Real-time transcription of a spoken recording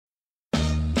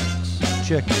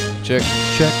check. Check.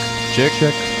 Check. Check.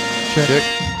 Check. Check.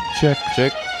 Check.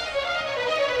 Check.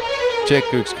 Check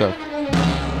 1-2.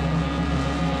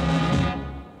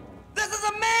 This is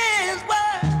a man's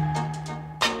world.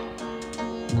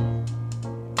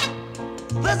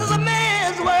 This is a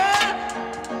man's world.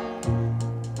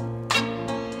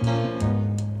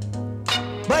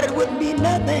 But it wouldn't be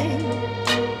nothing,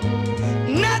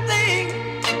 nothing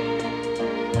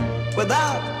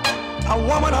without a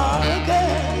woman or a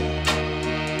girl.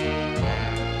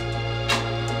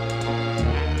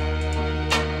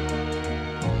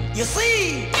 You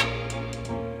see,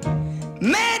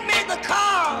 man made the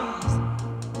cars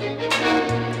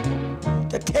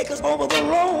to take us over the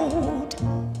road.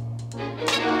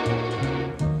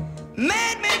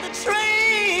 Man made the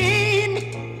train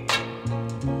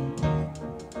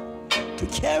to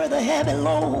carry the heavy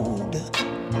load.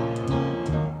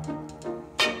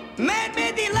 Man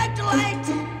made the electric light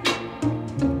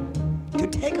to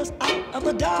take us out of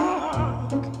the dark.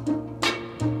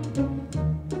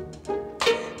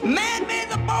 Man made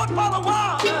the boat for the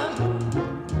water,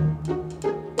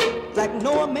 like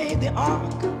Noah made the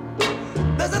ark.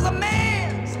 This is a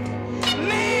man's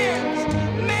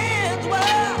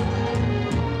world.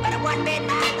 But it wouldn't be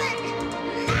nothing,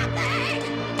 nothing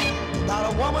without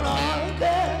a woman or a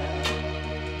girl.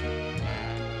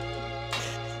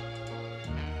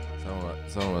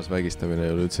 Samas vägistamine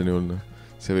ei ole üldse nii hull.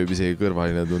 See võib isegi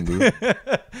kõrvaline tunduda.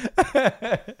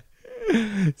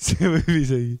 See võib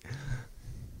isegi.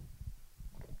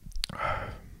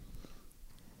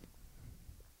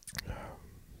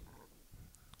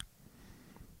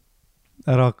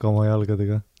 Ära hakka oma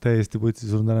jalgadega. Täiesti putsi,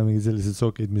 sul on täna mingid sellised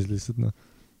sokid, mis lihtsalt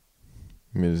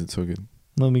Millised sokid?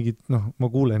 No mingid, ma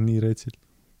kuulen nii retsilt.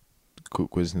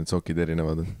 Kuidas need sokid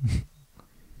erinevad on?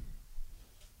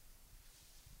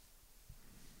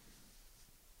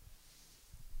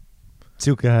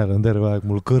 Siuke hääl on terve aeg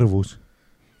mul kõrvus.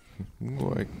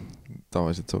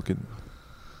 Tavalised sokid.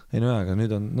 Ei no aga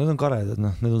nüüd on karedad,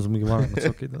 need on sul mingi vanemad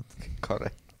sokid.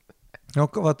 Kared. No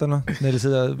vaata neil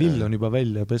seda vill on juba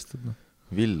välja pestud.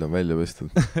 Vill on välja pestud.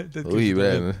 Õi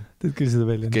veel. Teed küll seda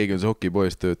välja. Keegi on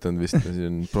sokipoest töötanud vist. Siin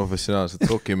on professionaalsed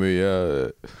sokimüüja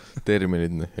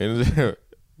terminid.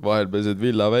 Vahel pesed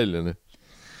villa välja.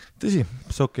 Tõsi,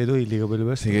 sokk ei tohi liiga palju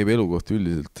pestud. See käib elukohta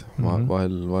üldiselt.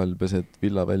 Vahel pesed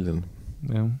villa välja.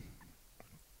 Jah.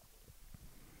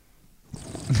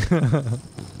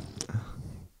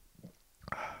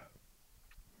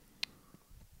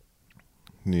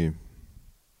 Nii.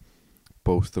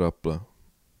 Post-Rapla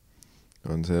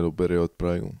on see eluperiood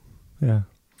praegu. Jah.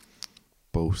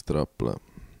 Post-Rapla.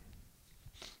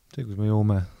 See, kus me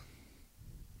joome.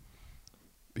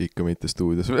 Ikka mitte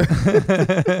stuudios või?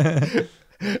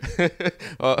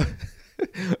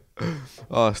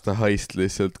 Aasta haist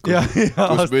lihtsalt,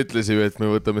 kus me ütlesime, et me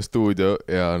võtame stuudio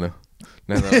ja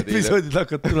episoodid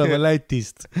hakkad tulema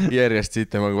Lätist. Järjest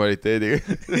sitema kvaliteediga.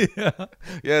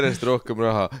 Järjest rohkem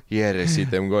raha, järjest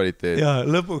sitem kvaliteed. Ja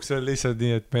lõpuks on lihtsalt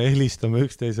nii, et me helistame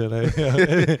üksteisele.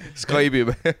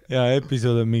 Skype'ime. Ja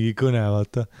episood on mingi kõne,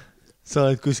 vaata. Sa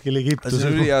oled kuskil Egiptuses. See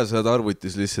on hea, sa oled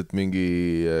arvutis lihtsalt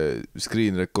mingi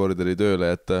screen recorderi tööle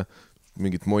jätta.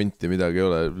 Mingit monti midagi ei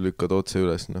ole, lükkad otse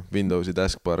üles, Windowsi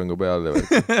taskbar on ka peal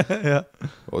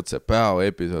otse päeva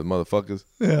episood, motherfuckers.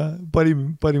 Ja,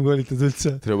 parim kvaliteet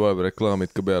üldse. Tere vahepeal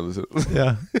reklaamid ka peale seal. Ja,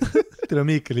 tere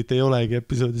Miikelit ei olegi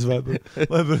episoodis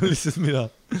vahepeal lihtsalt mina.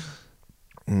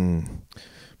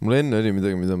 Mul enne oli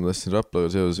midagi, mida ma tahtsin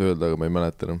Raplaga seoses öelda, aga ma ei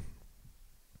mäleta enam.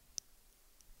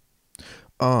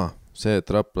 See, et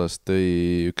Raplas tõi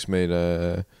üks meile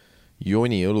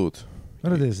Joni õlud.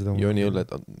 Ära tee seda. Joni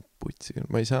õlled on putsiga.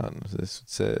 Ma ei saa,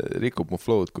 see rikub mu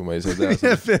flow'd, kui ma ei saa teha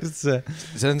seda.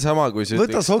 See on sama, kui sa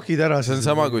võta sokid ära. See on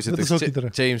sama, kui sa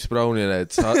ütleks James Brownile, et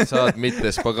saad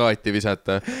mitte spagaati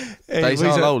visata. Ta ei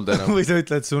saa laulda enam. Või sa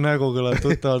ütled, su nägu kõlab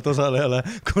tuttavalt osalejale.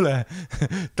 Kuule,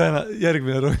 täna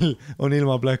järgmine roll on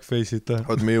ilma blackface'ita.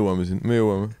 Oot, me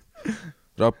jõuame.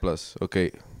 Raplas,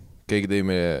 okei. Keegi tõi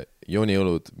meie Joni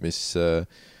õlud, mis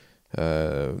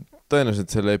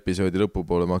tõenäoliselt selle episoodi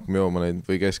lõpupoole me hakkame jooma neid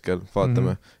või keskel,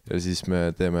 vaatame ja siis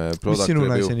me teeme product review. Mis sinu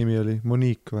naise nimi oli?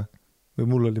 Monique või? Või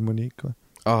mul oli Monique või?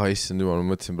 Issand jumal,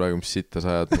 ma mõtlesin praegu, mis sitta sa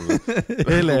ajad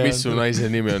mulle. Mis su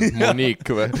naise nimi on?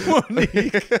 Monique või?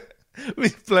 Monique.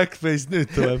 Mis blackface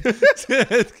nüüd tuleb? See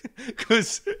hetk, kus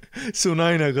su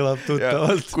naine kõlab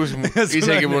tuttavalt.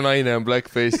 Isegi mu naine on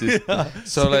blackface'is.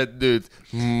 Sa oled nüüd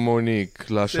Monique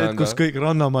Lashanda. Kus kõik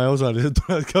Rannamaja osalised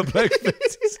tulevad ka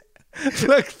blackface'is.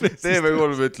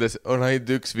 TV3 ütles, on ainult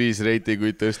 1-5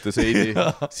 reitinguid tõsta seidi,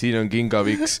 siin on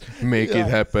kingaviks, make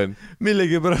it happen.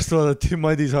 Millegi pärast vaadati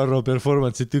Madis Arro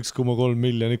performance'it 1,3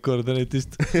 miljonit korda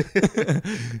netist. 7.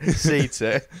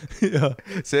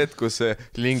 See, et kus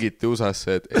lingiti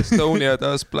USA-sse, et Estonia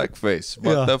does blackface,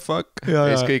 what the fuck? Ja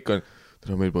siis kõik on,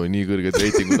 meil pole nii kõrged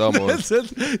reitingud ammu.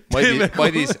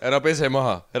 Madis, ära pese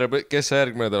maha. Kes sa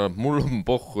järgmine täna? Mul on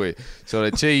pohhui. Sa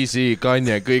oled Jay-Z,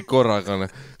 Kanye, kõik korraga.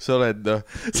 Sa oled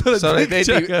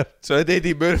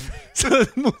Eddie Murphy. Sa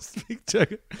oled must Mick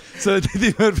Jagger. Sa oled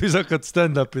Eddie Murphy, sa hakkad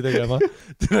stand-upi tegema.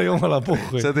 Tere jumala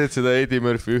pohhui. Sa teed seda Eddie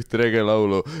Murphy ühte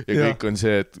regelaulu ja kõik on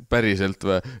see, et päriselt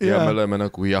või? Ja me oleme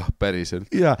nagu jah, päriselt.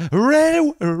 Ja,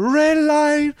 red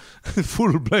line.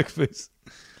 Full blackface.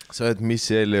 Sa oled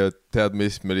Missy Elliot, tead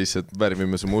mis, me lihtsalt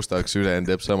värvime su mustaks, ülejäänud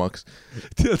teeb samaks.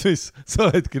 Tead mis, sa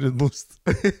oledki nüüd must.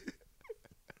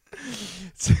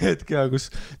 See hetk hea, kus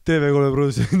TV3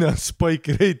 produusina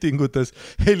Spike'i reitingutes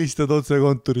helistad otse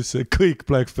konturisse, kõik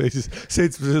blackface'is,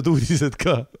 700 uudised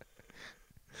ka.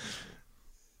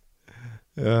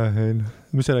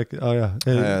 Mis sa rääkid?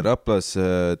 Raplas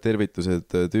tervitused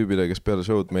tüübile, kes peale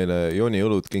show'd meile Joni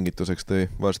õlut kingituseks tõi,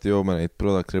 varsti joome neid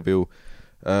product review.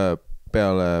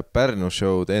 Peale Pärnu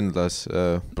show'd Endlas,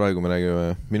 praegu me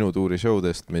räägime minu tuuri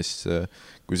show'dest, mis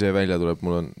kui see välja tuleb,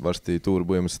 mul on varsti tuur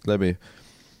põhimõtteliselt läbi.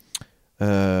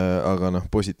 Aga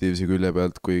positiivse külje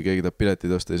pealt, kui keegi tahab piletid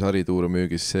osta, siis harituur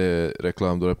müügis, see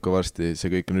reklaam tuleb ka varsti,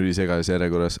 see kõik on ülisegalis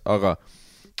järjekorras, aga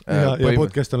ja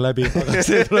podcast on läbi, aga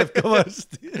see tuleb ka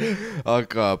varsti.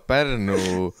 Aga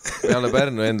peale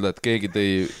Pärnu Endlat keegi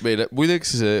tõi meile,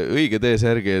 muideks õige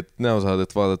T-särgi, et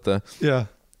näosaadet vaadata. Jaa.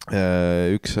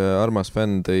 Üks armas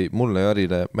fänn tõi mulle ja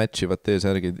Arile matchivad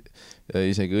T-särgid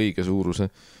isegi õige suuruse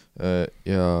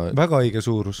ja väga õige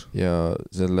suurus ja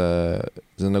see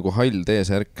on nagu hall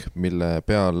T-särk, mille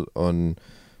peal on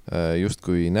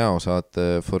justkui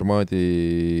näosaate formaadi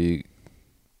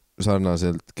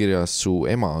sarnaselt kirjas su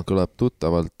ema kõlab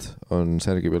tuttavalt on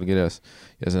särgi peal kirjas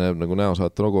ja see näeb nagu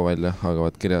näosaate logo välja, aga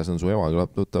vaat kirjas on su ema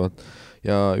kõlab tuttavalt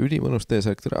ja ülimõnus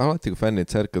T-särk, alati kui fännid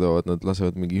särke toovad, nad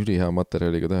lasevad mingi ülihea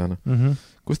materjaliga teha.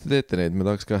 Kus te teete neid? Me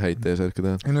tahaks ka häid T-särke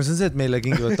teha. No see on see, et meile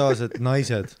kingivad taased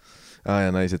naised. Ja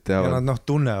naised teavad. Ja nad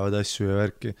tunnevad asju ja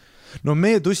värki. No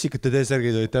meie tussikate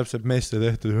T-särgid olid täpselt meeste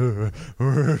tehtud.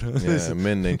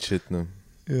 Men ain't shit, no.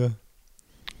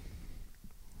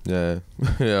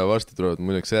 Ja varsti tulevad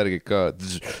muideks särgid ka,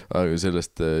 aga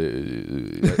sellest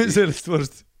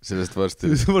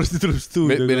varsti tuleb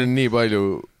stuudio. Meil on nii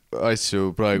palju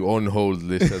asju praegu on hold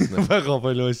lihtsalt. Väga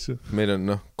palju asju. Meil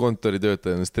on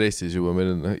kontoritöötaja on stressis juba, meil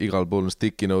on igal pool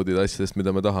sticky note'id asjadest,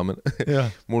 mida me tahame.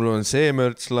 Mul on see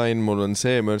merch line, mul on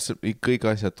see merch, kõik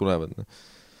asjad tulevad.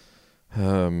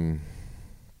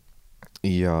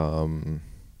 Ja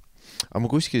aga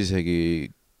ma kuskil isegi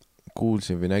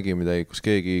kuulsin või nägin midagi, kus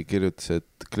keegi kirjutas,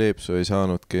 et kleepsu ei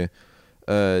saanudki.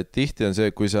 Tihti on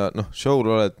see, kui sa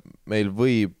show'l oled, meil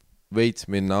võib veits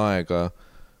minna aega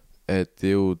et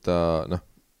jõuda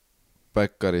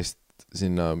backarist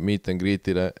sinna meet and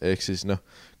greet'ile, ehk siis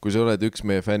kui sa oled üks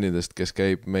meie fännidest, kes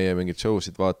käib meie mingid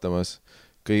show'sid vaatamas,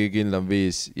 kõige kindlam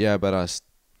viis jää pärast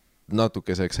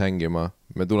natukeseks hängima,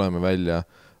 me tuleme välja,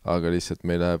 aga lihtsalt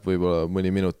meil läheb võib-olla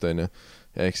mõni minut on ju,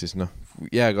 ehk siis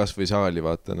jää kas või saali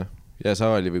vaata, jää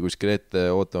saali või kuskil ette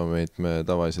ootama meid, me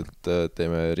tavaliselt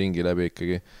teeme ringi läbi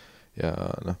ikkagi ja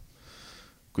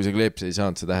kui see kleeps ei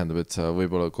saanud, see tähendab, et sa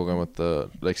võib-olla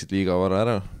kogemata läksid liiga vara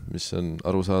ära, mis on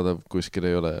arusaadav, kuskil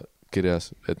ei ole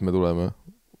kirjas, et me tuleme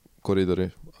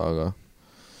koridori, aga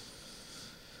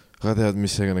tead,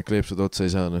 mis ega need kleepsud otsa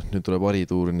ei saa, nüüd tuleb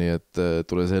harituur, nii et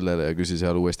tule sellele ja küsi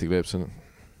seal uuesti kleepsuna.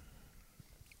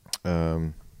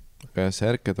 Aga jah,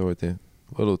 särke toodi,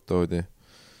 õlut toodi,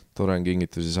 tore on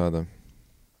kingitusi saada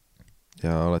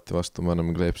ja alati vastu me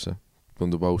anname kleepse,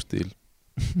 tundub aus stiil.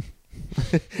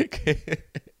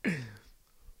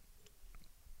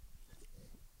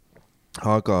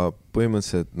 Aga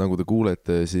põhimõtteliselt nagu te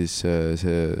kuulete, siis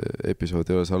see episood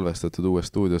ei ole salvestatud uues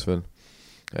stuudios veel,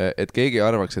 et keegi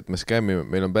arvaks, et me skämmime,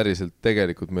 meil on päriselt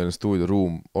tegelikult meil on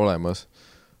stuudioruum olemas,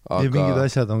 aga ja mingid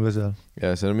asjad on ka seal ja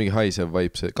see on mingi haisev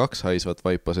vaip, 2 haisvat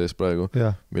vaipa sees praegu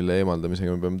mille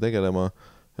eemaldamisega me peame tegelema.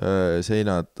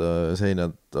 Seinad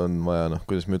on vaja,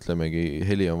 kuidas me ütlemegi,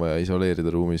 heli on vaja isoleerida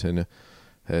ruumis on ju.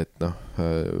 Et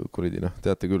kuridi,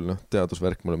 teate küll,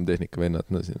 teadusvärk, me oleme tehnikavennad,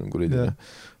 siin on kuridi,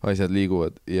 asjad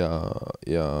liiguvad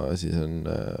ja siis on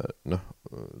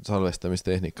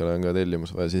salvestamistehnikale on ka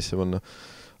tellimus vaja sisse panna,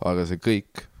 aga see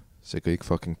kõik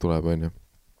fucking tuleb, on ju.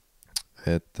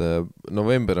 Et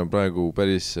november on praegu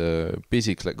päris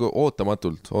pisiks,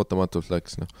 ootamatult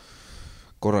läks,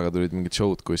 korraga tulid mingid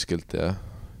show'd kuskilt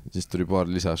siis tuli paar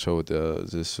lisashow'd ja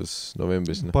siis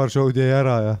novembris Paar show'd jäi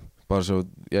ära ja Paar show'd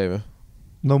jäi või?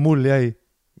 No mul jäi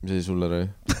Mis jäi sulle ära?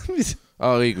 Mis?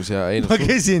 Õigus ja Ma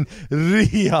käisin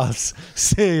Riias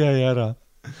See jäi ära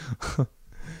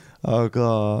Aga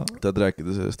Tahad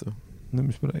rääkida sellest või? No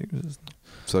mis me räägime sellest?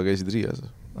 Sa käisid Riias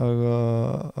Aga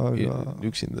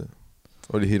Üksinda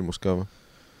Oli hirmus ka või?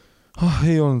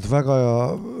 Ei olnud väga ja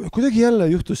kuidagi jälle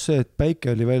juhtus see, et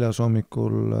päike oli väljas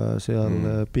hommikul seal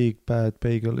Big Bad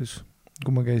Bagelis,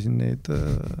 kui ma käisin neid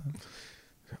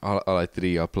alati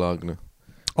Riia plaagna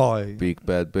Big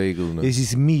Bad Bagel ja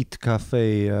siis Meat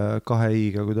Cafe 2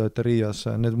 i-ga, kui te olete Riias,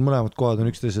 need mõlemad kohad on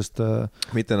üksteisest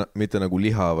mitte nagu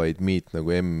liha, vaid meat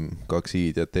nagu M, 2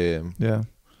 i-d ja T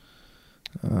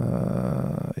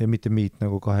ja mitte meat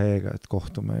nagu 2 e-ga, et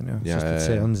kohtume sest et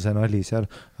see on see nali seal,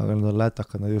 aga nad on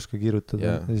lätakad, nad ei oska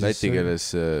kirjutada läti keeles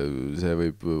see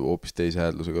võib hoopis teise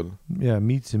hääldusega olla ja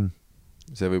meatsim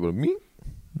see võib olla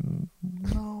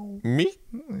mi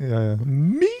ja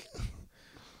mi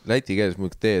läti keeles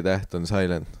muidugi T-täht on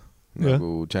silent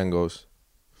nagu Django's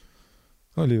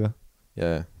oli või?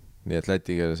 nii et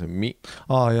läti keeles on mi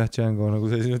jah, Django nagu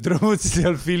see mõtlesin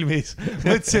seal filmis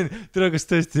mõtlesin, kas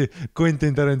tõesti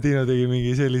Quentin Tarantino tegi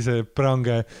mingi sellise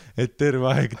prange, et terve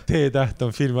aeg T-täht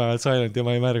on filmi ajal silent ja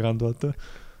ma ei märganud, vaata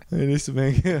lihtsalt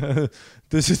mingi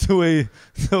this is the way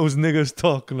those niggas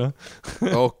talk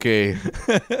okei.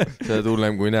 See on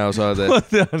hullem kui näosaade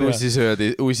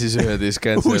Tussisööjad is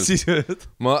cancelled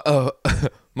ma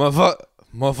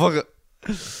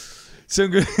see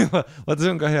on küll, vaata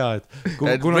see on ka hea, et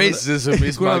kuna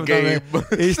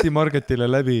Eesti marketile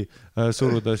läbi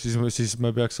suruda, siis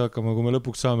me peaks hakkama, kui me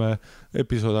lõpuks saame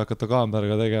episoodi hakata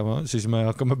kaameraga tegema, siis me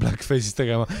hakkame Blackface'is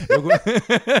tegema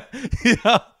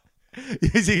ja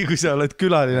isegi kui sa oled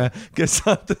külaline, kes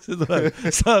saatesse tuleb,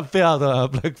 saab pead olema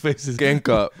Blackface'is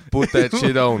Genka, put that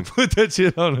shit on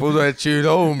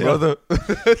brother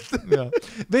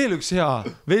veel üks hea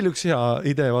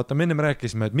idee, vaata me ennem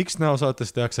rääkisime, et miks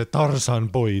näosaates tehakse Tarzan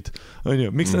Boyd, on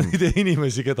ju, miks nad ei tee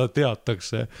inimesi, keda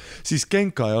teatakse, siis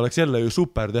Genka oleks jälle ju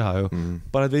super teha ju,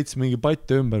 paned veits mingi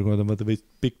patte ümber, kui nad on veits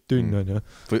pikk tünn on ju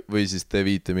või siis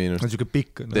T5 miinus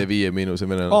T5 miinuse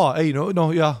venelast ei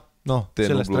no jah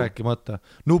sellest Nublu. Rääkimata.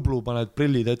 Nublu paned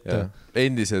prillid ette.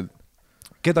 Endiselt.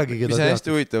 Kedagi, keda tead. Mis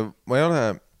hästi huvitav, ma ei ole,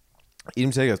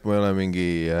 ilmselgelt ma ei ole mingi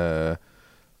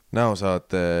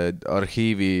näosaate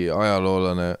arhiivi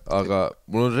ajaloolane, aga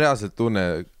mul on reaalselt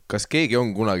tunne, kas keegi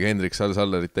on kunagi Hendrik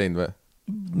Sallerit teinud või?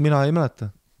 Mina ei mäleta.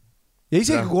 Ja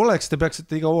isegi kui oleks, te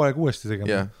peaksite iga hooaeg uuesti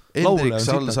tegema. Hendrik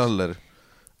Saller,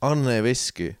 Anne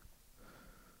Veski.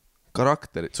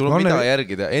 Karakterid, sul on mida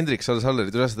järgida Hendrik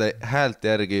Sallerit, üle seda häält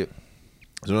järgi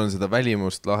sul on seda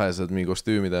välimust lahesad mingi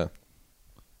kostüümida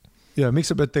ja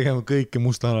miks sa pead tegema kõiki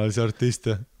mustanalisi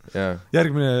artiste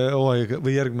järgmine hooaeg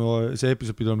või järgmine see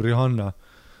episood pidi olema Rihanna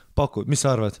pakud, mis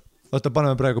sa arvad? Vaata,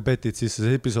 paneme praegu betid sisse,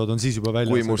 see episood on siis juba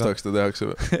väljas. Kui mustaks ta tehakse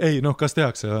või? Ei, kas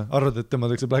tehakse või? Arvad, et tema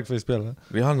tehakse Blackface peale?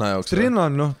 Rihanna jaoks või? Rihanna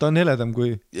on, ta on heledam kui...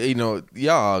 Ei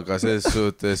aga selles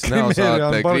suhtes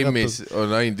näosaate Grimmis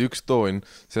on ainult üks toon.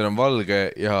 See on valge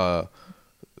ja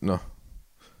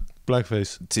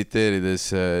Blackface. Tsiteerides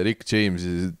Rick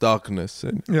James'i Darkness.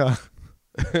 Jaa.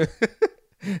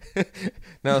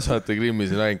 Näosaate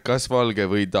Grimmis on ainult kas valge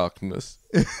või Darkness.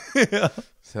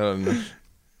 Seal on...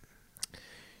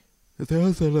 Ja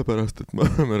teha sellepärast, et me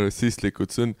oleme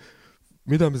rassistlikud. See on,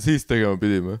 mida me siis tegema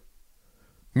pidime?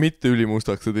 Mitte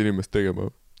ülimustaksed inimest tegema.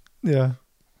 Jah.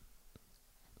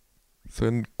 See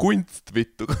on kunst,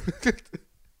 vittu.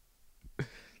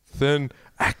 See on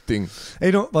acting.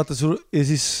 Ei vaata sul, ja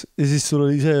siis sul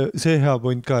oli see hea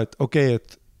point ka, et okei,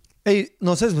 et ei,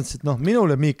 selles mõttes, et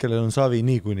minul ja Miikelil on savi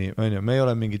niikuni, on ju, me ei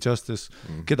ole mingi justice,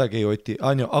 kedagi ei oti,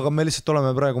 on ju, aga me lihtsalt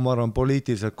oleme praegu, ma arvan,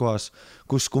 poliitiliselt kohas,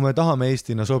 kus kui me tahame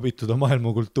Eestina sobituda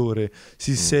maailmakultuuri,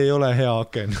 siis see ei ole hea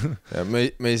aken. Ja me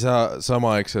ei saa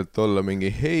samaaegselt olla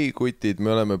mingi, hei kutid,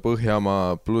 me oleme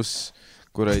Põhjamaa pluss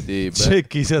kuradi,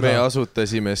 me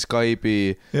asutasime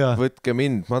Skype'i, võtke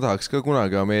mind, ma tahaks ka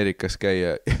kunagi Ameerikas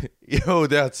käia.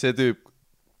 Tead, see tüüp,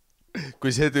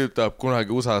 kui see tüüp tahab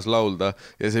kunagi USAs laulda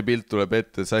ja see pilt tuleb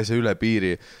ette, sa ei saa üle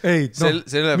piiri. Ei,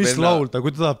 mis laulda,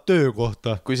 kui ta tahab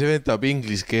töökohta? Kui see vend tahab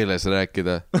inglise keeles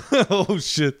rääkida. Oh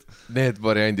shit. Need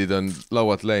variandid on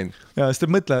laualt läinud. Ja, sest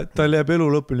mõtle, tal jääb elu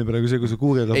lõpuni praegu see, kui sa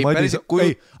guugeldad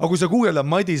aga kui sa guugeldad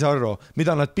Madis Arro,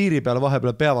 mida nad piiri peal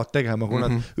vahepeal peavad tegema, kui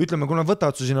nad, ütleme, kui nad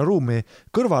võtavad su sinna ruumi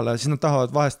kõrvale, siis nad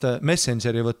tahavad vahest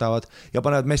Messengeri võtavad ja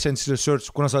panevad Messengeri search,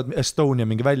 kuna sa oled Estonia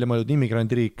mingi väljamõeldud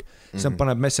immigrandiriik, siis nad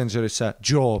panevad Messengerisse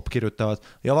job, kirjutavad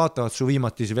ja vaatavad su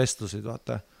viimatisi vestlusid,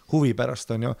 vaata, huvi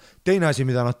pärast on ju. Teine asi,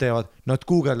 mida nad teevad, nad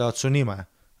guugeldavad su nime,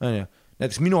 on ju.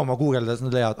 näiteks minu oma guugeldades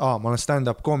nad leiavad, ma olen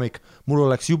stand-up koomik, mul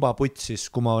oleks juba putsis,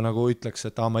 kui ma nagu ütleks,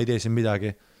 et ma ei tee siin midagi,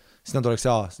 siis nad oleks,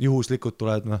 juhuslikult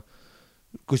tuled,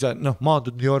 kui sa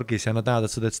maadud New Yorgis ja nad näevad,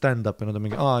 et sa teed stand-up ja nad on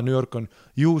mingi, New York on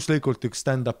juhuslikult üks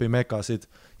stand-upi mekasid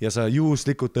ja sa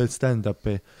juhuslikult teed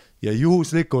stand-upi ja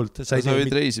juhuslikult sa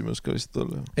võid reisimas ka lihtsalt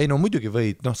olla. Ei muidugi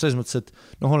võid, selles mõttes, et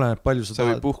oleneb palju sa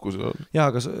võid puhkusel olla. Jaa,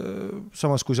 aga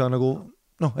samas kui sa nagu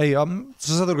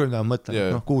sa saad aru, mida ma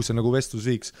mõtlen, kuhu see nagu vestlus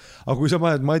viiks, aga kui sa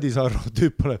paned Madis Arro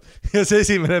tüüp tuleb ja see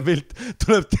esimene pilt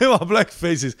tuleb tema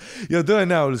blackface'is ja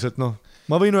tõenäoliselt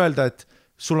ma võin öelda, et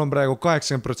sul on praegu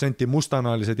 80%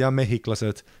 mustanalised ja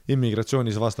mehhiklased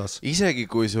immigratsioonis vastas. Isegi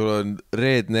kui sul on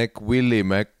redneck Willie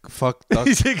Mac fuck duck.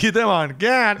 Isegi tema on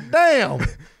god damn.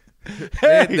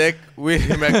 Redneck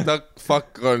Willie Mac duck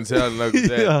fuck on seal nagu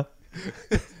see.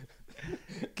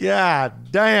 God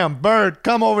damn bird,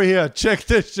 come over here, check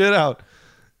this shit out.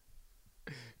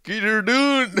 Get her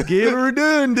done. Get her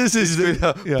done, this is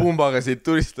pumbaga siit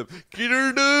tulistab. Get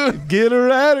her done. Get her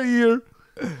out of here.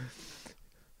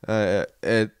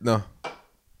 Et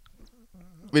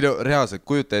või reaalselt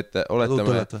kujuta ette,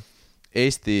 oletame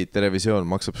Eesti televisioon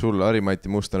maksab sulle Harimati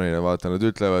Mustanile, vaata, nad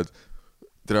ütlevad,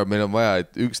 meil on vaja,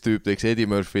 et üks tüüp teeks Eddie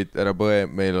Murphy't, ära põe,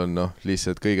 meil on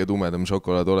lihtsalt kõige tumedam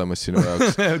šokolaad olemas sinu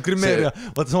jaoks. Krimeeria,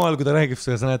 vaata samal kui ta räägib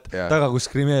seda, sa näed taga, kus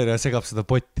Krimeeria segab seda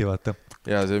potti, vaata.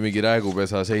 Ja see mingi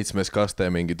räägupesa 7.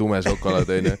 kaste, mingi tume šokolaad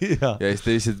ja siis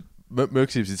ta lihtsalt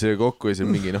möksib siit selle kokku ja see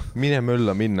mingi mine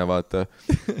mölla minna, vaata.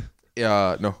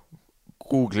 Ja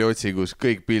Google'i otsigus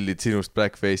kõik pildid sinust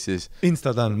blackface'is.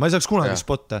 Instadan, ma ei saaks kunagi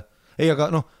spotte. Ei, aga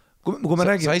kui me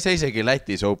räägime... Sa ei saa isegi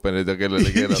Lätis openida kellele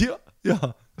keelab.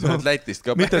 Jaa. Sa oled Lätist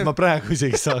ka. Mitte, et ma praegu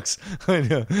isegi saaks.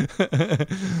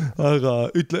 Aga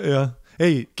ütle, jah.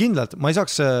 Ei, kindlalt, ma ei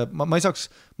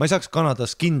saaks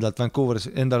Kanadas kindlalt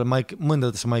Vancouveris endale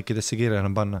mõndadesse maikidesse kirja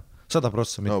enam panna.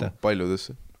 100% mitte.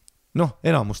 Paljudesse.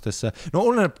 Enamustesse.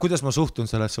 Oleneb, kuidas ma suhtun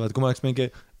sellesse, kui ma oleks mingi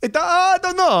I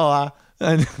don't know.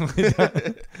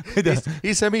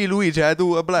 It's me, Luigi, I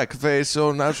do a blackface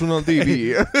on national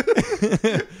TV.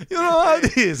 You know how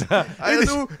it is. I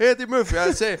do Eddie Murphy.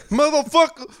 I say,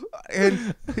 motherfucker.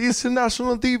 And it's a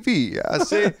national TV. I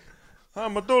say,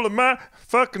 I'm a dollar man.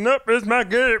 Fucking up is my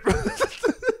game.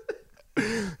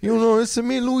 You know, it's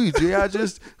me, Luigi. I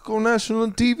just go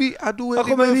national TV. I do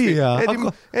Eddie Murphy.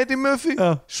 Eddie Murphy.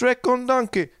 Shrek on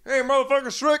donkey. Hey, motherfucker,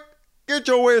 Shrek. Get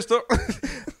your waist up.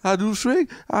 I do Shrek.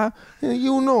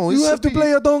 You know. You have to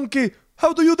play a donkey.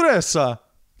 How do you dress?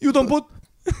 You don't put...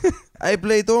 I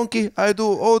play donkey. I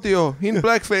do audio in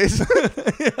blackface.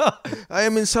 I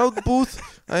am in sound booth.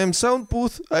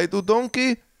 I do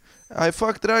donkey. I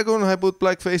fuck dragon. I put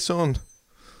blackface on.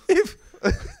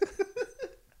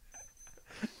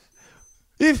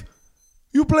 If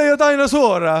you play a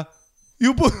dinosaur,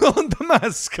 you put on the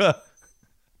mask.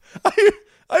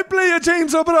 I play a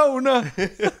James Brown.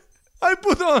 I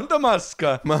put on the mask.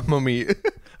 Mamma mia.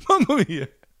 Mamma mia.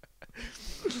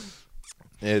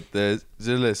 Et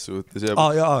selles suhtes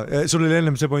jaa, sul oli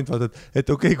ennem see point, vaata, et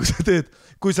okei, kui sa teed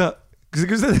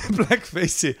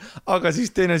blackface'i, aga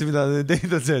siis teine asi, mida teed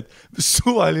on see, et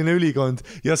suvaline ülikond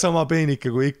ja sama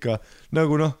peenike kui ikka,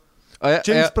 nagu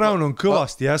James Brown on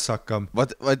kõvasti jässakam.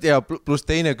 Vaat ja pluss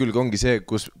teine külg ongi see,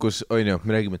 kus on ju,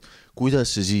 me räägime, et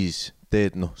kuidas sa siis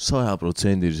teed 100%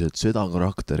 seda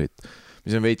karakterit,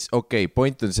 mis on veits,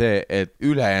 point on see, et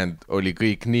ülejäänud oli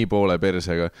kõik nii poole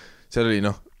persega, seal oli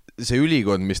see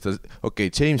ülikond, mis ta,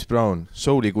 James Brown,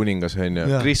 souli kuningas on ju,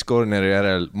 Chris Corneri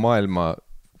järel maailma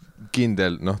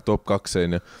kindel, top 2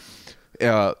 on ju,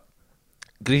 ja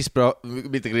James Brown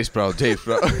see,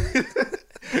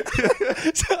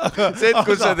 et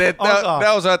kus sa teed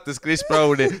näosaates Chris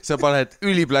Browni, sa paned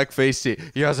üli blackface'i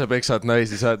ja sa peksad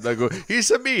naisi, saad nagu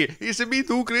It's a me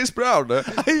too Chris Brown. I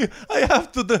have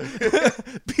to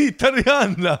Peter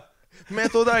Rihanna.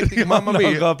 Method acting, mamma mia.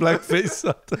 Rihanna ka blackface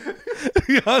saad.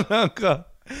 Rihanna ka.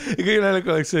 Ja kõige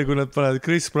naljaga oleks see, kui nad panevad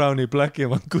Chris Browni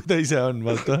blackimad, kui ta ise on,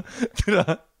 vaata.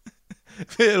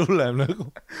 Veel hullem nagu.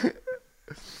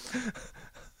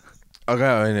 Aga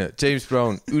James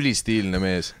Brown, ülistiilne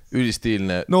mees,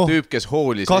 ülistiilne tüüp, kes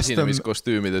hoolis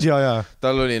esinemiskostüümides.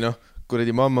 Tal oli,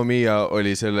 kuradi Mamma Mia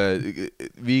oli selle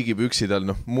viigipüksi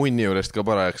tal, munni juurest ka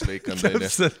parajaks lõikanud.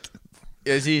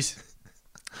 Ja siis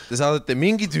te saadate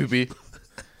mingi tüübi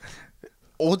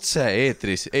otse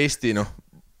eetris Eesti,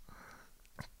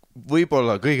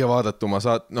 võib-olla kõige vaadatuma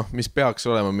mis peaks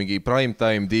olema mingi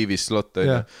primetime TV slot,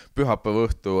 pühapäeva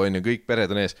õhtu, kõik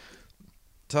pered on ees.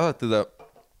 Saadate ta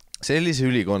sellise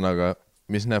ülikonnaga,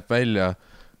 mis näeb välja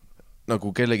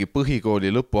nagu kellegi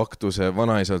põhikooli lõpuaktuse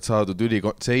vanaisalt saadud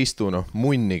see ei istu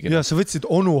munnigi. Ja sa võtsid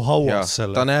onu hauas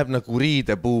selle. Ta näeb nagu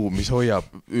riidepuu, mis hoiab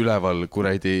üleval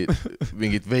kuradi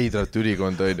mingit veidrat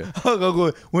ülikonda. Aga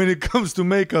kui when it comes to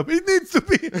makeup, it needs to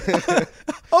be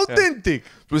authentic.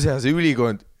 Plus see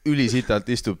ülikond ülisitalt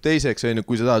istub. Teiseks,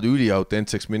 kui sa tahad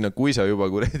üliautentseks minna, kui sa juba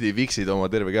kuradi viksid oma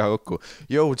terve keha kokku.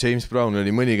 James Brown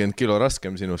oli mõnikümmend kilo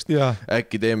raskem sinust.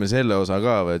 Äkki teeme selle osa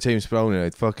ka või? James Brownil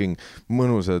olid fucking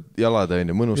mõnusad jalad,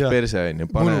 mõnus perse.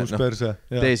 Mõnus perse.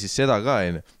 Tee siis seda ka.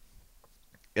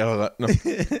 Ja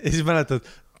siis mäletad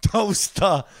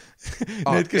tausta.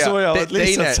 Need, kes hoiavad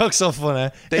lihtsalt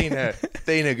saksofone.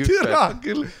 Teine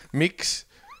küppe. Miks?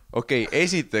 Okei,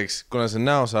 esiteks, kuna see on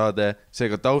näosaade,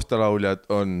 seega taustalauljad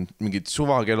on mingid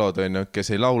suvakelod,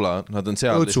 kes ei laula, nad on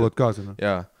seal. Õtsuvad kaasa.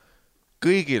 Jaa.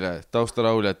 Kõigile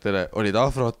taustalauljatele olid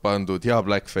afrod pandud ja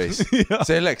blackface.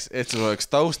 Selleks, et sul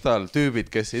oleks taustal tüübid,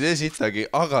 kes ei tee sittagi,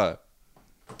 aga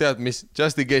tead mis,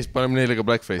 just in case paneme neile ka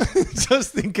blackface.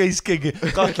 Just in case keegi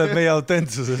kahtleb meie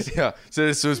autentsuses. Jaa,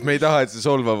 selles suhtes me ei taha, et see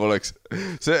solvav oleks.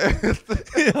 See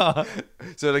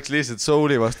oleks lihtsalt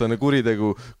souli vastane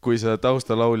kuritegu, kui sa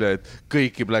taustalauljaid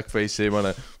kõiki blackface ei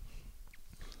pane.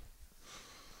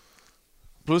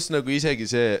 Plus nagu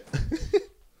isegi see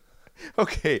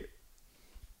okei.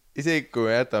 Isegi kui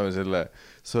me jätame selle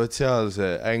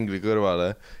sotsiaalse ängli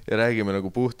kõrvale ja räägime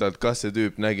nagu puhtalt, kas see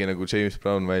tüüp nägi nagu James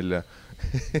Brown välja.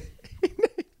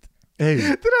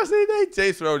 Täna see ei näid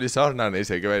James Browni sarnane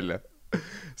isegi välja.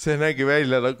 See nägi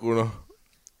välja nagu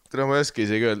täna ma ei oska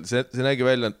isegi öelda, see nägi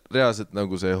välja reaalselt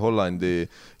nagu see Hollandi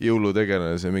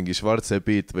jõulutegelane, see mingi Schwarze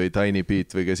Beat või Tiny Beat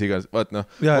või kes iganes, vaat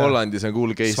Hollandis on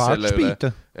cool case selle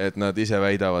üle, et nad ise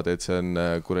väidavad, et see on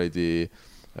kuradi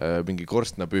mingi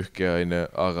korstnapühkja,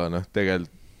 aga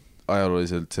tegelikult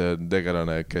ajalooliselt see on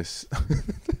tegelane, kes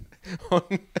on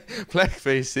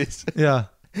blackface'is. Jaa.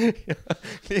 Ja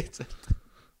lihtsalt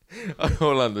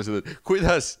hollandlased, et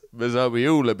kuidas me saame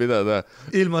jõule pidada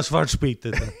ilma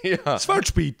Schwarzbeat'ita.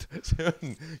 Schwarzbeat. See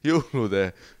on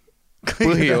jõulude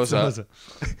põhiosa.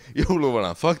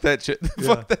 Jõuluvana. Fuck that shit.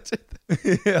 Fuck that shit.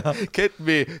 Get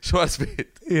me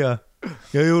Schwarzbeat. Ja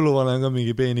jõuluvana on ka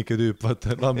mingi peenike tüüp,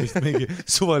 vaata lambist mingi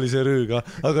suvalise rüüga,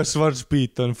 aga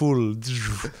Schwarzbeat on full.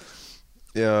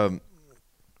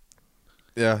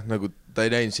 Ja nagu ta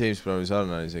ei näinud James Browni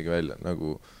sarnane isegi välja,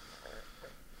 nagu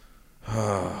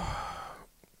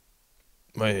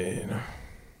ma ei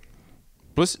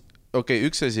Plus,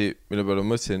 üks asi, mille peale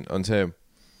mõtlesin, on see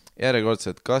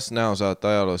järjekordselt, kas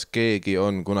näosaate ajaloos keegi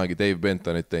on kunagi Dave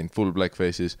Bentonit teinud full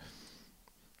blackface'is?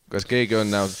 Kas keegi on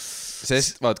näos?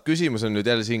 Sest vaat, küsimus on nüüd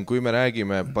jälle siin, kui me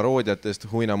räägime paroodiatest,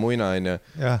 huina-muina,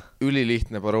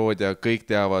 ülilihtne paroodia, kõik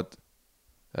teavad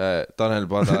Tanel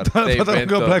Padar, Dave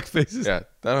Benton.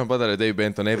 Tanel Padar ja Dave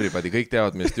Benton, everybody, kõik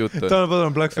teavad, millest jutt on. Tanel Padar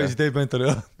on blackface, Dave Benton,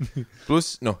 jah.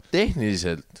 Plus,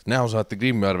 tehniliselt näosaate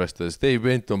Grimmi arvestades, Dave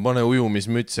Benton, pane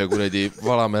ujumismüts ja kuradi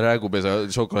valame räägupesa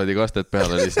šokolaadikastet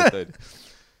peale lihtsalt.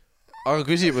 Aga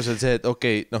küsimus on see, et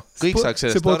kõik saaks sellest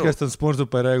aru. See podcast on sponsored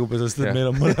by räägupesast, et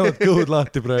meil on mõlemad kõhud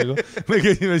lahti praegu. Me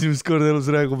käisime esimest korda elus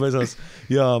räägupesas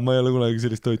ja ma ei ole kunagi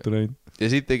sellist toitu näinud. Ja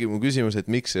siit tegi mu küsimus, et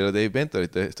miks ei ole Dave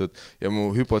Bentonit tehtud ja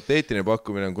mu hüpoteetiline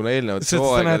pakkumine on, kuna eelnevad sooaegades...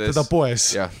 Sest sa näed teda poes.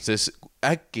 Jah, sest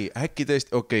äkki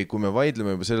tõesti, kui me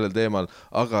vaidleme juba sellel teemal,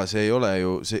 aga see ei ole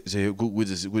ju,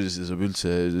 kuidas see saab üldse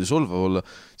solvav olla,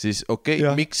 siis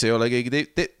miks ei ole keegi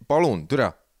palun, türa,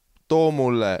 too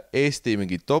mulle Eesti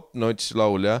mingi top-notch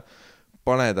laulja,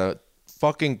 pane ta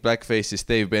fucking blackface'is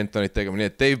Dave Bentonit tegema, nii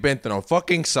et Dave Benton on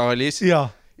fucking saalis ja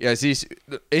siis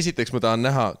esiteks ma tahan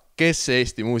näha, kes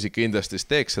Eesti muusikaindustris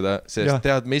teeks seda, sest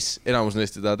tead mis, enamus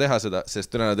neist ei taha teha seda,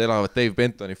 sest nad elavad Dave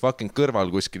Bentoni fucking kõrval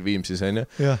kuskil Viimsis,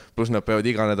 plus nad peavad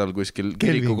iga nädal kuskil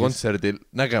kiriku kontserdil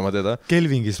nägema teda.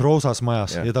 Kelvingis roosas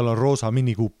majas ja tal on roosa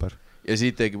Mini Cooper. Ja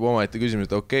siit tegib omaette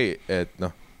küsimus, et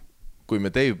et kui me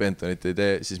Dave Bentonit ei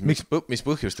tee, siis mis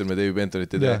põhjustel me Dave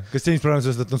Bentonit ei tee? Kas James Brown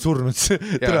sellest, et on surnud?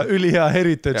 Tere, ülihea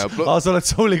heritage. Sa oled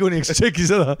souli kuniks, tšeki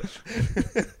seda.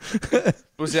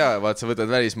 Plus vaat sa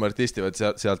võtad välismaa artisti, vaat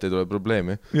sealt ei tule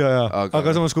probleemi.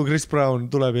 Aga samas kui Chris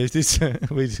Brown tuleb Eestisse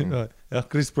või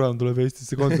Chris Brown tuleb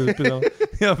Eestisse kontserdit pidama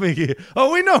ja mingi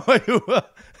we know who you are.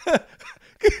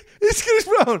 It's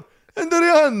Chris Brown and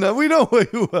Rihanna, we know who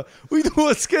you are. We do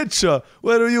a sketch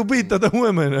where you beat the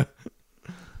women.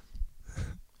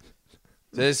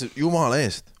 Selles jumala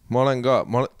eest, ma olen ka,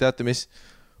 teate mis,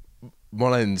 ma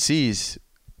olen siis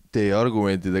teie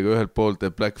argumentidega ühelt poolt,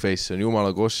 et blackface on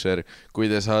jumala kosher, kui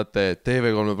te saate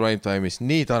TV3 Primetime'is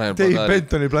nii Tanel Dave Padari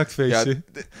Bentoni blackface'i.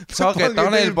 Saage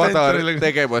Tanel Padar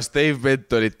tegemas Dave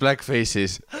Bentonit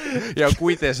blackface'is ja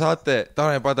kui te saate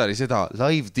Tanel Padari seda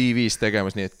live TV's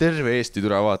tegemas, nii et terve Eesti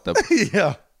türa vaatab,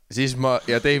 siis ma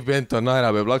ja Dave Benton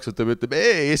naerab ja plaksutab ja ütleb,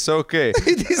 it's okay.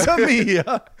 It is a me,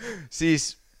 jah.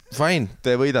 Siis fine,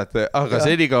 te võidate, aga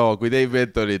senikaua, kui Dave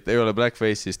Bentonit ei ole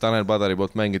blackface'is Tanel Padari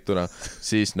poolt mängituna,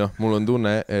 siis noh, mul on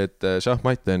tunne, et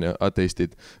šahmatt on ju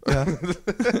ateistid.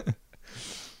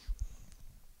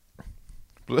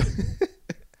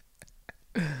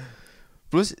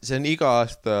 Plus see on iga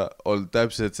aasta olnud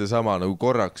täpselt see sama nagu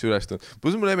korraks ülestunud.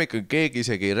 Plus mul emme ikka keegi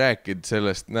isegi ei rääkinud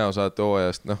sellest näosaate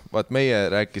hooajast. Noh, vaat meie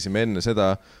rääkisime enne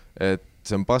seda, et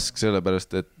see on pask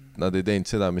sellepärast, et nad ei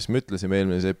teinud seda, mis me ütlesime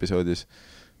eelmises episoodis,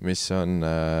 mis on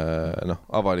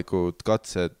avalikud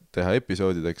katsed teha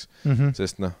episoodideks,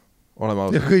 sest oleme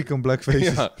ausad. Ja kõik on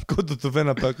blackface, kodutub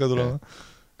vennad peavad ka tulema.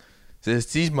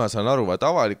 Sest siis ma saan aru, et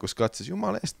avalikus katses,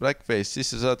 jumala eest blackface, siis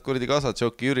sa saad kuradi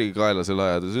kasatšokki Jüri kaela selle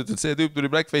ajada. Sa ütled, see tüüp tuli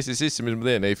blackface'i sisse, mis ma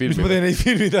teen, ei filmi. Mis ma teen, ei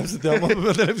filmi täpselt, ja ma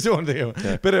pean televisioon tegema.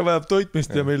 Pere vajab toitmist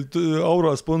ja meil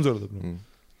Aura sponsordab.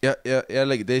 Ja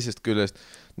jällegi teisest küljest,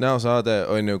 näosaade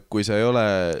on ju, kui sa ei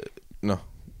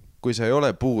ole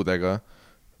puudega,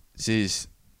 siis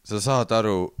sa saad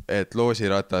aru, et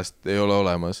loosiratast ei ole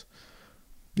olemas.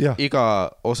 Ja.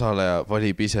 Iga osaleja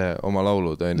valib ise oma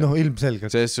laulud. No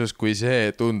ilmselgelt. Selles kui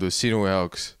see tundus sinu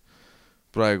jaoks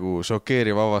praegu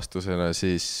šokeeriv avastusena,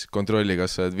 siis kontrolli,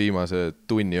 kas sa oled viimase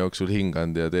tunni jooksul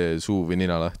hinganud ja tee suu või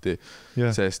nina lahti.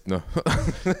 Sest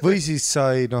või siis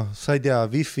sa ei tea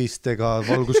Wi-Fist ega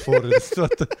valgusfooridest,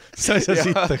 vaata, sa ei saa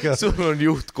sitta. Sul on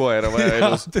juhtkoera vaja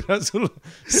elus.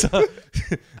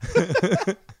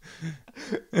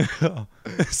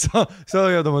 Sa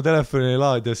hoiad oma telefoni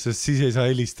laadias, sest siis ei saa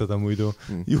helistada muidu.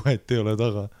 Juhet ei ole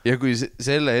taga. Ja kui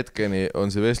selle hetkeni on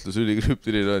see vestlus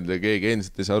ülikrüptiline olnud ja keegi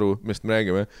endiselt ei saa aru, millest me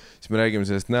räägime, siis me räägime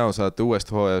sellest näosaate uuest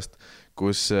hooajast,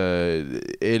 kus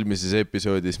eelmises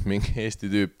episoodis mingi Eesti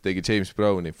tüüp tegi James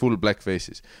Browni full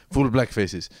blackface'is.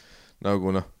 Nagu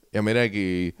ja me ei räägi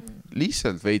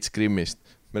lihtsalt veits Grimmist.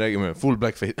 Me räägime full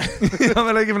blackface. Ja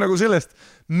me räägime nagu sellest,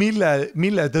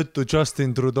 mille tõttu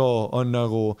Justin Trudeau on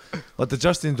nagu, vaata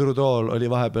Justin Trudeau oli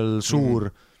vahepeal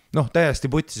suur, täiesti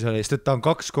putsis oli, sest et ta on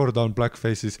 2 korda on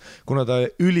blackface'is, kuna ta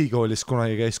ülikoolis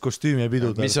kunagi käis kostüümi ja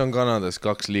pidudel. Mis on Kanadas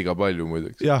 2 liiga palju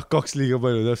muideks. Jah, 2 liiga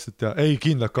palju täpselt ja ei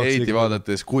kindlalt 2 liiga palju.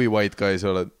 Vaadates, kui white guys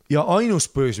oled. Ja ainus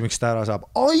põhjus, miks ta ära saab,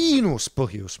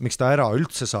 miks ta ära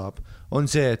üldse saab, on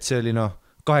see, et see oli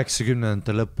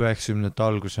 80-ndate lõpp 90-ndate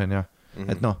algusen ja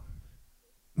et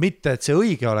mitte, et see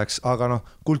õige oleks, aga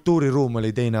kultuuriruum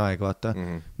oli teine aeg, vaata.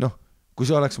 Kui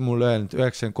sa oleks mulle öelnud,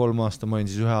 93 aasta, ma olin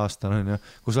siis 1 aastane,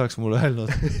 kui sa oleks mulle öelnud,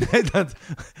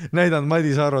 näidanud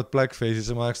Madis Arrot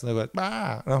blackface'is ja ma oleks nagu, et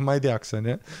ma ei teaks,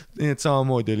 on ju. Nii et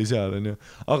samamoodi oli seal, on ju.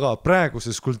 Aga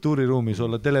praeguses kultuuriruumis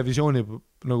olla televisiooni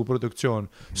nagu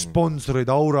produktsioon, sponsorid,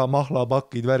 Aura,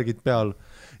 mahlapakid, värgid peal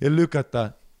ja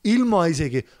lükata ilma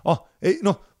isegi,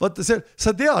 vaata see,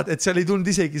 sa tead, et seal ei tulnud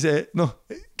isegi see,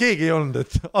 keegi ei olnud, et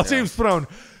James Brown,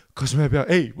 kas me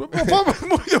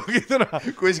muidugi täna.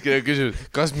 Kuskil küsimus,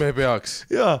 kas me peaks?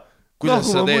 Jaa, kuidas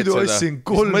sa teed seda? Mis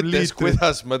mõttes,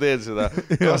 kuidas ma teen seda?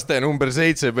 Kaste number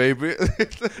 7, baby.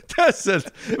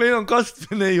 Täpselt, meil on kaste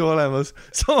neiu olemas.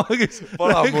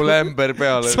 Pala mu lämber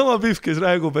peale. Sama Pihv, kes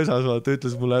räägupesas, vaata,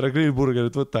 ütles mulle ära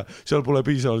grillburgerit võtta, seal pole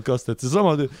piisavalt kastet. See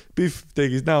sama Pihv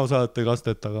tegi näosaate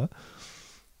kastet, aga.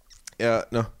 Ja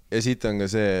ja siit on ka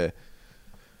see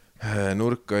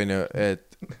nurk, on ju, et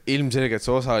ilmselgelt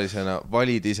sa osalisena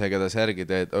valid ise, keda särgi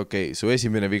teed, okei, su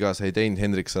esimene viga sa ei teinud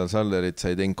Hendrik Sallerit,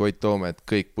 sa ei teinud Koit Toomet,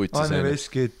 kõik putsi Anne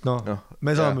Veskit,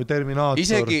 me saame Terminaator.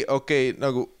 Isegi,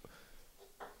 nagu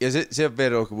ja see on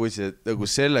veel rohkem putsi, et nagu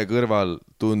selle kõrval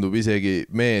tundub isegi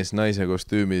mees naise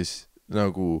kostüümis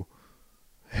nagu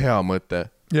hea mõte.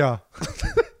 Jaa.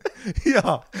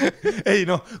 Ei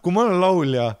kui ma olen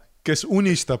laulja, kes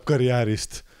unistab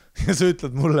karjäärist ja sa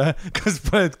ütled mulle, kas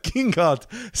paned kingad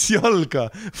jalga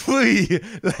või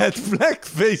lähed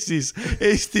blackface'is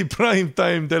Eesti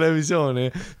primetime televisiooni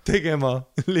tegema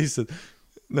lihtsalt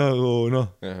nagu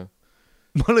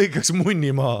ma lõikaks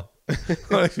munni maha.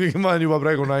 Ma olen juba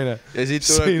praegu naine. Ja siit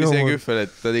tuleb see küffel,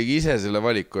 et ta tegi ise selle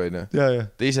valiku, on ju.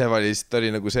 Ta ise valis, ta oli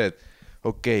nagu see, et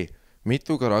okei,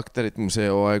 mitu karakterit mu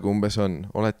see hooaeg umbes on,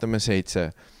 oletame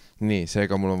 7. Nii,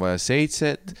 seega mul on vaja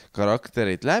 7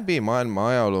 karakterit läbi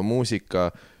maailma ajaloo muusika,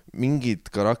 mingid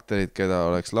karakterid, keda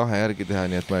oleks lahe järgi teha,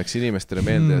 nii et ma jääks inimestele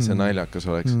meelde ja see naljakas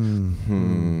oleks.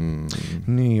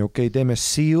 Nii, okei, teeme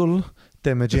Seal,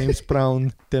 teeme James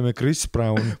Brown, teeme Chris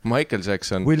Brown, Michael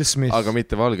Jackson, Will Smith, aga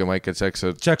mitte valge Michael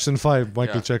Jackson. Jackson 5,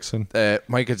 Michael Jackson.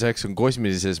 Michael Jackson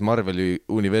kosmilises Marveli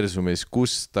universumis,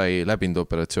 kus ta ei läbinud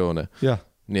operatsioone.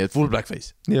 Nii et full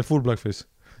blackface. Nii et full blackface.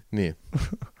 Nii.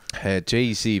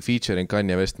 Jay-Z featuring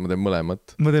Kanye West, ma teen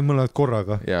mõlemat. Ma teen mõlemat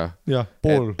korraga. Ja,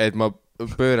 pool. Et ma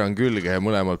pööran külge ja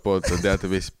mõlemalt poolt on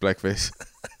teate mis blackface.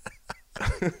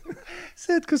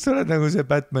 See, et kus sa oled nagu see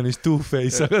Batmanis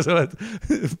Two-Face, aga sa oled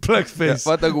blackface.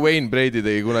 Vaata, kui Wayne Brady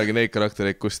tegi kunagi neid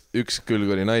karaktereid, kus üks külg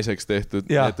oli naiseks tehtud,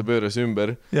 et ta pööras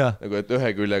ümber. Nagu, et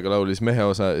ühe küljega laulis mehe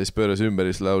osa, siis pööras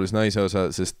ümber, siis laulis naise osa,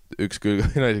 sest üks külg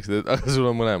oli naiseks tehtud, aga sul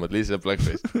on mõlemad, lihtsalt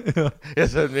blackface. Ja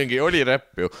see on mingi, oli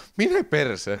räpp ju. Mine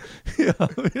perse.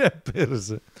 Mine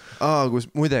perse. Kus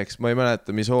muideks, ma ei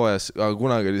mäleta, mis hooajas, aga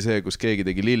kunagi oli see, kus keegi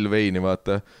tegi Lil Wayne'i,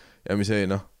 vaata, ja mis ei,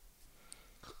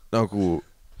 nagu,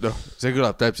 see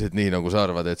kõlab täpselt nii, nagu sa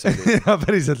arvad, et see oli. Ja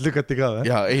päriselt lükati ka, või?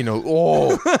 Ja, ei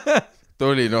ta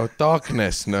oli,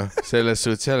 darkness, selles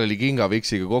suhtes, seal oli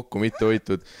kingaviksiga kokku mitte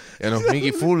hoitud ja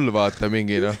mingi full, vaata,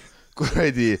 mingi,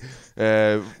 kuradi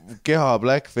keha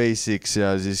blackface'iks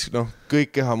ja siis,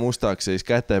 kõik keha mustaks ja siis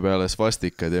käte peale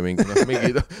svastikad ja mingi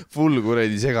full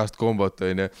kuradi segast kombot,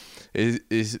 on ja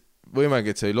siis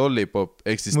võimagi, et see oli lollipop,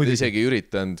 eks siis ta isegi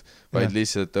üritanud, vaid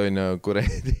lihtsalt on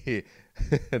kuradi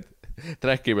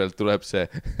tracki pealt tuleb see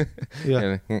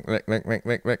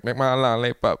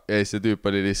lollipop ja siis see tüüp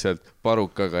oli lihtsalt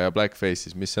parukaga ja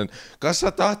blackface'is, mis on, kas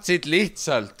sa tahtsid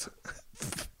lihtsalt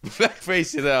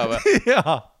blackface'i teha või?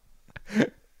 Jaa.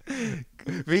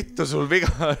 Vittu sul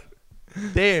viga,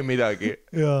 tee midagi.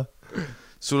 Jaa.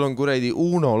 Sul on kuradi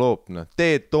Uno Loopna,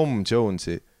 tee Tom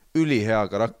Jones'i, ülihea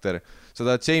karakter, sa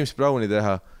tahad James Browni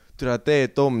teha, tee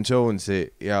Tom Jonesi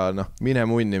ja mine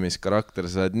munnimis karakter,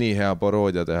 sa saad nii hea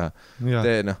paroodia teha.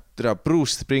 Tee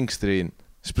Bruce Springsteen.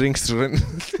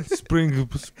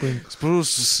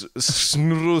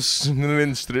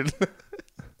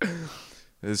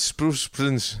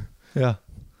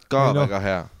 Ka väga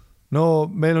hea. No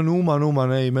meil on Uma,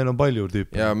 ei, meil on palju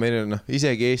tüüpi. Ja meil on,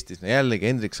 isegi Eestis, jällegi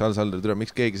Hendrik Salsalder,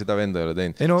 miks keegi seda venda ei ole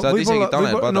teinud. Ei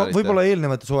võib-olla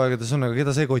eelnevates hooaegades on, aga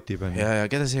keda see kotib? Ja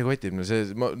keda see kotib?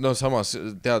 Samas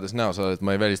teades näos, et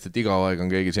ma ei välista, et iga aeg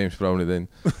on keegi James Browni teinud.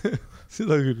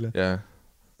 Seda küll, jah.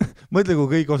 Mõtle,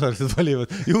 kui kõik osalised valivad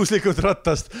juhuslikult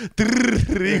rattast,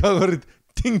 iga kord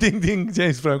ting,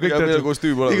 James Brown, kõik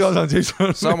iga osa on James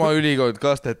Brown. Sama ülikood,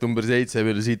 kastet number 7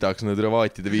 peale sitaks, nad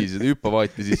vaatide viisid, hüppa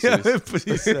vaati sisse. Ja hüppa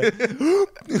sisse.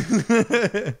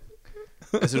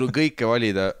 Ja sul on kõike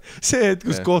valida. See, et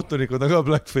kus kohtunikud on ka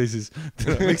blackface'is.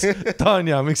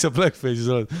 Tanja, miks sa blackface'is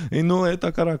oled? Ei,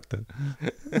 eta karakter.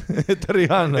 Eta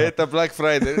Rihanna. Eta Black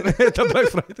Friday. Eta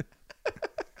Black Friday.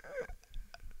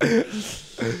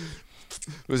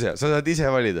 Sa saad ise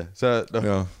valida. Sa,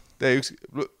 tee üks...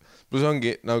 Plus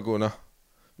ongi nagu,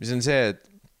 mis on see, et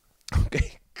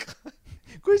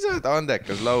kui sa oled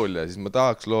andekas laulja, siis ma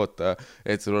tahaks loota,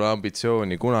 et sul on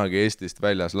ambitsiooni kunagi Eestist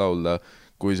väljas laulda,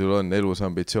 kui sul on elus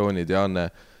ambitsioonid ja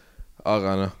anne.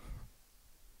 Aga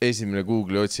esimene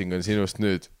Google'i otsing on sinust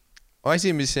nüüd.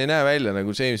 Asi, mis ei näe välja nagu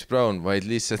James Brown, vaid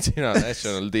lihtsalt sina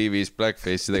National TV-s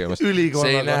blackface'i tegemas. See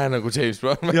ei näe nagu James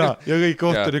Brown. Ja kõik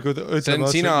kohtunikud see on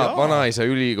sina vanaisa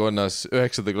ülikonnas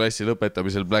 9. klassi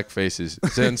lõpetamisel blackface'is.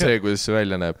 See on see, kuidas see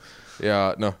välja näeb.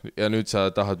 Ja nüüd sa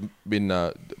tahad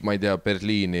minna, ma ei tea,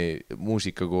 Berliini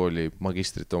muusikakooli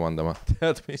magistrit omandama.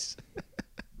 Tead mis?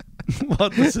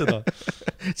 Vaata seda.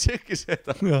 Tšeki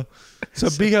seda. Sa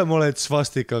pigem oled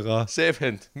svastikaga. See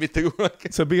vend, mitte kunagi.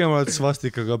 Sa pigem oled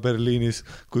svastikaga Berliinis,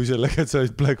 kui sellega, et sa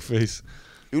olid blackface.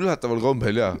 Üllataval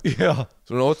kombel, jah.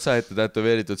 Sul on otsa ette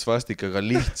tätoveeritud svastikaga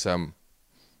lihtsam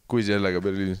kui sellega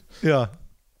Berliinis. Jaa.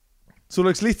 Sul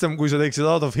oleks lihtsam, kui sa teeksid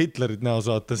Adolf Hitlerit näo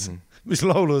saates. Mis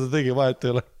laulu ta tegi, vahet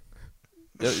ei ole.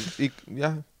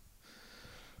 Jah.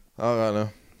 Aga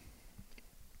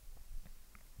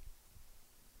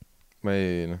ma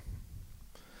ei,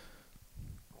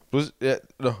 plus,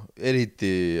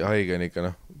 eriti haige on ikka,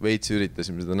 veits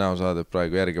üritasime seda näosaadet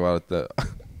praegu järgi vaadata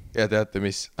ja teate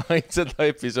mis, ainult seda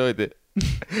episoodi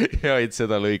ja ainult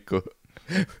seda lõiku.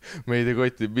 Me ei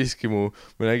kotti miski muu,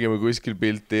 me nägime kuskil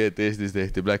pilti, et Eestis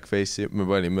tehti blackface'i, me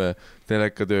panime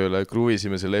teleka tööle,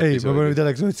 kruvisime selle episoodi. Ei, me panime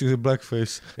telekas otsime see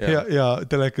blackface ja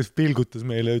telekas pilgutas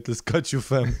meile ja ütles cut you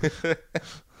fam.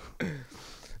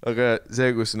 Aga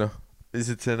see, kus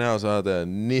lihtsalt see näosaade on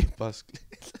nii pask.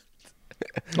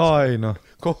 Ai,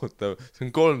 kohutav. See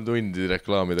on 3 tundi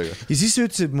reklaamidega. Ja siis sa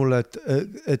ütlesid mulle,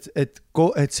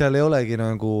 et seal ei olegi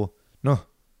nagu,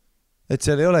 et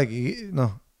seal ei olegi,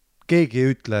 keegi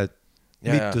ei ütle, et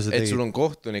mitu sa tegid. Et sul on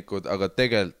kohtunikud, aga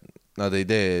tegelikult nad ei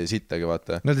tee sittagi,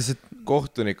 vaata.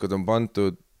 Kohtunikud on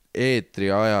pandud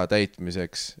eetriaja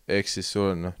täitmiseks, ehk siis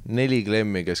sul on 4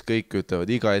 klemmi, kes kõik ütlevad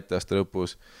iga etteaste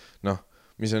lõpus,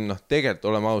 mis on tegelikult,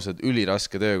 oleme ausad,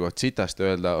 üliraske töökoht, sitast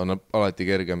öelda on alati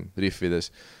kergem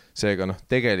riffides. Seega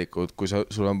tegelikult, kui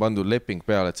sul on pandud leping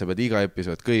peale, et sa pead iga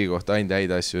episood kõigi kohta ainult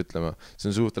häid asju ütlema, see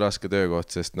on suht raske töökoht,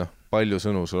 sest palju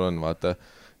sõnu sul on, vaata.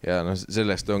 Ja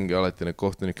sellest ongi alati need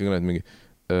kohtunike kõned mingi,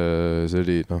 see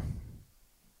oli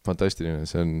fantastiline,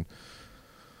 see on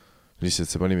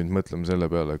lihtsalt see pani mind mõtlema selle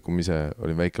peale, kui ma ise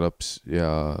olin väike laps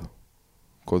ja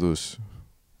kodus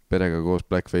perega koos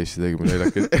blackface'i tegime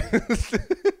neljakid.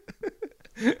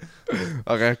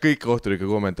 Aga kõik kohtunike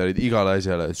kommentaarid igale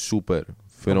asjale super,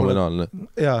 fenomenaalne.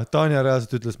 Jaa, Tanja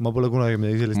reaalselt ütles, ma pole kunagi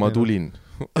midagi sellist ma tulin.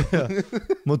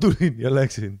 Ma tulin ja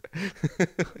läksin.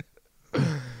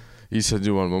 Issand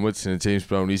jumal, ma mõtlesin, et James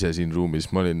Brown ise siin ruumis,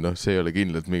 ma olin, see ei ole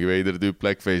kindlalt mingi veider tüüp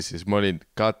blackface'is, ma olin,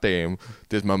 god damn,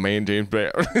 this my man James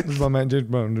Brown. This my man James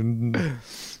Brown.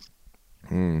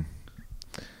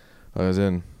 Aga see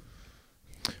on,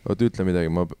 oot, ütle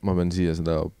midagi, ma pean siia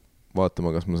seda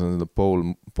vaatama, kas ma saan seda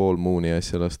Paul Mooney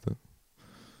asja lasta.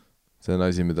 See on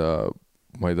asi, mida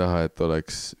ma ei taha, et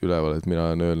oleks üleval, et mina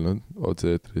olen öelnud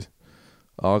otse eetris.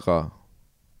 Aga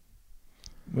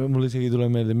mul isegi ei tule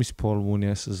meelde, mis Paul Mooney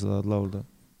asja sa tahad laulda.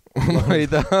 ma ei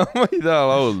taha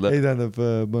laulda. Ei tähendab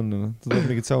panna, ta tahab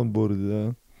mingid soundboardid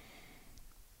ja...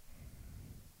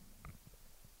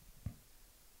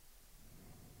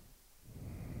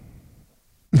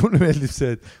 Mulle meeldib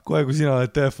see, et kohe kui sina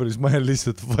oled telefonis, ma jään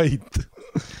lihtsalt vait.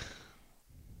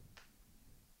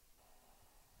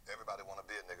 Everybody wanna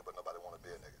be a nigga, but nobody wanna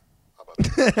be a nigga. How about that?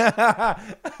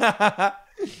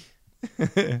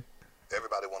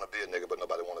 Everybody wanna be a nigga, but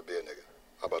nobody wanna be a nigga.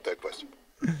 How about that question?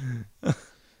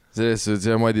 Selles suhtes,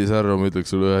 ja Madis Arro, ma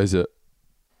ütleks sulle ühe asja.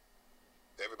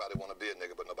 Everybody wanna be a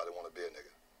nigga, but nobody wanna be a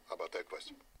nigga. How about that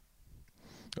question?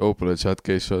 Open chat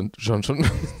case Johnson.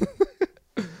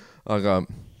 Aga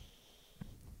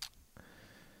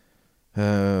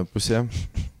plus jah,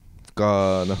 ka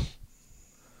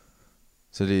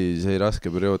see oli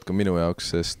raske periood ka minu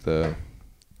jaoks, sest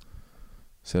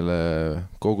selle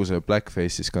kogu see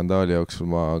blackface'i skandaali jaoks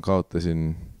ma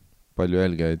kaotasin palju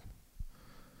jälgijaid.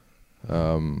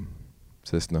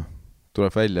 Sest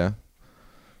tuleb välja,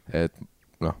 et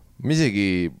ma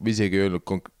isegi öelnud,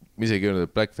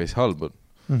 et blackface halb on,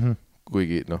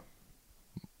 kuigi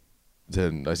see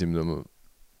on asi, mida ma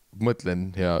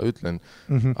mõtlen ja ütlen,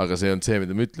 aga see on see,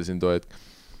 mida ma ütlesin too, et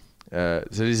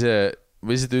see oli see,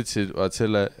 või lihtsalt ütlesid, vaat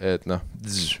selle, et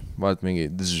vaat mingi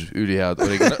ülihead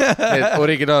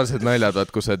originaalsed naljad,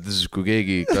 vaat kus kui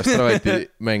keegi kastraati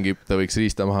mängib, ta võiks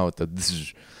riista maha võtta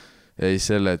ja siis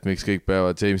selle, et miks kõik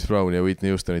peavad James Brown ja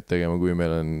Whitney Houstonit tegema, kui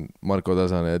meil on Marko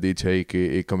Tasane ja DJ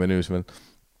ikka menüüs veel.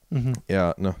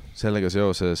 Ja sellega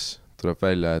seoses tuleb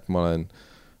välja, et ma olen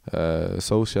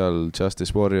social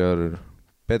justice warrior,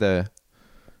 pede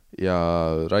ja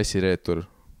rassireetur,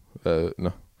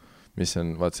 mis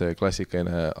on vaat see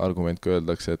klassikaline argument, kui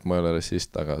öeldakse, et ma ei ole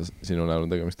rassist, aga sinu näol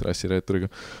on tegemist rassireeturiga.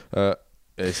 Ja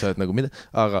siis sa oled nagu mida,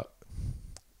 aga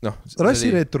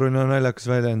rassireetur on naljakas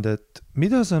väljend, et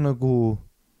mida sa nagu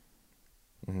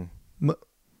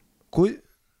kui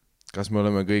kas me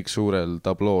oleme kõik suurel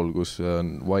tablool, kus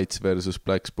on whites versus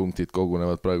blacks punktid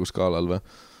kogunevad praegu skaalal või?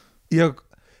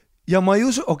 Ja ma ei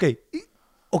usu, okei,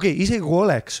 isegi kui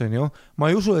oleks, on ju, ma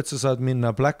ei usu, et sa saad minna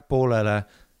black poolele,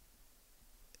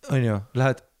 on ju,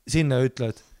 lähed sinna ja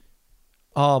ütled,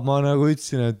 ma nagu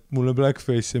ütlesin, et mulle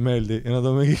blackface ei meeldi ja nad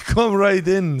on mingi, come right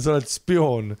in, sa oled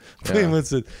spioon.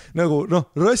 Põhimõtteliselt, nagu,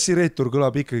 rassireetur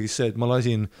kõlab ikkagi see, et ma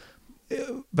lasin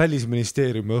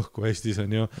välisministeeriumi õhku Eestis,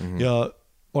 on ju, ja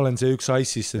olen see üks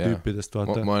ISIS tüüpidest,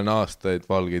 vaata. Ma olen aastaid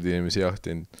valgeid inimesi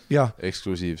jahtinud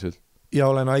eksklusiivselt. Ja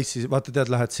olen ISIS, vaata tead,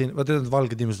 lähed siin, vaata tead,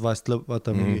 valged inimesed vahest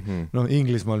vaata mingi,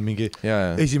 Inglismaal mingi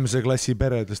esimese klassi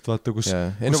peredest, vaata, kus...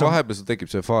 vahepeal sul tekib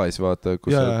see faas, vaata,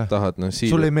 kus sa tahad,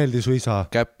 sul ei meeldi su isa.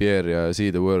 Gap year ja see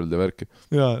the world ja värki.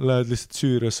 Ja, lähed lihtsalt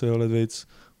Süüriasse ja oled veits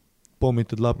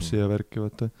pommitad lapsi ja värki,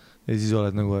 vaata. Ja siis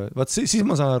oled nagu, vaat siis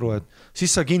ma saan aru, et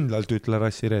siis sa kindlalt ütle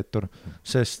rassireetur,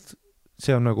 sest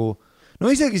see on nagu,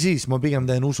 isegi siis ma pigem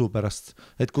teen usu pärast,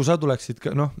 et kui sa tuleksid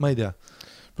ka, ma ei tea.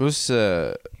 Plus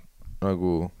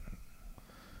nagu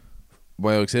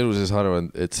ma ei oleks elu sees arvanud,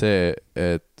 et see,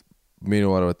 et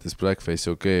minu arvates blackface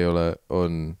okei ole,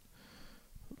 on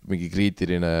mingi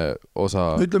kriitiline osa.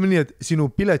 Ütleme nii, et sinu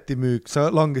piletimüük,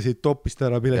 sa langesid toppist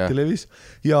ära piletilevis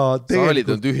ja saalid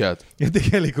on tühjad. Ja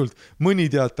tegelikult mõni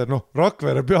teater,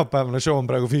 Rakvere pühapäevane show on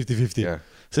praegu 50-50.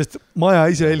 Sest Maja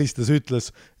ise helistas,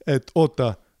 ütles, et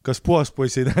oota, kas puhas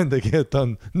poiss ei tähendagi, et ta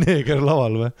on neeger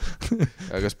laval või?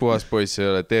 Aga kas puhas poiss ei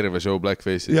ole terve show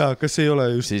blackface'is? Jaa, kas ei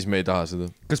ole just... Siis me ei taha seda.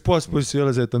 Kas puhas poiss ei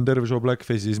ole see, et on terve show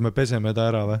blackface'is, siis me peseme ta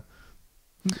ära või?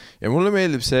 Ja mulle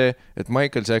meeldib see, et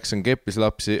Michael Jackson keppis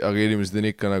lapsi, aga inimesed on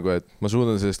ikka nagu, et ma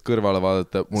suudan sellest kõrvale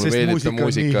vaadata, mulle sest meeldib ta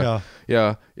muusika.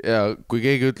 Ja kui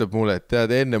keegi ütleb mulle, et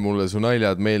tead, enne mulle su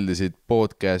naljad meeldisid,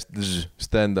 podcast,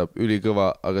 stand-up,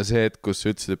 ülikõva, aga see, et kus sa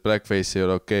ütlesid, et blackface ei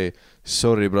ole okei,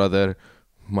 sorry brother,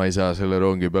 ma ei saa selle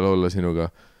rongi peal olla sinuga.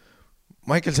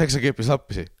 Michael Jackson keppis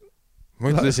lapsi. Ma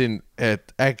ütlesin,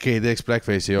 et äkki ei teeks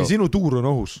blackface'i joo. Ja sinu tuur on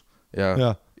ohus.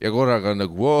 Ja korraga on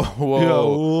nagu wow,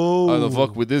 I don't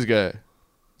fuck with this guy.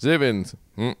 See vend.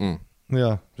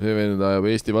 See vend ajab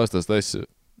Eesti vastast asju.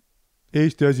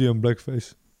 Eesti asi on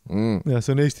blackface. Ja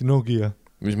see on Eesti Nokia.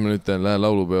 Mis ma nüüd teen? Lähen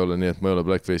laulupeole, nii et ma ei ole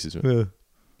blackface'is.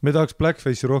 Me tahaks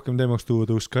blackface'i rohkem teemaks tuua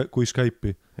kui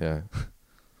Skype'i.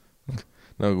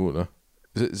 Nagu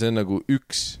see on nagu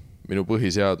üks minu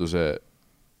põhiseaduse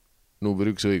number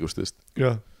 1 õigustest.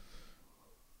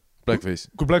 Blackface.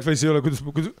 Kui blackface ei ole,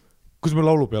 kus me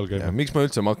laulu peal käime? Miks ma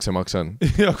üldse makse maksan?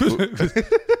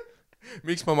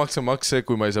 Miks ma maksan makse,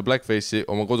 kui ma ei saa blackface'i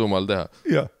oma kodumaal teha?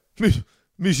 Ja,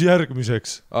 mis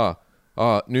järgmiseks?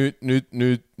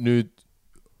 Nüüd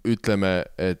ütleme,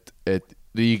 et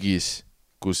riigis,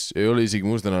 kus ei ole isegi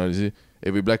mustanalisi,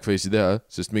 ei või blackface'i teha,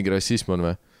 sest mingi rassism on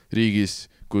või? Riigis,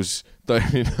 kus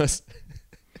Tallinnas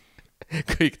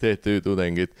kõik TTÜ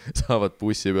tudengid saavad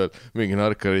bussi peal mingi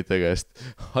narkarite käest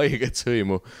haiget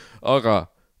sõimu, aga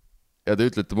ja te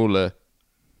ütlete mulle,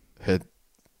 et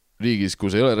riigis,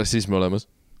 kus ei ole rassismi olemas,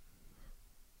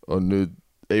 on nüüd,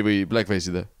 ei või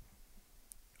blackface'i teha.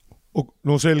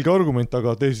 No selge argument,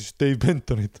 aga tee siis Dave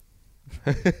Bentonit.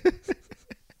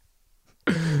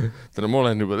 Täna ma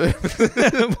olen juba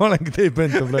ma olengi Dave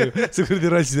Benton praegu, see kuradi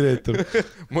rassireetur.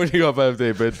 Ma olen iga päev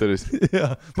Dave Bentonis.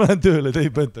 Jaa, ma olen tööle Dave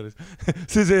Bentonis.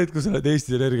 See, et kui sa oled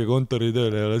Eesti Energia kontori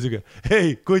tööle, ei ole süge. Hei,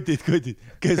 kutid,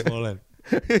 kes ma olen?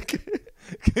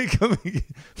 Kõik on mingi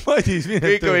Madis mine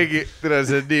kõik on mingi,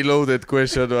 see on nii loaded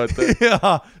question, vaata.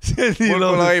 Jaa, see on nii loaded. Mul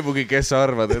pole aimugi, kes sa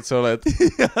arvad, et sa oled.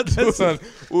 Sul on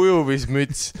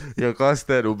ujumismüts ja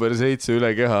kaste number 7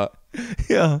 üle keha.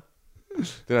 Jaa.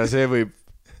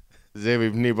 See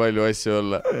võib nii palju asju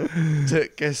olla.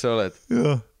 Kes sa oled?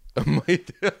 Jaa. Ma ei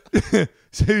tea.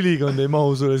 See ülikond ei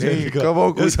mahu sulle selga. Ja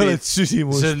sa oled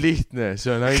süsimus. See on lihtne,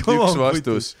 see on ainult üks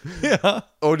vastus.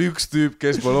 On üks tüüp,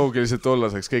 kes ma loogiliselt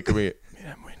olla saaks kõik mingi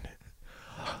mine munni.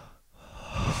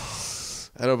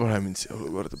 Ära pane mind siia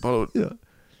olukorda, palun.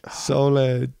 Sa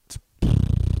oled...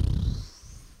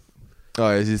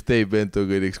 Ja siis Dave Bento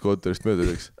kõidiks kontorist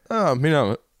mööduseks. Mina...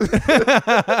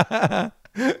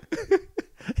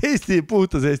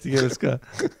 puutas eesti keeles ka.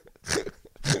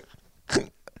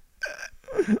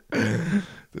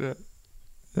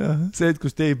 See, et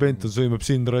kus Dave Benton sõimab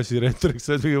sind rassireetoriks,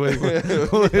 sa oled mingi võimu.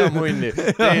 Mida munni.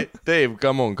 Dave,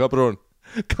 come on, cabron.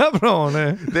 Cabron,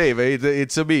 Dave,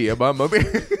 it's a me ja mamma me.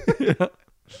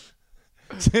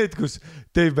 See, et kus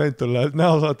Dave Benton läheb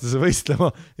näosaatesse võistlema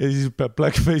ja siis peab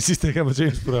blackface'is tegema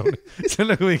James Browni. See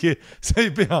on nagu mingi, sa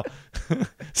ei pea.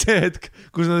 See hetk,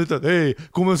 kus nad ütlevad, ei,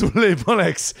 kui ma sulle ei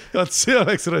paneks, see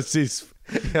oleks rassism.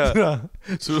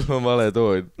 Sul on vale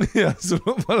toon. Ja, sul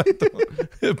on vale toon.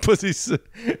 Hüppa sisse.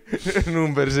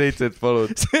 Number 7,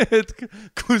 palun. See hetk,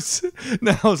 kus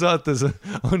näosaates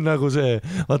on nagu see,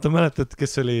 vaata mäletad,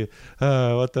 kes oli,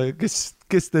 vaata,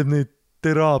 kes teeb neid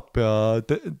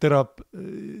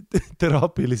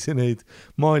teraapilisi neid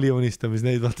maalijoonistamis,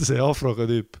 neid vaata see afroga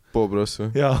tüüp. Bob Ross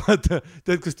või? Ja vaata,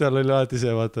 tead, kus tal oli alati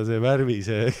see, vaata see värvi,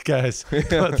 see käes.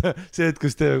 Vaata, see, et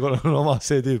kus teekool on oma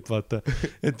see tüüp, vaata.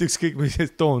 Et ükskõik, mis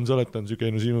toon sa oled, on süge,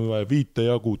 no sinu vaja 5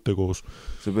 ja 6 koos.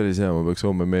 See päris hea, ma peaks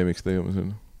homme meemiks tegema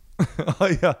selle.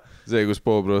 Jah. See, kus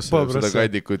Bob Ross seda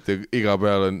kandikut ja iga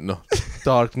peal on,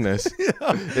 darkness.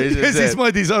 Ja siis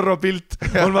Madis Arro pilt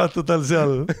on vaata tal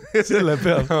seal selle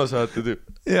peal. Näosaate tüüp.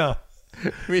 Jaa.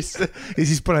 Mis? Ja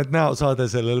siis paned näosaade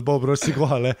sellele Bob Rossi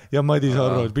kohale ja Madis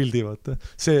Arro pildi, vaata.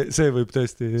 See võib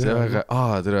tõesti. See väga,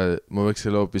 tere, ma võiks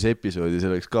selle hoopis episoodi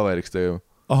selleks kaveriks tegema.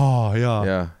 Jaa.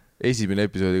 Jaa, esimene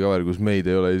episoodi kaver, kus meid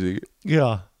ei ole isegi.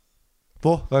 Jaa.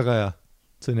 Väga hea.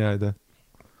 See on hea idee.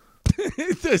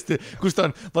 Tõesti, kus ta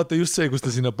on, vaata just see, kus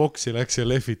ta sinna boksi läks ja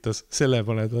lehvitas, selle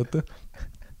paned, vaata.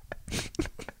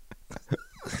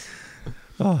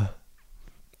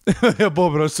 Ja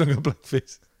Bob Ross on ka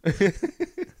blackface.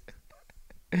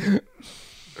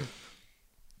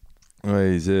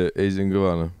 Ei, see on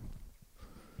kõva, no.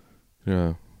 Jaa.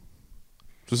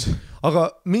 vastutus. Aga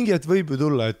mingi hetk võib ju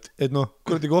tulla, et noh,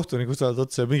 kuradi kohtunikud saavad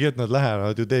otsa ja mingi hetk nad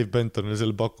lähevad ju Dave Bentonile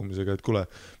selle pakkumisega, et kuule,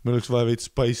 meil oleks vaja veits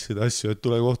spice'ida asju, et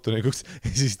tule kohtunikuks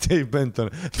ja siis Dave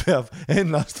Benton peab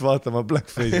ennast vaatama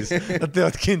blackface'is. Nad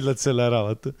teevad kindlalt selle ära,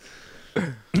 vaata.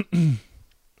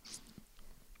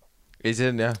 Ei,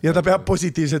 see on jah. Ja ta peab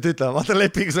positiivselt ütlema, vaata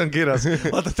lepingus on kirjas,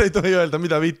 vaata ta ei tohi öelda,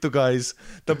 mida vittu guys,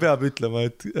 ta peab ütlema,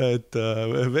 et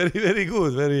very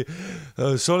good, very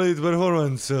solid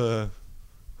performance,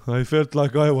 I felt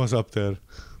like I was up there.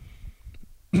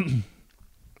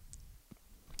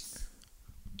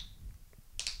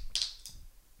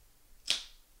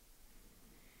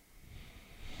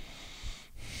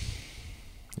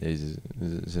 Ei,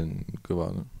 see on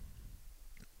kõva, no.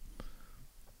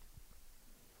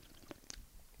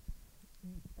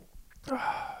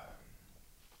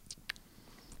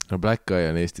 No Black Eye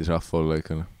on Eestis rahva olla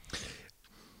ikka, no.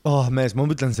 Mees, ma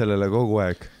mõtlen sellele kogu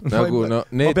aeg. Nagu, no,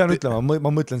 ma pean ütlema, ma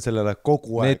mõtlen sellele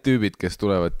kogu aeg. Need tüübid, kes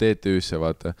tulevad TTÜ-sse,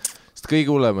 vaata. Sest kõige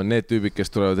hullem on need tüübid,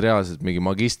 kes tulevad reaalselt mingi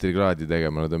magistrikraadi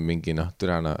tegema, nad on mingi, noh,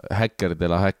 türana häkker de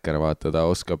la häkker, vaata, ta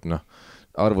oskab, noh,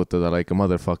 arvutada like a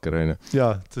motherfucker, on ju.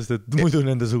 Jaa, sest et muidu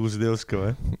nende sugused ei oska,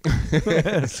 või?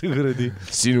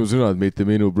 Sinu sõnad, mitte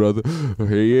minu, brother.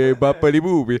 Hei, papali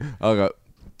buubi. Aga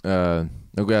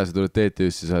nagu sa tuled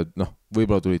TTÜ-sse, sa noh,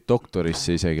 võib-olla tulid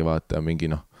doktorisse isegi vaata mingi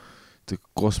noh,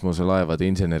 kosmoselaevade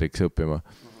inseneriks õppima.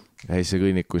 Ja siis sa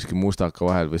kõnnid kuskil mustaka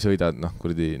vahel või sõidad, noh,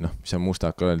 kuradi, noh, mis on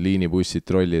mustaka, olen liinibussid,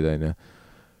 trollid, on ju.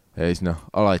 Ja siis noh,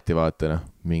 alati vaata, noh,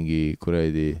 mingi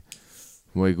kuradi,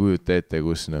 ma ei kujuta ette,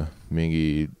 kus noh,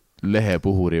 mingi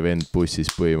lehepuhuri vend bussis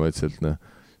põhimõtteliselt, noh.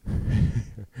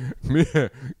 Mine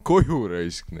koju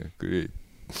raisk, noh, kuradi.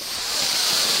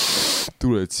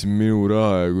 Tuled siin minu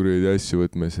raha ja kuradi asju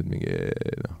võtma, et mingi,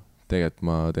 noh, tegelikult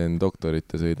ma teen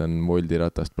doktorit ja sõidan Voldi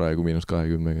ratast praegu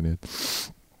 -20, nii et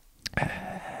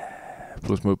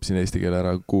pluss ma õppisin eesti keele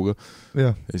ära kuuga.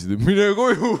 Ja siis teeb, mine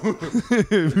koju!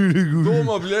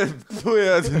 Tooma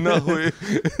põhjad, nahu!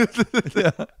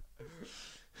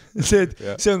 See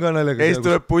on ka naljaga. Eest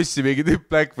tuleb bussi mingi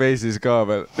tüüp blackface'is ka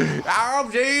veel.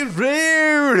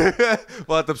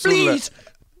 Vaatab sulle.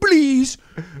 Please.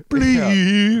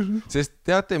 Sest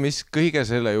teate, mis kõige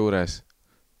selle juures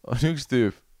on üks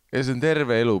tüüp, kes on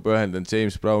terve elu pühendanud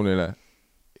James Brownile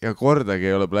ja kordagi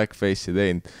ei ole blackface'i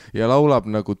teinud ja laulab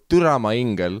nagu Türama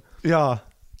ingel. Jaa,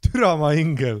 Türama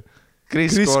ingel.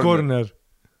 Chris Corner.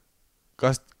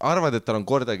 Kas arvad, et tal on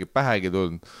kordagi pähegi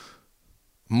tulnud?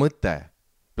 Mõte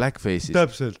blackface'is.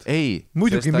 Täpselt. Ei,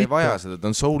 sest ta ei vaja seda, ta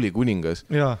on souli kuningas.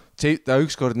 Ta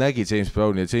ükskord nägi James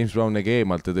Browni ja James Brown nägi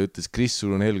eemalt ja ta ütles, Chris,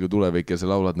 sul on helge tulevik ja sa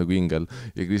laulad nagu ingel.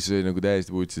 Ja Chris oli nagu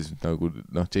täiesti puutsis, nagu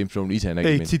James Brown ise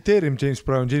nägi. Ei, tsiteerim James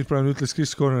Brown. James Brown ütles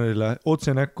Chris Cornerile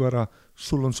otse näkku ära,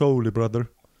 sul on souli, brother.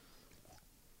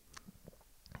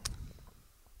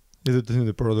 Ja ta ütles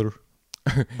nüüd, brother.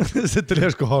 See tuli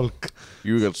järsku Hulk.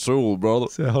 You got soul, brother.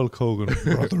 See Hulk Hogan,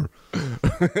 brother.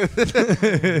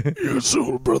 You got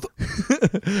soul, brother.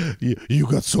 You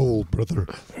got soul, brother.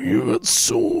 You got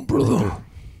soul, brother.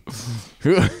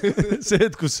 See,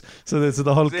 et kus sa teed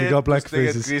seda Hulki ka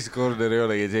blackface'is. Chris Corner ei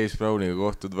olegi James Browniga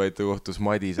kohtud, vaid ta kohtus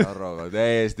Madis Arroga.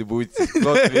 Täiesti putsis.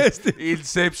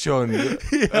 Inception.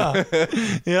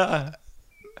 Ja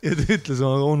ta ütles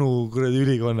oma onu kuradi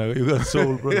ülikonnaga, you got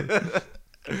soul, brother.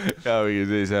 Ja mingi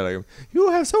sellise häälega.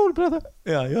 You have soul, brother.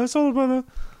 Ja, you have soul, brother.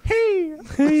 Hey,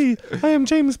 I am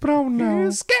James Brown now.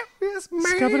 Scappiest man.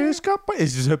 Ja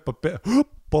siis hüppab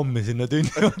pommi sinna tünni.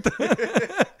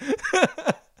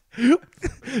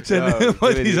 See on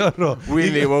Madis Arro.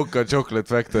 Willy Wonka Chocolate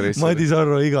Factory. Madis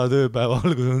Arro iga tööpäeva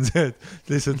algus on see, et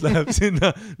lihtsalt läheb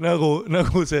sinna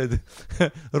nagu see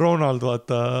Ronald,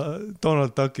 vaata,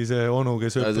 Donald Ducki see onu,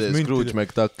 kes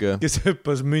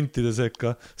hüppas müntide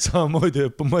sekka. Samamoodi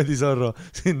hüppab Madis Arro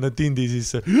sinna tindi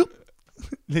sisse.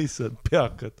 Lihtsalt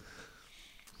peakad.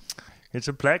 It's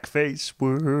a blackface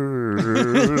world.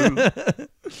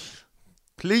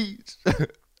 Please.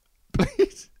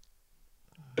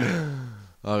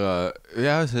 Aga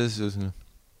jah,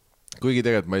 kuigi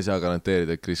tegelikult ma ei saa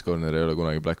garanteerida, et Chris Corner ei ole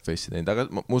kunagi blackface'i teinud, aga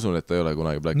ma usun, et ta ei ole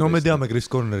kunagi blackface'i. No me teame Chris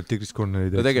Cornerit ja Chris Corneri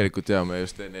teed. Tegelikult teame,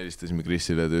 just enne helistasime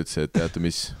Chrisile ja ta ütles, et teate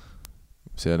mis,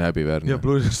 see on häbiväärne. Ja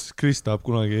pluss Chris tahab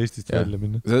kunagi Eestist välja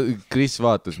minna. Chris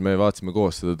vaatas, me vaatasime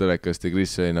koos seda telekast ja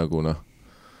Chris oli nagu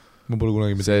ma pole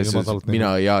kunagi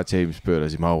mina ja James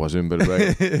pöörasime hauas ümber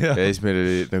praegu. Ja siis meil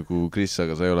oli nagu Chris,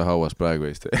 aga sa ei ole hauas praegu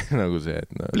Eesti. Nagu see, et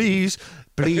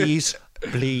Please.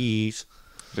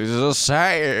 This is a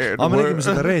sad me nägime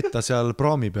seda Reeta seal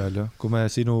praami peal, kui me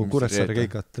sinu Kuressaare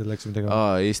keikat läksime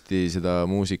tegema. Eesti seda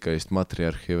muusikaist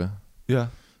matriarhi või? Jah.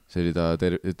 See oli ta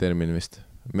termin vist.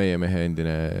 meie mehe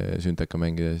endine Sünteka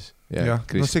mängides. Jah,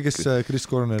 no see, kes Chris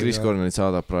Cornelit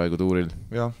saadab praegu tuuril.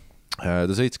 Jah.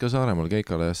 Ta sõits ka Saaremaal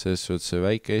keikale ja selles suhtes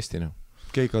väike Eesti. No.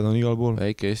 Keikad on igal pool.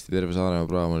 Väike Eesti, terve Saaremaa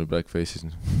praam oli Blackface'is.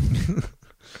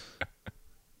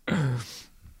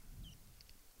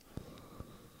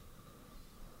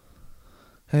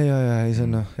 Ei, see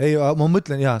on ei, ma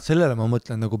mõtlen, sellele ma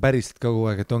mõtlen nagu päriselt kogu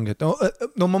aeg, et ongi, et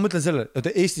no ma mõtlen sellele, et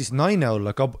Eestis naine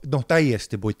olla ka,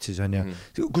 täiesti putsis on ja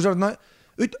kui sa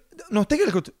oled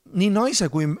tegelikult nii naise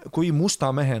kui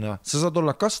musta mehena, sa saad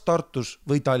olla kas Tartus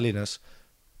või Tallinnas,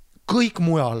 kõik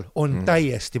mujal on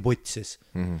täiesti putsis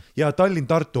ja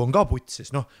Tallinn-Tartu on ka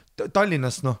putsis,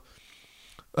 Tallinnas,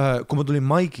 kui ma tulin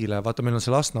Maigile, vaata meil on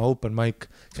see Lasna open mic,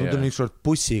 siis ma tulin üks kord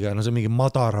bussiga, see on mingi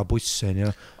Madara buss on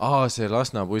ja see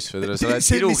Lasna buss või sa oled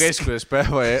Tilu keskuses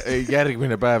päeva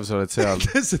järgmine päev sa oled seal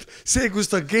see, kus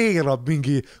ta keerab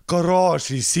mingi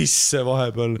garaaži sisse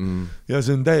vahepeal ja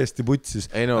see on täiesti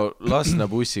putsis ei Lasna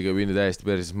bussiga pindi täiesti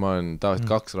päris, ma olen tavaliselt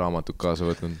 2 raamatut kaasa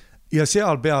võtnud ja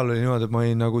seal peal oli niimoodi, et ma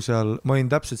olin nagu seal ma olin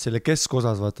täpselt selle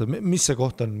keskosas, vaata, mis see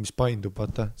koht on, mis paindub,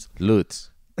 vaata Lõõts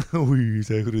ui,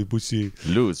 see kuradi bussi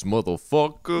Lõõts,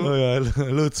 motherfucker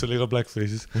Lõõts oli ka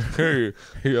Blackface'is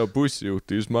ja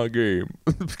bussijuht is my game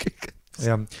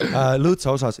ja,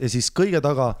 Lõõtsa osas ja siis kõige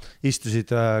taga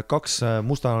istusid 2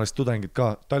 mustanalist tudengid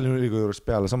ka Tallinna Ülikooli juures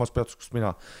peale, samas peatus, kus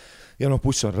mina ja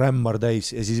buss on rämmar täis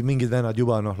ja siis mingid vennad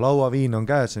juba lauaviin on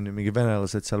käes, on ju mingi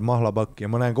venelased seal mahlapakki ja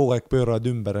ma näen kogu aeg pööravad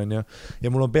ümber on ja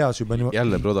mul on peas juba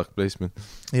jälle product placement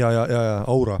ja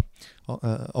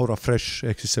Aura Fresh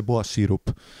ehk siis see puhas siirup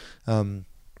ja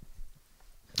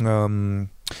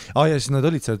siis nad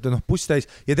olid seal, buss täis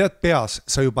ja tead peas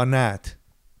sa juba näed,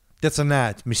 sa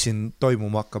näed, mis siin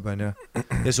toimuma hakkab on ju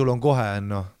ja sul on kohe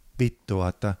vittu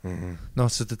vaata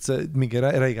see mingi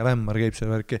räige rämmar käib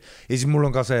selle värki ja siis mul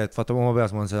on ka see, et vaata oma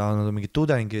peas ma olen seda andnud mingid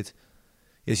tudengid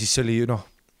ja siis see oli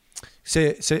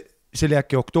see oli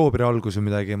äkki oktoobri algus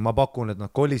või midagi, ma pakun, et nad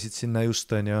kolisid sinna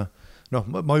just on ja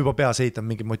ma juba peas eitan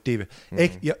mingi motiivi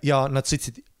ja nad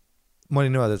sõitsid ma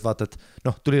olin niimoodi, et vaata, et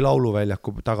tuli lauluväljaku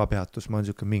tagapeatus, ma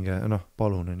olen siuke mingi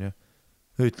palun on ju,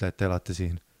 ütle, et te elate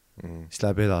siin siis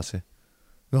läheb edasi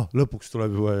lõpuks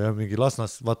tuleb juba mingi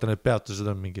Lasnas, vaata need peatused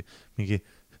on mingi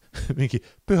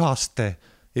Pühaste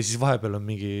ja siis vahepeal on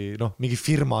mingi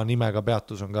firma nimega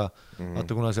peatus on ka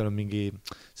vaata, kuna seal on mingi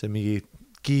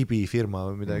Kiibi firma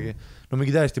või midagi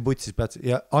mingi täiesti putsis peatus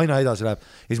ja aina edasi läheb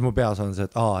ja siis mu peas on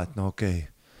see, et okei,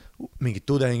 mingid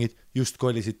tudengid just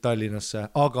kolisid Tallinnasse,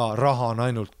 aga raha on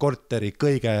ainult korteri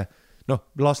kõige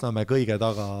Lasnamäe kõige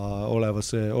taga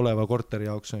oleva korteri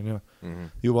jaoks on ju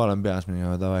juba olen peas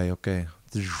davai, okei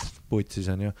putsis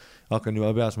on ju hakkan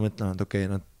juba peas mõtlema, et okei,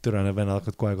 nad türane vennad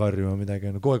hakkad kohe karjuma midagi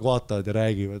kogu aeg vaatavad ja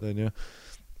räägivad on ju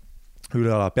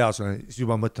üle ala peas on, siis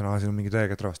juba mõtlen, siin on mingi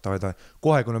tõeget rahvast,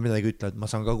 kohe kui nad midagi ütlevad,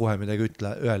 ma saan ka kohe midagi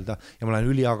öelda ja ma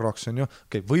lähen üliagroks on ju,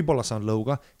 okei, võib-olla saan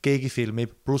lõuga, keegi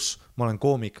filmib, pluss ma olen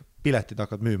koomik, piletid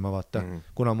hakkad müüma, vaata,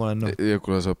 kuna ma olen ja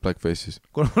kuna sa oled Blackface'is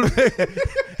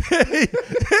hey,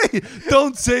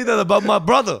 don't say that about my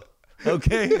brother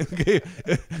okei,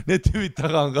 need tüübid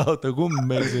taga on kaota kumm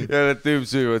meil siin ja need tüübid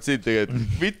süüvad siin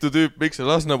tegelikult mitu tüüp, miks sa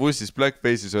Lasna bussis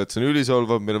Blackface'is oled, see on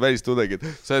ülisolvav, meil on välistudegid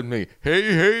sa oled mingi hei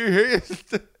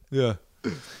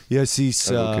ja siis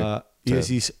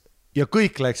ja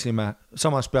kõik läksime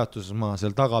samas peatuses maa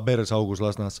seal taga persaugus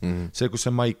Lasnas see, kus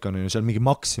see maik on seal mingi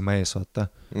Maxima ees vaata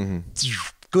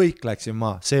kõik läksime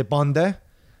maa, see pande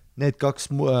need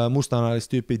 2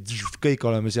 mustanalist tüüpid kõik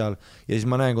oleme seal ja siis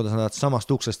ma näen, kuidas nad samast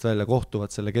uksest välja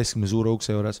kohtuvad selle keskme suure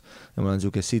ukse juures ja ma olen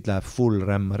siuke, siit läheb full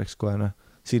rämmariks kohe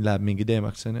siin läheb mingi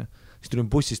teemaks siis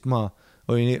tulin bussist maa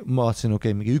ma vaatasin,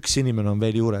 okei, mingi üks inimene on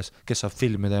veel juures, kes saab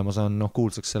filmida ja ma saan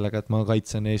kuulsaks sellega, et ma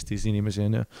kaitsen Eestis inimesi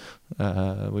on ju,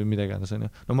 või midagi on ju.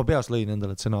 Ma peas lõin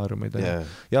endale stsenaariumid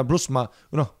ja pluss ma,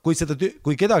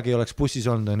 kui kedagi ei oleks bussis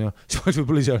olnud on ju, siis ma oleks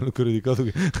võib-olla ise olnud kuradi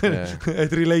kadugi,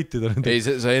 et relate ida. Ei,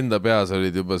 sa enda peas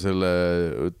olid juba selle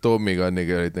Tommy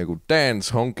Gunniga olid nagu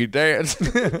dance, honky dance.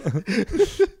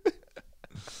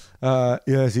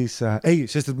 Ja siis, ei,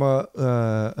 sest et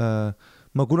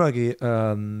ma kunagi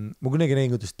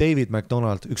nägin, kuidas David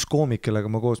McDonald, üks koomik, kellega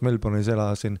ma koos Melbourne'is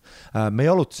elasin, me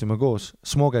jalutasime koos,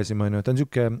 smogesime, ta on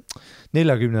siuke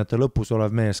 40-ndate lõpus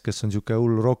olev mees, kes on siuke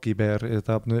hull rockipeer ja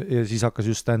siis hakkas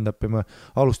just stand-up ja me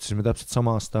alustasime täpselt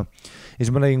sama aasta. Ja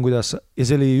siis ma nägin, kuidas, ja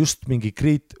see oli just mingi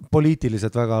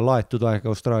poliitiliselt väga laetud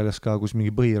aeg Austraalias ka, kus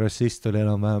mingi põhirassist oli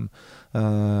enam-vähem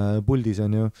puldis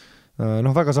on ju.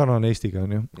 Väga sarnane Eestiga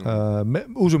on ju.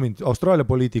 Usu mind, Austraalia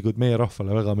poliitikud meie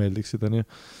rahvale väga meeldiksid on ju.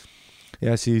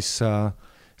 Ja siis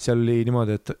seal oli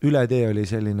niimoodi, et üle tee oli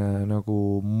selline nagu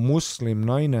muslim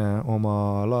naine oma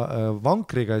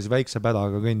vankriga ja siis väikse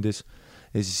pädaga kõndis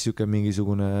ja siis siuke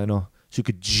mingisugune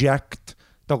siuke jacked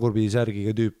tagurpidi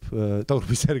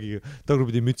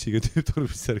mütsiga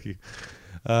tüüp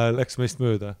läks meist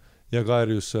mööda ja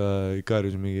kaerjus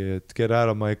mingi, et get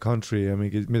out of my country ja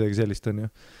midagi sellist on ju.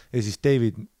 Ja siis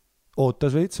David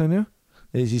ootas veits on ju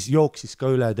ja siis jooksis ka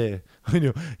üle tee on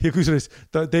ju ja kusjuures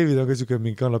David on ka siuke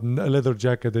mingi kannab leather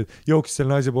jacket, et jooksis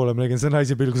selle naise poole, ma nägin see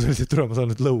naise pilgus oli see türa, ma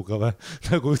saan nüüd lõuga või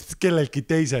nagu kellelgi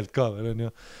teiselt ka veel on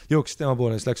ju. Jooksis tema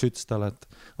poole ja siis läks ütles talle,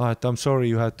 et I'm sorry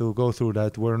you had to go through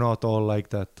that, we're not all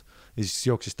like that. Ja siis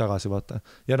jooksis tagasi, vaata.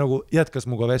 Ja nagu jätkas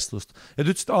muga vestlust. Ja ta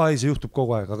ütles, et ei, see juhtub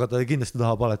kogu aeg, aga ta kindlasti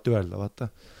tahab alati öelda, vaata.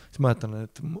 Siis ma jätan,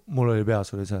 et mul oli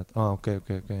peas oli see, et okei,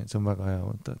 see on väga hea,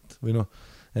 vaata. Või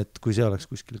et kui see oleks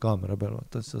kuskil kaamera peal,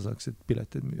 vaata, sa saaksid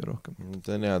pileteid müüa rohkem.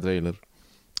 See on hea treiler.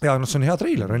 Ja see on hea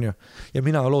treiler, on ju. Ja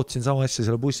mina lootsin sama asja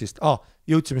selle bussist.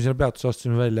 Jõudsime sinna peatus,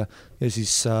 astusime välja ja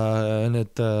siis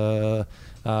need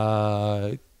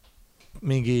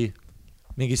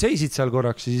mingi seisid seal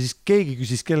korraks ja siis keegi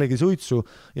küsis kellegi suitsu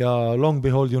ja long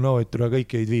behold you know it,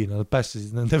 kõik jõid viina, nad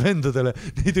päästasid nende vendadele,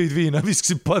 neid jõid viina,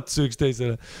 viskasid patsu üks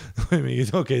teisele või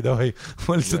mingid okei,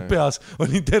 ma lihtsalt peas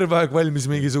olin terve aeg valmis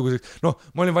mingisuguseks, ma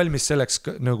olin valmis selleks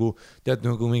nagu, tead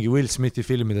nagu mingi Will Smithi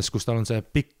filmides, kus tal on see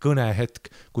pikk kõnehetk,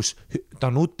 kus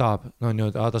ta nutab,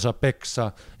 ta saab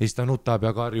peksa ja siis ta nutab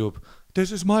ja karjub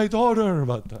this is my daughter,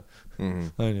 vaata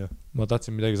on ju, ma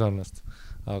tahtsin midagi sarnast,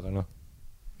 aga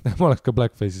ma oleks ka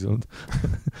blackface'is olnud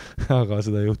aga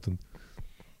seda ei juhtunud.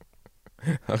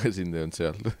 Aga sind ei olnud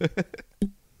seal.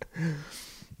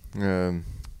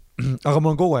 Aga ma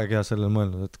olen kogu aeg hea sellele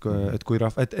mõelnud, et kui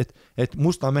et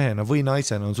musta mehena või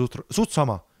naisena on suht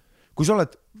sama. Kui sa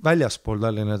oled väljaspool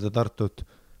Tallinna ja Tartut,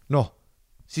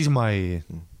 siis ma ei...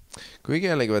 Kuigi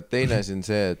jällegi teine siin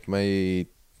see, et ma ei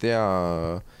tea...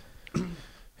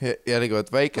 Jällegi,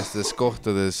 väikestes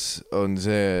kohtades on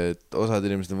see, et osad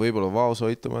inimesed on võib-olla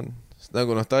vaoshoituman.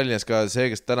 Nagu Tallinnas ka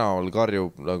see, kes tänaval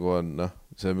karjub, nagu on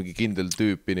see on mingi kindel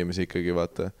tüüp inimesi ikkagi,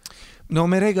 vaata.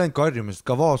 Me ei räägi ainult karjumisest,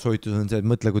 ka vaoshoitus on see, et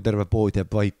mõtle, kui terve pood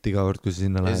jääb vait iga kord, kui sa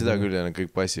sinna lähed. Ja seda küll,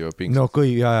 kõik passivad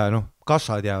pingsad.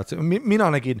 Kassad jäävad. Mina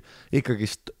nägin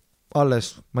ikkagist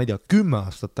alles, ma ei tea, 10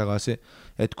 aastat tagasi,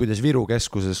 et kuidas Viru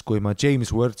keskuses, kui ma James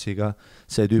Wortsiga,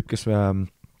 see tüüp, kes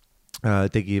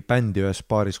tegi bändi ühes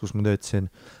baaris, kus ma töötasin,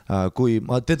 kui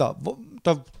ma ta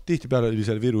tihtipeale oli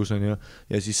seal Virus on ju,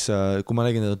 ja siis kui ma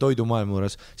nägin teda toidumaailma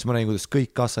juures, siis ma nägin, kuidas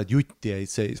kõik kassad jutti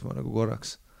jäid seisma nagu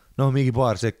korraks. Mingi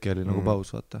paar sekki oli nagu paus,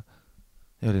 vaata.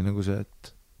 Ja oli nagu see,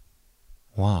 et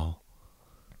wow.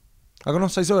 Aga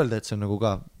sa ei saa öelda, et see on nagu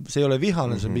ka, see ei ole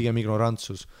vihane, see on pigem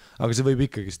ignorantsus, aga see võib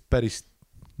ikkagi päris,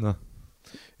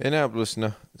 Ja pluss,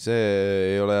 see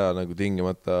ei ole hea nagu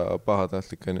tingimata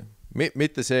pahatahtlik, on ju.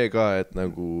 Mitte see ka, et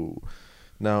nagu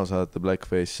näosaate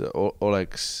blackface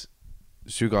oleks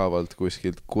sügavalt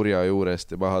kuskilt kurja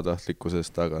juurest ja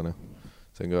pahatahtlikkusest, aga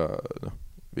see on ka,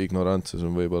 ignorantsus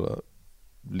on võib-olla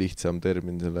lihtsam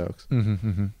termin selle jaoks.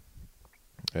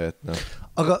 Et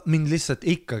Aga mind lihtsalt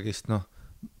ikkagist,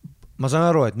 ma saan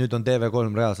aru, et nüüd on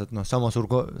TV3 reaalselt, sama suur,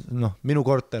 minu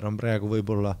korter on praegu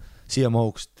võib-olla siia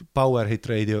mahukst Power Hit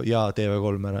Radio ja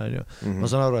TV3 ära, on ju. Ma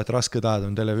saan aru, et raske taad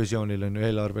on televisioonil on ju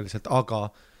eelarveliselt, aga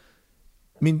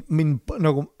mind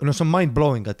nagu, see on mind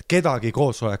blowing, et kedagi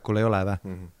koosolekul ei ole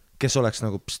või, kes oleks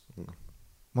nagu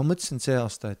ma mõtlesin see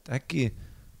aasta, et äkki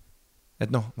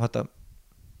et vaata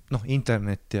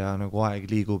internet ja nagu aeg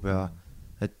liigub ja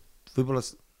et võib-olla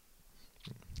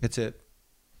et see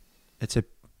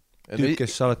tüüp,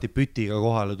 kes alati pütiga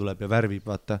kohale tuleb ja värvib,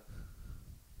 vaata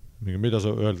mida sa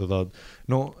öelda tahad?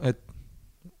 Et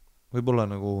võib-olla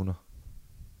nagu,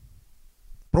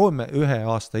 proovime 1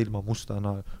 aasta ilma musta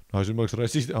siis ma oleks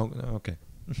rassist, okei.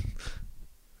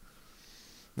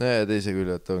 Ja teise küll,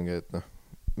 et ongi, et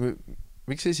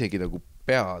miks isegi nagu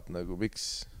pead, nagu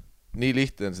miks nii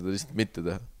lihtne on seda lihtsalt mitte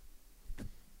teha?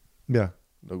 Jah.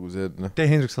 Nagu see, tee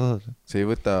Hendrik Sadad. See ei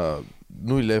võta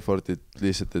 0 effortit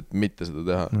lihtsalt, et mitte seda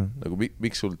teha. Nagu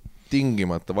miks sul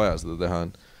tingimata vaja seda teha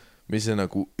on? Mis see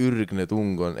nagu ürgne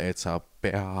tung on, et sa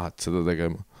pead seda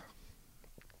tegema?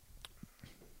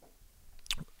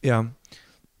 Jah.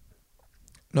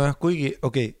 Kuigi,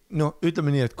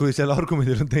 ütleme nii, et kui selle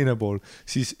argumendil on teine pool,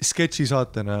 siis sketši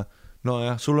saatena,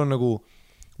 sul on nagu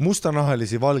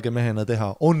mustanahalisi valge mehena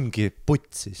teha, ongi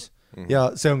putsis.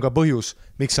 Ja see on ka põhjus,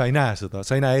 miks sa ei näe seda.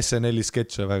 Sa ei näe SNL-i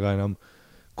sketše väga enam,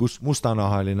 kus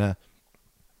mustanahaline,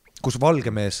 kus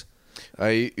valge mees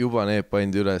juba need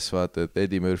pandi üles, vaata, et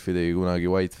Eddie Murphy tegi kunagi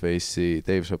Whiteface'i,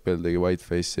 Dave Chappelle tegi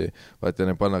Whiteface'i, vaata,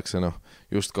 need pannakse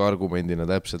just ka argumendina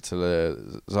täpselt selle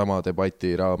sama debati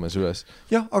raames üles.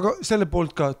 Jah, aga selle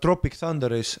poolt ka Tropic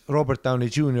Thunderis Robert Downey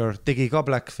Jr. tegi ka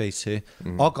Blackface'i,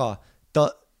 aga ta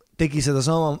tegi seda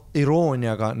sama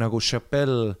irooniaga nagu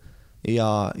Chappelle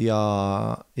ja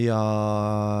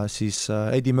siis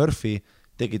Eddie Murphy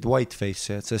tegid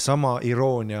Whiteface'i, et see sama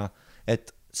iroonia, et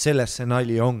selles see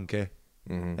nali ongi,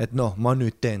 et ma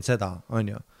nüüd teen seda, on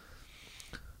ju.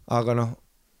 Aga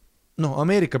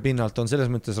Ameerika pinnalt on selles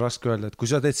mõttes raske öelda, et kui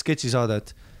sa teed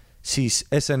sketšisaadet, siis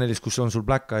SNL-is, kus on sul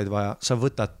black eyed vaja, sa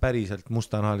võtad päriselt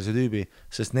mustanahalise tüübi,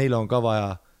 sest neil on ka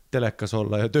vaja telekas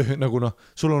olla ja töö, nagu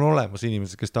sul on olemas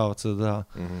inimesed, kes tahavad seda teha.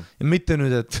 Ja mitte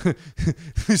nüüd, et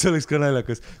mis oleks ka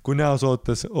naljakas, kui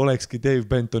näosootes olekski Dave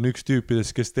Benton üks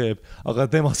tüüpidest, kes teeb, aga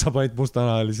tema saab ainult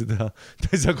mustanahalisi teha. Ta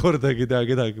ei saa kordagi teha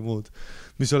kedagi muud.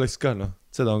 Mis oleks ka,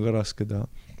 seda on ka raske teha.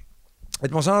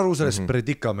 Et ma saan aru sellest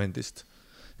predikamendist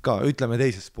ka, ütleme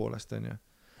teisest poolest, on ju.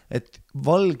 Et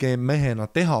valge mehena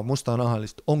teha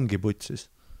mustanahalist ongi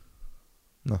putsis.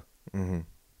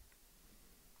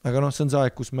 Aga see on see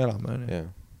aeg, kus me elame.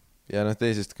 Ja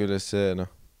teisest küljest see,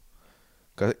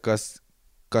 kas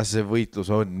see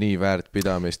võitlus on nii väärt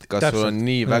pidamist, kas sul on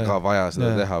nii väga vaja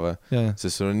seda teha või?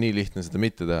 Sest sul on nii lihtne seda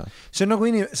mitte teha. See on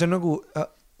nagu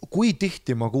kui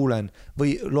tihti ma kuulen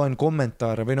või loen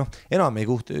kommentaare või enam ei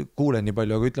kuulen nii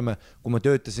palju, aga ütleme, kui ma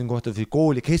töötasin kohta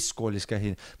või keskkoolis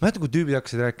kähin, ma jätan, kui tüübid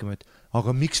hakkasid rääkima, et aga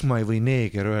miks ma ei või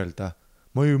neeger öelda?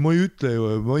 Ma ei ütle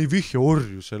ju, ma ei vihja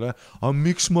orjusele, aga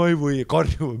miks ma ei või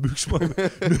karju, miks ma ei või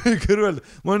neeger öelda?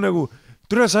 Ma olen nagu,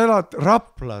 tule sa elad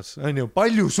Raplas, on ju,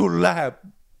 palju sul läheb,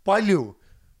 palju?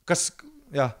 Kas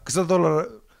sa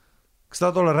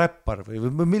tahad olla räppar või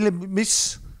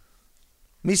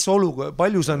mis oluga,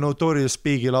 palju sa Notorious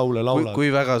Big'i laule laulad?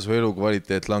 Kui väga su elu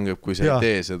kvaliteet langeb, kui sa ei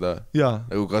tee seda?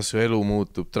 Nagu kas su elu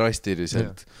muutub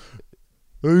drastiliselt?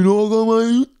 Ei aga ma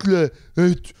ei ütle,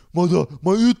 et ma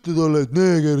ei ütle talle, et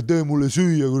neeger, tee mulle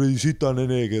süüa, kui sitane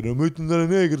neeger. Ma ütlen talle,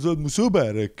 neeger, sa oled mu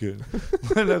sõber äkki.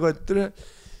 Ma nagu, et...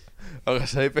 Aga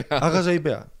sa ei pea. Aga sa ei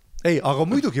pea. Ei, aga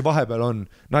muidugi vahepeal on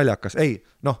naljakas. Ei,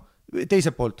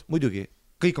 teiselt poolt, muidugi,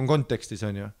 kõik on kontekstis,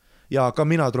 on ju. Ja ka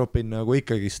mina tropin nagu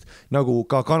ikkagist, nagu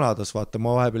ka Kanadas, vaata,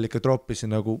 ma vahepeal ikka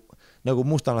tropisin nagu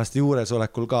mustanasti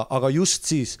juuresolekul ka, aga just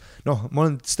siis, ma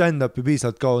olen stand-upi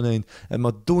piisavalt kaua näinud, et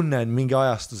ma tunnen mingi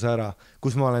ajastuse ära,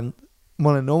 kus ma olen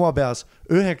oma peas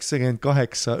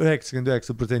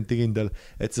 99% kindel,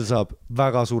 et see saab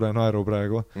väga suure naeru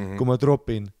praegu, kui ma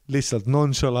tropin, lihtsalt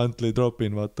nonchalantly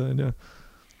tropin, vaata, on ju.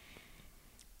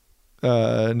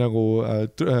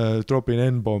 Tropin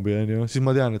N-bombi, on ju, siis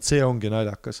ma tean, et see ongi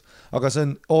naljakas. Aga see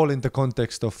on all in the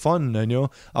context of fun, on ju,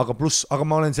 aga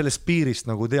ma olen sellest piirist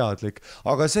nagu teadlik.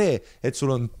 Aga see, et sul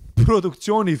on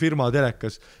produktsioonifirma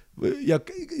telekas ja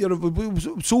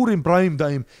suurim prime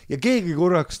time ja keegi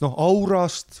korraks,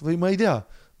 aurast või ma ei tea,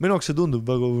 minu jaoks see tundub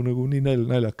nagu nii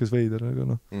naljakas veider,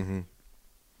 aga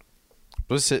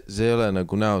Plus see ei ole nagu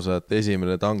näosaat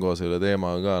esimene tango selle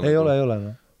teema ka. Ei ole.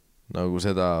 Nagu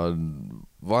seda on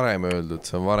varem öeldud,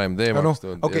 see on varem teemaks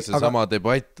tulnud ja see sama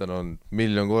debatt on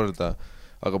miljon korda,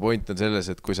 aga point on selles,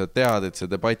 et kui sa tead, et see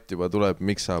debatt juba tuleb,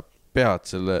 miks sa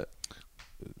pead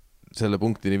selle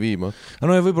punktini viima?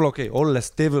 No ja võib-olla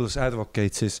olles devil's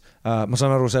advocate, siis ma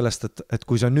saan aru sellest, et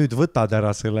kui sa nüüd võtad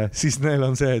ära selle, siis neil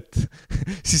on see, et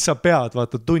siis sa pead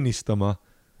tunnistama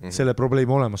selle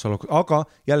probleemi olemasolu, aga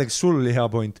jällegi sul oli hea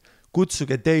point,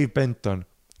 kutsuge Dave Benton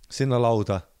sinna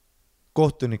lauda,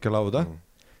 kohtunike lauda,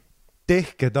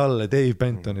 tehke talle Dave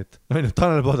Bentonit.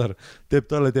 Tanel Padar teeb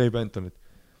talle Dave Bentonit.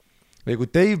 Ja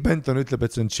kui Dave Benton ütleb,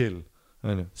 et see on chill,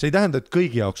 see ei tähenda, et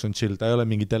kõigi jaoks on chill, ta ei ole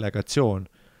mingi delegatsioon,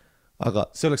 aga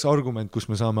see oleks argument, kus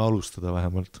me saame alustada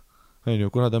vähemalt.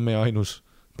 Kuna ta on meie ainus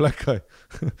black eye.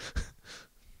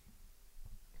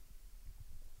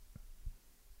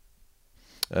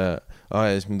 Ja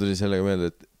siis mul tuli sellega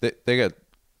meelde, et tegelikult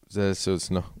selles suhtes,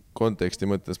 konteksti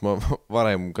mõttes ma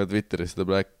varem ka Twitteris seda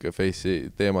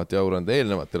blackface'i teemat jauranud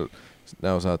eelnevatel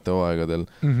näosaate hooaegadel.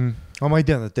 Aga ma ei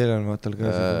teadnud, et eelnevatel ka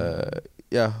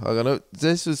jah, aga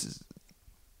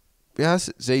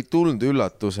see ei tulnud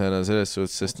üllatusena selles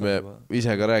suhtes, sest me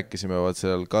ise ka rääkisime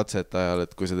seal katsete ajal,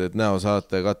 et kui sa teed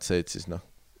näosaate katseid, siis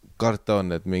karta on,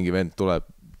 et mingi vend tuleb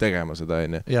tegema seda,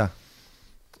 on ju.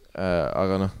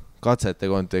 Aga katsete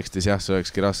kontekstis jah, see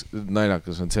olekski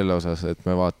naljakas on selle osas, et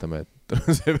me vaatame, et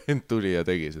see vend tuli ja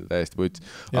tegi seda täiesti puts.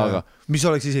 Mis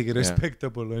oleks isegi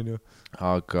respectable, on ju.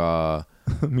 Aga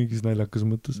mingis naljakas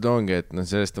mõttes. No ongi, et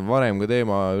sellest on varem ka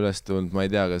teema üles tulnud, ma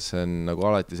ei tea, kas see on nagu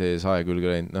alati sees aeg külge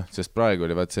läinud, sest praegu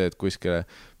oli vaat see, et kuskile,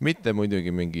 mitte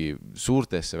muidugi mingi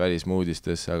suurtesse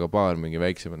välismuudistesse, aga paar mingi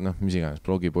väiksemad, mis iganes,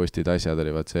 blogipostid, asjad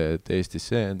oli vaat see, et Eestis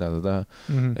see, ja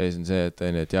siis on see,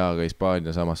 et jaa, aga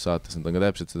Hispaania samas saates, nad on ka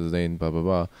täpselt seda teinud,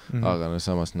 aga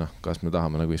samas, kas me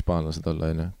tahame nagu hispaanlased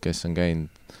olla, kes on käinud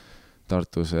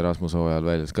Tartus Erasmus hooajal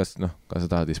väljas, kas sa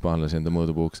tahad hispaanlasi enda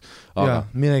mõõdupuuks? Aga...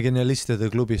 mine genialistide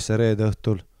klubisse reede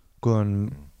õhtul, kui on,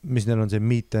 mis neil on see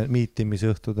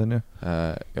miitimise õhtud on ju?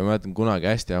 Ja ma mäletan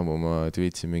kunagi hästi ammu, ma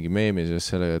tweetsin mingi meemi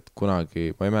sellest sellega, et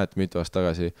kunagi, ma ei mäleta mitu aasta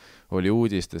tagasi, oli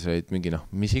uudistes, olid mingi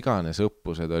mis iganes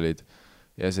õppused olid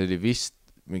ja see oli vist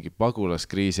mingi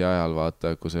pagulaskriisi ajal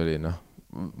vaata, kus oli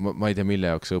ma ei tea, mille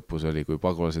jaoks õppus oli, kui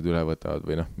pagulased üle võtavad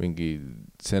või mingi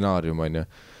stsenaarium on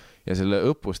ju. Ja selle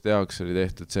õppuste jaoks oli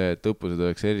tehtud see, et õppused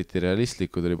oleks eriti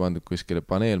realistlikud, oli pandud kuskile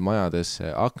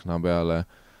paneelmajadesse akna peale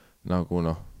nagu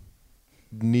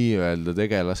nii-öelda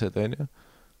tegelased on ju,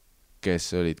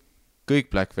 kes olid kõik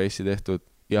blackface'i tehtud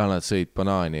ja nad sõid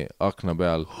banaani akna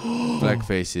peal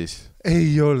blackface'is.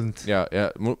 Ei olnud. Ja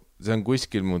see on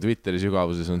kuskil mu Twitteri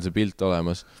sügavuses on see pilt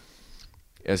olemas.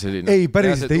 Ja see oli, ei,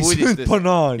 päriselt ei söönud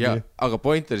banaani. Aga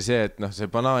point oli see, et see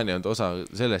banaani on osa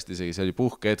sellest isegi, see oli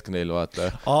puhkehetk neil vaata.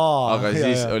 Aga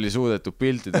siis oli suudetud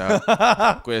pilti teha,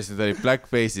 kuidas need oli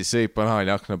blackface'is, sõid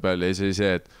banaani akna peal ja siis oli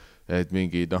see, et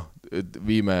mingi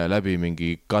viime läbi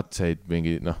mingi katseid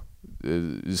mingi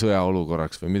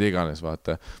sõjaolukorraks või mida iganes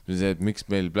vaata. See, et miks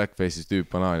meil blackface'is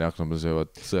tüüp banaani akna peal söövad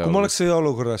sõjaolukorras. Kui ma oleks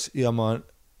sõjaolukorras ja ma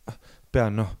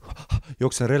pean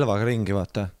jooksen relvaga ringi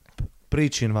vaata,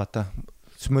 preachin vaata,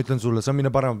 siis ma ütlen sulle, sa mine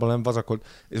parem, ma lähen vasakult.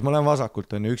 Ja siis ma lähen vasakult,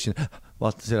 on ju üksin,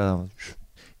 vaata selle.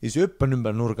 Ja siis hüppan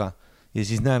ümber nurga ja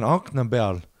siis näen akna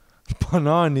peal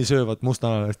banaani söövad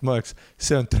mustanalast. Ma oleks,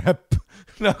 see on trap.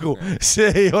 Nagu, see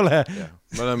ei ole.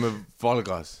 Me oleme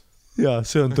Valgas. Jaa,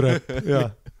 see on trap. Jaa,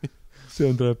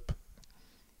 see on trap.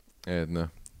 Et me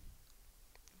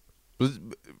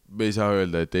ei saa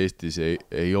öelda, et Eestis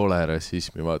ei ole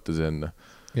rassismi, vaata see on.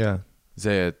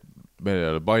 See, et meil ei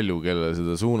ole palju, kellele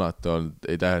seda suunata on,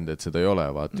 ei tähenda, et seda ei ole,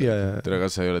 vaata. Tere,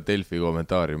 kas sa ei ole Delfi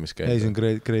kommentaariumis käinud? Ei, see on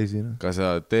crazy. Kas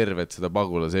sa tervet seda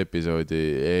pagulase episoodi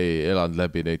ei elanud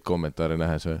läbi neid kommentaare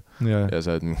nähes või? Ja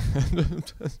sa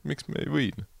miks me ei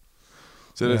või?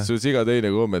 Sellest sul iga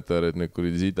teine kommentaar, et need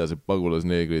kuridi sitased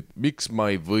pagulasneegrid, miks ma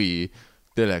ei või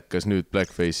telekas nüüd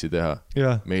blackface'i teha?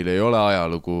 Meil ei ole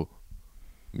ajalugu,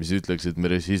 mis ütleks, et me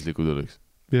rassislikud oleks.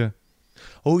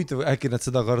 Huvitav, äkki nad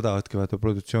seda kardavadki vaata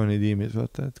produktsioonitiimis,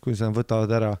 vaata, et kui sa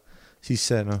võtavad ära, siis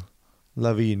see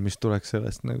laviin, mis tuleks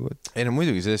sellest nagu, et... Ei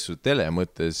muidugi selles su tele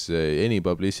mõttes any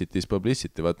publicity is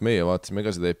publicity, vaat meie vaatasime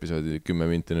ka seda episoodi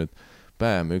 10 minti nüüd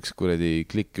päev, üks kuredi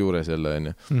klikk juures jälle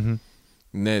on ju.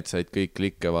 Need said kõik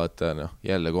klikke, vaata,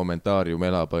 jälle kommentaarium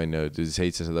elab, on ju,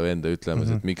 700 venda ütlemas,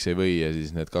 et miks ei või ja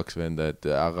siis need 2 venda, et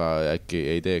aga äkki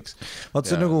ei teeks. Vaata,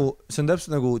 see on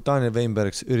täpselt nagu Daniel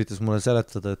Weinbergs üritas mulle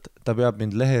seletada, et ta peab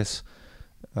mind lehes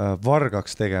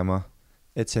vargaks tegema,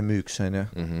 et see müüks, on ju.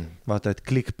 Vaata, et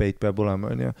clickbait peab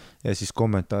olema, on ju, ja siis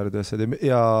kommentaaridesse.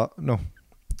 Ja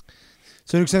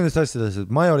see on üks nendest asjadest,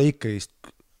 et ma ei ole ikkagist,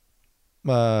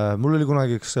 mul oli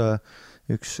kunagi üks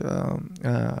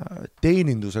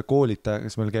teeninduse koolitaja,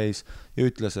 kes meil käis ja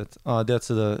ütles, et tead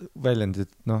seda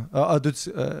väljendit, ta ütles,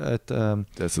 et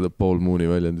tead seda Paul Mooney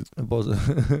väljendit? Ta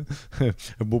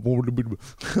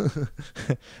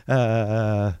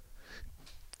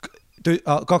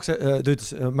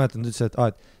ütles,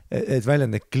 et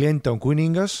väljend, et klient on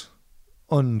kuningas,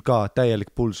 on ka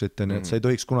täielik bullshit, et sa ei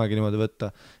tohiks kunagi niimoodi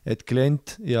võtta, et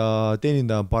klient ja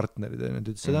teenindaja on partnerid,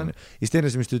 seda on. Ja siis teine,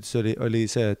 mis ta ütles, oli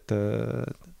see, et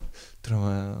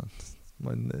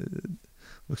ma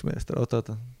võiks meelest ära,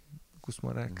 oota, kus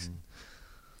ma rääkisin.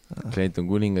 Klient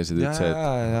on kuningas ja ta ütles, et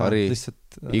Harri,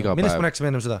 iga päev. Millest ma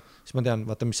rääkisin enne seda? Siis ma tean,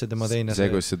 vaata, mis see tema teine. See,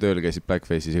 kus sa tööl käisid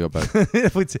blackface'is iga päev.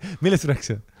 Millest ma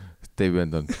rääkisin? Dave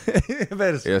Benton.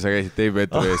 Ja sa käisid Dave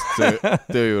Bentoni eest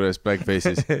töö juures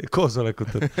blackface'is.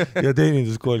 Koosolekutel ja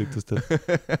teeninduskoolitustel.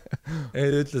 Ta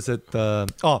ütles, et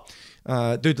ta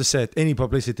ütles see, et any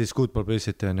publicity is good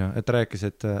publicity on ju, et ta rääkis,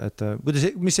 et kuidas,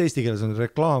 mis eesti keeles on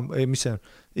reklaam, mis see on,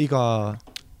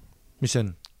 mis see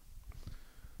on?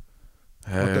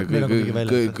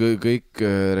 Kõik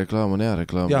reklaam on hea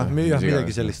reklaam. Jah,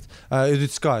 midagi sellist.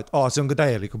 Ütles ka, et see on ka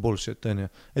täielik bullshit, on ju.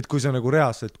 Et kui sa nagu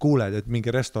reaalselt kuuled, et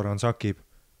mingi restoran sakib,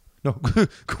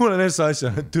 kui mul on essa asja,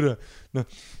 et türe,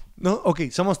 okei,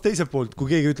 samas teiselt poolt, kui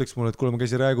keegi ütleks mulle, et kuule, ma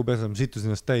käisin räägupesa, ma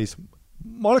sittusin ennast täis,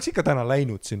 ma oleks ikka täna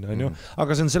läinud sinna, on ju,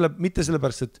 aga see on mitte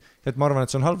sellepärast, et ma arvan,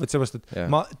 et see on halb, et sellepärast, et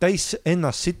ma täis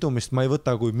ennast situmist ma ei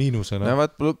võta kui miinusena. No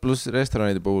vaat pluss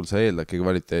restoranide puhul sa eeldadki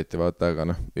kvaliteeti, vaata,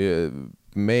 aga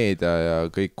meedia ja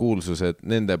kõik kuulsused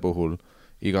nende puhul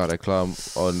iga reklaam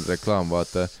on reklaam,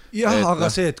 vaata. Jah, aga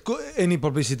see, et any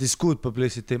publicity is good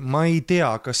publicity, ma ei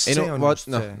tea, kas see on just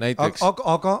see. Näiteks...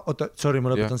 Aga, oota, sorry,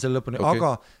 ma lõpetan selle lõpuni, okay.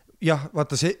 Aga jah,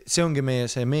 vaata, see ongi meie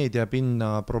see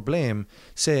meediapinna probleem,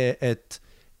 see, et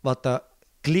vaata,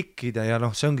 klikkida ja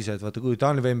see ongi see, et vaata, kui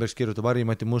Taani Weinbergs kirjutab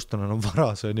Harri-Mati Mustonen on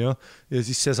varas, on ju, ja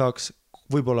siis see saaks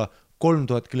võib-olla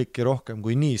 3000 klikki rohkem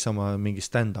kui niisama mingi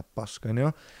stand-up pask, on ju.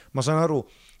 Ma saan aru,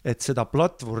 et seda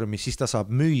platvormi siis ta saab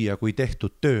müüa kui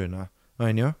tehtud tööna,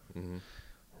 on ju?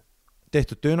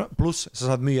 Tehtud tööna, pluss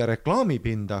sa saad müüa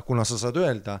reklaamipinda, kuna sa saad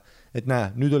öelda, et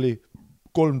näe, nüüd oli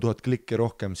 3000 klikki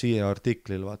rohkem siia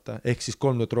artiklil, vaata, ehk siis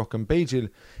 3000 rohkem page'il,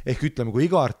 ehk ütleme, kui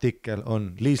iga artikkel on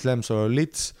Liis Lemsoo on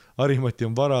lits, Harri-Mati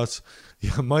on varas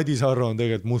ja Madis Arro on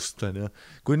tegelikult must, on ju.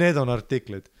 Kui need on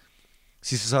artiklid,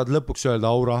 siis sa saad lõpuks öelda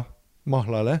Aura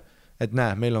Mahlale, et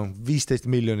näe, meil on 15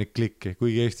 miljonit klikki,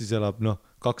 kuigi Eestis elab,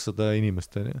 200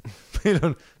 inimest, on ju. Meil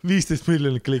on 15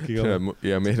 miljonit klikki.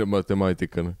 Ja meil on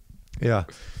matemaatikana. Ja,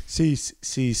 siis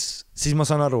ma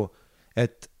saan aru,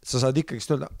 et sa saad ikkagi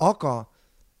öelda, aga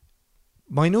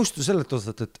ma ei nõustu sellelt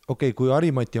osalt, et okei, kui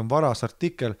Harri-Mati on varas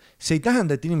artikkel, see ei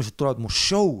tähenda, et inimesed tulevad mu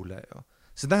show'le ju.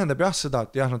 See tähendab jah seda,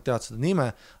 et jah, nad teavad seda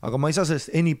nime, aga ma ei saa sellest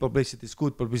any publicity,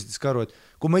 good publicity ka aru, et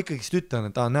kui ma ikkagi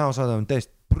ütlen, et näosaade on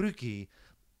täiesti prügi,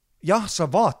 jah, sa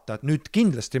vaatad, nüüd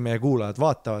kindlasti meie kuulajad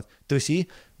vaatavad, tõsi,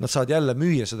 nad saad jälle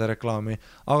müüa seda reklaami,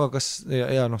 aga kas,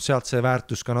 ja sealt see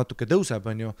väärtus ka natuke tõuseb,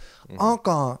 on ju,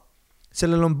 aga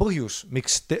sellel on põhjus,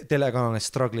 miks telekanalid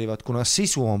straglivad, kuna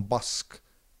sisu on pask,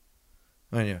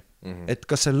 on ju, et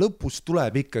kas see lõpus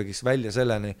tuleb ikkagi välja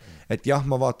selleni, et jah,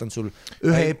 ma vaatan sul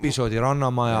ühe episoodi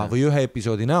Rannamaja või ühe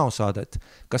episoodi näosaadet,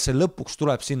 kas see lõpuks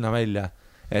tuleb sinna välja,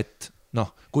 et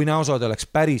kui näosaade oleks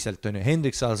päriselt, on ju,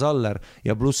 Hendrik Saal-Saller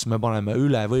ja pluss me paneme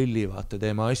üle võlli, vaata,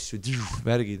 teeme asju,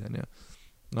 värgid, on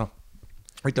ju.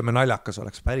 Ütleme, naljakas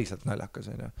oleks, päriselt naljakas,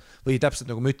 on ju. Või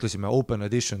täpselt nagu me ütlesime, open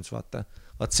editions, vaata,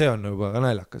 see on juba ka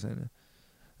naljakas, on ju.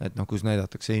 Et kus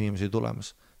näidatakse inimesi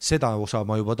tulemas. Seda osa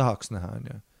ma juba tahaks näha,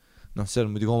 on ju. See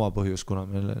on muidugi oma põhjus, kuna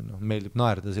meile meeldib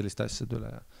naerda selliste asjad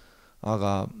üle.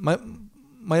 Aga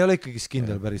ma ei ole ikkagi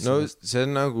kindel päris. No see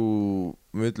on nagu,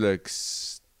 ma ütleks,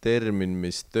 termin,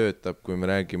 mis töötab, kui me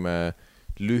räägime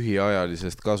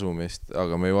lühiajalisest kasumist,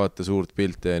 aga me ei vaata suurt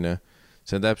pilti, on ju.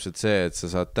 See on täpselt see, et sa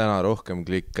saad täna rohkem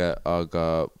klikke,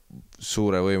 aga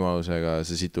suure võimalusega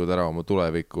sa situd ära oma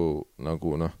tuleviku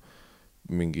nagu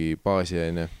mingi baasi,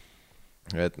 on ju.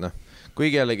 Et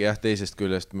kuigi jällegi jah, teisest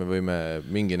küljest me võime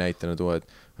mingi näitena tuua,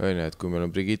 et kui meil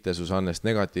on Brigitte Susannest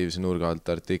negatiivse nurga alt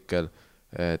artikkel,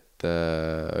 et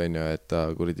ta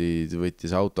kuradi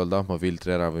võttis autol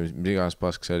tahmafiltri ära või mis iganes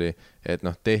pask see oli, et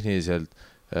tehniliselt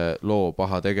loo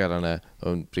paha tegelane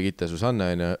on Brigitte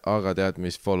Susanne, aga tead,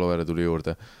 mis follower tuli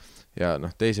juurde. Ja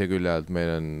teise külje alt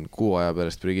meil on 6 aja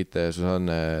pärast Brigitte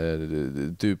Susanne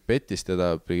tüüp pettis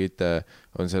teda, Brigitte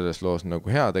on selles loos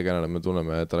nagu hea tegelane, me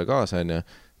tunneme talle kaasa,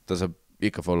 ta saab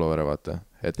ikka follower vaata.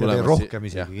 Et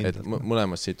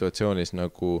mõlemas situatsioonis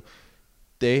nagu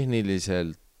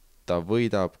tehniliselt ta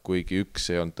võidab, kuigi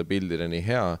üks ei olnud ta pildile nii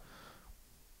hea,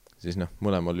 siis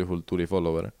mõlemal juhul tuli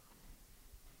follower.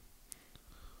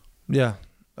 Jah,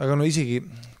 aga isegi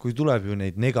kui tuleb ju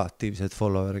neid negatiivseid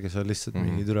follower, kes on lihtsalt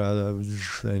mingi türa,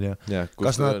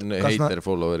 kus on hater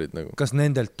followerid nagu. Kas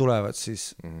nendelt tulevad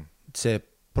siis see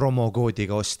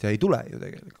promokoodiga ostja ei tule ju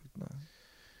tegelikult?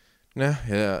 Ja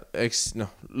eks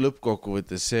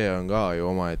lõppkokkuvõttes see on ka ju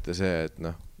omaette see, et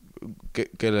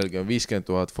kellelgi on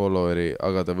 50 000 followeri,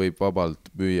 aga ta võib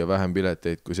vabalt müüa vähem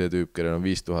pileteid kui see tüüp, kellel on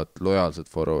 5000 lojaalset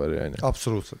followeri.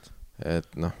 Absoluutselt. Et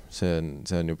see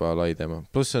on juba lai teema.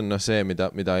 Plus on see,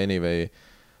 mida anyway,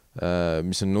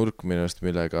 mis on nurk minust,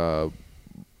 millega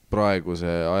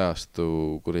praeguse ajastu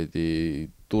kuridi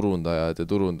turundajad ja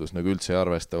turundus nagu üldse ei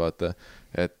arvesta, vaata,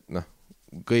 et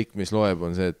kõik, mis loeb,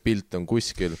 on see, et pilt on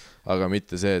kuskil, aga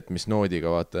mitte see, et mis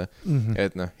noodiga, vaata.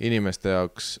 Et inimeste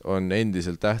jaoks on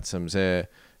endiselt tähtsam see,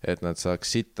 et nad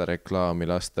saaks sitta reklaami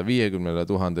lasta 50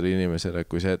 000 inimesele,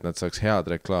 kui see, et nad saaks head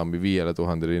reklaami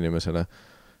 5000 inimesele.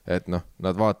 Et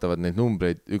nad vaatavad neid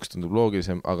numbreid, üks tundub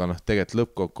loogilisem, aga tegelikult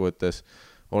lõppkokkuvõttes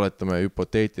oletame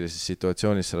hüpoteetilises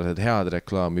situatsioonis, sa lased head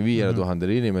reklaami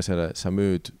 5000 inimesele, sa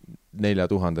müüd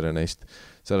 4000 neist.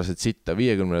 Sa lased sitta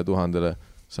 50 000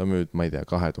 sa müüd, ma ei tea,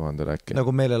 2000 äkki.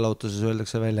 Nagu meelelautuses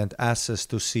öeldakse välja, et asses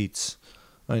to seats.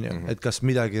 On ju? Et kas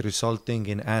midagi resulting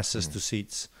in asses to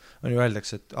seats. On ju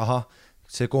öeldakse, et aha,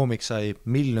 see koomik sai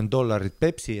 $1 000 000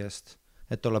 Pepsi eest,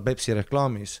 et olla Pepsi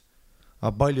reklaamis,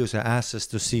 aga palju see access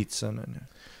to seats on?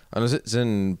 No see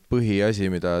on põhiasi,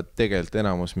 mida tegelikult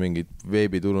enamus mingid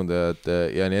veebiturundajad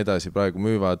ja nii edasi praegu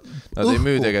müüvad. Nad ei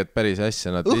müü tegelikult päris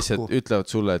asja, nad lihtsalt ütlevad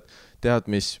sulle, et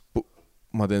tead mis,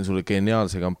 ma teen sulle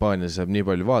geniaalse kampaania, see saab nii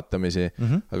palju vaatamisi,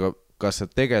 aga kas sa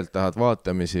tegelikult tahad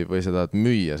vaatamisi või sa tahad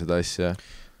müüa seda asja,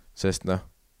 sest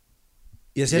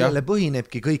ja sellele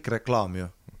põhinebki kõik reklaam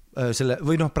ju.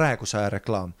 Või praegu see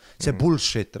reklaam, see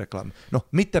bullshit reklaam,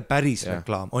 mitte päris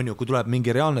reklaam, on ju, kui tuleb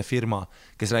mingi reaalne firma,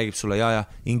 kes räägib sulle, ja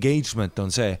engagement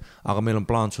on see, aga meil on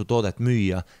plaan su toodet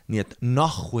müüa, nii et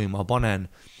nahhui ma panen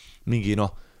mingi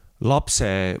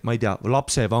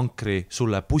lapsevankri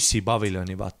sulle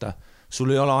bussipaviljoni, vaata,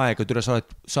 sul ei ole aega,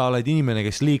 sa oled inimene,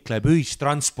 kes liikleb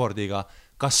ühistranspordiga,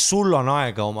 kas sul on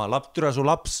aega oma su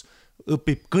laps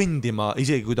õpib kõndima,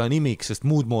 isegi kui ta on imik, sest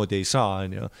muud moodi ei saa,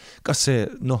 on ju. Kas see,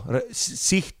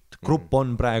 sihtgrupp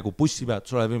on praegu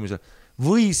bussipeatus olev inimesel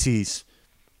või siis,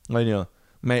 on ju,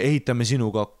 me ehitame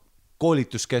sinuga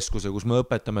koolituskeskuse, kus me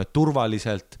õpetame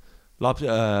turvaliselt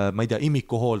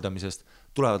imiku hooldamisest,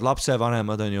 tulevad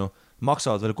lapsevanemad, on ju,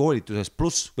 maksavad veel koolitusest,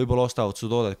 pluss võib-olla ostavad su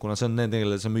toodet, kuna see on nende,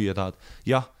 kellele sa müüa tahad.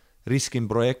 Jah, riskin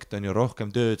projekt on ju rohkem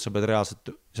tööd, sa pead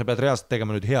reaalselt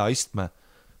tegema nüüd hea istme,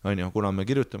 on ju, kuna me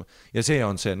kirjutame. Ja see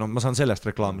on see, ma saan sellest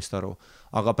reklaamist aru.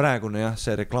 Aga praegune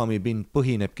see reklaamipind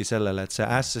põhinebki sellele, et see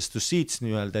access to seats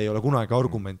nii-öelda ei ole kunagi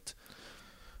argument.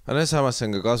 Aga samas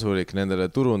see on ka kasulik nendele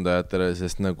turundajatele,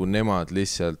 sest nagu nemad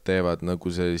lihtsalt teevad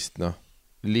nagu sellist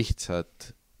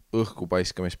lihtsat õhku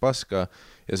paiskamispaska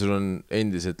ja sul on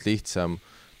endiselt lihtsam,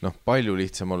 palju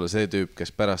lihtsam olla see tüüp,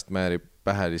 kes pärast määrib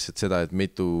pähe lihtsalt seda, et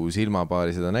mitu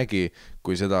silmapaari seda nägi,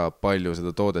 kui seda palju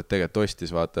seda toodet tegelikult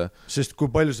ostis, vaata. Sest kui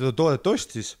palju seda toodet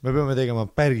ostis, me peame tegema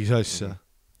päris asja.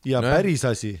 Ja päris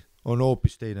asi on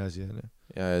hoopis teine asi.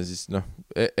 Ja siis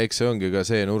eks see ongi ka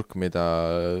see nurk, mida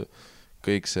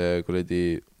kõik see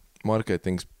kuradi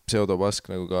marketing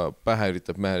pseudopask nagu ka pähe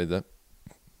üritab määrida.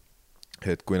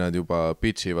 Et kui nad juba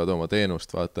pitchivad oma teenust,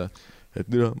 vaata, et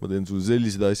ma teen sulle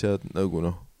sellised asjad, nagu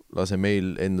lase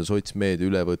meil enda sotsmeedia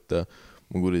üle võtta,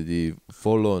 ma kuradi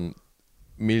follow on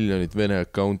miljonit Vene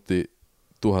accounti,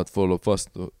 1000 follow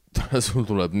vastu, sul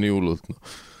tuleb nii hullult.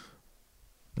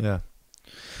 Jah.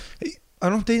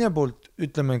 Aga teine poolt,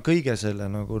 ütleme kõige selle,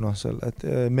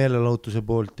 selle meelelahutuse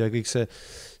poolt ja kõik see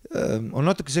on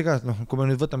natuke sega, et kui me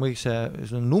nüüd võtame kõik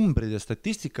see numbrid ja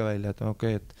statistika välja,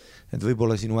 et et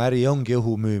võib-olla sinu äri ongi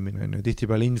õhu müümine, on ju, tihti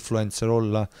peal influencer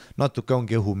olla, natuke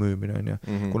ongi õhu müümine, on ju,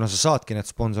 kuna sa saadki need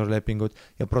sponsorlepingud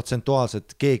ja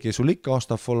protsentuaalselt keegi sul ikka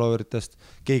ostab followeritest,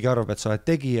 keegi arvab, et sa oled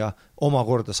tegija,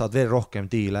 omakorda saad veel rohkem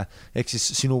diile, ehk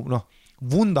siis sinu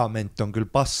vundament on küll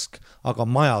pask, aga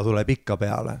maja tuleb ikka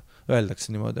peale,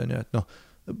 öeldakse niimoodi, on ju, et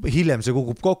hiljem see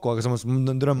kukub kokku, aga samas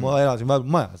ma elasin vahepeal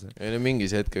majas. Ja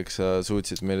mingis hetkeks sa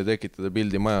suutsid meile tekitada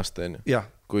pildi majast,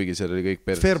 kuigi seal oli kõik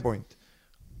perses. Fair point.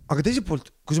 Aga teiselt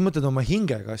poolt, kui sa mõtled oma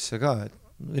hingega asja ka,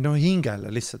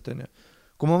 hingele lihtsalt, on ju.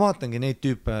 Kui ma vaatangi neid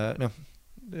tüüpe,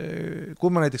 kui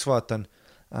ma näiteks vaatan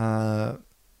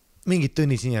mingit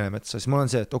Tõnis Nielemetsa, siis ma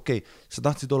olen see, et okei, sa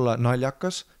tahtsid olla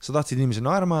naljakas, sa tahtsid inimese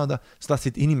naerma ajada, sa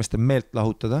tahtsid inimeste meelt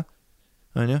lahutada,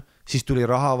 on ju, siis tuli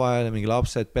raha vahele, mingi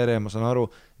lapsed, pere, ma saan aru,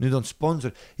 nüüd on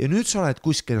sponsor ja nüüd sa oled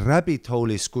kuskil rabbit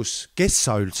hole'is, kus kes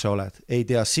sa üldse oled, ei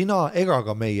tea sina ega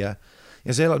ka meie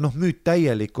ja see müüd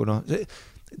täielikku,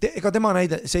 ega tema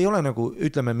näide, see ei ole nagu,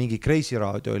 ütleme, mingi Crazy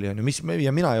raadio oli, on ju,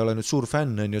 ja mina ei ole nüüd suur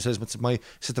fänn, on ju, selles mõttes,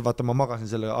 et ma magasin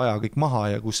selle aja kõik maha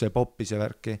ja kus see poppis ja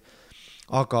värki,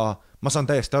 aga ma saan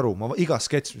täiesti aru, iga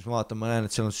skets, mis ma vaatan, ma näen,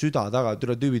 et seal on süda taga,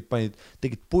 tüübid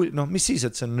tegid mis siis,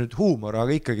 et see on nüüd huumor,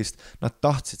 aga ikkagist nad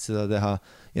tahtsid seda teha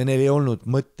ja neil ei olnud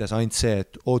mõttes ainult see,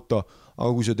 et oota, aga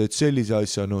kui sa teed sellise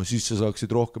asja, siis sa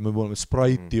saaksid rohkem, me oleme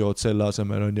Sprite'i jood selle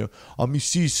asemel, on ju, aga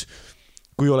mis siis,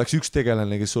 kui oleks üks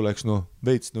tegelane, kes oleks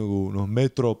veits nagu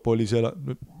Metropolis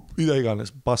mida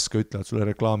iganes paska ütlevad sulle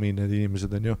reklaami need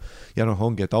inimesed, on ju, ja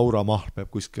ongi, et Aura Mahl peab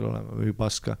kuskil olema või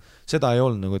paska, seda ei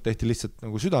olnud, nagu tehti lihtsalt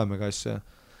nagu südamega asja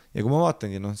ja kui ma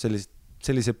vaatangi,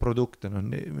 selliseid produkte,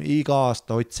 iga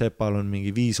aasta Ott Sepal on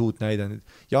mingi 5 uut näidanud,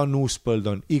 Jan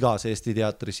Uuspõld on igas Eesti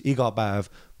teatris, iga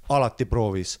päev, alati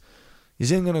proovis ja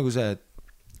see on ka nagu see, et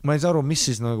ma ei saa aru, mis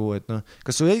siis nagu, et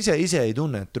kas sa ise ei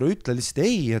tunne, et ütle lihtsalt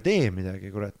ei ja tee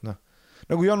midagi, kurat,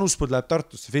 nagu Jan Uuspõld läheb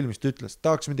Tartusse filmist, ütles, et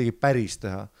tahaks midagi päris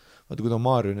teha. Vaata, kui ta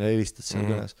Maarjone helistas seal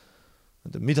kõnes.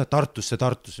 Mida Tartusse,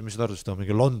 mis Tartusse ta on?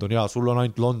 Mingi London, jaa, sul on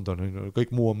ainult London,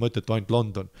 kõik muu on mõttetu ainult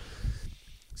London.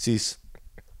 Siis...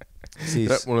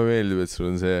 Mulle meeldib, et sul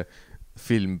on see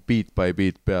film beat by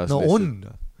beat peas. No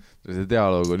lihtsalt. On. See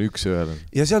dialoog on üks ühel.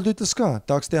 Ja seal ta ütles ka,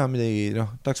 tahaks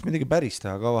midagi päris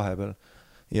teha ka vahepeal.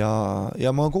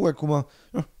 Ja ma kogu aeg, kui ma...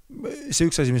 see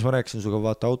üks asi, mis ma rääkisin suga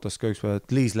vaata autos ka üks päev,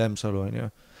 et Liis Lemsalu on ju,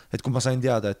 et kui ma sain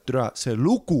teada, et see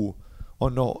lugu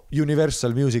on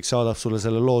Universal Music saadab sulle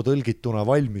selle loo tõlgituna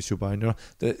valmis juba on ju,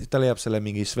 ta leiab selle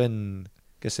mingi Sven,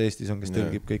 kes Eestis on, kes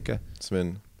tõlgib kõike.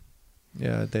 Sven.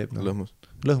 Ja teeb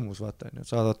lõhmus vaata on ju,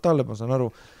 saadad talle, ma saan aru,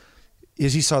 ja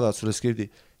siis saadavad sulle skripti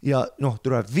ja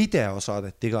tuleb video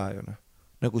saadeti ka ju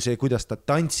nagu see, kuidas ta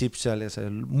tantsib seal ja see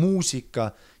muusika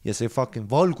ja see fucking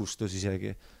valgustus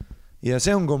isegi. Ja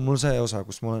see on ka mul see osa,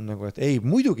 kus ma olen nagu, et ei,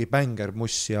 muidugi bänger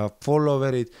muss ja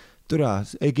followerid, türa,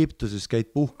 Egiptuses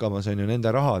käid puhkamas on ju nende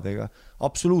rahadega,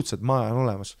 absoluutselt maja on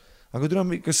olemas. Aga türa,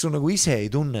 kas sul nagu ise ei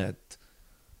tunne, et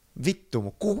vittu,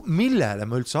 millele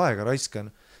ma üldse aega raiskan?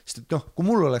 Sest et kui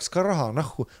mul oleks ka raha,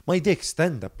 ma ei teeks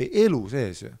stand-upi elu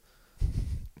sees ju.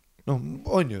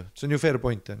 On ju, see on ju fair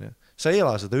point on ju. Sa ei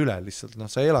ela seda üle lihtsalt,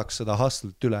 sa elaks seda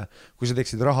hustlet üle, kui sa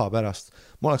teeksid raha pärast.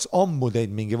 Ma oleks ammu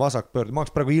teinud mingi vasakpöörd, ma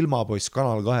oleks praegu ilmapoiss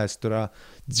Kanal 2-st üle,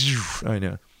 on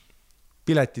ju.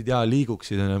 Piletid ja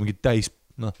liiguksid on mingi täis,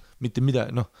 mitte mida,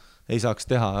 ei saaks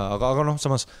teha, aga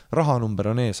samas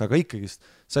rahanumber on ees, aga ikkagist,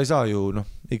 sa ei saa ju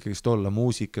ikkagist olla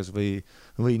muusikas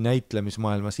või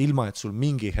näitlemismaailmas, ilma et sul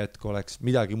mingi hetk oleks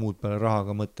midagi muud peale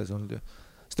rahaga mõttes olnud ju.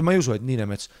 Sest ma ei usu, et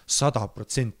Niinemets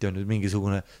 100% on nüüd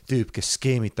mingisugune tüüp, kes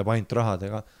skeemitab ainult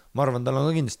rahadega. Ma arvan, tal on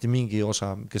ka kindlasti mingi osa,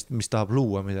 mis tahab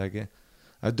luua midagi.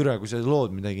 Aga türa, kui sa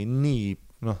lood midagi nii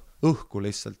õhku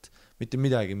lihtsalt, mitte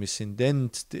midagi, mis sind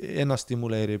ennast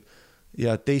stimuleerib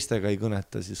ja teistega ei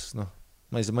kõneta, siis ma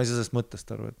ei saa sellest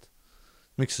mõttest aru, et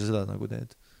miks sa seda nagu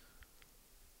teed?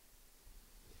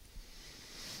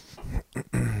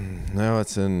 No jah,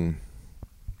 see on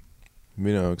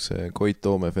minu jaoks see Koit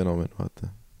Toome fenomen,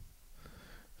 vaata.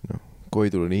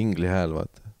 Koidul on ingli hääl,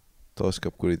 vaata. Ta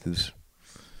oskab kurides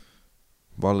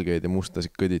valgeid ja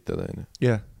mustasid kõditada.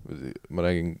 Yeah. Ma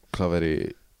räägin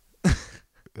klaveri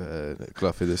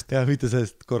klahvidest. Ja, mitte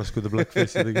sellest korras, kui ta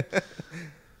blackface'i tegi.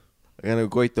 Aga nagu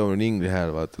Koit Toome on ingli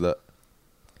hääl, vaata.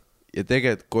 Ja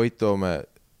tegelikult Koit Toome,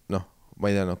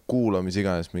 ma ei tea, kuulamis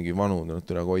iganes mingi vanu,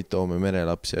 Koit Toome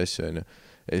merelapsi asju, on ju.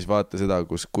 Ja siis vaata seda,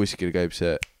 kus kuskil käib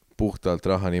see puhtalt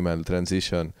raha nimel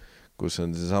transition, kus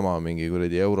on see sama mingi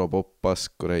kuradi Europop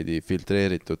pask, kuradi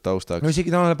filtreeritud taustaks.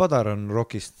 Isegi Tanel Padar on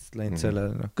rockist läinud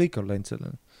sellele, kõik on läinud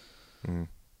sellele.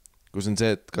 Kus on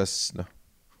see, et kas sa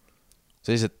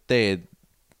lihtsalt teed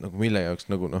nagu mille jaoks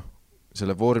nagu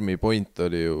selle vormi point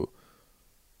oli ju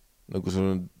nagu sul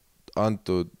on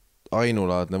antud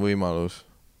ainulaadne võimalus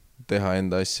teha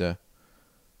enda asja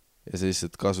ja sa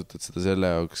lihtsalt kasutad seda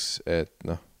selle jaoks, et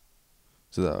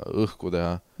seda õhku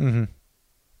teha.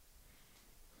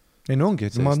 Ei ongi,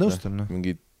 et ma nõustun.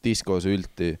 Mingi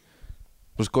diskosülti.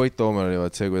 Plus Koit Toomel oli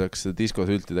see, kui ta hakkas seda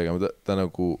diskosülti tegema, ta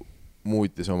nagu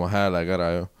muutis oma häälega ära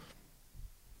ju.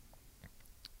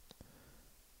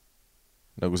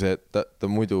 Nagu see, ta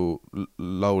muidu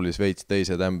laulis veits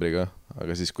teise tämbriga,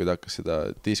 aga siis, kui ta hakkas seda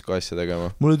disko asja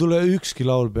tegema. Mul ei tule ükski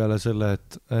laul peale selle,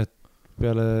 et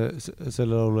peale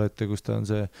selle laulu ette, kus ta on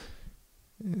see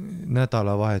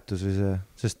nädalavahetus või see,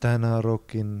 sest täna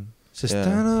rokin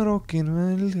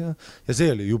välja. Ja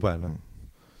see oli jube,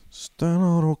 Sest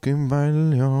täna rokin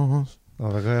välja.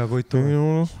 Väga hea Koit Toome.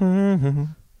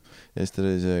 Ja siis ta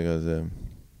oli see ka see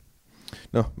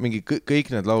mingi kõik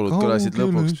need laulud kõlasid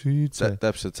lõpuks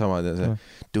täpselt samad ja see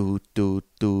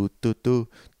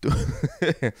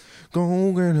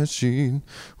kaugele siin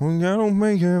on jäänud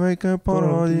meie väike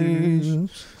paradiis.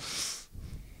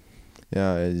 Ja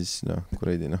siis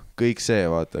kuradi kõik see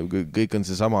vaata, kõik on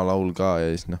see sama laul ka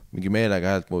ja siis mingi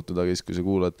meelega häält muutud, aga siis kui sa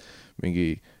kuulad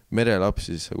mingi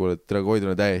merelaps, siis sa kuuled, tere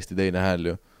Koidul on täiesti teine hääl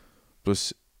ju.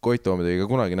 Plus Koit Toome tegi ka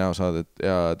kunagi näosaad,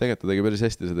 ja tegelikult ta tegi päris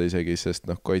hästi seda isegi, sest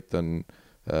Koit on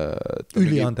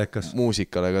üliandekas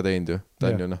muusikale ka teinud ju, ta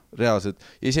on ju reaalselt,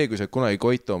 isegi kui sa kunagi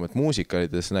Koit Toomet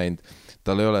muusikalides näinud,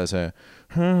 tal ei ole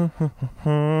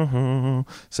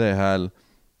see hääl,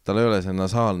 tal ei ole see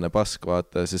nasaalne pask,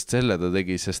 vaata, sest selle ta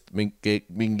tegi, sest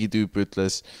mingi tüüp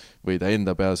ütles, või ta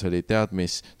enda peas oli, tead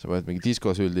mis, sa paned mingi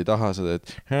diskosüldi taha, sa teed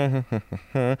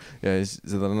ja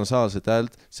seda nasaalset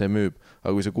häält, see müüb.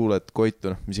 Aga kui sa kuuled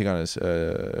Koitu, mis iganes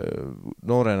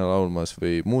noorena laulmas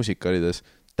või muusikalides,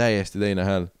 täiesti teine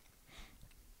hääl.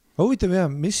 Huvitav jah,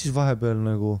 mis siis vahepeal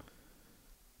nagu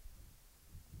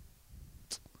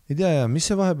ei tea, mis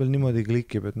see vahepeal niimoodi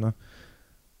klikib, et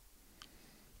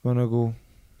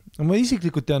ma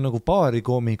isiklikult tean nagu paari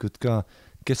koomikut ka,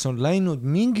 kes on läinud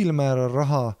mingil määral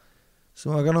raha,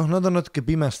 aga nad on natuke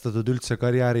pimestatud üldse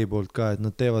karjääri poolt ka, et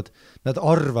nad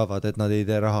arvavad, et nad ei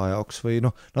tee raha jaoks või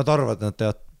nad arvavad, et nad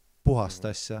teevad puhast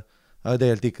asja. aga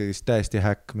tegelikult ikkagi täiesti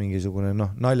häkk mingisugune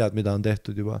naljad, mida on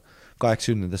tehtud juba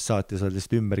 80-ndast saati, sa oled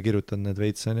lihtsalt ümber kirjutanud need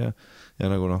veits on ja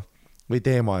nagu või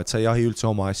teema, et sa ei jahi üldse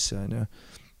oma asja on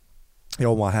ja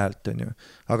oma häält on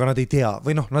aga nad ei tea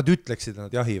või nad ütleksid,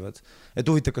 nad jahivad, et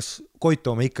huvitav, kas Koit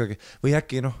Toome ikkagi või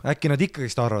äkki nad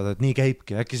ikkagist arvavad, et nii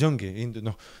käibki, äkki see ongi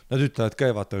nad ütlevad ka,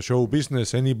 vaata show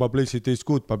business, any publicity is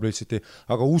good publicity,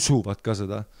 aga usuvad ka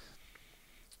seda,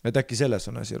 et äkki selles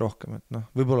on asi rohkem,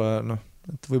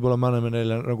 et võib-olla me anname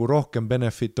neile nagu rohkem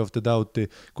benefit of the doubt'i,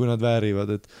 kui nad väärivad,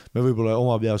 et me võib-olla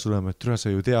oma peas oleme, et sa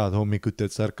ju tead hommikuti,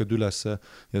 et sa ärkad üles ja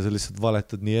sa lihtsalt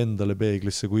valetad nii endale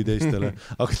peeglisse kui teistele,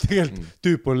 aga tegelikult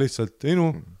tüüp on lihtsalt,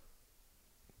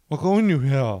 aga on ju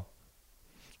hea.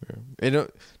 Ei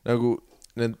nagu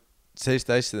need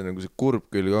selliste asjade nagu see kurb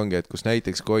külg ongi, et kus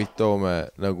näiteks Koit Toome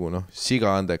nagu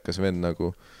siga andekas vend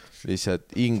nagu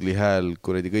lihtsalt ingli hääl,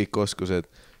 kuradi kõik oskused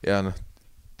ja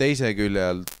teise külje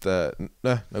alt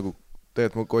nagu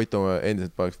tegelikult mu Koit Toome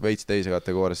endiselt paneks veits teise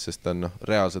kategoorias, sest ta on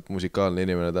reaalselt musikaalne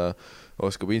inimene, ta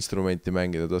oskab instrumenti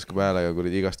mängida, ta oskab häälega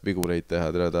kuradi igast vigureid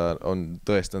teha, ta on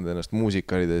tõestanud ennast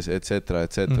muusikalides, etc.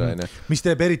 Mis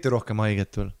teeb eriti rohkem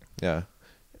haiget veel?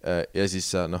 Ja siis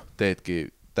sa teedki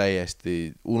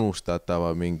täiesti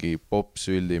unustatava mingi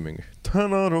popsüldi, mingi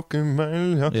täna rohkem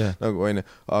välja nagu onju,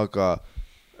 aga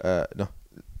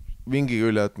mingi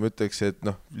külje, et ma ütleks, et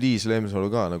Liis Lemsalu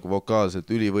ka nagu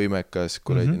vokaalselt ülivõimekas,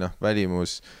 kuradi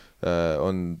välimus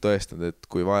on tõestanud, et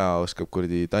kui vaja, oskab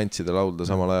kuradi tantsida, laulda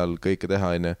samal ajal kõike teha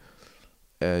onju,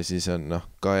 siis on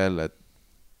ka jälle, et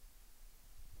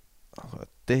aga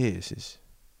tee siis.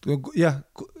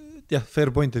 Jah, fair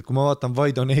point, et kui ma vaatan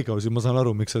Vaid on Ego, siis ma saan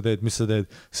aru, miks sa teed, mis sa teed,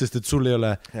 sest et sul ei ole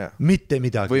mitte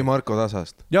midagi. Või Marko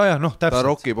Tasast. Täpselt. Ta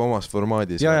rockib omas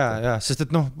formaadis. Sest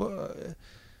et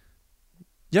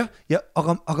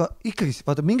aga ikkagi,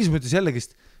 vaata, mingis mõttes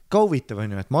jällegist ka huvitav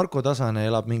on ju, et Marko Tasane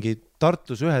elab mingi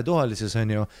Tartus ühetoalises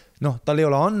on ju, tal ei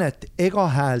ole annet ega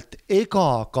häält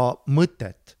ega ka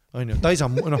mõtet, on ju, ta ei saa,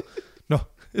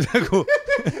 nagu,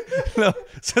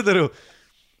 saad aru,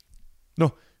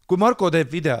 kui Marko teeb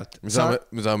videot. Me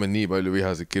saame nii palju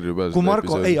vihaseid kirju peale. Kui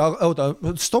Marko,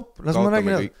 stopp, las ma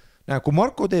räägin. Kui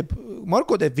Marko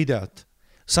teeb videot,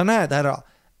 sa näed ära,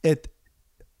 et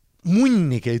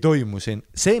munnigi ei toimu siin.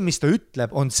 See, mis ta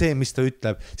ütleb, on see, mis ta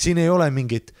ütleb. Siin ei ole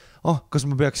mingit, kas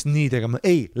ma peaks nii tegema?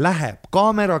 Ei, läheb.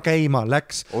 Kaamera käima,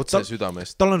 läks. Otse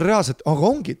südamest. Tal on reaalselt,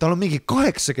 aga ongi, tal on mingi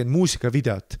 80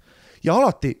 muusikavideot. Ja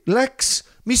alati läks,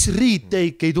 mis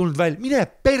retake ei tulnud välja, mine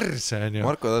perse on ju.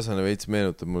 Marko Tasane veits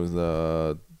meenutab mulle seda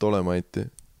Dolemaiti.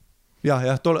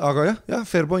 Aga jah,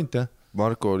 fair point jah.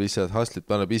 Marko lihtsalt hustlit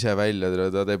paneb ise välja,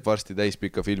 ta teeb varsti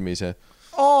täispika filmi ise.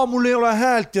 Mul ei ole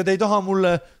häält ja te ei taha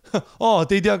mulle,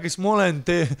 te ei tea, kes ma olen,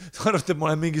 te arvate, et ma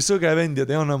olen mingi sõge vend ja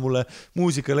te ei anna mulle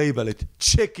muusikalabel'it.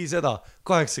 Tšeki seda,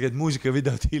 80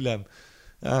 muusikavideot hiljem.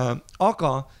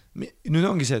 Aga nüüd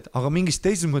ongi see, et aga mingis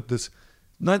teises mõttes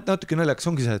natuke naljakas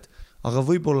ongi see, et aga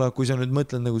võib-olla, kui sa nüüd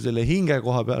mõtled nagu selle hinge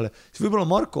koha peale, siis võib-olla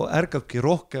Marko ärkabki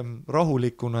rohkem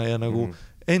rahulikuna ja nagu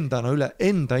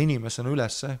enda inimesena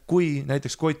ülesse, kui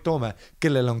näiteks Koit Toome,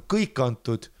 kellel on kõik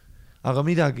antud, aga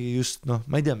midagi just, ma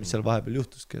ei tea, mis seal vahepeal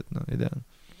juhtuski, et ei tea.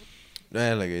 No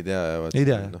jällegi ei tea.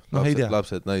 Ei tea.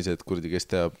 Lapsed, naised, kurdi, kes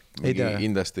teab,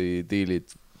 industry diilid.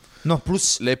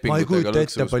 Pluss ma ei kujuta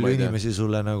ette palju inimesi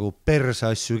sulle nagu perse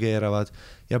asju keeravad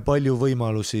ja palju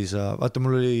võimalusi sa, vaata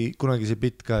mul oli kunagi see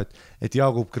bitt ka, et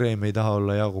Jaagup Kreem ei taha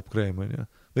olla Jaagup Kreem on ju.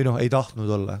 Või ei tahtnud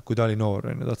olla, kui ta oli noor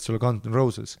on ju, tahtis olla Guns N'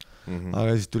 Roses.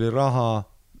 Aga siis tuli raha,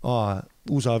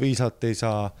 USA viisat ei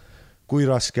saa, kui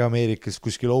raske Ameerikas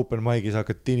kuskil open mic'is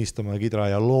hakkad tinistama kidra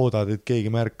ja loodad, et keegi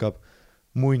märkab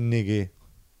munnigi,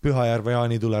 Pühajärve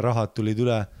Jaani tule, rahad tulid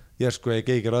üle, järsku jäi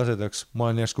keegi rasedaks, ma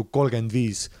olen järsku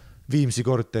 35 Viimsi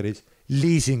korteris,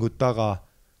 liisingud taga,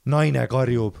 naine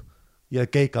karjub ja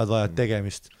keikad vajad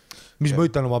tegemist. Mis ma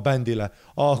ütlen oma bändile?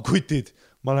 Kutid,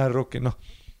 ma lähen rockin,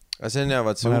 Aga see on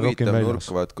jäävad see huvitav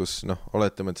nurkavad, kus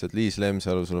oletame, et Liis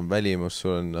Lemsalu, sul on välimus,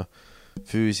 sul on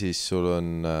füüsis, sul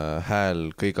on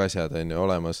hääl, kõik asjad on ju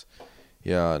olemas.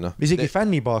 Ja isegi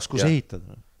fännibaas, kus ehitad.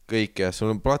 Kõik ja sul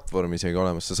on platvorm isegi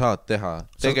olemas, sa saad teha.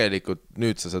 Tegelikult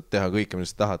nüüd sa saad teha kõike,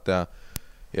 mis sa tahad teha.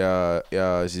 Ja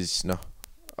siis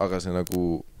aga see nagu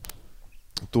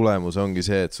tulemus ongi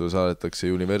see, et sul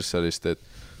saadetakse Universalist, et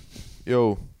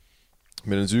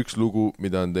meil on see üks lugu,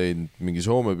 mida on teinud mingi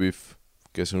Soome Pühv,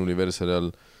 kes on Universali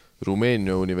all,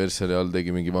 Rumeenia Universali all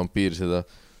tegi mingi vampiir seda,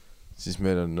 siis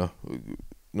meil on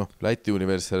Läti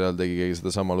Universali all tegi keegi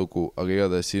seda sama lugu, aga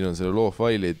igatahes siin on selle loo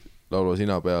failid, laulva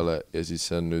sina peale ja siis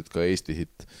see on nüüd ka Eesti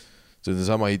hitt. See on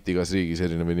sama hitt igas riigis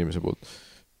erineva inimese poolt.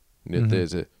 Nii et tee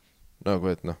see nagu,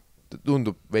 et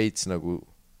tundub veits nagu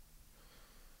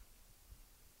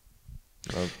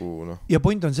nagu noh. Ja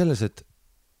point on selles, et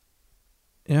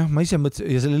jah, ma ise mõtlesin,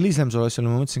 ja selle Liislemsole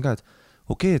asjale ma mõtlesin ka, et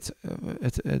okei,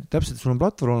 et täpselt sul on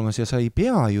platvorm olemas ja sa ei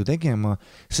pea ju tegema,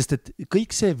 sest et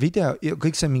kõik see video,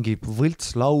 kõik see mingi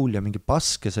võlts laul ja mingi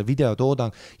pask ja see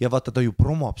videotoodang ja vaata, ta ju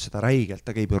promob seda räigelt,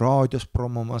 ta käib ju raadios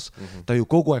promomas, ta ju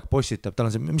kogu aeg postitab, tal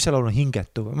on see, mis seal on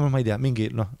hingetu, ma ei tea, mingi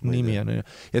nimi on ja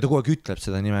ta kogu aeg ütleb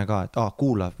seda nime ka, et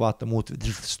kuula, vaata muud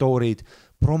story'd,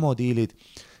 promodiilid,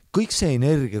 kõik see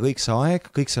energia, kõik see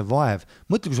aeg, kõik see vaev,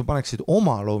 mõtle, kui sa paneksid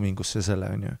oma loomingusse selle,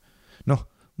 on ju, noh,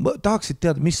 tahaksid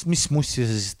teada, mis mussi sa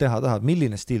siis teha tahad,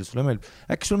 milline stiil sulle meeldib.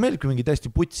 Äkki sulle meeldibki mingi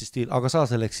täiesti putsi stiil, aga sa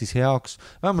selleks siis heaks.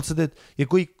 Vähemalt sa teed ja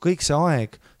kõik see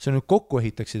aeg, sa nüüd kokku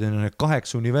ehitaksid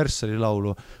 8 Universali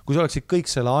laulu, kui sa oleksid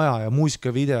kõik selle aja ja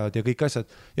muusikavideod ja kõik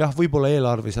asjad, jah, võib-olla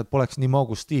eelarveliselt poleks nii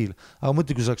magus stiil, aga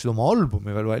mõtle, kui sa oleksid oma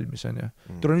albumi veel valmis, on ju.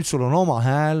 Tule nüüd sul on oma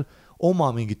hääl, oma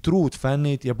mingid truud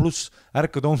fännid ja pluss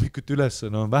ärkad hommikut üles,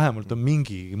 no vähemalt on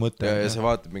mingi mõte. Ja sa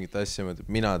vaatad mingit asja,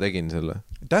 mina tegin selle.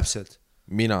 Täpselt.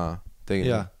 Mina tegin.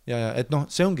 Ja, et noh,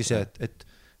 see ongi see, et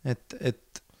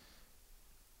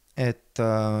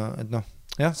noh,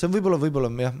 jah, see on võib-olla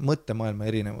jah, mõttemaailma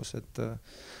erinevus,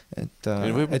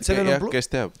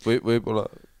 kes teab, võib-olla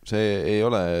see ei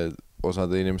ole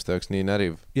osade inimeste jaoks nii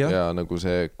näriv ja nagu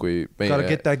see, kui meie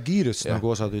keda kiirus,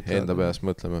 nagu osad ütlevad. Enda peas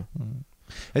mõtleme.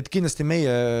 Et kindlasti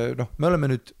meie, noh, me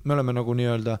oleme nagu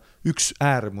nii-öelda üks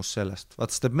äärmus sellest,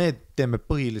 vaat sest, et me teeme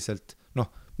põhiliselt,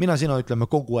 noh, mina sina ütleme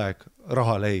kogu aeg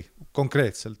rahale ei,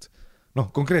 konkreetselt. Noh,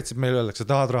 konkreetselt meil öeldakse,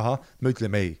 tahad raha, me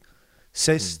ütleme ei.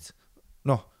 Sest,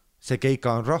 noh, see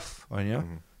keika on rough, on ju,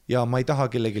 ja ma ei taha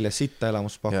kellegile sitta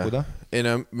elamust pakkuda. Ei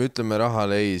no, me ütleme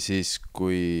rahale ei siis,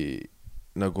 kui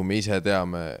nagu me ise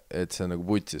teame, et see nagu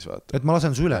putsis vaata. Et ma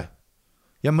lasen su üle.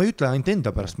 Ja ma ei ütle ainult enda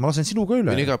pärast, ma lasen sinuga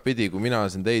üle. Iga pidi, kui mina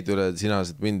lasen teid üle, sina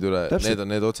lased mind üle, need on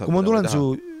need otsad. Kui ma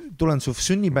tulen su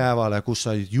sünnipäevale, kus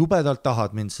sa jubedalt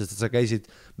tahad mind, sest sa käisid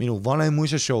minu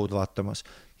vanemuise show'd vaatamas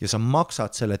ja sa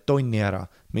maksad selle tonni ära,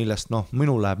 millest noh,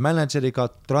 minul läheb manager'i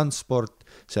kat, transport,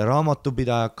 see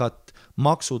raamatupidaja kat,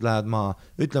 maksud lähevad maha,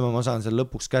 ütleme, ma saan selle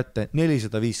lõpuks kätte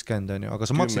 450 on ju, aga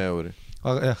sa 10 euri.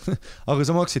 Aga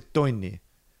sa maksid tonni.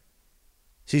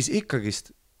 Siis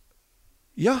ikkagist,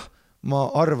 jah, ma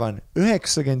arvan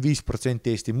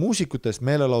 95% Eesti muusikutest,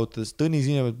 meelelautadest, Tõnis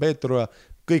Inimed, Peeter Oja,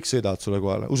 kõik sõidavad sulle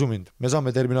kohale, usu mind, me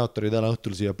saame Terminaatori täna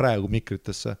õhtul siia praegu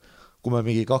mikritesse, kui me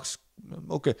mingi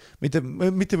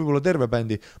mitte võib-olla terve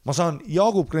bändi, ma saan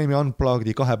Jaagup Kreemi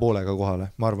Unplugged'i 2,5 kohale,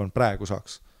 ma arvan, praegu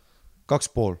saaks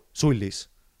 2,5 sullis,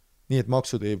 nii et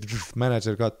maksud ei,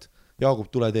 manager cut, Jaagup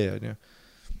tule tee, on ju.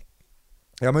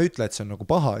 Ja ma ei ütle, et see on nagu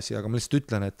paha asi, aga ma lihtsalt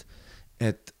ütlen,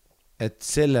 et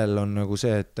sellel on nagu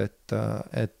see,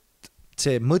 et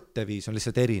see mõtteviis on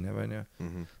lihtsalt erinev, on ju.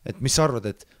 Et mis sa arvad,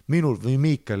 et minul või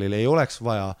Miikalil ei oleks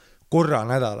vaja korra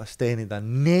nädalas teenida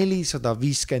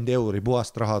 450 euri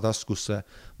puhast raha taskusse,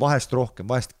 vahest rohkem,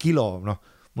 vahest kilo, noh,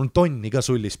 mul on tonni ka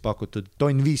sullis pakutud,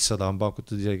 tonn 500 on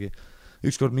pakutud isegi.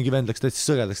 Ükskord mingi vend läks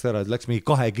täitsa sõgeldaks ära, et läks mingi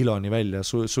 2 kiloni välja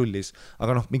sullis,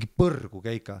 aga noh, mingi põrgu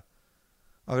keika.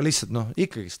 Aga lihtsalt, noh,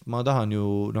 ikkagist ma tahan ju,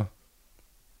 noh,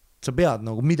 sa pead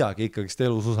nagu midagi ikkagist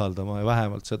elus usaldama ja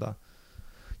vähemalt seda.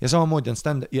 Ja samamoodi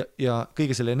on ja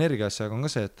kõige selle energia asjaga on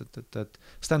ka see, et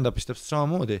stand-upis täpselt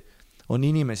samamoodi on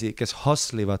inimesi, kes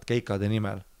hustlivad keikade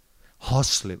nimel.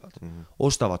 Hustlivad.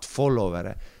 Ostavad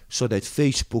followere, sa teed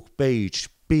Facebook page,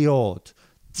 biod,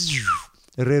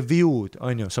 review'd,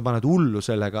 on ju, sa paned hullu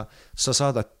sellega, sa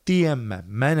saadad DM-e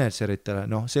manageritele,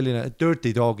 noh, selline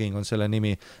dirty dogging on selle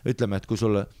nimi, ütleme, et kui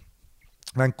sul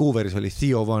Vancouveris oli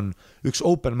Theo Von, üks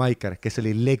open micer, kes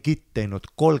oli legit teinud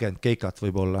 30 keikat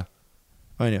võib-olla,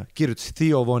 on ju, kirjutas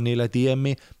Theo Vonile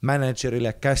DM-i,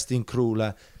 managerile, casting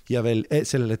crew'le ja veel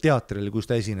sellele teatrile, kus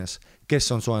ta esines,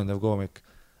 kes on soendav koomik.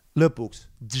 Lõpuks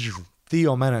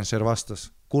Theo manager vastas,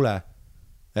 kule,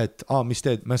 et mis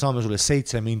teed, me saame sulle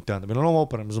 7 minti anda, meil on oma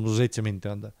opera, me saame sulle 7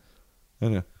 minti anda.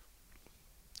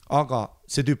 Aga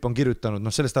see tüüp on kirjutanud,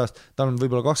 noh sellest ajast, ta on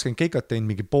võib-olla 20 keikat teinud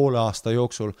mingi poole aasta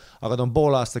jooksul, aga ta on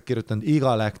poole aastat kirjutanud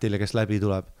igale actile, kes läbi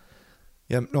tuleb.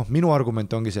 Ja noh, minu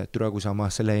argument ongi see, et kui sa ma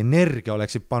selle energia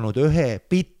oleksid pannud ühe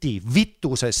biti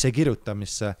vitusesse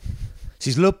kirjutamisse,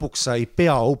 siis lõpuks sa ei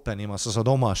pea openima, sa saad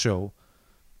oma show.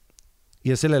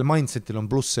 Ja sellel mindsetil on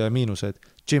plusse ja miinused.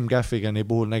 Jim Gaffigani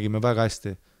puhul nägime väga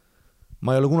hästi.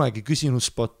 Ma ei ole kunagi küsinud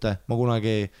spotte,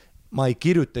 ma ei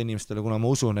kirjuta inimestele, kuna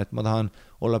ma usun, et ma tahan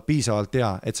olla piisavalt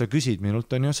hea, et sa küsid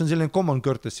minult, on ju, see on selline common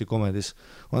courtesy comedies,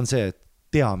 on see, et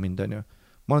tea mind, on ju.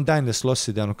 Ma olen Daniel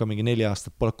Slossi teanud ka mingi 4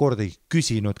 aastat, pole kordagi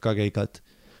küsinud ka keikat,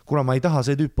 kuna ma ei taha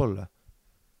see tüüp olla.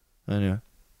 On ju.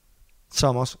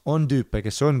 Samas on tüüpe,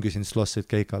 kes on küsinud Slossit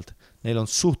keikalt, neil on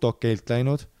suht okeilt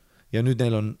läinud ja nüüd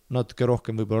neil on natuke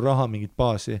rohkem võib-olla raha, mingit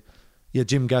baasi ja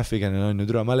Jim Gaffiganil on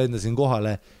nüüd ma lendasin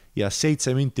kohale ja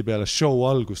 7 minti peale show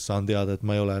algust saan teada, et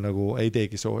ma ei ole nagu, ei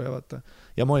teegi sooja, vaata.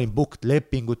 Ja ma olin booked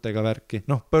lepingutega värki,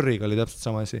 Burriga oli täpselt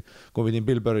sama asi, kui pidin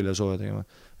Bill Burrile sooja tegema.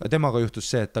 Temaga juhtus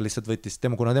see, et ta lihtsalt võttis,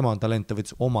 kuna tema on talent, ta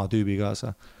võttis oma tüübi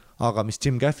kaasa. Aga mis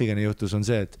Jim Gaffigani juhtus on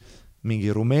see, et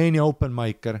mingi Rumeenia open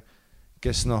micer,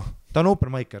 kes ta on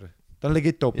open micer, ta on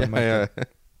legit open micer.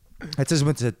 Et selles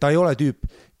mõttes, et ta ei ole tüüp,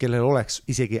 kellel oleks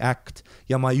isegi act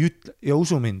ja ma ei ütle, ja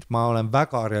usu mind, ma olen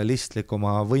väga realistlik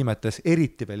oma võimetes,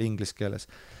 eriti veel inglise keeles.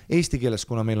 Eesti keeles,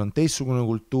 kuna meil on teistsugune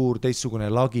kultuur,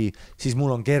 teistsugune lagi, siis mul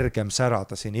on kergem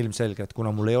särada siin ilmselgelt, kuna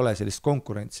mul ei ole sellist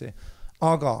konkurentsi.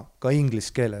 Aga ka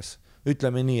inglise keeles,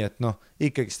 ütleme nii, et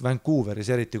ikkagist Vancouveris,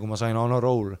 eriti kui ma sain on a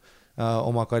roll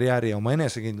oma karjääri ja oma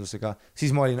enesekindlusega, siis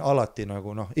ma olin alati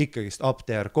nagu ikkagist up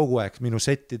there kogu aeg minu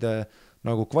settide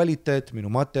nagu kvaliteet,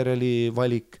 minu materjali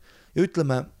valik ja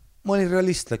ütleme, ma olin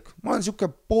realistlik, ma olen siuke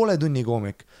poole tunni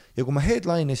koomik ja kui ma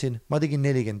headline'isin, ma tegin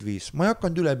 45, ma ei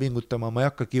hakanud üle pingutama, ma ei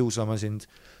hakka kiusama sind,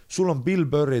 sul on Bill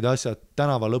Burrid asjad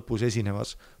tänava lõpus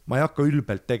esinemas, ma ei hakka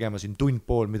ülbelt tegema siin tund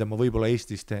pool, mida ma võib-olla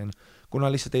Eestis teen, kuna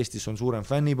lihtsalt Eestis on suurem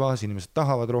fännibaas, inimesed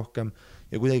tahavad rohkem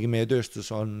ja kuidagi meie tööstus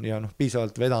on ja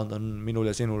piisavalt vedanud on minul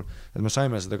ja sinul, et me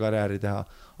saime seda karjääri teha,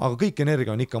 aga kõik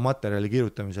energia on ikka materjali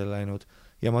kirjutamisel läinud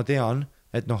ja ma tean,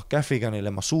 et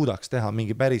Gaffiganile ma suudaks teha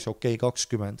mingi päris okei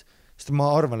 20, sest ma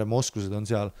arvan, et mu oskused on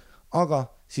seal, aga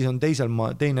siis on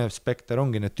teine spekter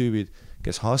ongi need tüübid,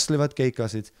 kes hustlevad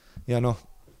keikasid ja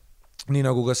nii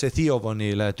nagu ka see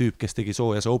Theovonile tüüp, kes tegi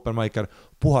sooja, see open micer,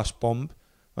 puhas pomb,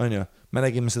 on ju, me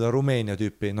nägime seda Rumeenia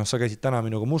tüüpi, sa käisid täna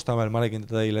minuga Mustamäel, ma nägin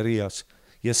teda eile Riias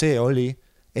ja see oli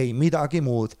ei midagi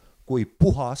muud kui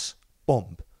puhas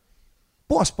pomb,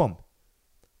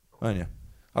 on ju.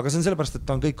 Aga see on sellepärast, et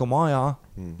ta on kõik oma aja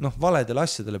valedele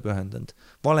asjadele pühendanud.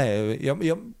 Vale ja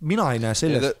mina ei näe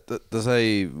sellest. Ta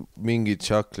sai mingid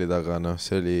šaklid, aga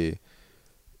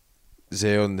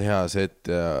see on hea set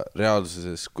ja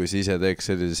reaalsuses, kui sa ise teeks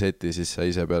sellise seti, siis sa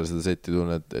ise peale seda seti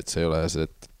tunned, et see ei ole hea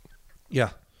set.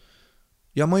 Jah.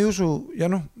 Ja ma ei usu, ja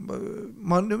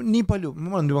ma nii palju,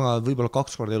 ma olen juba võib-olla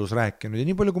 2 korda elus rääkinud ja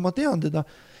nii palju, kui ma tean teda,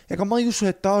 ega ma ei usu,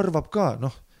 et ta arvab ka,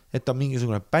 et ta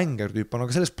mingisugune bänger tüüp on,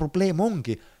 aga selles probleem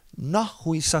ongi,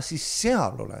 nahui sa siis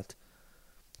seal oled.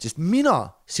 Sest mina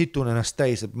situn ennast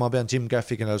täis, et ma pean Jim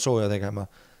Gaffiganile sooja tegema.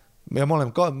 Ja ma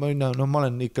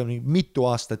olen ikka mitu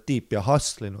aastat tiip ja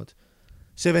hustlinud.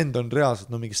 See vend on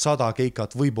reaalselt mingi 100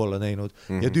 keikat võib-olla teinud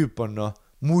ja tüüp on,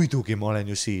 muidugi ma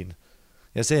olen ju siin.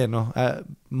 Ja see,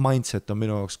 mindset on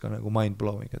minu jaoks ka nagu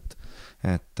mind-blowing,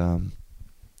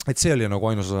 et see oli nagu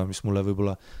ainus osa, mis mulle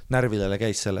võib-olla närvidele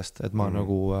käis sellest, et ma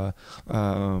nagu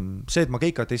see, et ma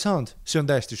keikat ei saanud, see on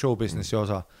täiesti show businessi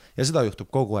osa ja seda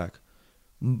juhtub kogu aeg.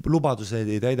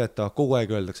 Lubadused ei täideta, kogu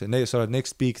aeg öeldakse, sa oled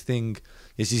next big thing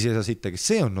ja siis ei saa sittagi,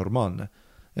 see on normaalne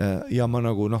ja ma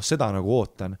nagu seda nagu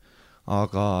ootan,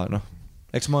 aga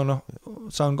eks ma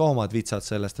saan ka omad vitsad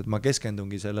sellest, et ma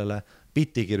keskendungi sellele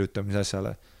biti kirjutamise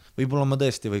asjale. Võib-olla ma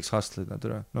tõesti võiks hustleda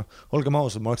türa. Olgem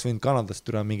ausad, ma oleks võinud Kanadast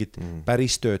türa mingit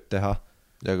päris tööd teha.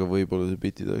 Ja aga võib-olla see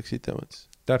bitid oleks hitemad.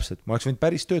 Täpselt, ma oleks võinud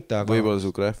päris tööd teha. Võib-olla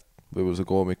su craft, võib-olla su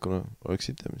koomikuna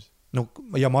oleks hitemis.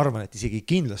 Ja ma arvan, et isegi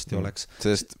kindlasti oleks.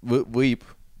 Sest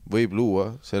võib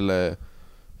luua selle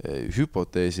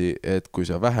hüpoteesi, et kui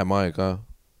sa vähem aega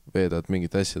veedad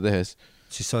mingit asja tehes,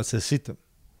 siis saad sellest sitta.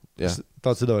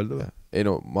 Tahad seda öelda? Ei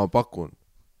ma pakun.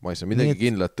 Ma ei saa midagi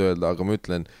kindlat öelda, aga ma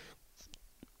ütlen,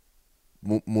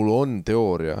 mul on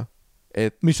teooria,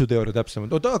 et... Mis su teooria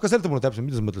täpsemalt? Aga seleta mulle täpsemalt,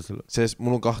 mida sa mõtled selle? Sest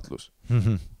mul on kahtlus.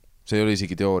 See ei ole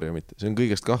isegi teooria mitte. See on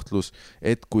kõigest kahtlus,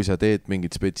 et kui sa teed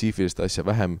mingit spetsiifilist asja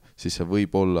vähem, siis sa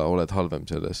võib-olla oled halvem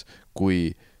selles,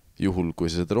 kui juhul,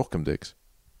 kui sa seda rohkem teeks.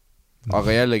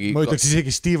 Aga jällegi... Ma ütleks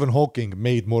isegi Stephen Hawking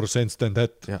made more sense than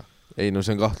that. Ja. Ei,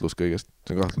 see on kahtlus kõigest.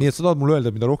 Nii et sa tahad mulle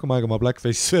öelda, mida rohkem aega ma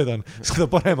blackface'is veedan, seda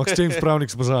paremaks James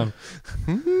Browniks ma saan.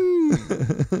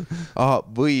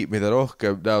 Või mida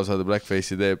rohkem näosaade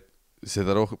blackface'i teeb,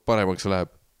 seda paremaks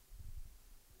läheb.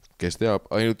 Kes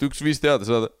teab? Ainult 1-5 teada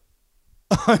saada.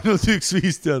 Ainult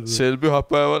 1-5 teada. Sel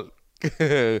pühapäeval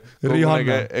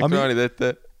Rihanna ekraanid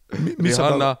ette.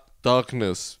 Rihanna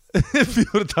Darkness.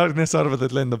 Pure Darkness arvad,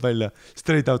 et lendab välja.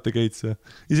 Straight out the gates.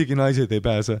 Isegi naised ei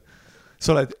pääse.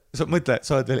 Sa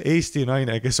oled veel Eesti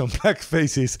naine, kes on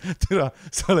blackface'is.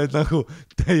 Sa oled nagu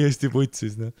täiesti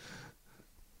putsis.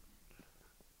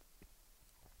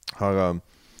 Aga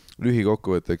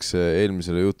lühikokkuvõtteks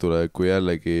eelmisele jutule, kui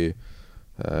jällegi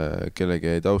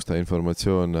kellegi jäi tausta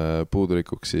informatsioon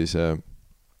puudulikuks, siis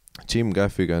Jim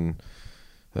Gaffigan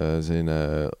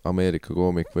selline Ameerika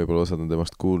koomik, võib-olla osad on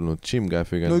temast kuulnud, Jim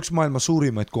Gaffigan. No üks maailma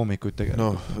suurimaid koomikuid tegelikult.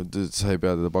 No, sa ei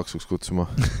pea teda paksuks kutsuma.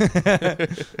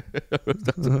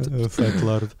 Fat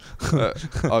lord.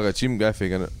 Aga Jim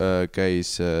Gaffigan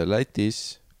käis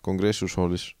Lätis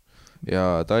kongressushoolis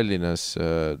ja Tallinnas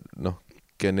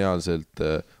geniaalselt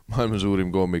maailma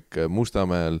suurim koomik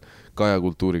Mustamäel Kaja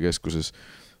kultuurikeskuses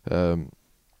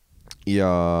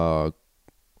ja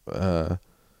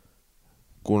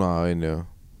kuna on ju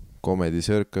Comedy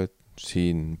Circuit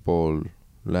siin pool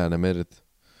Läänemerd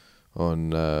on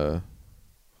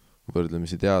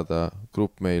võrdlemisi teada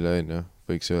grupp meile on ju,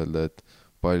 võiks öelda, et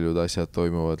paljud asjad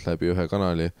toimuvad läbi ühe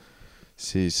kanali,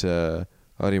 siis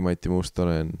Harimati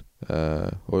Mustonen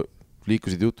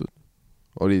liikusid jutud,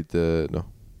 olid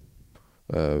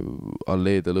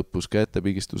alleede lõpus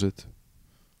kätepigistused,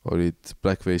 olid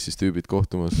blackface'is tüübid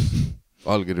kohtumas,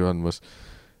 allkirju andmas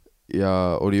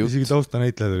ja oli jutt. Isegi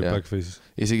taustanäitlejad oli blackface'is.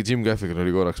 Isegi Jim Gaffigan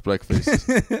oli korraks blackface'is.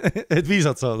 Et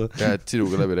viisat saada. Ja, et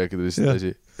sinuga läbi rääkida lihtsalt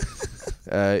asi.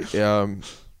 Ja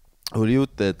oli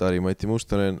jutt, et Harimati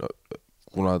Mustonen,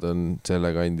 kuna ta on selle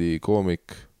kandi koomik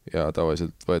ja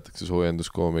tavaliselt võetakse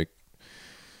soojenduskoomik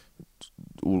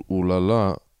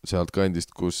ulala sealt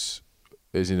kandist, kus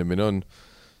esinemine on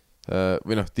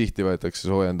või tihti võetakse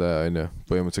soojendaja on ju,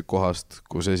 põhimõtteliselt kohast,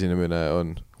 kus esinemine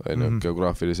on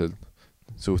geograafiliselt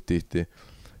suht tihti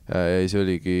ja siis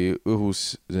oligi õhus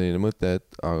selline mõte, et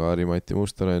aga Harimati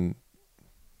Mustonen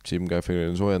Jim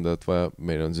Gaffigan soojendajat vaja,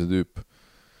 meil on see tüüp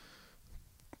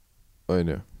on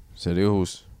ju, see oli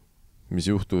õhus, mis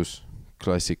juhtus,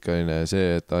 klassikaline see,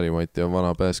 et Harimati on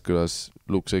vana Pääskülas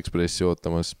Lux Expressi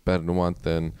ootamas, Pärnu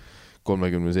maantee on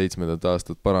 37.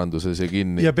 aastat paranduses ja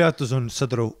kinni. Ja peatus on,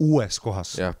 saad aru, uues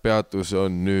kohas. Jah, peatus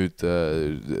on nüüd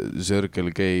Circle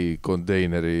K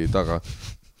konteineri taga.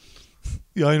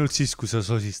 Ja ainult siis, kui sa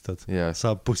sosistad,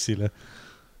 saab bussile.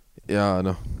 Ja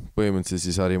põhimõtteliselt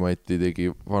siis Harimati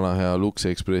tegi vana hea Lux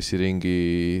Expressi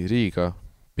ringi Riiga,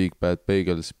 Big Bad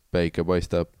Bagels, päike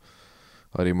paistab.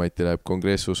 Harimati läheb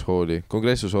kongressushooli.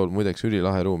 Kongressushool muideks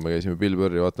ülilahe ruum, me käisime Bill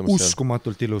Burri vaatamas.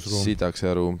 Uskumatult ilus ruum. Sidaks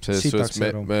hea ruum.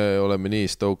 Me oleme nii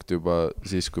stoked juba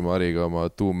siis, kui me Hariga oma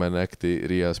two-man acti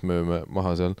Riias mööme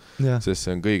maha seal, sest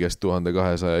see on kõigest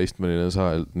 1200 istmeline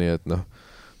saal, nii et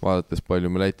vaadates palju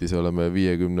me Lätis oleme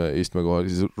 50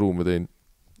 istmekohalisi ruume teinud,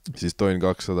 siis toin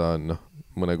 200 on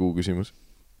mõne kuu küsimus.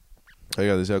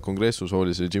 Igades ja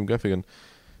kongressushoolis oli Jim Gaffigan.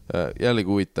 Jällegi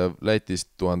huvitav, Lätis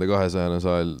 1200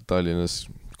 saal, Tallinnas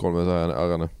 300,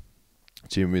 aga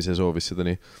Jim ise soovis seda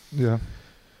nii. Ja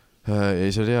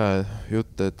siis oli hea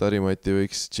jutt, et Harimati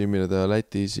võiks Jimile teha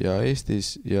Lätis ja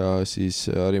Eestis ja siis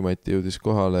Harimati jõudis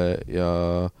kohale ja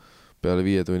peale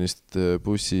 5-tunnist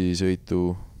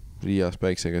bussisõitu Riias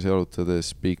päiksegas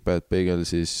jalutades Big Bad Bagel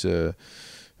siis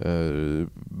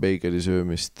beigeli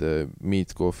söömist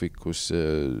meatcofikus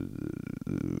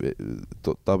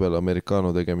tabel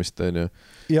americano tegemist on ju.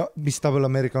 Ja mis tabel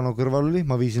americano kõrval oli?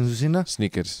 Ma viisin su sinna.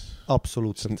 Snickers.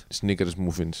 Absoluutselt. Snickers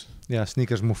muffins. Ja,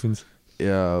 Snickers muffins.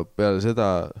 Ja peale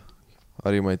seda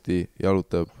Harimati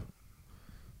jalutab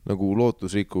nagu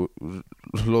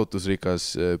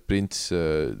lootusrikas prints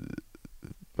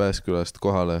Pääskülast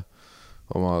kohale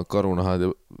oma karunahad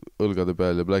ja õlgade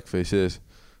peal ja blackface ees.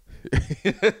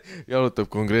 Jalutab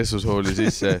kongressushooli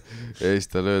sisse ja siis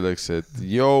tal öeldakse, et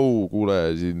jou, kuule,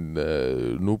 siin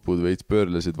nupud veits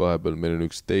pöörlesid vahepeal, meil on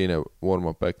üks teine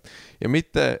warm-up act ja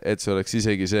mitte, et see oleks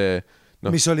isegi see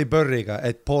mis oli Burriga,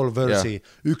 et Paul Versi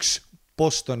üks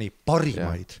Bostoni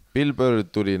parimaid. Bill Burr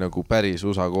tuli nagu päris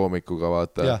USA koomikuga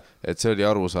vaata, et see oli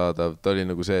arusaadav, ta oli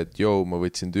nagu see, et jou, ma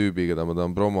võtsin tüübi, keda ma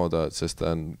tahan promoda, sest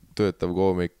ta on töötav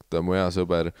koomik, ta on mu hea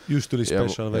sõber. Just tuli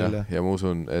special välja. Ja ma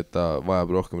usun, et ta vajab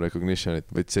rohkem recognitionit,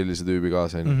 võid sellise tüübi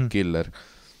kaasa, killer.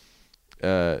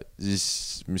 Siis,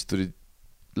 mis tuli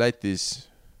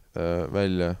Lätis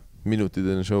välja, minutid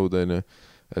enne show'd,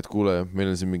 et kuule,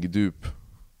 meil on siin mingi tüüp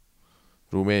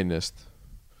Rumeeniast.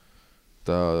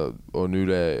 Ta on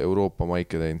üle Euroopa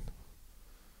maike teinud.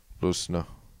 Plus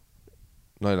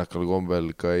naljakal kombel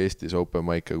ka Eestis open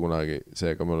maike kunagi,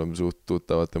 seega me oleme suht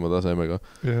tuttavad tema tasemega.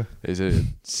 Ja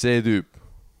see tüüp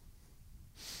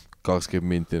 20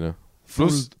 minti.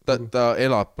 Plus ta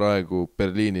elab praegu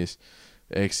Berliinis,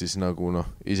 ehk siis nagu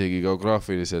isegi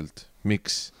geograafiliselt.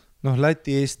 Miks?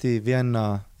 Läti, Eesti,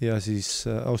 Vienna ja siis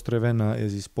Austria, Venna ja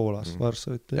siis Poolas,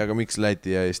 Varsavit. Ja aga miks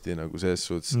Läti ja Eesti nagu selles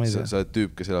suhtes? Sa oled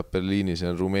tüüp, kes elab Berliinis ja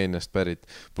on Rumeeniast pärit,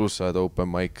 pluss sa oled open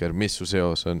micer, mis su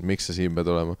seos on, miks sa siin pead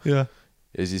olema? Ja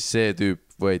siis see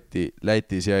tüüp võeti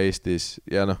Lätis ja Eestis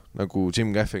ja nagu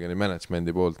Jim Gaffigani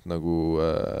managemendi poolt nagu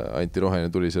Anti Roheline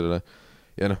tuli sellele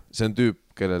ja see on tüüp,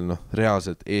 kellel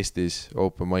reaalselt Eestis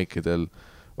open mic'idel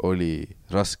oli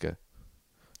raske.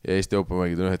 Ja Eesti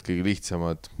oopamägid on ühed kõige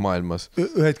lihtsamad maailmas.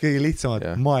 Ühed kõige lihtsamad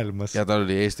maailmas. Ja tal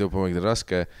oli Eesti oopamägid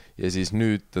raske ja siis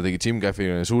nüüd ta tegi Jim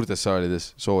Caffiga suurtes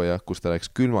saalides sooja, kus ta läks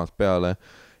külmalt peale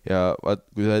ja vaat,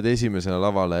 kui sa lähed esimesena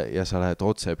lavale ja sa lähed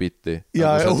otse bitti.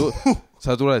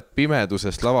 Sa tuled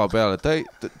pimedusest lava peale, ta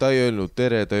ei öelnud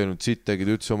tere, ta ei öelnud sittagi,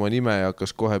 ta ütles oma nime ja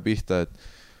hakkas kohe pihta, et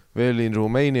well in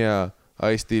Romania,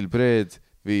 I still bread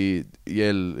või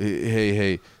yell,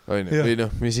 hei, või noh,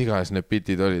 mis iganes need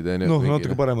bitid olid. Noh,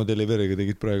 natuke parema deliveriga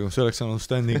tegid praegu, see oleks saanud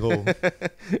standing go.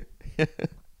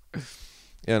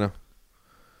 Ja noh,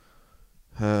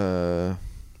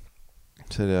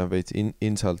 see oli veits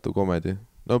insult to comedy.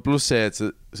 No pluss see, et sa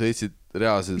sõitsid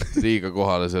reaalselt liiga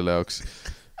kohale selle jaoks.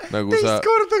 Nagu sa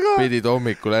pidid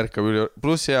hommikul ärkab üle,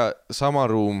 pluss ja sama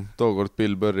ruum tookord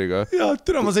Bill Burriga. Ja,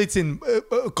 türa ma sõitsin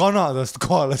Kanadast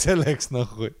kohale selleks,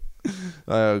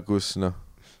 kus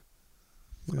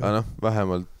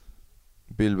vähemalt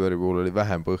Bill Burri puhul oli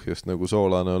vähem põhjust nagu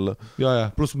soolane olla.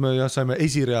 Ja, pluss me saime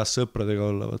esireas sõpradega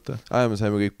olla, vaata. Me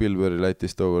saime kõik Bill Burri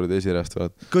Lätist tookord esireast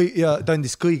vaata. Ja ta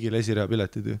andis kõigile esirea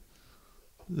piletid.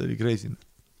 See oli crazy.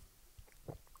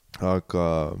 Aga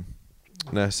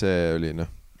see oli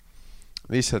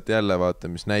lihtsalt jälle vaata,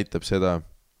 mis näitab seda,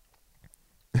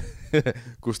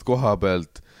 kust koha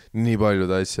pealt nii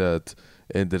paljud asjad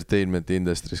entertainment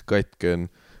industries katki on,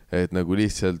 et nagu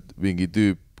lihtsalt mingi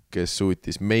tüüp, kes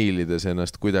suutis meilides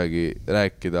ennast kuidagi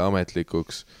rääkida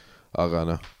ametlikuks,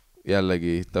 aga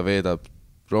jällegi ta veedab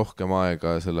rohkem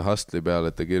aega selle hustli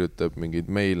peale, et ta kirjutab mingeid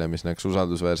meile, mis näeks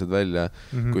usaldusväärsed välja,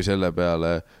 kui selle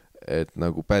peale, et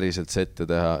nagu päriselt sette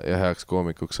teha ja heaks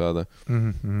koomikuks saada.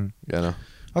 Ja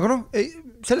aga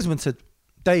selles mõttes, et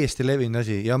täiesti levinud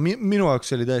asi ja minu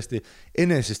jaoks oli täiesti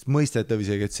enesest mõistetav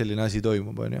isegi, et selline asi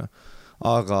toimub, on ju.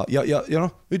 Aga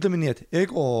ütleme nii, et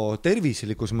ego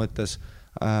tervislikus mõttes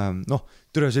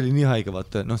türa see oli nii haige,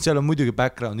 vaata, seal on muidugi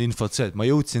background infot see, et ma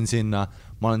jõudsin sinna,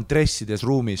 ma olen dressides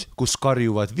ruumis, kus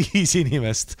karjuvad 5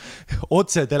 inimest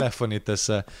otse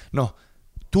telefonitesse,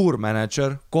 tour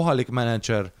manager, kohalik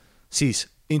manager, siis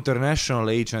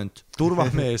international agent,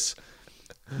 turvamees,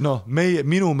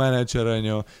 minu manager on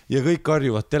ju ja kõik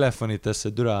karjuvad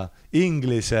telefonitesse türa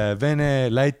inglise, vene,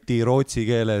 läti, rootsi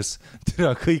keeles,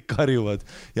 türa kõik karjuvad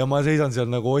ja ma seisan seal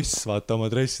nagu oss vaata oma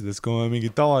dressides, kui ma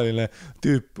mingi tavaline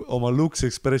tüüp oma Lux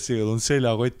Expressiga tulen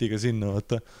seljakotiga sinna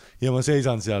vaata ja ma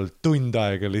seisan seal tund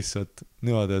aega lihtsalt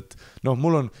niimoodi, et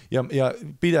mul on ja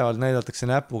pidevalt näidatakse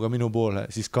näpuga minu poole,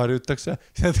 siis karjutakse,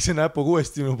 siis näidatakse näpuga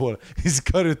uuesti minu poole ja siis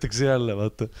karjutakse jälle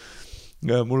vaata.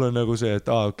 Ja mul on nagu see, et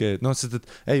okei, sest et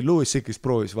ei, Louis Sikkis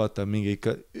proovis vaata mingi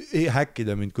ikka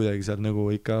häkkida mind kuidagi seal nagu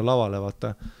ikka lavale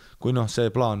vaata, kui see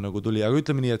plaan nagu tuli, aga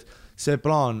ütleme nii, et see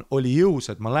plaan oli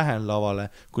jõus, et ma lähen lavale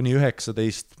kuni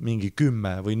 19 mingi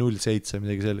 10 või 07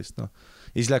 midagi sellist, ja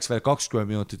siis läks veel 20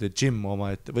 minutit, et Jim oma,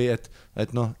 või et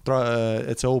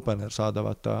see opener saada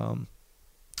vaata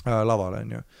lavale,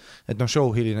 on ju. Et show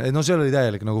hiline, et seal oli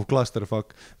täielik nagu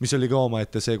clusterfuck, mis oli ka oma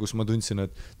ette see, kus ma tundsin,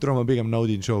 et ma pigem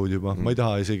naudin show'd juba, ma ei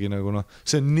taha isegi nagu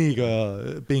see on nii ka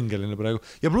pingeline praegu.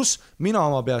 Ja pluss mina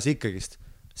oma peas ikkagist,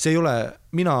 see ei ole,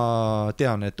 mina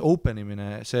tean, et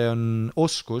openimine, see on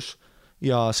oskus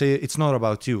ja see it's not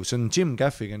about you, see on Jim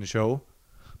Caffigani show,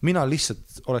 mina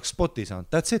lihtsalt oleks spoti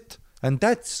saanud, that's it, and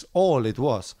that's all it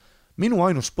was. Minu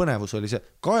ainus põnevus oli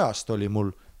see, Kajast oli mul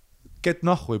get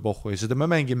nahhu ei pohhu, seda me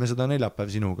mängime seda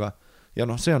neljapäev sinuga ja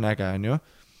see on äge, on ju.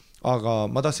 Aga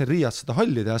ma tahtsin Riiast seda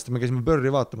halli teha, sest me käisime Burri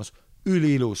vaatamas,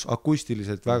 üliilus,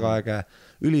 akustiliselt väga äge,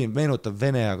 meenutab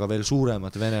Vene, aga veel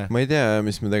suuremat Vene. Ma ei tea,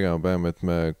 mis me tegema peame, et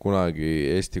me kunagi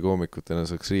Eesti koomikutena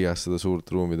saaks Riiast seda suurt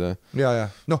ruumi teha. Ja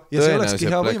see olekski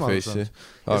hea võimalus.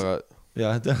 Aga...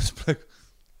 Ja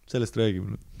sellest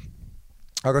räägime nüüd.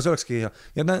 Aga see olekski hea.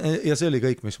 Ja see oli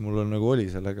kõik, mis mul on nagu oli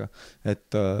sellega.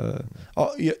 Et,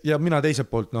 ja mina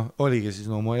teiselt poolt, oligi siis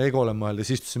mu egole mõelda,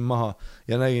 siis istusin maha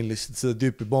ja nägin lihtsalt seda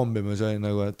tüüpi pommi, ma sain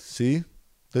nagu, et see,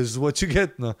 this is what you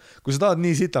get, Kui sa tahad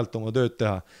nii sitalt oma tööd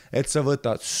teha, et sa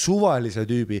võtad suvalise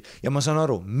tüübi ja ma saan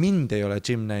aru, mind ei ole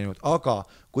Jim näinud, aga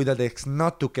kui ta teeks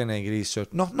natukenegi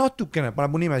research, natukene,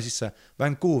 paneb mu nime sisse,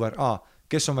 Vancouver,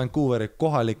 kes on Vancouveri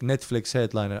kohalik Netflix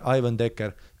headliner, Ivan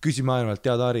Decker, küsime ainult,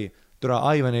 tead Ari, türa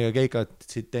Ivaniga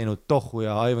keikatsid teinud tohhu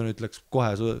ja Ivan ütleks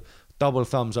kohe double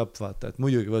thumbs up, vaata, et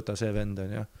muidugi võta see vend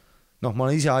on ja ma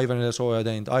olen ise Ivanile sooja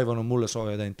teinud, Ivan on mulle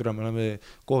sooja teinud, türa me oleme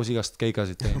koos igast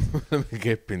keikasid teinud. Me oleme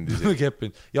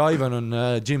keppinud. Ja Ivan on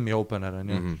Jimmy opener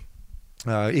on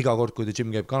ja iga kord, kui Jim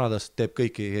käib Kanadas, teeb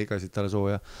kõiki keikasid talle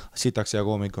sooja, sitaks ja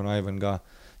koomik on Ivan ka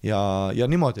ja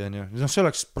niimoodi on ju, see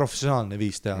oleks professionaalne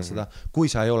viis teha seda, kui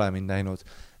sa ei ole mind näinud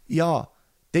ja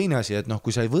teine asi, et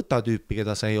kui sa ei võta tüüpi,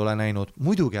 keda sa ei ole näinud,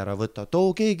 muidugi ära võta,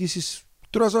 too keegi siis,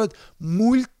 tule sa oled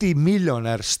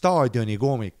multimiljonär staadioni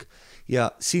koomik ja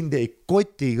sind ei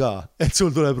koti ka, et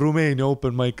sul tuleb Rumeenia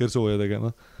open micer sooja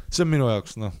tegema. See on minu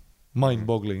jaoks,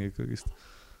 mind-boggling ikkagist.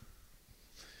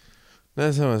 No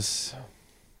samas,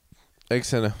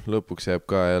 eks see lõpuks jääb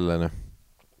ka jälle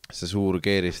see suur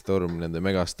keeristorm nende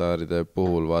megastaaride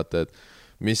puhul, vaata, et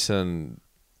mis on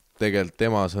tegelikult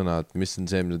tema sõnad, mis on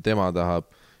see, mida tema tahab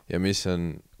ja mis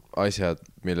on asjad,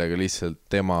 millega lihtsalt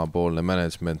tema poolne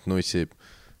management nussib.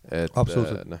 Et,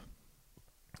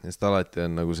 sest alati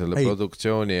on nagu selle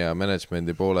produktsiooni ja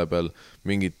managemendi poole peal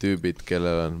mingid tüübid,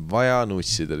 kellel on vaja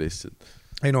nussida lihtsalt.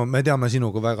 Ei me teame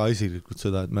sinuga väga isiklikult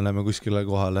seda, et me läheme kuskile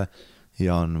kohale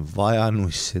ja on vaja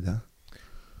nussida.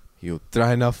 You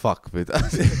trying to fuck with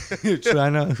us. You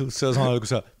trying to, see on samal, kui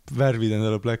sa värvid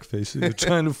endale blackface. You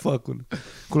trying to fuck with us.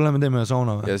 Kuule, me teeme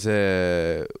sauna või? Ja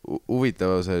see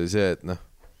huvitav osa oli see,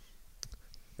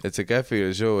 et see Cafe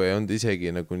show ei olnud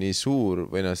isegi nagu nii suur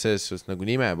või selles suhtes nagu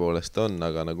nime poolest on,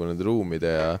 aga nagu need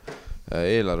ruumide ja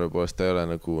eelarve poolest ta ei ole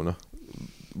nagu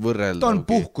võrrelda. Ta on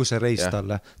puhkuse reis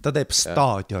talle, ta teeb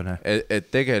staadione. Et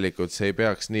tegelikult see ei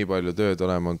peaks nii palju tööd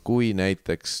olema, kui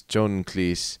näiteks John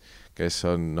Cleese, kes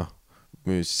on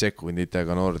müüs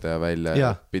sekunditega Nordea välja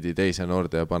ja pidi teise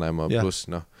Nordea panema, pluss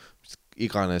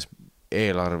iganes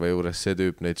eelarve juures see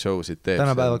tüüp neid showsid teeb.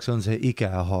 Tänapäevaks on see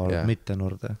IKEA hall, mitte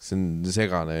Nordea. See on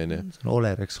segane, see on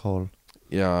Olerex hall.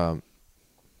 Ja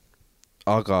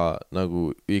aga nagu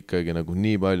ikkagi nagu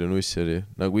nii palju nussi oli,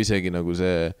 nagu isegi nagu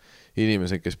see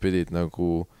inimesed, kes pidid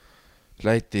nagu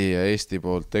Läti ja Eesti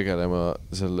poolt tegelema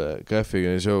selle Cafe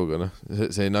show'ga,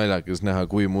 see naljakas näha,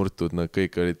 kui murtud nad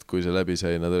kõik olid, kui see läbi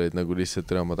sai, nad olid nagu lihtsalt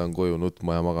ma tahan koju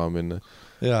nutma ja magama minna.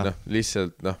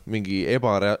 Lihtsalt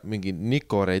mingi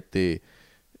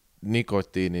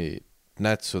nikotiini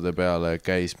nätsude peale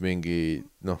käis mingi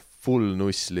full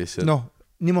nuss lihtsalt.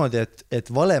 Niimoodi,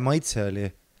 et vale maitse oli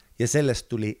ja sellest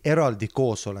tuli eraldi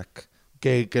koosolek.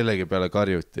 Kellegi peale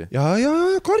karjuti. Ja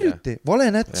karjuti,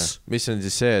 vale näts. Mis on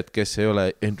siis see, et kes ei ole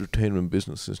entertainment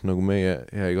businesses, nagu meie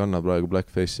ei kanna praegu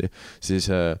blackface'i, siis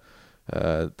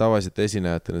tavaliselt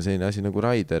esinejatena selline asi nagu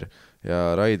Raider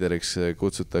ja Raideriks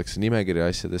kutsutakse nimekirja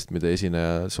asjadest, mida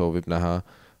esineja soovib näha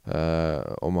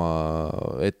oma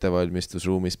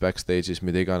ettevalmistusruumis, backstage'is,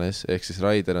 mida iganes. Ehk siis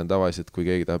Raider on tavaliselt, kui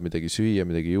keegi tahab midagi süüa,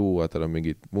 midagi juua, tal on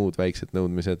mingid muud väiksed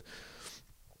nõudmised.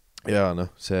 Ja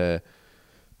see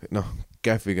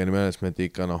Caffe'ga management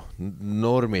ikka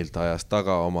normilt ajas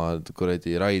taga oma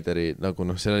kuradi Raideri, nagu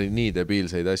seal oli nii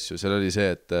debiilseid asju, seal oli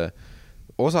see, et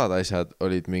osad asjad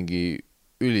olid mingi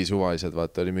ülisuvalised,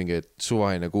 vaata, oli mingi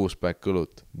suvaline 6-pack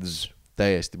õlut,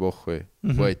 täiesti pohhui,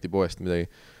 võeti poest midagi,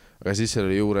 aga siis seal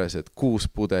oli juures, et 6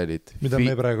 pudelit. Mida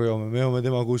me praegu joome? Me joome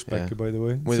tema 6-packi by the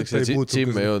way. Muideks,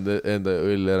 Jim ei joonud enda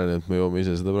õlli ära, nii et me joome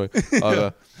ise seda praegu,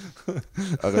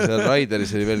 aga seal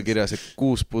Raideris oli veel kirjas, et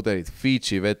 6 pudelit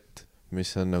Fiji vett, mis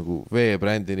on nagu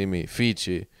veebrändi nimi,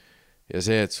 Fiji, ja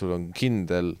see, et sul on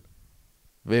kindel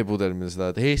veepudel, mida sa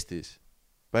tahad Eestis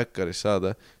Bäkkaris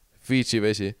saada, Fiji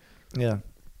vesi. Ja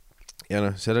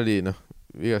seal oli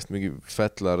igast mingi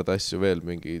fatlard asju veel,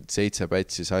 mingi 7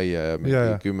 pätsi saia ja mingi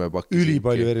 10 pakki. Üli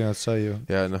palju erinevat saiu.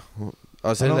 Ja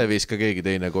aga selle viis ka keegi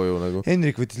teine koju nagu.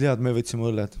 Hendrik võttis liad, me võtsime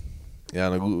õlled. Ja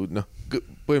nagu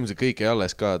põhimõtteliselt kõik ei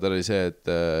alles ka, tal oli see, et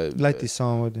Lätis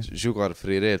samamoodi. Sugar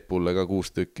free Red Bulle ka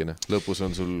 6 tükki. Lõpus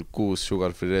on sul 6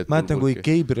 sugar free Red Bull. Mäletan, kui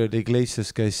Gabriel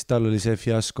Iglesias käis, tal oli see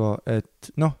fiasko,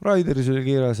 et Raideris oli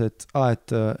kirjas, et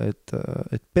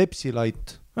Pepsi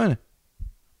Light,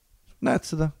 näed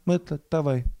seda, mõtled,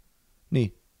 tavai.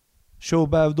 Nii,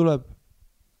 showpäev tuleb.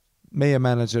 Meie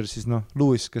manager siis,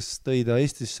 Louis, kes tõi ta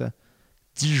Eestisse,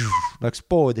 läks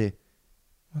poodi.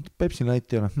 Pepsi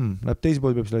Light ei ole, läheb teise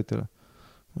poodi Pepsi Light ei ole.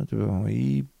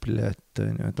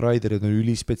 Et Raiderid on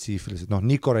ülispetsiifilised,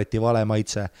 Nicoreti vale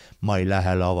maitse, ma ei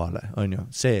lähe lavale, on ju,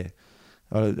 see,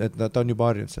 et ta on juba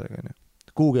harjunud sellega, on ju.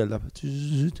 Googleldab,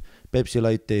 Pepsi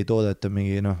Light ei toodeta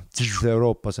mingi,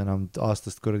 Euroopas enam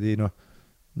aastast kuradi,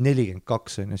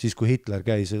 42 on ju, siis kui Hitler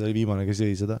käis, see oli viimane, kes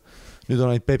jõi seda. Nüüd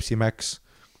on ainult Pepsi Max,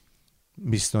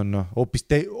 mis on, hoopis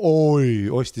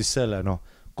ostis selle,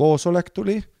 koosolek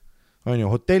tuli, on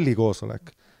ju, hotelli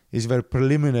koosolek. Ja siis veel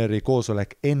preliminary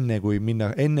koosolek enne kui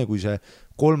see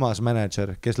 3.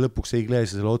 manager, kes lõpuks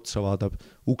Iglesiasele otsa vaadab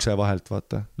ukse vahelt,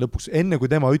 vaata. Lõpuks, enne kui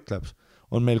tema ütleb,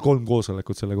 on meil 3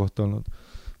 koosolekut selle kohta olnud.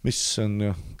 Mis on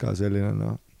ka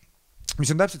selline,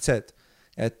 mis on täpselt see,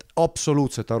 et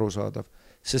absoluutselt arusaadav.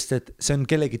 Sest et see on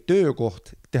kellegi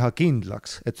töökoht teha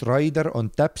kindlaks, et Raider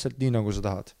on täpselt nii, nagu sa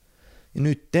tahad. ja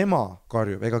nüüd tema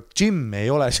karjub, ega Jim ei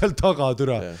ole seal taga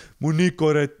türa, mu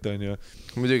Nicorette on ju.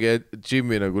 Muidugi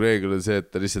Jimmy nagu reegel on see, et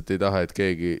ta lihtsalt ei taha, et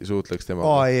keegi suhtleks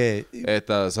temaga, et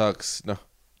ta saaks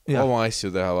oma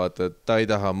asju teha, vaata, et ta ei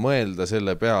taha mõelda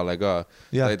selle peale ka,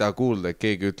 ta ei taha kuulda, et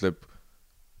keegi ütleb,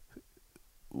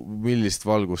 millist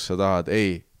valgust sa tahad,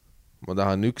 ei, ma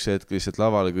tahan üks hetk lihtsalt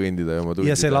lavale kõndida ja ma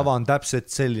tundi ja see lava on täpselt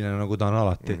selline, nagu ta on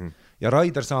alati. Ja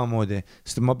Raider samamoodi,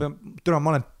 sest ma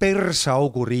olen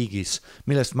perseaugu riigis,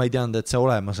 millest ma ei teadnud, et see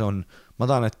olemas on. Ma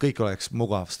tahan, et kõik oleks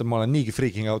mugav, sest ma olen niigi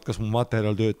freaking out, kas mu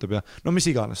materjal töötab ja no mis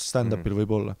iganes stand-upil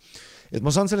võib olla. Et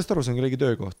ma saan sellest aru, see on kellegi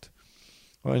töökoht.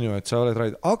 On ju, et sa oled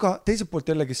Raider. Aga teiselt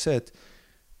poolt jällegi see, et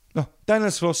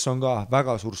Daniel Sloss on ka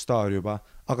väga suur staar juba,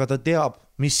 aga ta teab,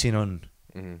 mis siin on.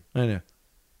 On ju?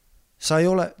 Sa ei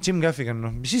ole Jim Gaffigan,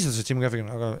 mis siis on see Jim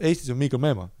Gaffigan, aga Eestis on Miikal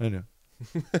Meemaa, on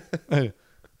ju?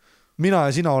 Mina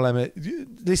ja sina oleme,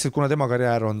 lihtsalt kuna tema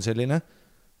karjäär on selline,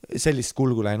 sellist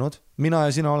kulgu läinud, mina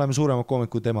ja sina oleme suuremad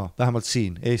koomikud tema, vähemalt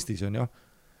siin Eestis on ju.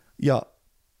 Ja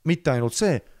mitte ainult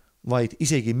see, vaid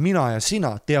isegi mina ja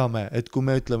sina teame, et kui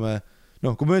me ütleme,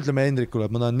 kui me ütleme Hendrikule,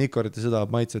 et ma tahan Nicorite seda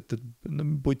maitset, et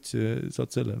puts,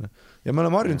 saad sellele. Ja me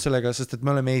oleme harjunud sellega, sest et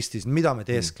me oleme Eestis, mida me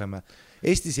teeskleme.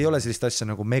 Estis ei ole sellist asja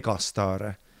nagu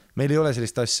megastaare. Meil ei ole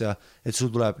sellist asja, et sul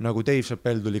tuleb nagu Dave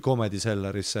Chappelle tuli Comedy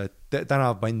Cellarisse, et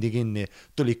täna pandi kinni,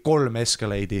 tuli 3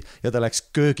 Escalade'i ja ta läks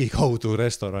köögi kaudu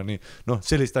restorani.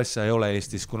 Sellist asja ei ole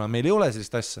Eestis, kuna meil ei ole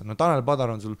sellist asja. Tanel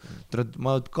Padar on sul,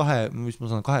 ma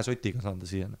saan 2 sotiga saada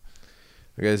siiani.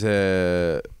 Aga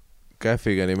see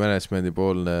Gaffigani managemendi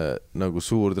poolne nagu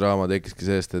suur draama tekiski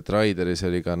sellest, et Raideris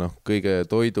oli ka kõige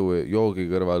toidu joogi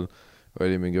kõrval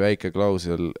oli mingi väike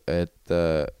klausel, et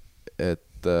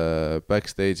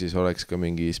backstage'is oleks ka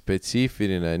mingi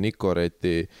spetsiifiline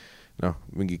Nicoreti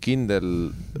mingi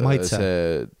kindel maitse.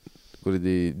 See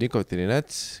kuradi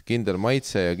nikotiininäts, kindel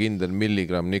maitse ja kindel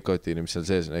milligramm nikotiini, mis seal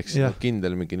sees on, eks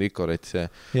kindel mingi Nicoret see.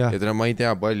 Ja täna ma ei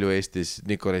tea palju Eestis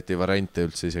Nicoreti variante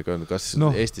üldse isegi on, kas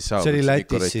Eestis saab see oli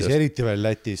Lätis siis, eriti veel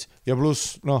Lätis ja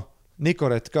pluss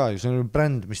Nicoret ka, see on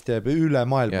bränd, mis teeb üle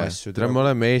maailma asju. Me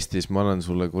oleme Eestis, ma annan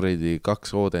sulle kuradi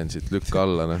 2 Odensit lükka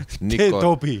alla.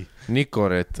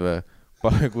 Nicoret või?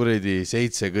 Pane kuradi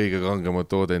 7 kõige kangemat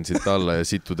Odensit alla ja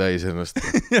situ täis ennast.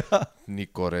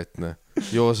 Nicoret,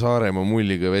 joo Saaremaa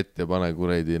mulliga vett ja pane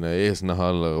kuradi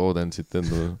eesnaha alla Odensit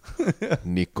endale.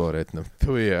 Nicoret,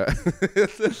 tuja.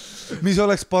 Mis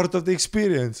oleks part of the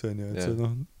experience on ju.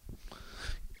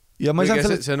 Ja ma ei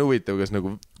saa see on huvitav, kas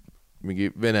nagu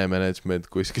mingi Vene management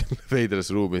kuskil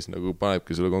veidras ruumis nagu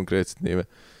panebki sulle konkreetset nime.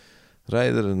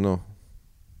 Raider,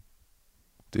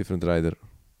 different Raider.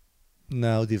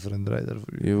 Now different Raider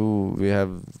for you. We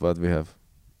have what we have.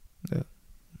 Yeah.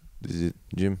 This is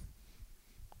Jim.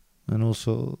 And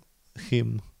also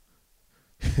him.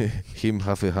 Him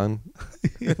Hafihan.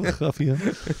 Hafihan.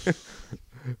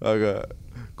 Aga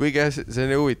kuigi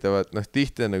see on huvitav, et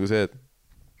tihti on nagu see,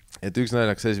 et üks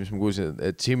naljakas asi, mis ma kuulsin,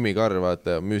 et Jimmy Carr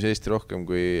vaata müüs Eesti rohkem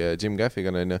kui Jim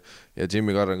Gaffigan on ja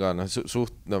Jimmy Carr on ka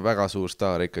väga suur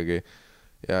staar ikkagi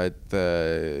ja et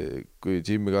kui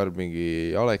Jimmy Carr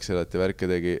mingi Alexelat ja värke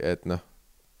tegi, et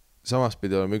samas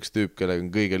pidi olema üks tüüp, kellega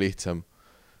on kõige lihtsam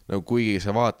kuigi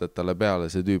sa vaatad talle peale,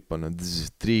 see tüüp on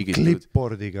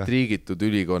triigitud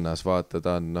ülikonnas, vaata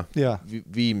ta on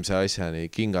viimse asjani,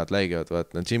 kingad läigivad,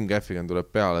 vaata Jim Gaffigan tuleb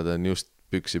peale, ta on just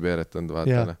püksi peeretanud,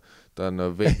 vaata ta on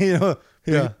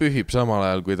pühib samal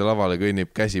ajal, kui ta lavale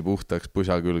kõnnib käsi puhtaks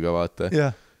pusa külge, vaata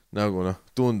nagu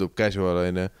tundub casual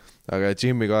on aga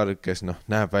Jimmy Carr, kes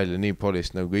näeb välja nii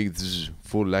polist nagu kõik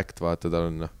full act, vaata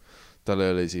tal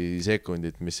ei ole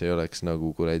sekundit, mis ei oleks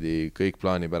nagu kuradi kõik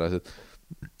plaanipärased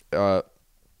ja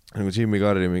nagu Jimmy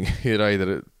Carri mingi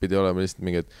Raider pidi olema lihtsalt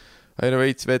mingi, et aina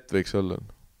veits vett võiks olla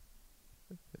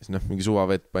siis mingi suva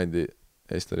vett pandi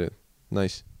eestari,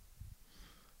 nice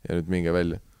ja nüüd minge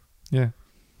välja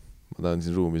ma tahan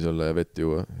siin ruumis olla ja vett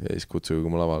juua ja siis kutsuga,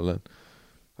 kui ma lavale lähen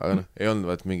aga ei olnud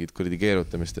vaat mingit kuradi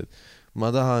keerutamist, et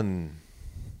ma tahan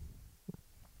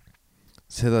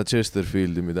seda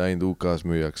Chesterfieldi, mida ainult UK-s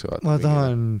müüakse ma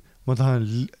tahan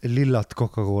lillat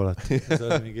Coca-Colat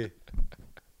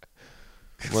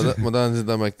ma tahan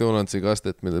seda McDonaldsi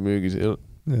kastet, mida müügis ei ole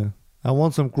I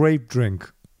want some grape drink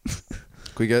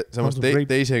kuigi samas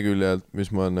teise külje alt,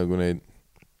 mis ma nagu neid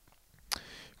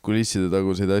kulisside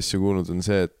taguseid asju kuulnud on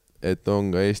see, et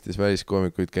on ka Eestis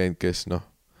väliskoomikuid käinud, kes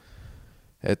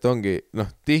et ongi,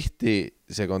 tihti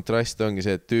see kontrast ongi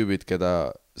see, et tüübid,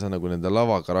 keda sa nagu nende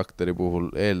lavakarakteri puhul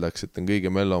eeldaks, et on kõige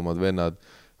mellomad vennad,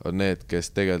 on need,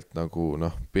 kes tegelikult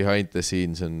nagu behind the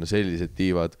scenes on sellised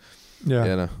tiivad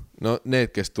ja need,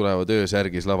 kes tulevad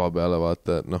öösärgis lava peale,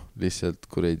 vaata, lihtsalt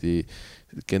kuradi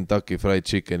Kentucky Fried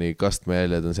Chickeni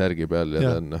kastmejäljed on särgi peal ja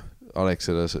ta on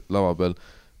Alexela lava peal,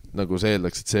 nagu see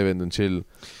eeldaks, et see vend on chill.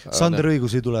 Sander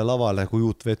Õigus ei tule lavale, kui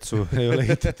uut vetsu ei ole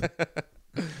ehitatud.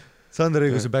 Sander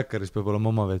Õiguse backeris peab olema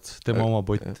oma vets, tema oma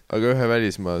pott. Aga ühe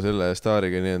välismaa selle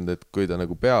staariga nii on, et kui ta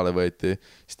nagu peale võeti,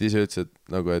 siis ta ise ütles,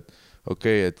 et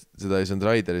okei, et seda ei saanud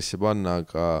Raiderisse panna,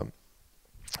 aga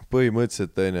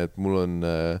põhimõtteliselt on, et mul on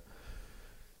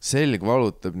selg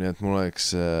valutab, nii et mul oleks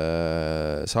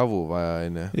savu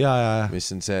vaja, mis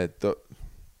on see, et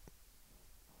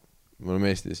me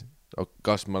oleme Eestis.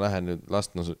 Kas ma lähen nüüd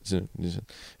lastna?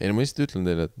 Ei, ma lihtsalt ütlen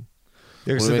teile, et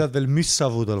ja kas sa tead veel, mis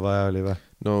savu tal vaja oli või?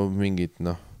 No mingid,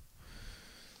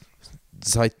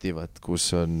 sativad,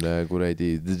 kus on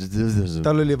kuradi...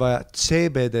 Tal oli vaja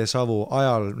CBD savu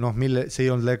ajal, mille see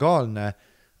ei olnud legaalne,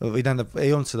 või tähendab,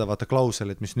 ei olnud seda vaata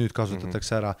klauselit, mis nüüd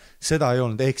kasutatakse ära. Seda ei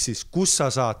olnud, ehk siis, kus sa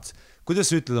saad, kuidas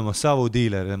sa ütled oma savu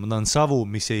diileri, ma tahan savu,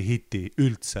 mis ei hiti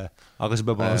üldse, aga see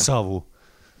peab olema savu.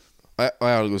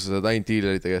 Ajal, kui sa saad ainult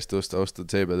diilerite käest ostad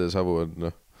CBD savu, on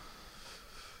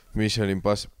Mission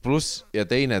Impossible. Plus ja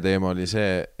teine teema oli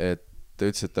see, et ta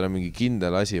ütles, et tal on mingi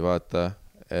kindel asi, vaata,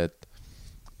 et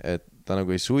ta nagu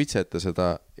ei suitseta seda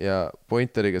ja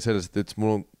point oli ka selles, et ta ütles,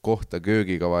 mul on kohta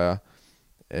köögiga vaja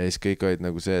ja siis kõik olid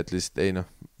nagu see, et lihtsalt ei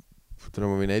tule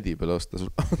ma võin Edi peale osta sul.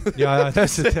 ja,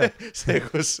 täpselt, see,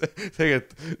 kus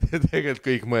tegelikult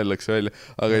kõik mõeldakse välja,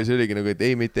 aga siis oligi nagu, et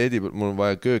ei, mitte Edi peale, mul on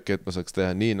vaja kööki, et ma saaks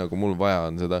teha nii, nagu mul vaja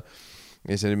on seda.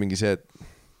 Ja siis oli mingi see,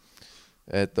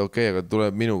 et okei, aga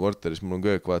tuleb minu korteris, mul on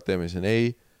köök, vaata, teeme siis ei.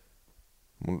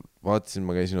 Vaatasin,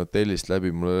 ma käisin hotellist läbi,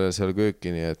 mul oli seal kööki,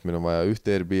 nii et meil on vaja ühte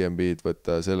Airbnb-d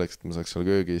võtta selleks, et ma saaks seal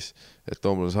köögis, et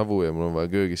too mul savu ja mul on vaja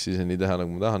köögis siis nii teha,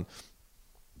 nagu ma tahan.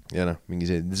 Ja mingi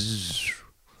see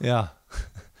jaa.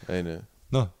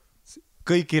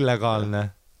 Kõik illegaalne.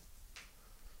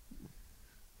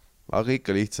 Aga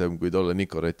ikka lihtsam, kui tolle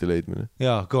Nikorati leidmine.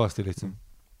 Jaa, kõvasti lihtsam.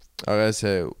 Aga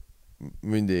see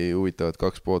mündi huvitavad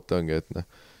 2 poolt ongi, et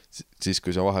siis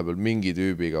kui sa vahepeal mingi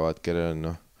tüübiga vaat, kellel on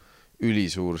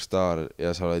ülisuur staar ja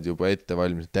sa oled juba ette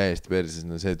valmis täiesti perses,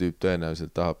 see tüüp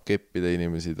tõenäoliselt tahab keppida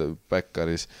inimesi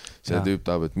backeris, see tüüp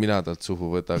tahab, et mina talt suhu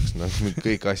võtaks,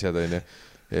 kõik asjad on ja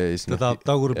ta tahab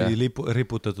tagurpidi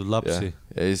riputatud lapsi.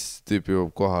 Ja siis tüüp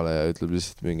jõuab kohale ja ütleb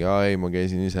lihtsalt mingi, ei, ma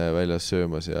käisin ise väljas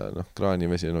söömas ja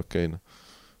kraanivesi on okei.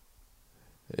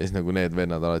 Ja siis nagu need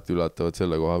vennad alati ülatavad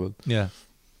selle koha pealt.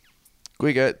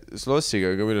 Kuigi Slossiga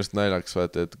ka minust naljaks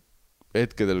vaata, et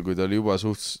hetkedel, kui ta oli juba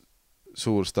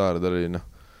suur staar, ta oli, ma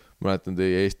mäletan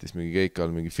teie Eestis mingi keikal,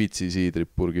 mingi Fitsi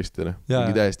siidrip purgist ja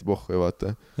mingi täiesti pohhu ja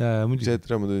vaata. See, et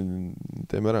ma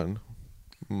teeme ära,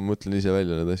 mõtlen ise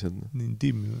välja need asjad. Nii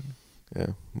intiimne. Jah,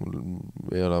 mul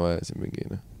ei ole vaja see mingi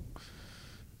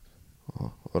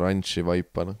oranži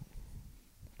vaipa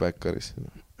backeris.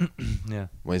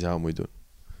 Ma ei saa muidu.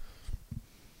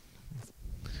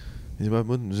 Ja siis ma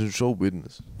mõtlen, see on show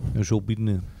business. Show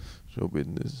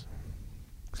business.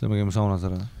 Kas lähme käime saunas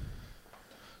ära?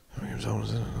 Lähme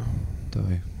saunas ära.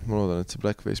 Tohi. Ma loodan, et see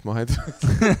blackface mahed.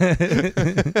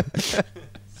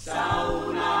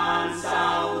 Saunan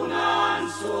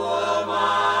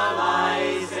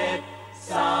suomalaiset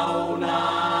saunan.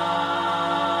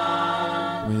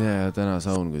 Ma ei tea, täna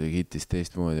saun kuidagi hitis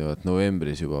teistmoodi, vaat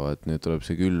novembris juba, vaat nüüd tuleb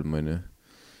see külm, on ju.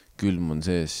 Külm on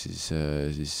sees,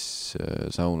 siis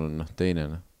saun on teine.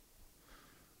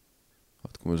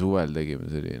 Vaat kui me suvel tegime,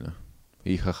 see oli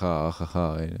ihaha, ahaha,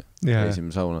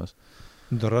 käisime saunas.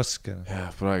 Nüüd on raske.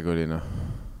 Ja, praegu oli,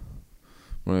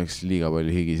 mul oleks liiga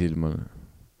palju higi silma.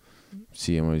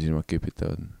 Siia ma oli silmad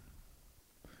kipitavad.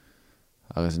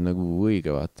 Aga see on nagu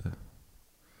õige, vaata.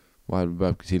 Vahel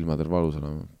peabki silmadel valus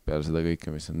olema peale seda kõike,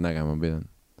 mis on nägema pidanud.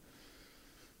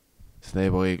 Seda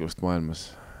ebaõiglust maailmas,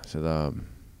 seda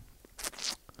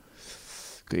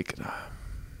kõike.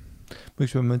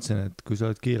 Miks ma mõtlesin, et kui sa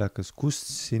oled kiilakas, kust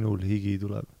sinul higi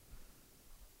tuleb?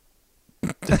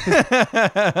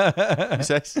 Mis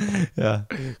asja?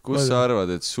 Kus sa arvad,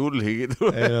 et sul higi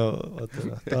tuleb? Ei no, vaata,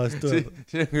 taas tuleb.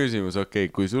 See on küsimus, okei,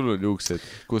 kui sul on juuksed,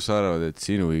 kus sa arvad, et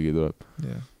sinu higi tuleb?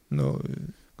 No,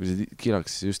 kui sa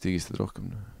kiilaks, siis just higistad rohkem.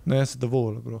 No jah, seda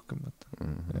voolab rohkem.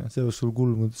 See on sul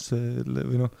kulmud,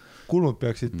 või kulmud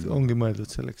peaksid, ongi mõeldud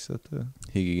selleks.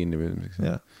 Higi kinni pidamiseks.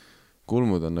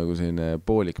 Kulmud on nagu selline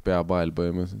poolik peapael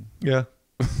põhimõtteliselt. Jah.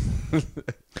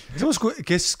 Samas,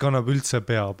 kes kannab üldse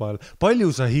peapael?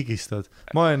 Palju sa higistad?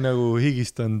 Ma olen nagu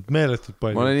higistanud meeletult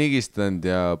palju. Ma olen higistanud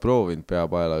ja proovinud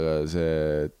peapael, aga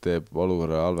see teeb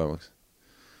olukorra halvemaks.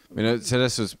 Või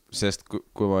selles suhtes, sest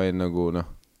kui ma olin nagu,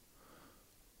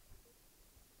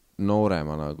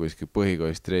 nooremana kuskil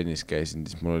põhikoolis trennis käisin,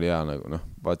 siis mul oli hea nagu noh,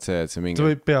 vaat see, et see mingi... Sa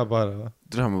võid peapaela või?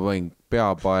 Tule ma panin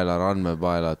peapaela,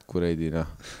 randmepaelad, kuredi noh,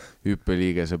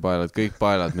 hüppeliigese paelad, kõik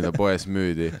paelad, mida poes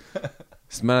müüdi.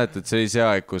 Sest mäletad, see oli see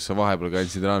aeg, kus sa vahepeal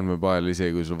kandsid randmepaela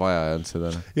isegi, kui sul vaja ei olnud seda.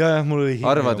 Ja, mul oli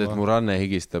arvad, et mu ranne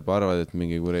higistab, arvad, et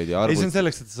mingi kuredi arvut... Ei, see on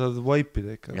selleks, et sa saad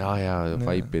vaipida ikka. Ja,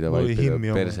 vaipida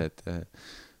perset.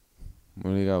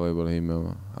 Mul oli ka võib-olla himmi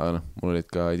oma. Aga noh, mul olid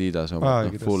ka Adidas oma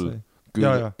full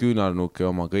küünarnuki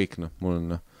oma kõik, noh, mul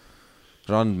on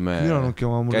randme,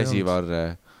 käsivarre,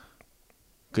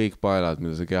 kõik paelad,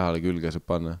 mida sa kehale külge saab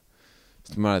panna.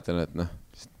 Sest ma mäletan, et noh,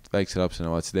 väikse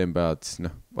lapsena vaatasid NBA-d, siis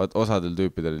noh, osadel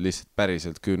tüüpidel lihtsalt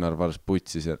päriselt küünarvars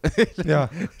putsis ja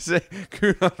see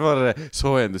küünarvarre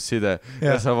soojendusside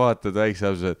ja sa vaatad väikse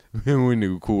lapsena, et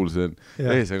munni kui cool see on.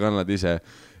 Ei, sa kannad ise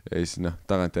ja siis noh,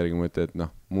 tagantjärgi mõtled, et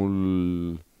noh,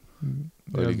 mul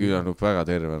oli küünarnuk väga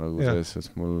terve nagu selles,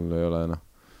 et mul ei ole noh,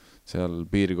 seal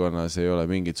piirkonnas ei ole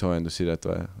mingit soojendussidet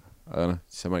vaja. Aga noh,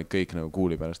 siis sa panid kõik nagu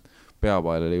cooli pärast.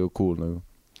 Peapael oli ju cool nagu.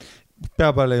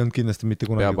 Peapael ei olnud kindlasti mitte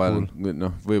kunagi cool.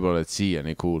 Noh, võib-olla, et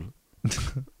siiani cool.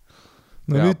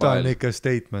 No nüüd ta on ikka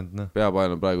statement, noh.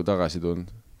 Peapael on praegu tagasi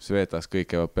tulnud. Svetas kõik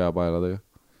käivad peapaeladega.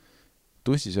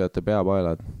 Tussisööjate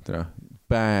peapaelad.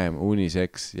 Bäm,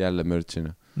 unisex, jälle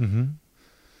mürtsina.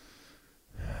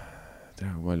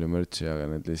 Tea kui palju mürtsi, aga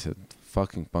need lihtsalt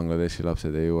fucking Bangladeshi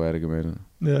lapsed ei jõua järgi meil.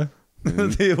 Jah,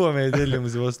 nad ei jõua meie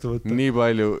tellimusi vastu võtta. Nii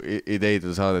palju ideid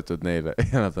on saadetud neile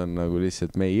ja nad on nagu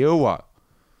lihtsalt, me ei jõua.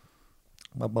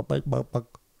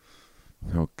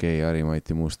 Okei,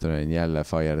 Harimati Muster on jälle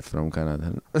fired from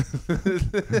Canada.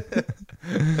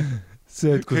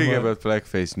 Kõigepealt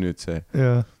blackface, nüüd see.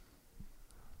 Jah.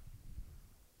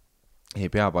 Ei,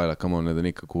 peapaelad, come on, need on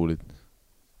ikka coolid.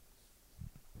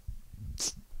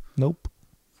 Nope.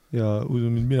 Ja uidu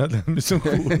mind mina tean, mis on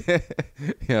cool.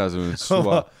 Ja sul on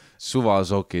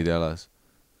suvasokid jalas.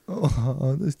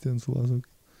 Tõesti on suvasokid.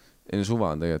 Ei,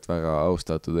 Suva on tegelikult väga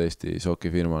austatud Eesti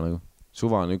sokifirma nagu.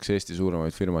 Suva on üks Eesti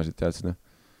suuremaid firmasid, teadsid?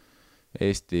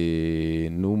 Eesti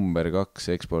number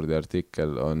 2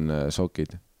 ekspordiartikkel on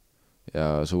sokid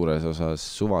ja suures osas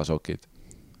suvasokid.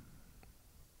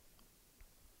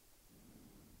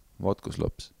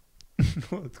 Vodkuslops.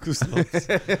 Vodkuslops.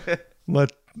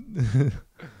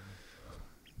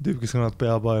 Tüüp, kes kannab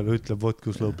peapaelu, ütleb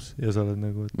vodkuslops ja sa oled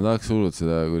nagu... Ma tahaks hullult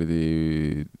seda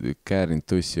kuradi käärinud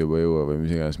tussi juba juua või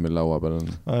mis iganes meil laua peal on.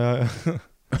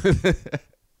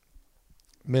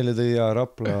 Meile tõi ja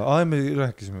Rapla... me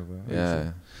rääkisime juba.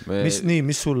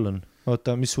 Mis sul on?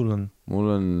 Oota, mis sul on?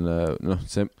 Mul on, noh,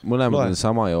 see mõlemad on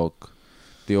sama jook.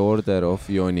 The Order of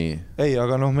Joni. Ei,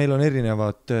 aga noh, meil on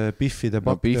erinevad biffide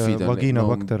vagina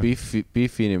bakter.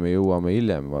 Biffini me jõuame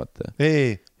hiljem, vaata.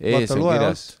 Ei, vaata,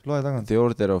 loe tagant. The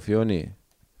Order of Joni.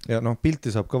 Ja noh,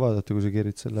 pilti saab ka vaadata, kui sa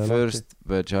keerid selle First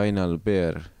vaginal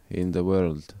bear in the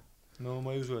world. No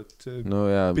ma ei usu, et see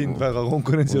pind väga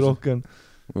konkurentsi rohkem.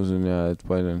 Ma usun et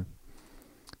palju on.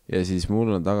 Ja siis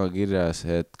mul on taga kirjas,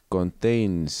 et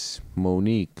contains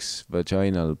Monique's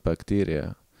vaginal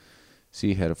bacteria.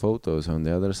 See her photos on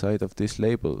the other side of this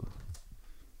label.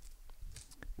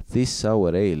 This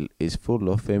sour ale is full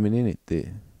of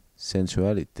femininity,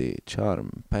 sensuality, charm,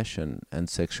 passion and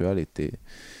sexuality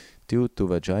due to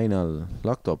vaginal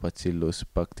lactobacillus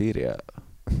bacteria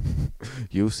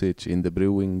usage in the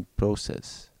brewing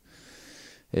process.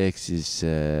 Ehk siis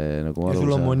nagu ja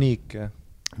sul on Monique,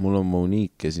 Mul on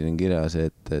Monique ja siin on kirjas,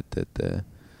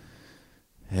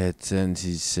 et see on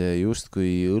siis just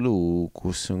kui õlu,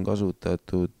 kus on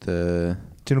kasutatud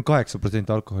siin on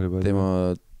 8% alkoholi palju.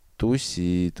 Tema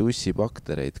tussi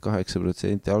baktereid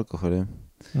 8% alkoholi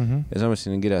ja samas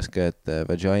siin on kirjas ka, et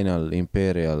vaginal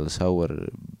imperial sour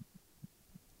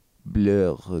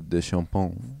bleu de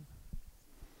champagne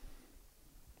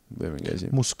või mingi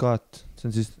asi. Muskaat, see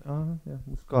on siis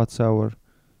muskaat sour.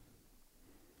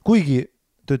 Kuigi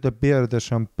ta ütleb bière de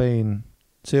champagne,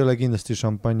 see ei ole kindlasti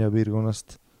šampanja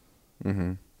piirkonnast.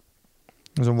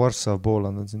 See on Varssav,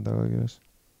 Pooland on siin taga kirjas.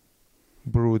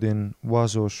 Brewed in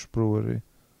Vasoš Brewery.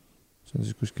 See on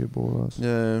siis kuskil Poolas.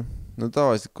 No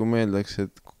tavaliselt kui meeldaks,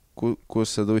 et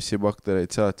kus sa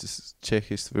tussibaktereid saad, siis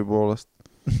Tšehhist või Poolast.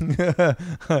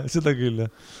 Seda küll,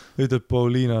 ütleb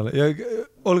Pauliinale. Ja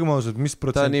olgem ausad, mis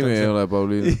protsent ta nimi ei ole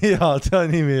Pauliina. Jaa, ta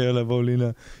nimi ei ole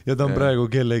Pauliina. Ja ta on praegu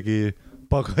kellegi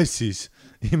pagassis.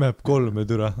 Imeb 3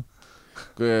 türa.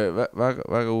 Kui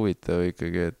väga huvitav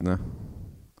ikkagi, et noh,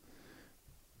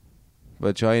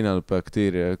 vaginal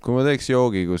bacteria. Kui ma teeks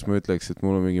joogi, kus ma ütleks, et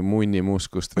mul on mingi munni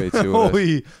muskust veits juures.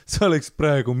 Oi, sa oleks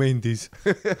praegu mendis.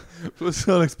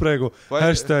 Sa oleks praegu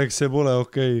hashtag see pole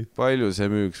okei. Palju see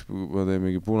müüks, ma teen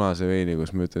mingi punase veini,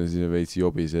 kus ma ütlen siin veits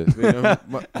jobi sees.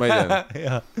 Ma ei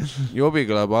tea. Jobi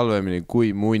kõlab halvemini kui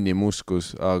munni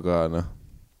muskus, aga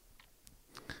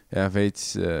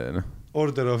veits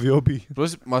Order of jobi.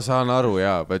 Plus ma saan aru,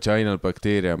 vaginal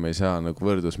bacteria me ei saa nagu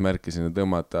võrdusmärki sinna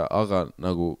tõmmata, aga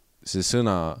nagu see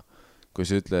sõna, kui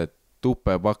sa ütled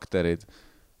tupebakterid,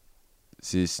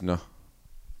 siis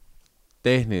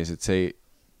tehniliselt see ei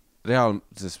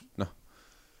sest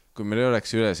kui meil ei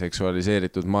oleks üle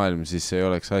seksualiseeritud maailm, siis see ei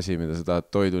oleks asi, mida sa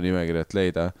tahad toidu nimekirjalt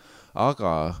leida,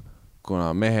 aga kuna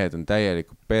mehed on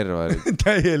täielikult pervarid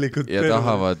ja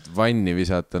tahavad vanni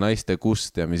visata naiste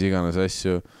kust ja mis iganes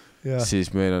asju,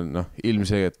 siis meil on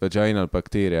ilmselgelt vaginal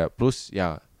bacteria pluss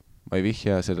ma ei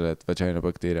vihja sellele, et vaginal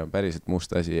bacteria on päriselt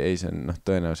must asi, ei see on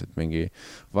tõenäoliselt mingi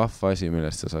vahva asi,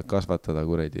 millest sa saad kasvatada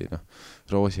kuredi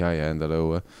roosiaia endale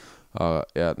õue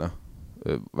ja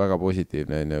väga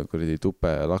positiivne on ju kuredi tupe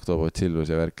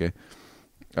laktobacillus ja värki,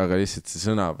 aga lihtsalt see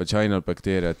sõna vaginal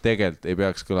bacteria tegelikult ei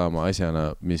peaks kõlama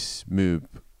asjana, mis müüb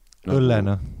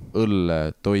õlle,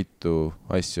 toitu,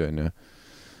 asju on ju,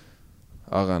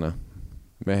 aga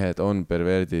mehed on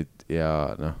perverdid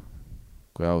ja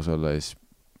kui aus olla, siis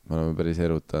me oleme päris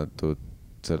erutatud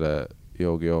selle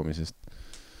joogi joomisest.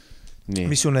 Nii.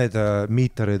 Mis su need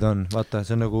miitarid on? Vaata,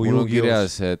 see on nagu mul on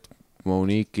kirjas, et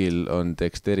Monique'il on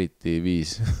dexterity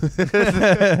 5.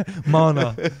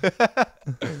 Maana.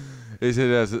 Ei,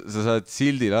 sa saad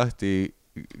sildi lahti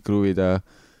kruvida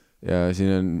ja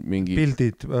siin on mingi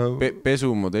pildid.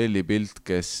 Pesumodelli pilt,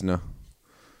 kes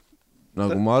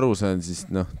nagu ma aru saan, siis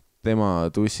tema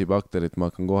tussibakterit ma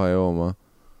hakkan kohe jooma.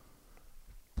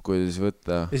 Kuidas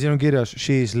võtta? Ja siin on kirjas,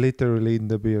 she is literally in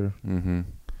the beer.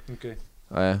 Okay.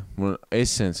 Mul on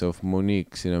Essence of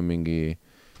Monique, siin on mingi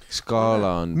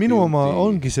skaala on minu oma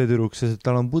ongi see tüdruk, sest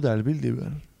tal on pudel pildi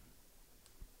peal.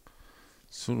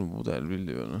 Sul on pudel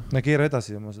pildi peal? Keera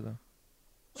edasi oma seda.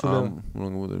 Mul on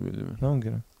ka pudel pildi peal.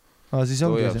 Ongi. Siis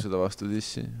ongi hoiab seda vastu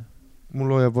tissi.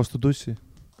 Mul hoiab vastu tussi.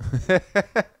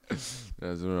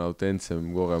 Ja sul on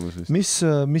autentsem kogemus vist.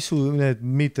 Mis su need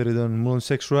miiterid on? Mul on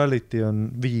sexuality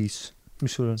on 5.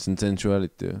 Mis sul on? See on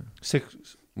sensuality.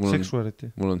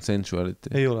 Sexuality. Mul on sensuality.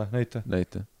 Ei ole, näita.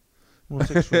 Mul on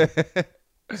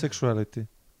sexuality.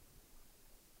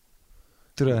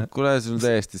 Tere. Kule, sul on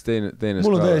täiesti teine skaala.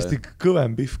 Mul on täiesti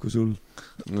kõvem pihv kui sul.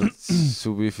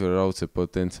 Su pihv on raudselt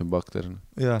potentsem bakter.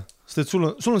 Jah, sest et sul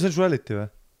on sensuality või?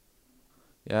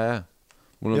 Ja.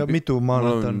 Mul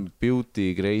on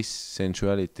beauty, grace,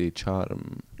 sensuality,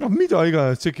 charm. Mida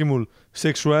iganes, tšeki mul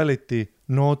sexuality,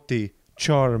 naughty,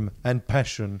 charm and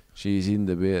passion. She is in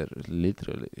the beer,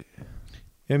 literally.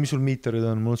 Ja mis sul miiterid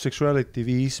on? Mul on sexuality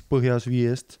 5, põhjas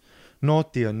 5.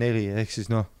 Naughty on 4, ehk siis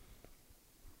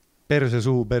perse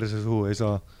suu ei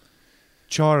saa.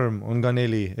 Charm on ka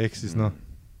 4, ehk siis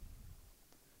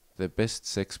The best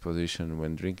sex position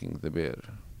when drinking the beer.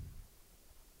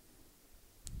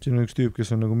 Siin on üks tüüp,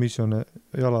 kes on nagu mission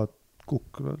jalad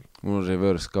kukk. Mul on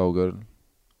reverse cowgirl.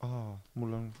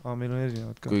 Meil on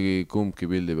erinevad ka. Kuigi kumbki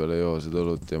pildi peale joo seda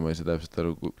õlut ja ma ei saa täpselt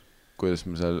aru, kuidas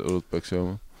me seal õlut peaks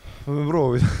jooma. Ma pean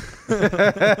proovida.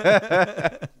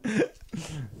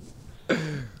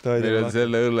 Meil on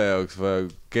selle õlle jaoks vaja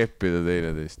keppida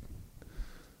teineteist.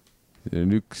 See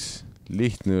on üks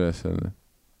lihtne ülesanne.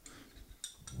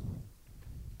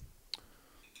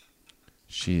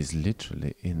 She is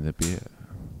literally in the beer.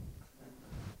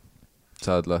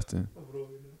 Saad lahti?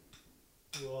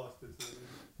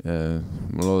 Ja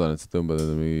ma loodan, et sa tõmbad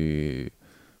enda mingi,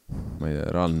 ma ei tea,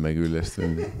 randme küljest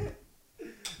või.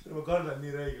 Ma kardan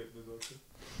nii räigelt nüüd vaata.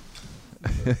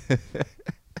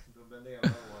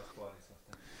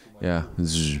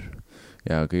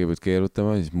 Ja kõigepealt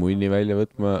keerutama, siis munni välja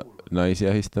võtma, naisi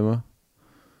ahistama.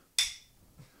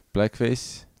 Blackface.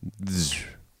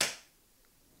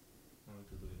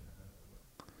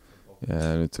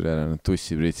 Ja nüüd tuli ära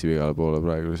tussi pritsib igale poole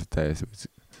praegu täiesti.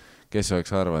 Kes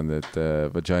oleks arvanud, et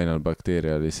vaginal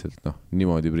bacteria lihtsalt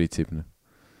niimoodi pritsib.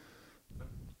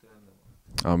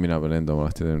 Mina pean enda oma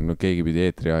lahti teema. Keegi pidi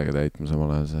eetri aega täitma samal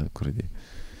ajal see kuradi.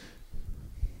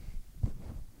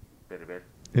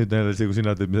 Nüüd näile see, kui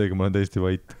sina teed midagi, ma olen täiesti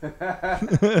vait.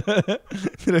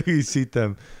 Räägi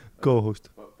sitem kohust.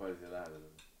 Palju see lähedal on?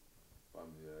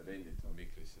 Pandi renditama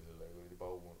mikrisse selle kuradi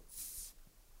paumu.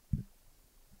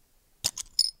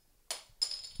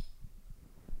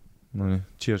 No nii,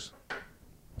 cheers.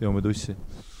 Joome tussi.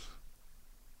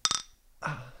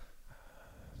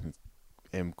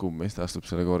 M-kumb meist astub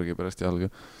selle korgi pärast jalga.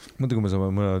 Mõtle, kui me saame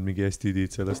mõned mingi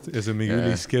STD-d sellest ja see on mingi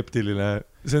üliskeptiline.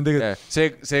 See on tegelikult...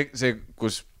 See,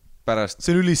 kus pärast...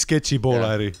 See on ülisketši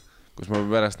pooleäri. Kus ma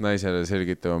pärast naisele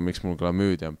selgitama, miks mul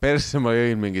klamüüdia on. Persse ma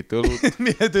jõin mingit õlut.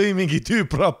 Mine tõi mingi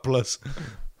tüüp Raplas.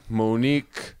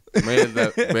 Monique. Ma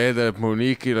eeldan, et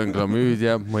Monique'il on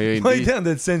klamüüdia. Ma ei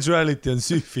teadnud, et sensuality on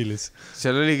süfilis.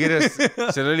 Seal oli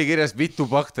kirjas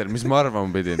vitubakter, mis ma arvama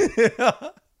pidin.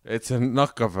 Et see on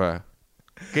nakkav.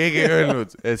 Keegi ei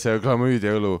öelnud, et see on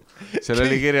klamüüdia õlu. Seal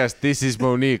oli kirjas This is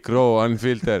Monique, raw,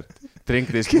 unfiltered.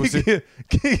 Drink this pussy.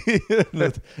 Keegi ei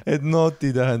öelnud, et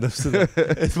noti tähendab seda,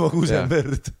 et ma kusen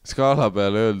verd. Skaala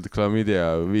peale öeldud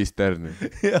klamüüdia 5 tärni.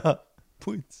 Jaa,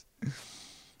 puits.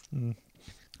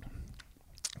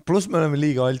 Plus me oleme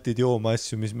liiga altid jooma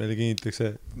asju, mis meile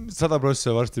kinnitakse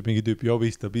 100% varsti mingi tüüp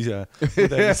jobistab ise.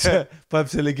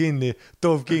 Paneb selle kinni,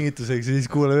 toob kingituseks ja siis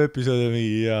kuuleb episoodi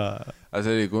mingi ja... Aga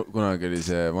see oli, kunagi oli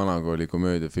see vanakooli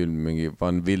komöödiafilm, mingi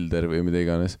Van Wilder või mida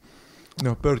iganes.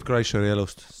 No, Bert Kreischer'i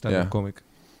elust, stand-up komik.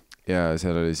 Ja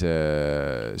seal oli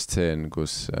see stseen,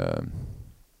 kus...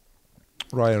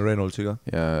 Ryan Reynoldsiga.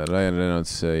 Ja Ryan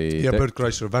Reynolds ei... Ja Bert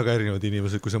Kreischer, väga erinevad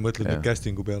inimesed, kui sa mõtled nüüd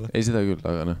castingu peale. Ei, seda küll,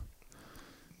 aga noh.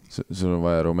 Sul on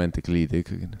vaja romantic lead'i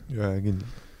ikkagi. Ja, kindel.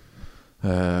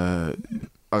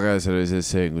 Aga seal oli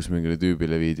see, kus mingile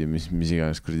tüübile viidi, mis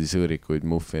iganes kuradi sõõrikuid,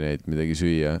 muffineid, midagi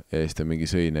süüa ja siis ta mingi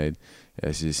sõi neid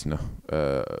ja siis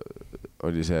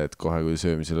oli see, et kohe kui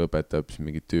söömise lõpetab, siis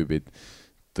mingid tüübid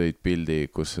tõid pildi,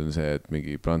 kus on see, et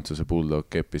mingi Prantsuse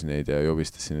bulldog keppis neid ja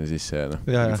jobistas sinna sisse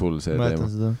ja full see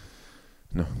teema.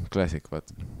 Klassik,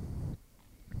 vaata.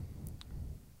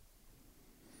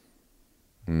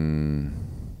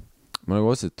 Ma nagu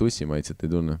otseselt tussi maitset ei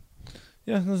tunne.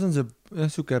 Jah, see on see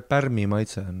suke pärmi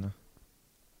maitse on.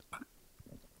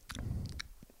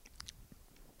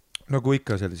 Nagu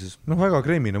ikka sellises, väga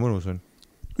kreemine mõnus on.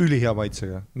 Ülihea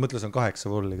maitsega. Mõtles on 8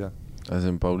 volli ka.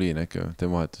 See on Pauliin äkki või? Te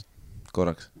vahetud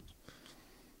korraks.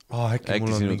 Äkki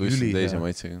mul on sinu tuss ülihea. Teise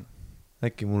maitsega.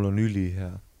 Äkki mul on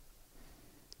ülihea.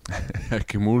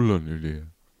 Äkki mul on ülihea.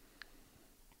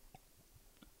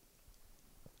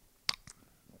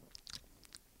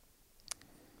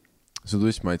 Su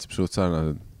tuss maitseb suht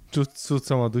sarnased. Suht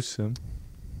sama tuss, jah.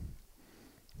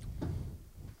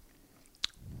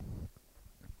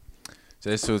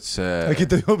 Selles suhtes... Äkki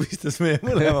ta jobistas meie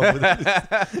mõlema mõttes.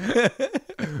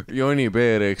 Joni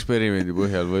Peere eksperimendi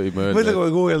põhjal võime öelda... Mõtle,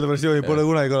 kui kuugelda pärast Joni pole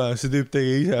kunagi olemas, see tüüp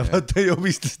tegi ise, vaata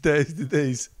jobistas täiesti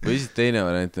täis. Või siis teine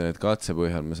variant on, et katse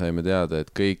põhjal me saime teada,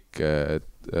 et kõik...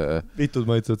 Vitud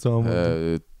maitsed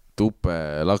samamoodi. Tuppe,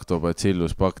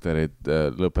 laktobacillus, bakterid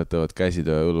lõpetavad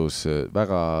käsitöö õlus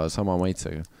väga sama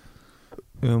maitsega.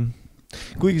 Jah.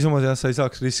 Kuigi samas sa ei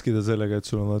saaks riskida sellega, et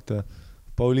sul on vaata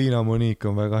Pauliina Monique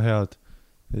on väga head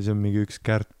ja see on mingi üks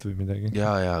kärt või midagi.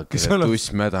 Ja, kelle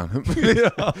tuss mädan.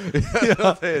 ja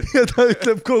ta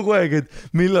ütleb kogu aeg, et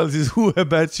millal siis uue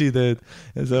batchi teed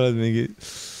ja sa oled mingi...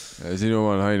 Ja sinu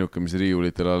oma on ainuke, mis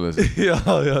riiulitel alles. ja,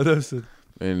 täpselt.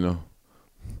 Meil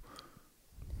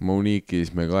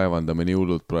Monique'is me kaevandame nii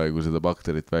hullult praegu seda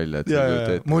bakterit välja. Ja,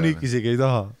 Monique isegi ei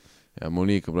taha. Ja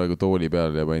Monique on praegu tooli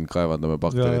peal ja pain kaevandame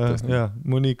bakteritest. Ja,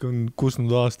 Monique on kusnud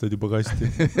aastaid juba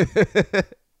kasti.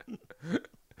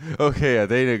 Okei, ja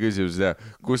teine küsimus,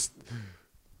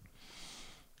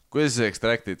 kuidas sa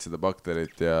ekstraktid seda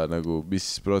bakterit ja nagu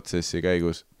mis protsessi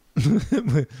käigus?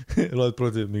 Loed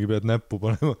protsessi, mingi pead näppu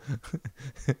panema.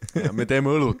 Ja me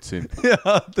teeme õlut siin.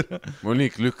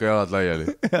 Monique, lükka jalad laiali.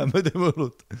 Ja me teeme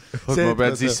õlut. Ma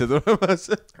pean sisse tulemas.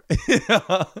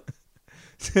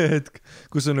 See hetk,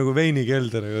 kus on nagu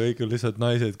veinikelder, aga kõik on lihtsalt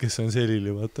naised, kes on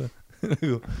selili, vaata.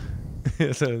 Ja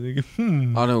sa oled mingi...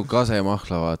 Nagu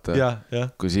kasemahla, vaata. Ja.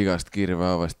 Kus igast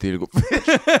kirvehaavast tilgub.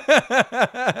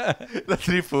 Nad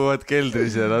ripuvad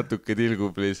keldris ja natuke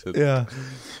tilgub lihtsalt. Ja.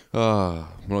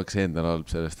 Mul oleks endal halb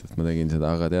sellest, et ma tegin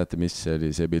seda, aga teate, mis see oli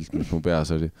see pilt, mis mu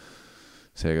peas oli.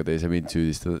 Seega te ei saa mind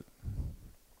süüdistada.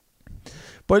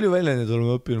 Palju väljendeid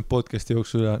oleme õppinud podcasti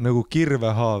jooksul üle, nagu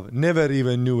kirvehaav, never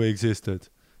even knew existed.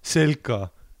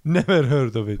 Selka, never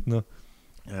heard of it, noh.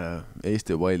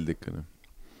 Eesti wild ikka, noh.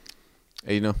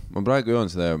 Ei noh, ma praegu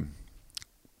joon seda,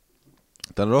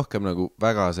 ta on rohkem nagu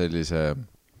väga sellise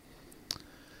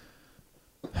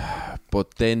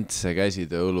potentse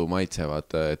käsitöö õlu maitse,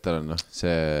 vaata, et tal on noh,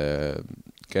 see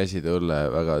käsitöö õlle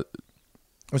väga...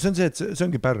 See on see, et see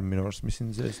ongi pärm minu arust, mis siin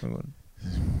sees nagu on.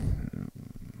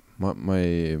 Ma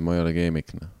ei ole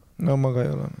keemik, noh. No ma ka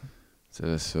ei ole.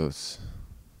 Selles suhtes.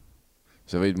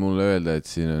 Sa võid mulle öelda, et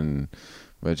siin on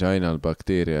vaginal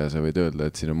bakteeria, sa võid öelda,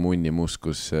 et siin on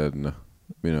munnimuskus, see on noh,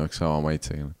 minu jaoks sama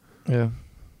maitsega. Jah.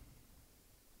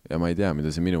 ja ma ei tea, mida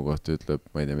see minu kohta ütleb,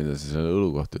 ma ei tea, mida see selle õlu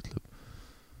kohta ütleb.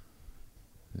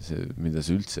 Mida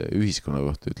see üldse ühiskonna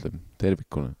kohta ütleb,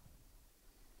 tervikuna.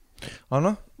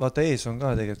 Noh, vaata ees on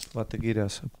ka tegelikult, vaata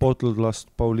kirjas Bottled Lust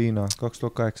Pauliina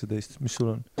 2018, mis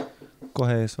sul on?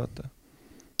 Kohe ees, vaata.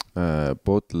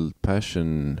 Bottled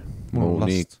Passion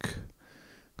Monique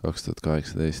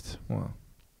 2018. Wow.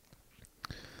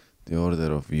 The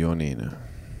Order of Jonina.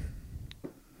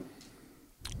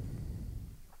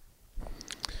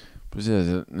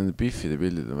 Nende biffide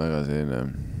pildid on väga selline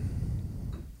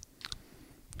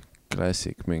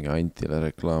klassik, mingi Antile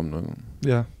reklaam nagu.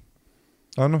 Jah.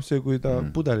 Noh, see kui ta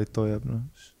pudelit hoiab,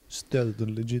 siis tead, et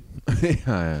on legit.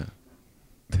 ja.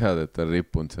 Tead, et ta on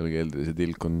rippunud seal keldris ja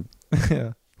tilk on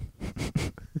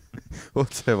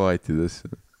otse vaatidesse.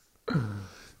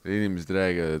 Inimesed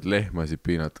räägivad, et lehmasid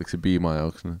piinatakse piima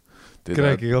jaoks.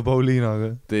 Räägi ka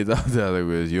Pauliinaga. Te ei taha teada,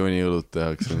 kuidas Joni õlut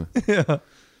tehakse.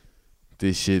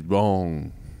 This shit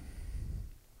wrong.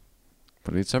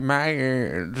 But it's a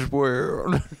man's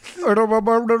world. Man's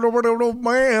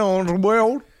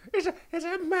world. It's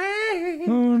a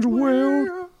man's world.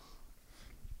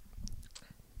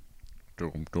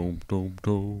 Dum.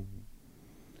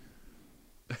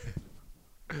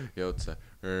 Ja otsa.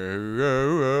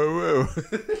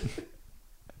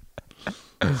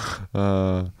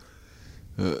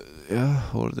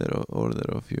 Jah, Order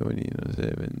of Joni,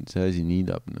 see asi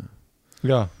niidab.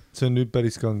 Jaa, see on nüüd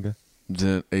päris kange.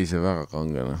 Ei, see väga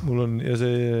kange. Mul on, ja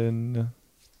see on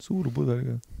suur pudel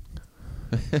ka.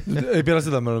 Ei, peale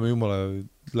seda me oleme jumala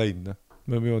läinud.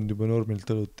 Me oleme joonud juba normilt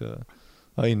õlut ja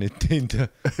aineid teinud ja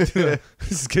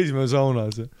siis käisime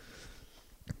saunas.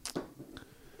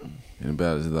 Ja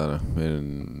peale seda, meil on,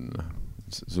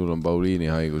 sul on Pauliini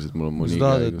haigused, mul on Monique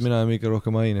haigus. Et mina ikka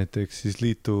rohkem aineid teeks, siis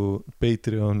liitu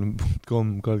patreon.com/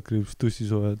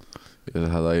 Tussisööjad. Ja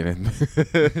saad aineid.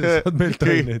 Saad meilt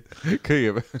aineid.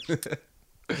 Kõigepealt.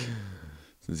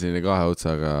 See on selline 2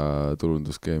 otsaga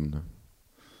turunduskeem,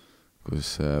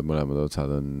 kus mõlemad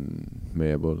otsad on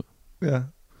meie pool. Jah.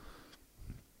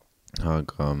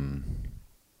 Aga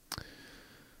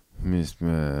mis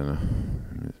ma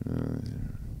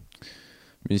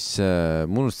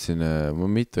unustasin, ma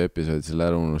mitu episoodi selle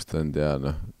ära unustanud ja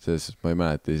selles ma ei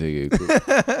mäleta isegi,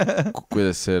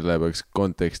 kuidas selle peaks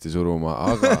konteksti suruma,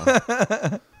 aga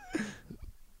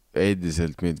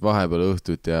endiselt mind vahepeal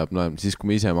õhtut jääb naerma, siis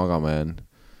kui ma ise magama jään,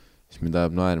 siis mind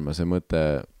ajab naerma see mõte,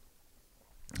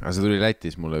 aga see tuli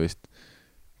Lätis mulle vist,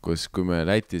 kui me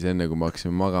Lätis enne, kui me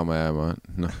hakkasime magama jääma,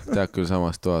 tead küll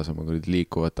samas toas oma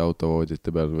liikuvate autovoodite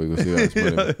peal või kus iganes ma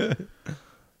olin.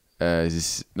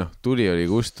 Siis tuli oli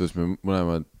kustus, me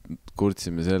mõlemad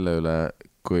kurtsime selle üle,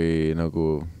 kui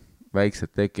nagu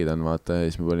väiksed tekid on, vaata, ja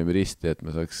siis me panime risti, et me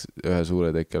saaks ühe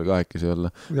suure tekkel 2 olla.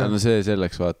 See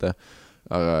selleks, vaata.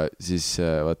 Aga siis,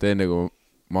 vaata, enne kui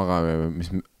magame,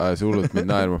 mis ajas hullult mind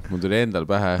naerma, mul tuli endal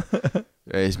pähe.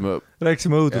 Ja siis ma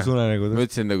rääkisime õudusunenägud. Ma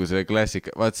ütlesin nagu selle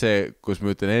klassika, vaat see, kus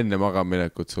ma ütlen enne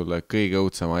magaminekut sulle kõige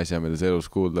õudsama asja, mida sa elus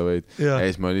kuulda võid. Ja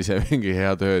siis ma olin ise mingi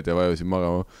head ööd ja vajusin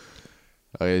magama.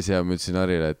 Aga siis ma ütlesin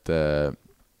Harile,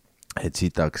 et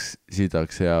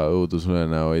sitaks hea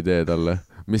õudusunenäo idee talle.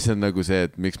 Mis on nagu see,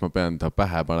 et miks ma pean ta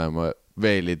pähe panema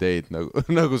veel ideid,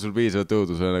 nagu sul piisavalt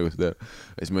õudusunenägu seda.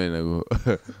 Ja siis ma olin nagu,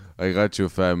 I got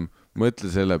you fam, mõtle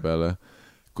selle peale,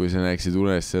 kui sa näeksid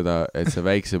unes seda, et sa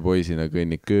väikse poisina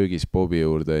kõnnid köögis Bobi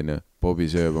juurde, Bobi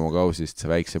sööb oma kausist, sa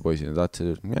väikse poisina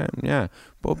tatsid,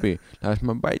 Bobi, las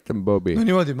ma paitan Bobi. No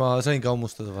niimoodi ma sain ka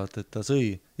ammustada, vaata, et ta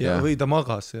sõi või ta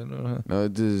magas. No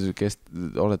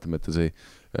oletame, et ta sõi.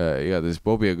 Igatahes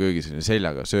Bobi ja köögis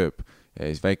seljaga sööb ja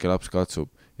siis väike laps katsub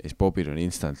ja siis Bobil on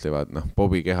instantly, vaat,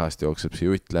 Bobi kehast jookseb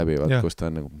see jutt läbi, vaat, kus ta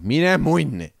on nagu, mine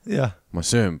munni, ma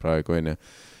söön praegu, ja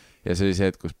see oli see,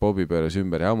 et kus Bobi pööras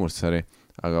ümber ja ammustsari.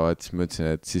 Aga vaat siis ma ütlesin,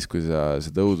 et siis kui sa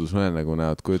seda õudusunen nagu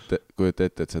näod, kujuta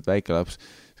ette, et sa oled väike laps,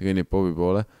 sa kõnnib Bobi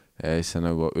poole ja siis sa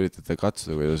nagu üritad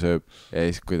katsuda, kui ta sööb ja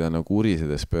siis kui ta nagu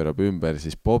urisedes pöörab ümber,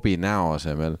 siis Bobi näo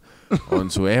asemel on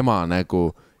su ema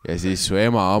nägu ja siis su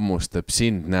ema ammustab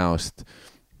sind näost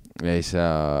ja siis sa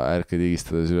ärkad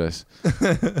higistades üles.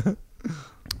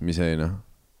 Mis ei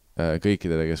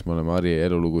kõikidele, kes me oleme Harri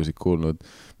elulugusid kuulnud,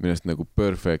 millest nagu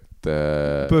perfect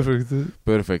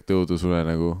õudusune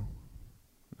nagu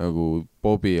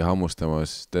Bobi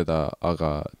hammustamas teda,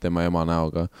 aga tema ema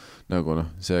näoga nagu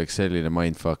see oleks selline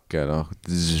mindfuck ja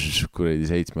kuredi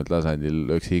 7 tasandil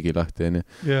lööks higi lahti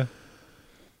ja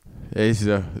siis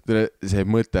see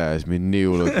mõte ajas mind nii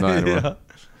hullult naerma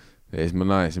ja siis ma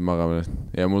naesin magama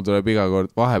ja mul tuleb iga kord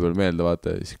vahepeal meelde,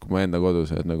 vaata, siis kui ma enda kodus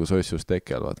nagu sossus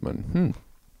tekkel, vaata,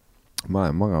 ma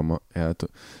olen magama ja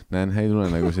näen häid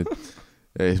unenägusid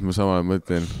Ja siis ma samal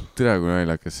mõtlen, tere kui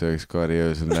naljakas see võiks Kaari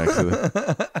öösel näeks seda.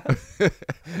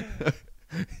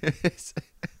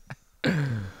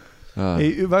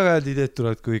 Ei, väga head ideed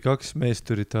tulevad, kui 2 meest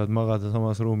üritavad magada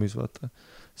samas ruumis, vaata.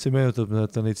 See meenutab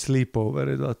neid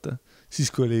sleepoverid, vaata.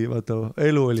 Siis kui oli,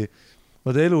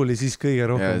 elu oli siis kõige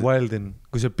rohkem wildin,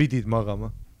 kui sa pidid magama.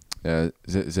 Ja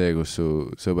see kus su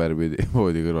sõber pidi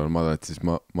voodi kõrval madrat, siis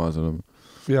maas olema.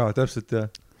 Jaa, täpselt, jah.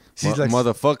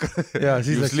 Motherfucker,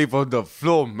 you sleep on the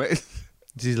floor, man.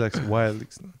 Siis läks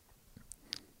wildiks.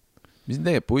 Mis on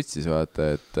teie putsis,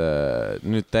 vaata, et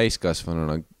nüüd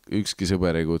täiskasvanuna ükski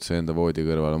sõber ei kutsu enda voodi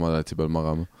kõrvale madratsi peal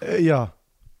magama. Jaa.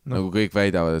 No. Nagu kõik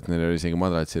väidavad, et neil oli isegi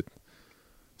madratsi, et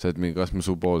sa oled mingi, kas ma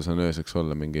su pool saan ööseks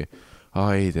olla mingi,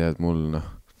 ei tead mul,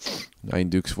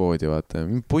 ainult üks voodi, vaata.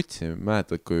 Putsi,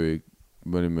 mäletad, kui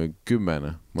me olime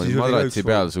 10, ma olin madratsi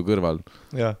peal su kõrval,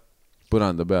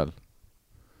 põranda peal.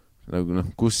 Nagu,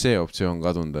 kus see optsioon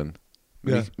kadunud on?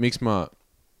 Miks ma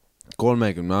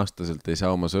 30-aastaselt ei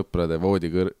saa oma sõprade voodi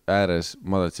ääres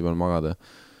madratsi peal magada?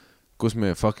 Kus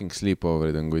meie fucking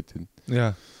sleepoverid on kutid?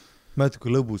 Jaa, mäletad,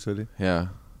 kui lõbus oli? Jaa,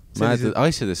 mäletad,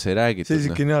 asjadest ei räägitud.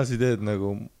 Sellised geniaalsed ideed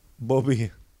nagu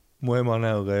Bobby, mu ema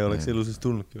näoga ei oleks elusest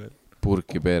tulnudki veel.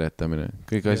 Purki peeretamine,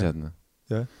 kõik asjad.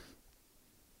 Jah.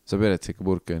 Sa peeretad ikka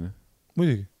purki, on?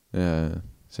 Muidugi. Jaa,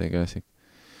 see klassik.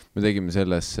 Me tegime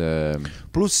selles...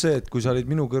 Pluss see, et kui sa olid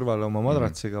minu kõrval oma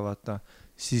madratsiga, vaata,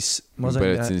 siis ma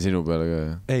peeretsin sinu peale ka.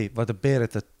 Ei, vaata,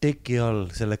 peeretad teki all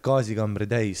selle gaasikambri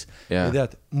täis. Ja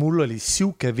tead, mul oli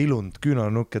siuke vilund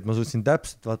küünarnukk, et ma suutsin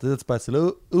täpselt, vaata, tead, sa paned selle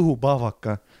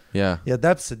õhupahvaka ja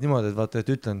täpselt niimoodi, et vaata,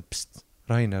 et ütlen, pst,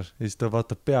 Rainer, ja siis ta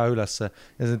vaatab pea ülesse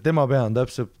ja tema pea on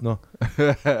täpselt,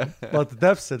 vaata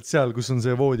täpselt seal, kus on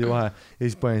see voodi vahe ja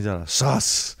siis panin seal,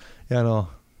 šas ja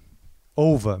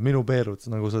over, minu peerud,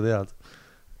 nagu sa tead.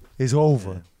 Is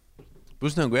over.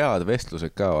 Plus nagu head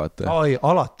vestlused ka, vaata.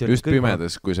 Alati. Just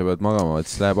pimedas, kui sa pead magama, et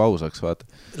siis läheb ausaks, vaata.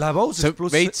 Läheb ausaks,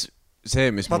 pluss... Veits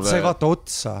see, mis mulle... Vaata, sa ei vaata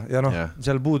otsa ja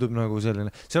seal puudub nagu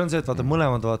selline... See on see, et vaata,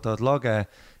 mõlemad vaatavad lage.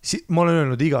 Ma olen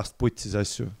öelnud igast putsis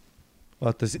asju.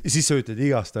 Vaata, siis sa ütled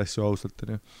igast asju ausalt.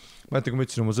 Ma kui ma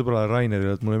ütlesin oma sõbrale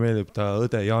Rainerile, et mulle meeldib ta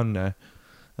õde Janne.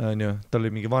 Tal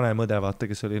oli mingi vanem õde,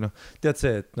 vaata, kes oli, tead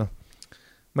see, et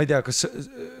ma ei tea, kas,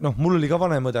 mul oli ka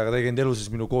vanem õde, aga ta ei käinud eluses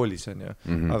minu koolis,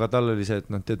 aga tal oli see, et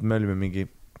tead, me olime mingi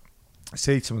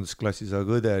 7. klassis,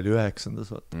 aga õde oli 9.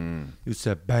 vaata. Just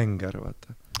see bänger,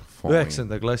 vaata. 9.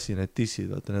 klassi need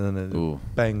tissid, vaata, need on need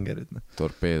bängerid.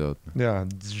 Torpeedod. Jaa,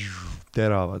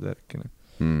 teravad värkine.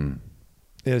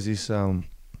 Ja siis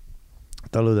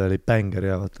tal õde oli bänger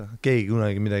ja vaata, keegi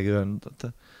kunagi midagi öelnud,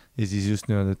 vaata. Ja siis just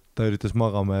niimoodi, et ta üritas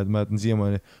magama ja ma jätan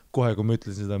siiamaani, kohe kui ma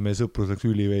ütlesin seda, meie sõprus läks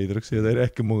üliveidraks ja ta ei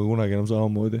rääkinud muga kunagi enam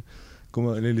samamoodi. Kui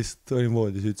ma lihtsalt olin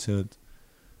voodis, ütlesin, et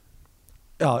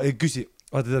ei küsi,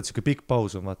 vaata tead, siuke pikk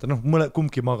paus on, vaata,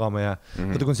 kumbki magama jää.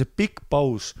 Vaata, kui on see pikk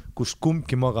paus, kus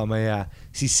kumbki magama jää,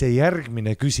 siis see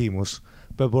järgmine küsimus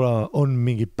peab olema, on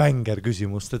mingi bänger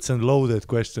küsimus, et see on loaded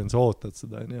question, sa ootad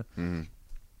seda, ja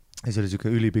siis oli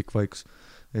siuke ülipikk vaikus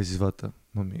ja siis vaata,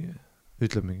 ma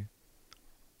ütleb mingi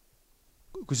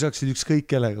kui sa saaksid ükskõik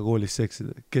kellega koolis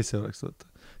seksida, kes see oleks, vaata.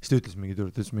 Siis ta ütles mingi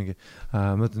tuli, ta ütles mingi,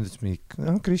 ma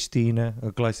ütlen, Kristiine,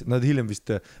 klassi, nad hiljem vist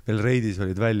veel reidis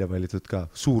olid välja valitud ka,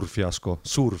 suur fiasko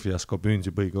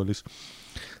Püünsi põhikoolis.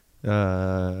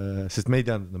 Sest me ei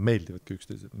teadnud, nad meeldivadki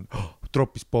üksteised.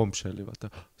 Troppis bombshelli,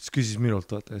 vaata. Siis küsis minult,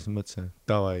 vaata, ja siis mõtlesin,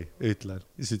 davai, ütlen.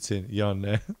 Ja siis ütlesin,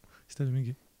 Janne. Siis ta oli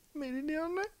mingi, meil on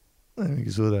Janne.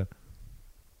 Mingi suude.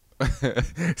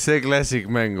 See klassik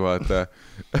mäng, vaata.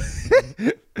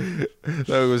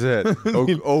 Nagu see, et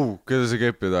keda sa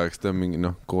keppi tahaks, ta on mingi,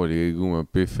 kooli kõige kuumab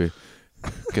piffi.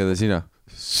 Keda sina?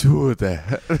 Suude.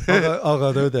 aga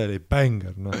ta õde oli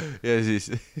bänger, Ja siis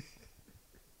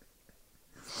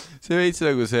see veits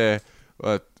nagu see,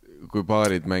 vaat, kui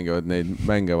paarid mängivad neid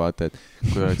mänge, vaata, et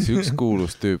kui oleks üks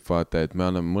kuulus tüüp, vaata, et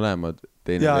me anname mõlemad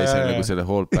teine teisele nagu selle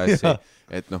hall passi,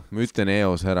 et ma ütlen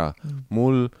eos ära.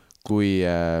 Mul kui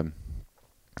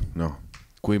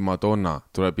kui Madonna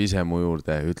tuleb ise mu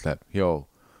juurde ja ütleb,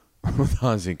 ma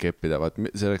tahan siin keppida, vaat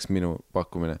see oleks minu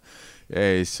pakkumine.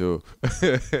 Ei su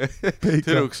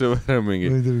tüdruks sõber mingi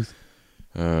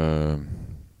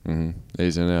ei,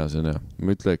 see on hea ma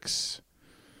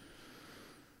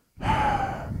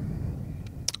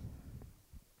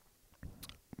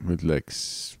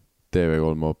ütleks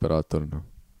TV3 operaator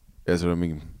ja sul on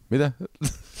mingi, mida?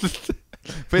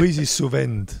 Või siis su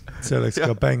vend, see oleks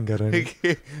ka bänger.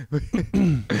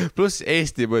 Pluss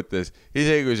Eesti mõttes,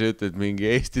 isegi kui sa ütled mingi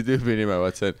Eesti tüübi nime,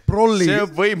 vaat see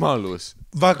on võimalus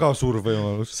väga suur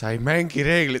võimalus. Sa ei mängi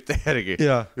reeglite järgi.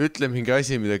 Ütle mingi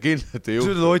asi, mida kindlalt ei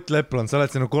juhtu. Sa oled Ott Lepland, sa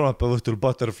oled sinna kolmapäeva õhtul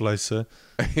Butterfly'sse.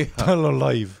 Tal on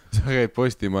live. Sa käid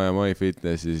Postimaja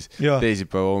MyFitnessis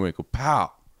teisipäeva hommiku. Pää!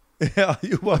 Ja,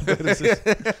 juba perses.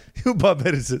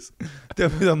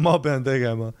 Tead, mida ma pean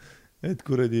tegema? Et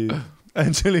kuradi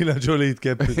Angelina Jolie'd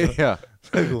keppida.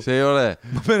 See ei ole...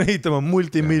 Ma pean ehitama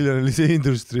multimiljonilise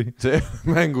industry. See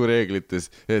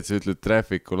mängureeglites, et sa ütled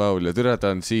Trafficu laulja. Türa,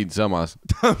 ta on siin samas.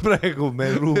 Ta on praegu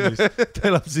meil ruumis. Ta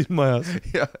elab siin majas.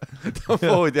 Ta on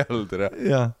voodi all, türa.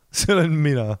 Ja, see olen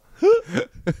mina.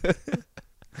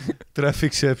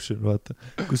 Trafficception, vaata.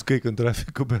 Kus kõik on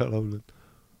Trafficu peal laulud.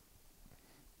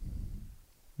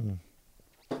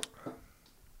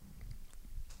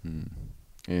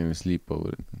 Inimene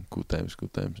sleepover, good times.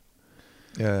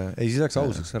 Ei, siis läks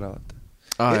ausaks ära, vaata.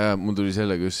 Jaa, mul tuli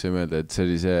sellega just see meelde, et see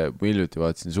oli see, ma hiljuti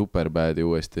vaatasin Superbadi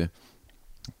uuesti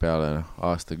peale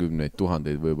aastakümneid,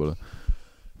 tuhandeid võib-olla.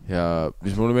 Ja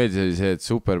mis mulle meeldis oli see, et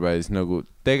Superbadis nagu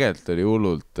tegelikult oli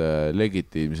hullult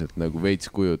legitiimselt nagu veits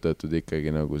kujutatud ikkagi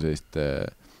nagu sellist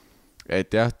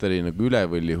et jah, ta oli nagu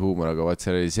ülevõlli huumor, aga vaat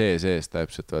seal oli sees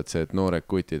täpselt, vaat see, et noored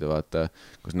kutid, vaata,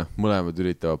 kus mõlemad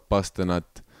üritavad pastanat,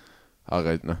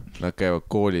 aga nad käivad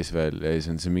koolis veel ja siis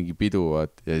on see mingi pidu,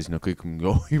 vaat, ja siis kõik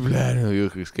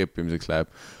jõhkriks keppimiseks läheb,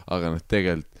 aga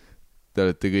tegelikult te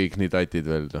olete kõik nii tatid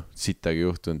veel, sittagi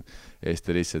juhtunud, ja siis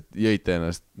te lihtsalt jõite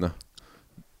ennast,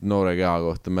 noore keha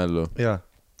kohta mällu, ja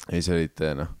siis olite,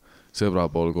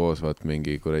 sõbra pool koos, vaat,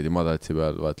 mingi kuradi madatsi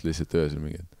peal, vaat, lihtsalt öösel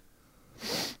mingi,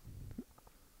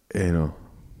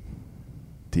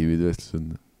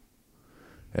 tiividvestlused.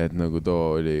 Et nagu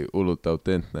too oli hullult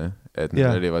autentne, et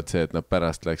nad oli vaat see, et nad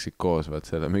pärast läksid koos, vaat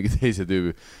selle mingi teise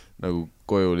tüübi nagu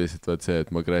koju lihtsalt vaat see, et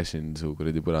ma crashin su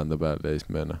kuradi põranda peal ja siis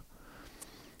me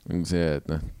nagu see, et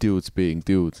dudes being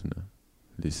dudes,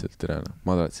 lihtsalt tere,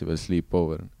 madratsi peal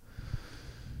sleepover.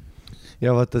 Ja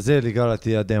vaata, see oli ka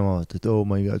alati hea teema, et oh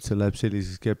my god, see läheb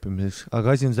selliseks keppimiseks.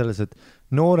 Aga asi on selles, et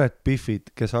noored piffid,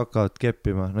 kes hakkavad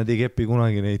keppima, nad ei kepi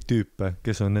kunagi neid tüüpe,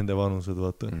 kes on nende vanused,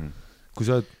 vaata. Kui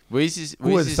sa või siis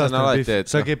on alati,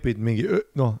 et sa kepid mingi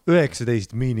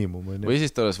 19 miinimum. Või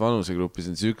siis tolles vanusegrupis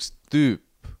on see üks tüüp,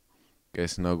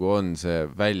 kes nagu on see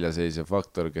väljaseisev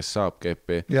faktor, kes saab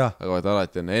keppi, aga vaat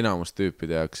alati on enamus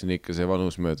tüüpide jaoks on ikka see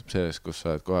vanus möödub sellest, kus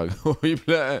sa oled kohe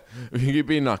mingi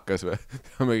pinnakas või.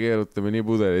 Me keerutame nii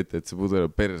pudelit, et see pudel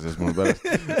on perses mul pärast.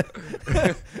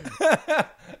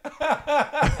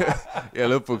 Ja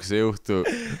lõpuks ei juhtu,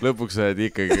 lõpuks oled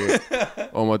ikkagi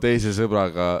oma teise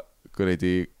sõbraga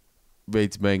kuradi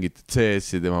veits mängitud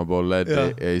CS-i tema pool läbi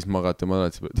ja siis magate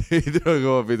madatsi peal. Ei tea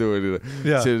kõva pidu oli.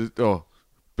 See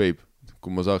babe,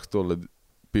 kui ma saaks tulla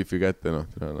piffi kätte, ma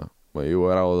ei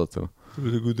jõua ära oodata.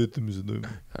 Sa kui teete, mis see toimub?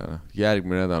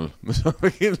 Järgmine nädal me saame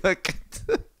kindla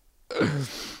kätte.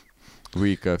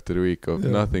 Week after week of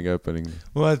nothing happening.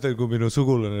 Ma mäletan, kui minu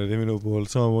sugulane oli minu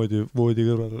pool samamoodi voodi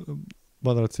kõrval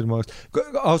madratsil maast.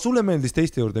 Aga sulle meeldis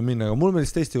teiste juurde minna, aga mul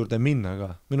meeldis teiste juurde minna ka.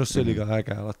 Minust see oli ka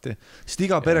äge alati. Sest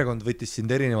iga perekond võttis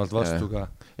sind erinevalt vastu ka.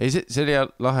 Ei, see oli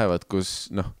lahevad, kus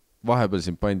vahepeal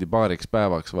sind pandi paariks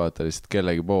päevaks, vaata lihtsalt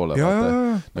kellegi poole,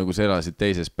 vaata, nagu sa elasid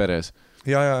teises peres.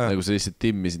 Nagu sa lihtsalt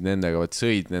timmisid nendega, vaat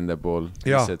sõid nende pool,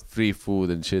 lihtsalt free food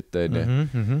and shit,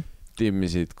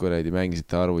 timmisid, kuradi,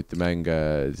 mängisite arvutimänge,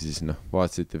 siis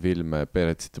vaatasite filme,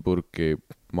 peretasite purki,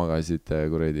 magasite,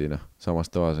 kuradi,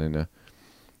 samas toas on ja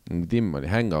timm oli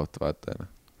hangout, vaata.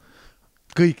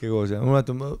 Kõike koos ja ma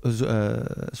mäletan,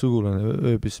 sugulane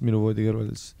ööbis minu voodi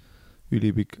kõrval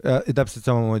ülipikk. Ja täpselt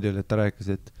samamoodi oli, et ta rääkis,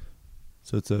 et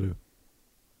saad sa aru,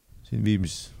 siin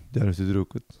Viimis teadmiste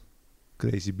tüdrukut,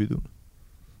 crazy pidu.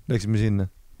 Läksime sinna.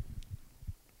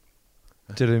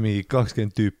 Seal oli mingi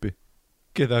 20 tüüpi,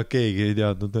 keda keegi ei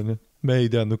teadnud. Me ei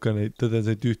teadnud ka neid, ta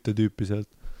tead ühte tüüpi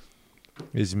sealt.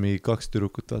 Ja siis mingi 2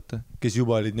 tüdrukut, vaata, kes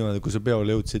juba olid niimoodi, kui sa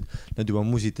peole jõudsid, nad juba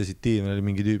musitasid tiimil oli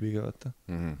mingi tüübiga, vaata.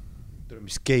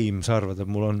 Mis game sa arvad, et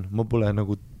mul on? Ma pole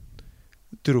nagu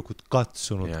tüdrukut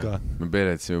katsunud ka. Me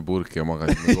peretasime purki ja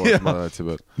magasime koos madatsi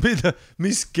peal. Mida?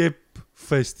 Mis kepp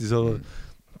festis olnud?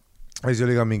 Ja siis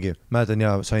oli ka mingi, mäletan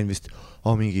ja sain vist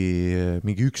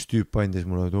mingi üks tüüp andis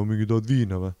mulle, et mingi tood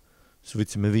viina või? Siis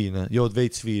võtsime viina, jood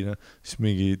veits viina, siis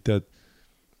mingi, tead,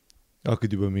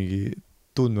 hakkad juba mingi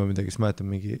tundma midagi, siis mäletan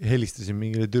mingi, helistasin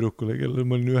mingile tüdrukule, kellele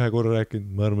ma olin ühe korra rääkinud,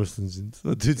 ma armastan sind,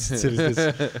 nad ütlesid sellistes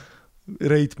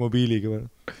reit mobiiliga või.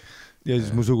 Ja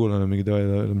siis mu sugulane mingi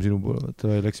oleme sinu poole,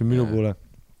 läksime minu poole,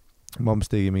 mammas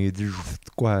tegi mingi,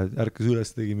 kohe ärkas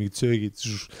üles, tegi mingid söögid,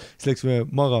 siis läksime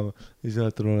magama ja siis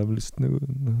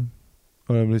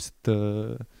oleme lihtsalt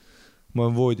ma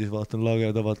olen voodis, vaatan lage,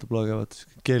 ta vaatab lage,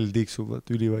 vaata kell tiksub,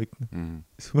 vaata ülivaikne.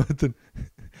 Siis ma vaatan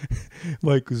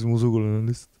vaikuses mu sugulane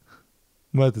on lihtsalt.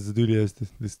 Ma mäletan seda ülihästi,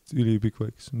 lihtsalt ülipikk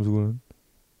vaikus mu sugulane.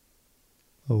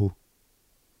 Au,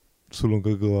 sul on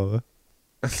ka kõva või?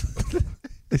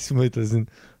 Siis ma ütlesin,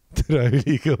 tere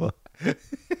ülikõva.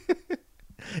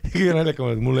 Kõige naljakam,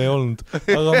 et mul ei olnud,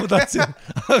 aga ma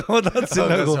tahtsin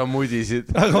nagu sa mudisid.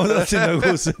 Aga ma tahtsin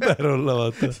nagu sõber olla,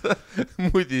 vaata.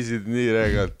 Mudisid nii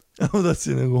rägalt. Ma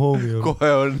tahtsin nagu homie olla. Kohe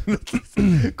on.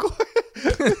 Kohe.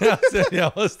 See on hea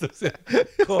vastus.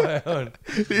 Kohe on.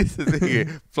 Lihtsalt mingi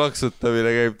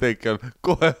plaksutamine käib teikal.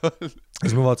 Kohe on.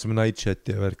 Siis me vaatasime Night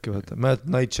Chati ja värki, vaata. Ma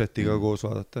jätan Night Chatiga koos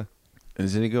vaadata.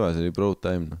 See oli kõva, see oli bro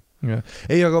time. No.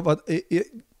 Ei, aga vaata,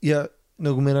 ja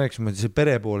nagu me rääkisime, see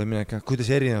pere poole minek, kuidas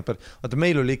erinevad pere. Vaata,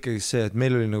 meil oli ikkagi see, et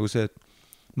meil oli nagu see, et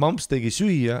mamps tegi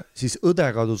süüa, siis õde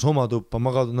kadus oma tuppa, ma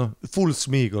kadun, full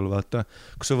smiigol, vaata,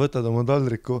 kus sa võtad oma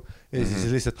taldriku ja siis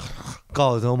lihtsalt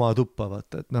kaod oma tuppa,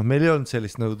 vaata, et meil ei olnud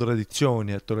sellist nagu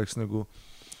traditsiooni, et oleks nagu,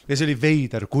 ja see oli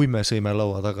veider, kui me sõime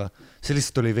laua taga, see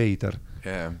lihtsalt oli veider.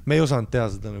 Me ei osanud teha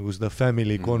seda nagu seda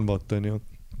family convot, on ju,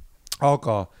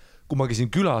 aga kui ma käisin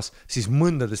külas, siis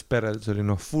mõndades peredes oli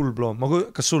full blown.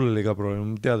 Kas sul oli ka probleem?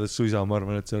 Ma tead, et su isa, ma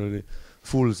arvan, et seal oli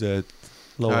full see, et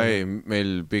laua. Ei,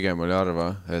 meil pigem oli arva,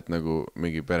 et nagu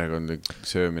mingi perekondlik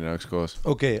söömine oleks koos.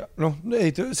 Okei,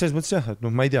 ei, selles mõttes jah, et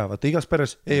ma ei tea, vaata igas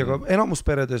peres, aga enamus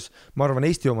peredes, ma arvan,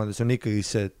 Eesti omades on ikkagi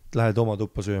see, et lähed oma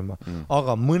tuppa sööma,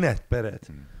 aga mõned pered,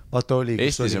 vaata oli...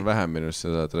 Eestis on vähem minust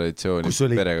seda traditsiooni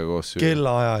perega koos süüa.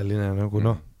 Kellaajaline nagu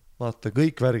vaata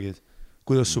kõik värgid.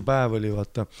 Kuidas su päev oli,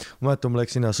 vaata. Ma mäletan, ma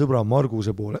läks sinna sõbra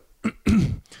Marguse poole.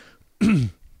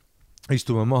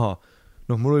 Istume maha.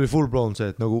 Mul oli full blown see,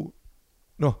 et nagu,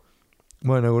 ma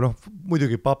olen nagu,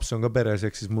 muidugi paps on ka peres,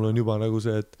 eks siis mul on juba nagu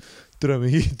see, et tere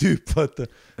mingi tüüp, vaata,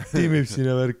 tiimib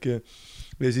sinna värki.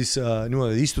 Ja siis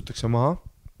niimoodi istutakse maha.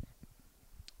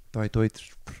 Toit.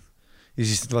 Ja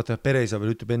siis vaata, pereisa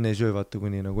veel ütleb enne ei söö, vaata,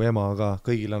 kuni nagu ema ka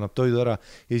kõigile annab toidu ära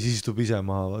ja siis istub ise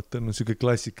maha, vaata, siuke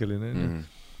klassikaline.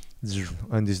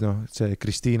 Andis see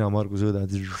Kristiina, Margus õde,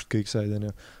 kõik said, on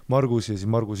ju. Margus ja siis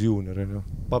Margus Junior, on ju.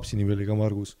 Papsi nimi oli ka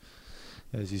Margus.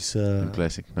 Ja siis...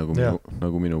 Klassik, nagu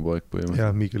minu poeg põhimõtteliselt.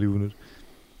 Jah, Miikal Junior.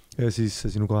 Ja siis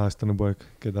sinu 2-aastane poeg,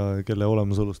 kelle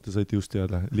olemasolust te saite just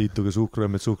teada. Liituge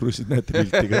suhkruemmed, suhkrusid,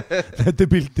 näete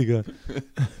pilti ka.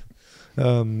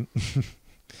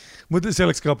 Mõtle, see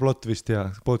oleks ka plot vist hea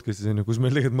podcastis, kus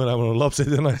meil tegelikult mõlemal on lapsed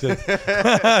ja naised.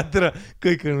 Tere,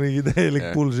 kõik on mingi täielik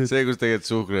bullshit. See, kus tegelikult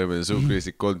suhkruemmed ja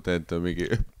suhkruisik content on mingi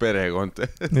pere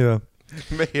content.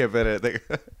 Meie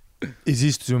peredega. Ja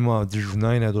siis istusime maha,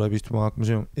 naine tuleb istuma, hakkame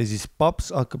sööma. Ja siis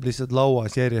paps hakkab lihtsalt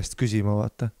lauas järjest küsima,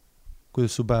 vaata.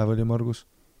 Kuidas su päev oli, Margus?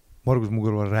 Margus mu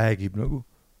kõrval räägib nagu.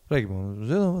 Räägime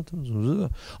seda.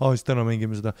 Siis täna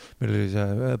mängime seda. Meil oli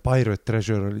see Pirate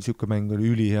Treasure oli siuke mäng, oli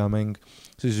ülihea mäng.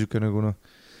 See oli siuke nagu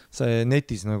sa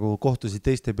netis nagu kohtusid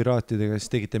teiste piraatidega, siis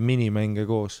tegite minimänge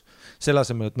koos. Selle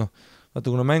asemel, et vaata,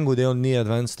 kuna mängud ei olnud nii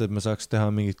advanced, et me saaks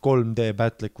teha mingit 3D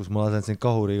battle'it, kus ma lasen sind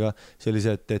kahuriga, see oli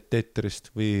see, et teed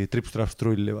Tetrist või Trips-Traps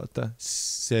trulli, vaata.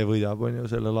 See võidab, on ju,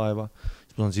 selle laeva.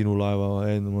 Siis ma olen sinu laeva,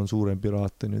 ma olen suurem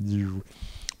piraat.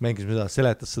 Mängisime seda,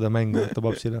 seletas seda mängu, vaata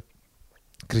papsile.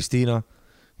 Kristiina,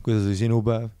 kuidas oli sinu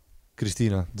päev?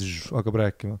 Kristiina hakkab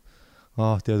rääkima.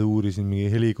 Tead, uurisin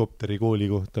mingi helikopteri kooli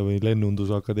kohta või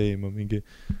lennundusakadeemia, mingi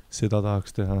seda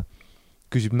tahaks teha.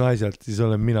 Küsib naiselt, siis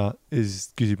olen mina ja siis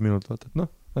küsib minult, vaata,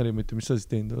 et ärimõtti, mis sa siis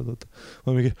teinud oled, vaata. Ma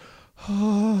mingi,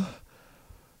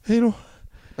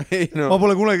 ma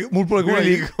pole kunagi, mul pole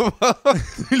kunagi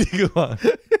ülikõva.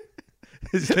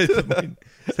 Ja siis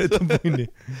läitab munni.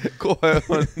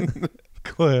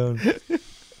 Kohe on.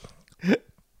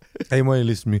 Ei, ma olin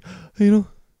lihtsalt mingi,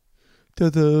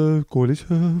 tead, koolis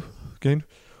käin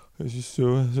ja siis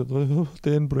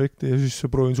teen projekti ja siis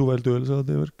proovin suvel tööle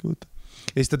saada ja värki võtta.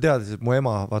 Ja siis ta teadis, et mu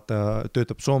ema, vaata,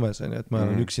 töötab Soomes, et ma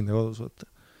olen üksinda kodus, vaata.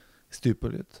 Siis tüüp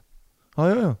oli, et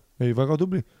ei, väga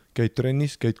tubli. Käid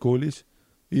trennis, käid koolis.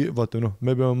 Vaata,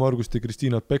 me peame Margust ja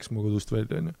Kristiinat peksma kodust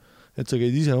välja, et sa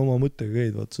käid ise oma mõttega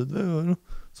käid, vaata,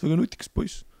 sa väga nutikas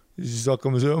poiss. Ja siis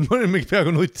hakkame sööma, ma olen mingi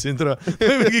peaaegu nutsin täna.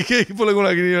 Keegi pole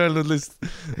kunagi nii öelnud lihtsalt.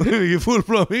 Ma olen mingi full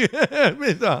blow,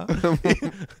 mida?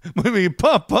 Ma olen mingi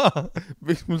papa.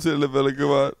 Miks mul selle peale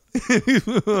kõva?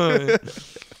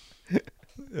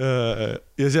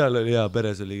 Ja seal oli hea,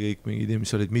 peres oli kõik mingid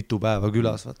inimesed, olid mitu päeva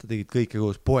külas, vaata, tegid kõike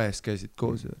koos, poes käisid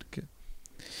koos ja värki.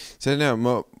 See on hea,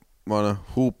 ma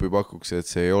huupi pakuks,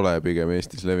 et see ei ole pigem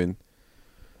Eestis levinud.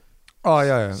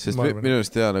 Sest minu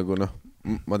arust hea nagu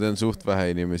ma tean suht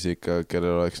vähe inimesi ikka,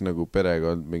 kellel oleks nagu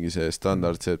perekond mingi see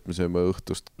standard, see, et me sööme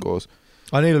õhtust koos.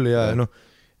 Neil oli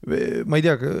ma ei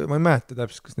tea, ma ei mäleta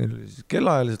täpselt, kas neil oli siis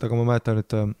kellaajaliselt, aga ma mäletan,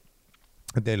 et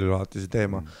neil oli alati see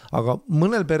teema. Aga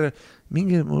mõnel perel,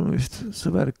 mingi mul vist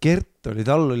sõber Gert oli,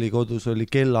 tal oli kodus, oli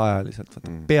kellaajaliselt,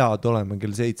 pead olema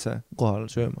kell 7 kohal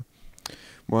sööma.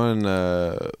 Ma olen,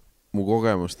 mu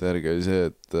kogemuste järgi oli see,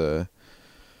 et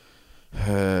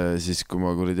siis kui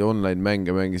ma kuradi online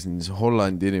mänge mängisin, siis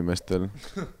Hollandi inimestel,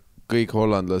 kõik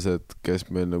hollandlased, kes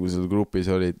meil nagu seal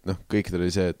grupis olid, kõik oli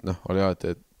see, et oli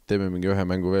alati, et teeme mingi ühe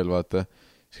mängu veel, vaata.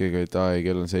 Siis kõik olid,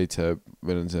 kell on 7,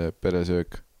 meil on see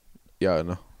peresöök. Ja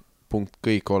punkt,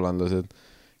 kõik hollandlased,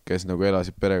 kes nagu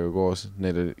elasid perega koos,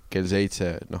 neil oli kell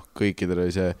 7, kõikidel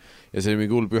oli see. Ja see oli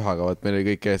mingi hull pühaga, vaat meil oli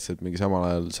kõik eest, et mingi samal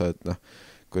ajal sa et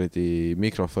kuradi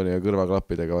mikrofoni ja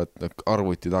kõrvaklappidega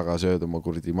arvuti taga sööd oma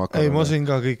kuradi makarone. Ei, ma sõin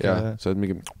ka kõik. Ja, sa oled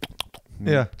mingi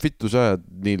Tussisööjad,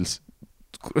 Nils.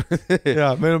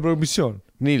 Ja, meil on praegu missioon.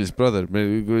 Nils, brother,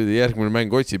 meil järgmine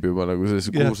mäng otsib juba nagu selles,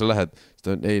 kuhu sa lähed. Siis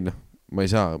ta on, ei ma ei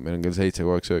saa, meil on kell 7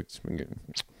 kogu aeg söök. Siis mingi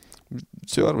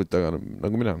söö arvuti taga,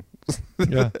 nagu mina.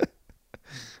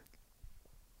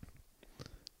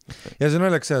 Ja see on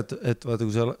õnneks see, et vaata,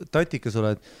 kui sa tatikas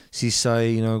oled, siis sa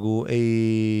ei nagu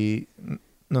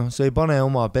sa ei pane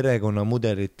oma perekonna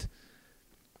mudelit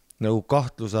nagu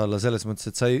kahtluse alla selles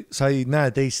mõttes, et sa ei näe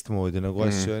teistmoodi nagu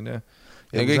asju, on ju.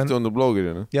 Ja kõik tundub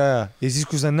loogiline. Ja siis,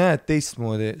 kui sa näed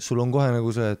teistmoodi, sul on kohe nagu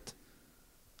see, et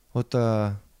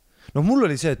mul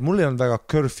oli see, et mul ei olnud väga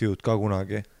curfew'd ka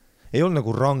kunagi. Ei olnud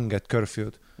nagu ranget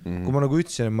curfew'd. Kui ma nagu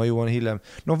ütlesin, et ma jõuan hiljem.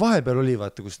 Vahepeal oli,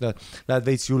 vaata, kus lähed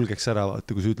veits julgeks ära,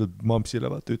 vaata, kui sa ütled mampsile,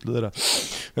 vaata, ütled ära.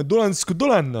 Tulen siis, kui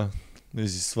tulen, Ja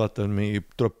siis vaata,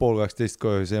 tuleb 12:30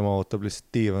 kohe, see ema ootab lihtsalt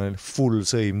diivanil, full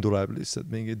sõim tuleb lihtsalt,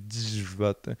 mingi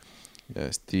vaata. Ja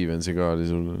Stevensi ka oli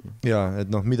sul. Ja,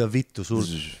 et mida vittu sul.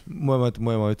 Mu ema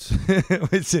ütlesin,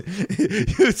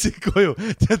 jõudsin koju,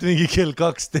 tead mingi kell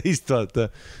 12, vaata.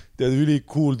 Tead,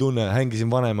 ülikuul tunne,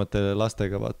 hängisin vanemate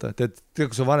lastega, vaata. Tead,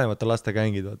 kui sa vanemate lastega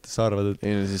hängid, vaata, sa arvad, et...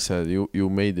 Ei, siis sa you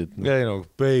made it. Ei,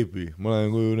 baby, ma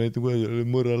olen koju näiteks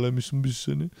mõrale, mis on,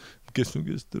 kes on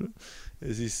kestur.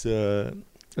 Ja siis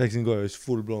läksin koju, siis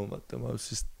full blown, vaata. Ma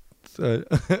siis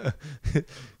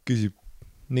küsib,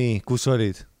 nii, kus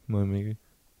olid? Ma olen mingi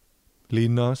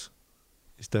linnas.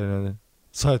 Siis ta oli,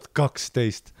 sa oled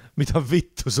 12. Mida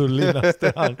vittu sul linnas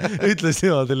teha? Ütles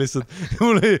niimoodi lihtsalt.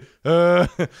 Mul ei...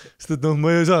 Sest et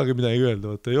ma ei saagi midagi öelda.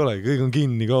 Vaata, ei olegi. Kõik on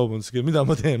kinni kaubandus. Mida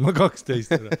ma teen? Ma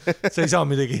 12. Sa ei saa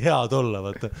midagi head olla.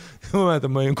 Vaata. Ma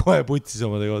mäletan, ma olin kohe putsis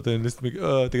omadega.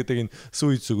 Tegelikult tegin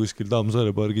suitsu kuskil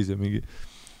Tammsaare pargis ja mingi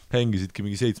hängisidki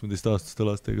mingi 17-aastaste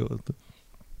lastega. Vaata.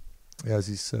 Ja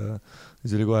siis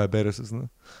oli kohe perses.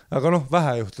 Aga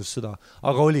vähe juhtus seda.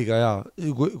 Aga oli ka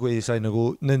kui sai nagu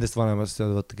nendest vanemast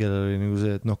teada, vaata, kellel oli nagu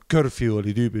see, et curfew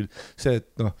oli tüübil. See,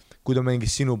 et kui ta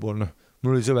mängis sinu pool,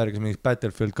 mul oli sõber, kes mängis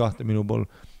Battlefield 2 minu pool,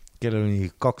 kellel oli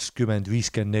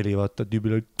 20-54, vaata,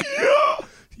 tüübil oli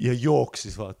ja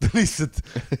jooksis, vaata, lihtsalt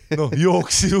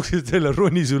jooksis uksest välja,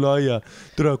 ronis üle aia,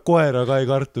 tule koera ka ei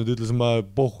kartnud, ütles, ma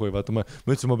pohhui, vaata, ma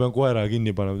ütlesin, ma pean koera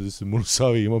kinni panema, ütles, mul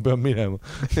savi, ma pean minema.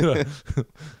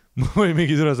 Ma oli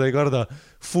mingi türa, sa ei karda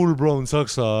full blown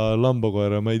saksa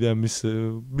lambakoera, ma ei tea,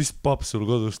 mis paps sul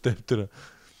kodus teeb türa.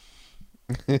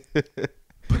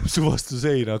 Su vastu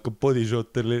seina hakkab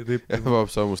bodyshot rippima.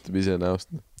 Paps hammustab ise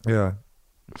näost. Ja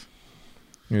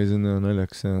see on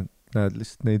naljaks, näed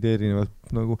lihtsalt neid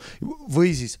erinevad nagu, või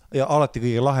siis, ja alati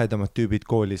kõige lahedamad tüübid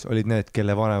koolis olid need,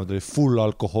 kelle vanemad oli full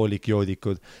alkohoolik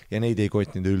joodikud ja neid ei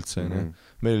kotnud üldse.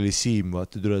 Meil oli Siim,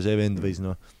 vaata, tule see vend võis,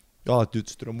 alati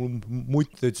ütles, mul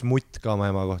mutt ka oma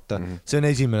ema kohta. See on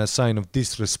esimene sign of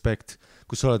disrespect,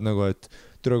 kus sa oled nagu, et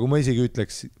kui ma isegi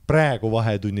ütleks praegu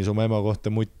vahetunnis oma ema kohta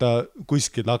mutt, ta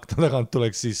kuskil akna tagant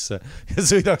tuleks sisse ja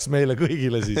sõidaks meile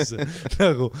kõigile sisse.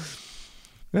 Nagu,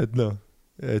 et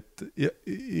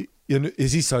ja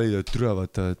siis sa olid, et türa,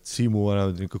 vaata, et Siimu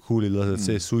vanemad on ikka coolid, lased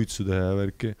sees suitsu teha ja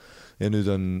värki. Ja nüüd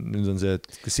on see, et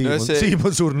kas Siim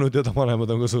on surnud ja ta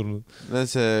vanemad on ka surnud.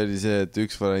 See oli see, et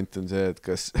üks variant on see, et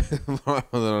kas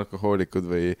vanemad on alkohoolikud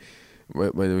või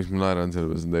ma ei tea, miks ma naeran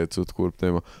selle, see on tegelikult suht kurb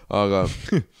teema, aga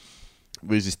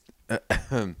või siis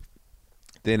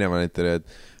teine variant oli, et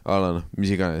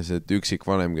mis iganes, et üksik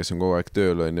vanem, kes on kogu aeg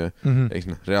tööl on ja eks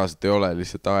reaalselt ei ole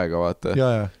lihtsalt aega, vaata.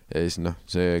 Ja siis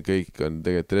see kõik on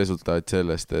tegelikult resultaat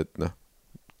sellest, et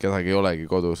kedagi ei olegi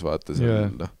kodus, vaata.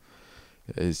 Ja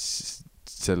siis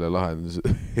selle lahendus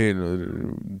tee,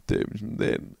 mis ma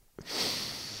teen.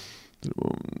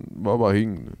 Vaba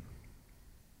hing.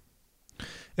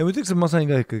 Ja ma ütleks, et ma sain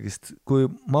ka ikkagist, kui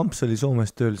mamps oli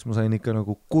Soomes tööl, siis ma sain ikka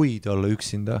nagu kuid olla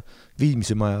üksinda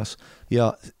Viimsi majas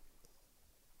ja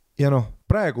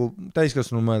praegu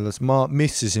täiskasvanu mõeldes ma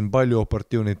missisin palju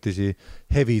opportunity'si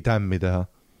heavy tämmi teha.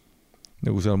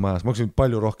 nagu seal majas, ma oleksin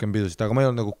palju rohkem pidusid, aga ma ei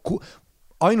olnud nagu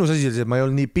ainus asi oli see, et ma ei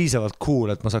olnud nii piisavalt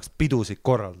cool, et ma saaks pidusid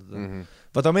korraldada.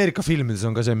 Vaata Ameerika filmides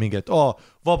on ka see mingi, et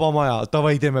vaba maja,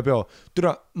 tavai, teeme peo.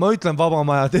 Türa, ma ütlen vaba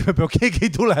maja, teeme peo, keegi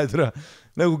ei tule, türa.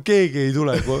 Nagu keegi ei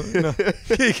tule,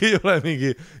 keegi ei ole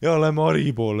mingi, ja lähme Ari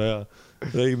poole ja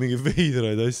räägi mingi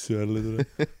veidraid asju jälle,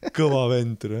 türa. Kõva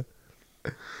vend, türa.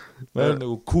 Ma ei olnud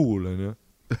nagu cool, on ju.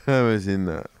 Lähme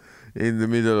sinna in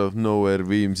the middle of nowhere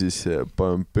Viimsis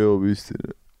panen peo püsti.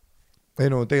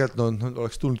 Ei no tegelikult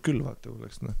oleks tulnud küll, vaata,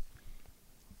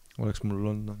 oleks mul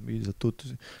olnud viisad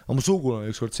tutusi. Aga mu sugulane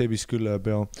ükskord sebis küll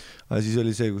peo. Aga siis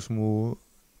oli see, kus mu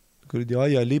kuradi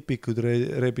aialipikud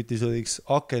repiti sõdiks,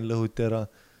 aken lõhuti ära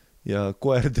ja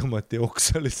koer tõmmati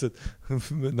oksa lihtsalt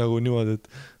nagu niimoodi,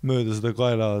 et mööda seda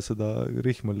kaela, seda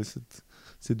rihma lihtsalt.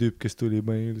 See tüüp, kes tuli,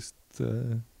 ma lihtsalt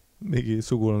mingi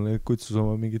sugulane kutsus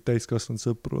oma mingid täiskasvanud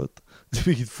sõpru, vaata.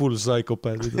 Mingid full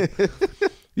psychopathid.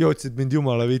 Jootsid mind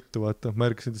jumala vittu, vaata.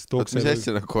 Märkasin, et oksa. Mis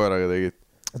asja nad koeraga tegid?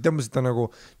 Tõmbasid ta nagu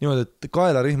niimoodi, et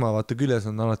kaelarihma, vaata, küljes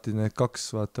on alati need kaks,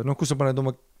 vaata, kus sa paned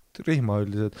oma rihma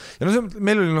üldiselt. Ja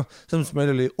meil oli,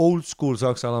 meil oli old school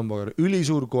saksa alampogar,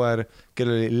 ülisuur koer,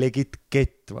 kellel oli legit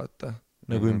kett, vaata,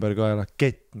 nagu ümber kaela,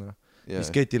 kett,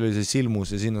 Siis ketil oli see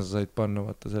silmus ja sinna sa said panna,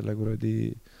 vaata, selle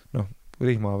kuradi,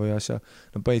 rihma või asja.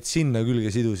 Nad panid sinna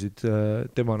külge sidusid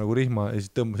tema nagu rihma ja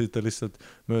siis tõmbasid ta lihtsalt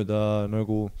mööda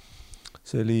nagu,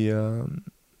 see oli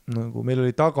nagu meil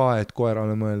oli tagaaed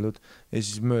koerale mõeldud ja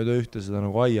siis mööda ühte seda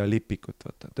nagu aialipikut,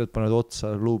 vaata. Tead, paned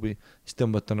otsa luubi, siis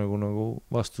tõmbad ta nagu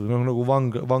vastu, nagu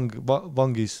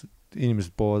vangis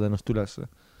inimesed poovad ennast üles.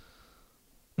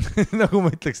 Nagu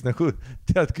ma ütleks, nagu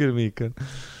tead küll, Miikal.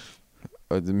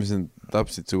 Mis on,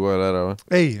 tapsid su koera ära või?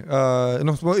 Ei,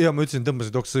 ma ütlesin,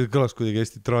 tõmbasid oksa, see kõlas kuidagi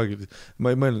hästi traagilis.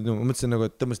 Ma mõtlesin nagu,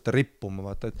 et tõmbasid ta rippuma,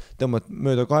 vaata, et tõmbad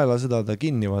mööda kaela seda ta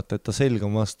kinni, vaata, et ta selg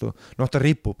on vastu. Ta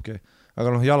ripubki.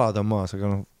 Aga jalad on maas, aga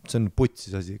see on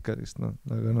putsis asi ikka,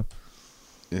 aga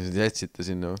Ja siis jätsite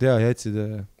sinna või? Jaa, jätsid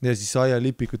ja siis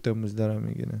aialipikud tõmbasid ära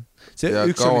mingi. Ja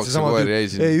kauaks see koer jäi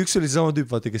sinna? Ei, üks oli sama tüüp,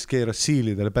 vaata, kes keeras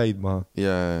siilidele päid maha.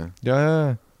 Ja.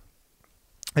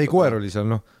 Ei, koer oli seal,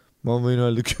 ma võin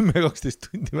öelda 10-12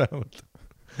 tundi vähemalt.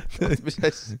 Mis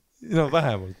asja?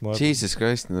 Vähemalt. Jesus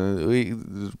Christ,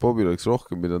 Bobil oleks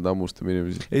rohkem pidanud ammustama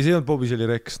inimesi. Ei, see ei olnud Bobi, see oli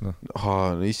Rex,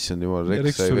 issand jumal,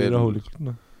 Rex sai veel.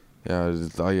 Rahulikult, Ja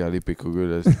aialipiku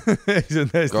küljes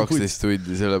 12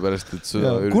 tundi sellepärast, et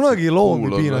kunagi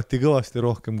loomi piinati kõvasti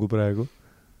rohkem kui praegu.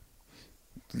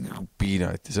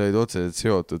 Piinati, sa olid otseselt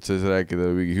seotud, sa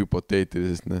rääkida mingi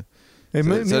hüpoteetilisest.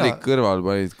 Sa oli kõrval,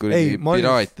 panid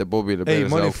piraate Bobile ei,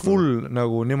 ma olin full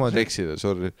nagu niimoodi Rexile,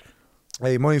 sorry.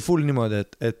 Ei, ma olin full niimoodi,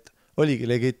 et oligi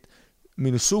legit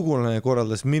minu sugulane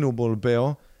korraldas minu pool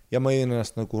peo ja ma jäin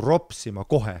ennast nagu ropsima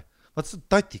kohe. Vaata seda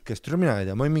tatikest, mina ei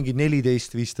tea, ma olin mingi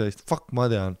 14-15, fuck ma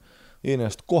tean,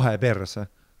 ennast kohe perse.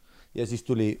 Ja siis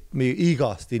tuli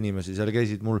igast inimesi, seal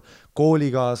käisid mul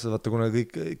koolikaasad, vaata, kuna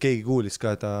keegi kuulis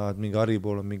ka, et mingi Harri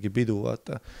pool on mingi pidu,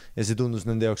 vaata. Ja see tundus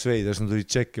nende jaoks veidi, nad tulid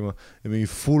tšekkima ja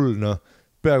mingi full,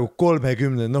 peaaegu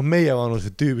 30, meie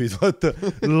vanused tüübid, vaata,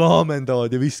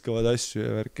 laamendavad ja viskavad asju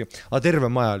ja värki. Aga terve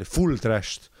maja oli full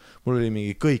trashed. Mul oli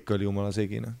mingi, kõik oli jumala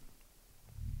segine.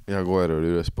 Ja koer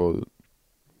oli üles poodud.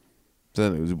 See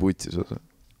on nagu see putsis osa.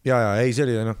 Ja, ei, see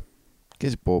oli,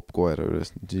 Kes poob koera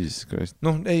üles? Jesus Christ.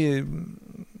 Ei,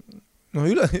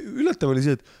 ületav oli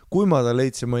see, et kui ma ta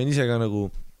leidsin, ma olin ise ka nagu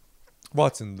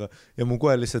vaatasin teda ja mu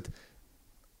koer lihtsalt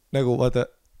nagu, vaata,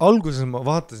 alguses ma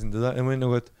vaatasin teda ja ma olin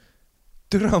nagu, et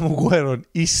türa mu koer on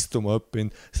istuma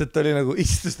õppinud, sest ta oli nagu,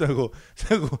 istus nagu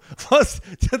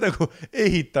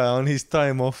ehitaja on his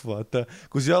time off, vaata,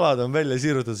 kus jalad on välja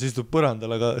siirutatud, siis istub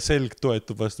põrandal, aga selg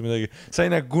toetub vastu midagi. Sa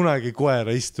ei näe kunagi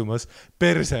koera istumas,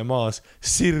 perse maas,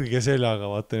 sirge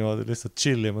seljaga, vaata, niimoodi lihtsalt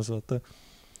chillimas, vaata.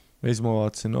 Ja siis ma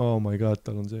vaatasin, oh my god,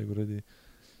 tal on see kuradi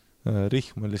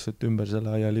rihm on lihtsalt ümber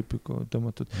selle aialipiku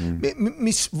tõmmatud.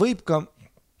 Mis võib ka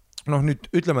nüüd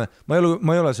ütleme, ma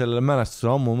ei ole sellele mälestusele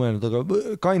ammu mõelnud, aga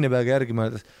kaine peaga järgi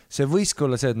mõeldes, see võiski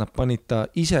olla see, et nad panid ta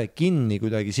ise kinni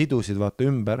kuidagi sidusid, vaata,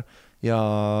 ümber ja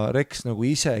Rex nagu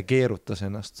ise keerutas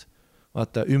ennast,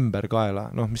 vaata, ümber kaela,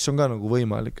 mis on ka nagu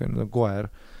võimalik, on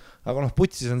koer. Aga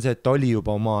putsis on see, et ta oli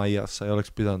juba oma aias, sa ei oleks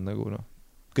pidanud nagu,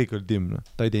 kõik oli timm,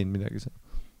 ta ei teinud midagi seal.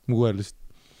 Mu koer lihtsalt,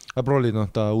 aga prolid,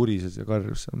 ta urises ja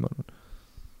karjus seal, ma arvan.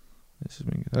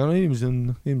 Aga inimesed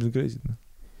on crazy,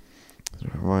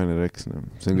 Vaene Rex,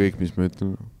 see on kõik, mis ma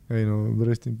ütlen. Ei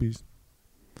rest in peace.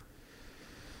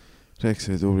 Rex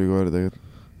oli tubli koer tegelikult.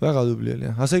 Väga tubli oli,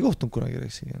 aga sa ei kohtunud kunagi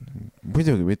Rexiga?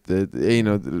 Muidugi mitte,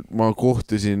 ma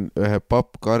kohtusin ühe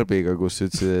pappkarbiga, kus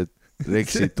ütlesid, et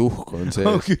Rexi tuhk on see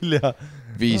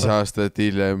 5 aastat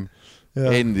hiljem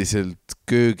endiselt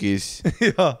köögis.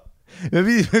 Jaa, me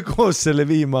pidime koos selle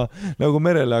viima nagu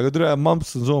merele, aga tule,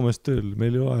 mamps on Soomes tööl,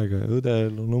 meil ei ole aega,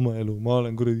 õdel on oma elu, ma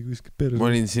olen kuradi kuskil perse. Ma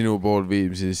olin sinu pool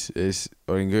Viimsis, siis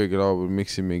olin köögilaua,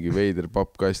 miksin mingi veider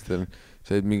pappkastel,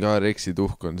 said mingi Reksi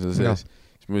tuhk on seal sees.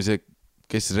 Siis mul see,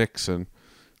 kes Reks on?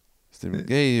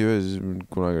 Ei,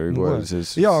 kunagi oli koer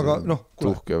sees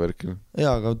tuhk ja värkil.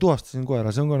 Jaa, aga tuhastasin koera,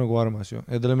 see on ka nagu armas ju.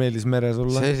 Ja talle meeldis meres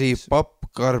olla. See oli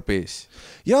pappkarbis.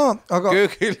 Jaa, aga...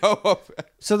 Köögilaua peal.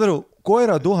 Saad aru,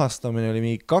 koera tuhastamine oli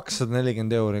mingi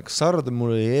 240 €. Kas sa arvad,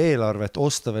 mul oli eelarvet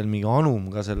osta veel mingi anum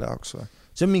ka selle jaoks või?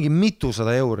 See on mingi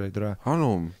 200 €.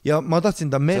 Anum? Ja ma tahtsin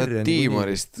ta merre... Sa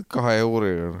Tiimarist 2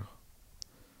 €.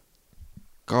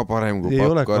 Ka parem kui ei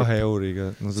ole pappkarp. 2 €-ga.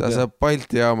 No, sa saab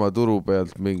Balti jaama turu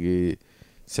pealt mingi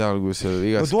seal, kus seal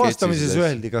igas no tuhastamises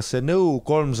öeldi, kas see nõu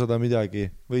 300 midagi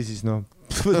või siis noh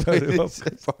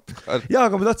jaa,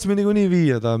 aga me tahtsime niikuinii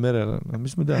viia ta merele, no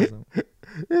mis me teada.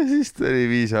 Ja siis ta oli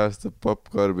 5 aastat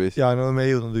pappkarbis. Jaa, no me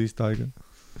ei jõudnud ühist aega.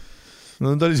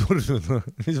 No ta oli surnud, no.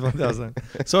 Mis ma tea saan.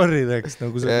 Sorry, Rex.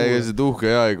 Nagu ja ega see tuhk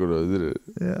ei aegunud.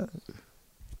 Jaa.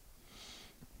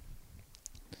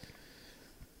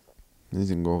 Nii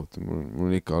siin kohta, mul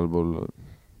on ikka halb olla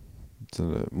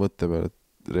selle mõtte peale,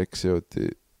 et Rex jooti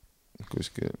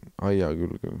kuskil aia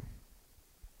külge.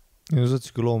 Ja sa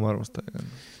oled loomaarmastajaga.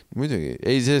 Muidugi.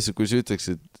 Ei sees, kui sa ütleks,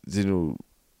 et sinu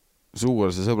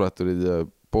suualase sõbrad tulid ja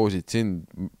poosid sind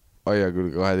aia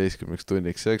külge 12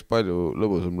 tunniks, see oleks palju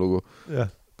lõbusam lugu. Ja.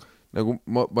 Nagu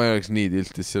ma ei oleks nii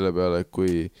tiltis selle peale,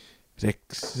 kui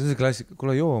Rex. See on see klassika,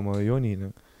 kuule jooma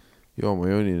jonine.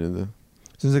 Jooma jonine.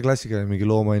 See on see klassikaline mingi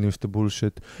loomainimeste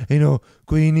bullshit. Ei no,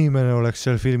 kui inimene oleks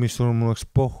seal filmis tulnud, mul oleks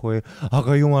pohhu,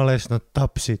 aga jumala eest nad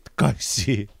tapsid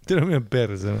kassi. Teil on minu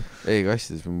perse. No. Ei,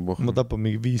 kassides ma pohhu. Ma tapan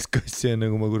mingi 5 kassi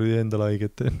enne, kui ma kuradi endale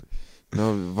haiget teen.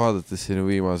 No vaadates sinu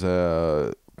viimase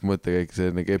mõttekäik,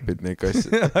 see enne kepid neid kasse.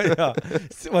 Jaa,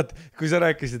 vaat, kui sa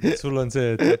rääkisid, et sul on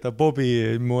see, et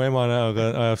Bobi mu ema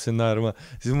näoga ajab sind naerma,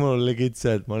 siis mul on legit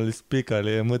see, et ma olen lihtsalt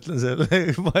pikali ja mõtlen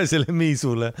selle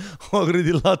miisule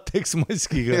kuradi lateks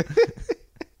maskiga.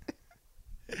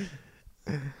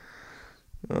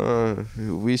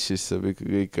 Wishis saab ikka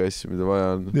kõiki asju, mida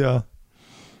vaja on. Jaa.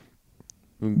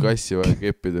 On kassi vaja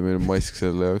keppida, meil on mask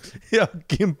selle jaoks. Jaa,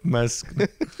 kimpmask.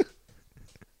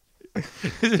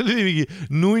 See oli mingi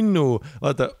nunnu,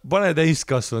 vaata, pane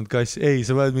täiskasvanud kass, ei,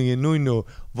 sa pead mingi nunnu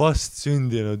vast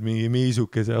sündinud mingi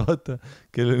miisukese, vaata,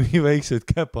 kellel mingi väiksed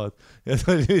käpad ja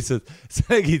ta oli lihtsalt, sa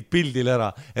nägid pildil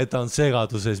ära, et ta on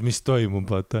segaduses, mis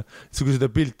toimub, vaata. Kui seda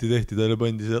pilti tehti, talle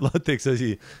pandi see lateks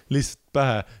asi lihtsalt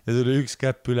pähe ja tuli üks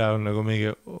käpp üle on nagu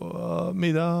mingi,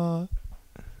 mida?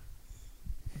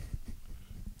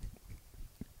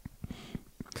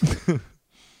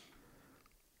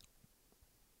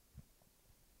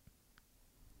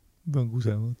 Pean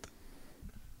kusema.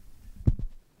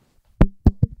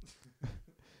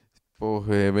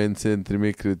 Pohhe event-centri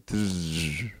mikrid.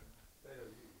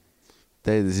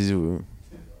 Täide sisu.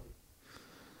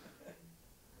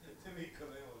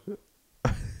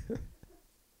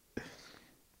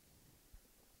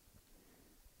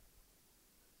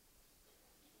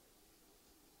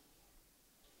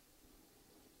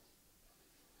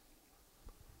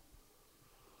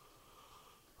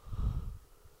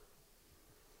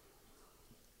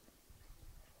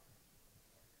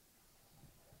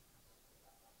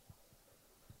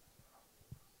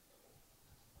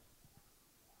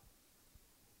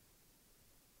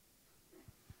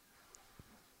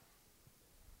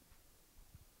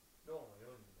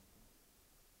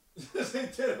 See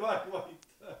on terve aeg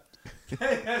vaita.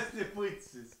 Hästi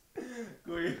putsis.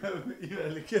 Kui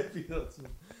imelik epidod sul.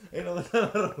 Ei no ma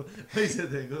tänan aru. Ma ise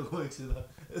teen ka kogu seda.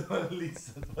 Et ma olen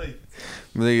lihtsalt vait.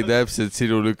 Ma tegin täpselt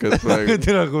sinu lükad praegu.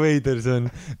 Tea kui veider see on.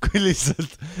 Kui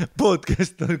lihtsalt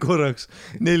podcast on korraks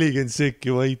 40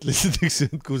 sekki vait lihtsalt üks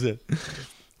ühend kusel.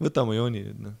 Võta ma jooni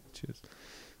nüüd, noh. Cheers.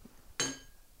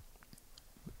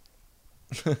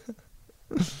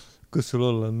 Kus sul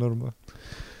olla on norma?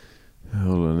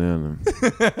 Olla on hea, noh.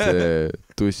 See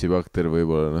tussibakter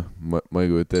võib-olla, noh. Ma ei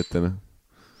kujuta ette, noh.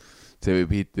 See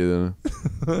võib hittida, noh.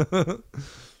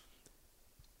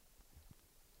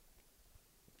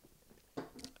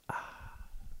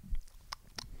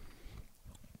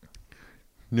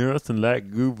 Nothing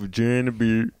like good vagina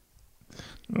beer.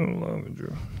 I love it,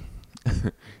 Joe.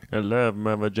 I love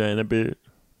my vagina beer.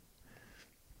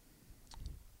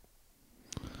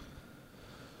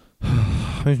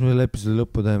 Mis me selle episoodi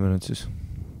lõppu teeme nüüd siis?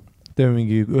 Teeme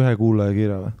mingi ühe kuulaja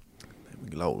kirja või?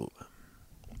 Mingi laulu või?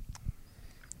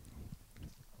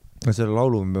 Selle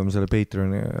laulu me peame selle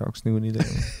Patreoni jaoks niikuinii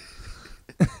tegema.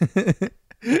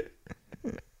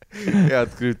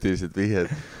 head krüptilised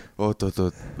vihjed. Oot,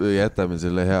 jätame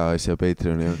selle hea asja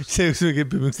Patreoni jaoks. See üks me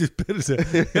kepime üksteist perse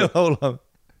ja laulame.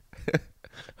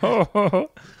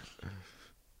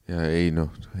 Ja ei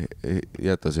noh,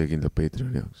 jäta see kindlalt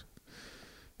Patreoni jaoks.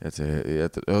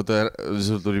 Oota,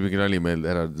 sul tuli mingi nali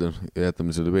meelde ära, jätame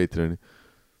selle Patreoni.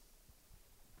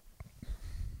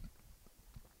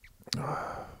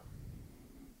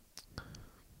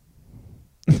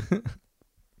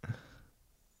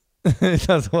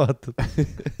 Mida sa vaatad?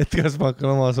 Et kas ma hakkan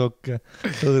oma sokke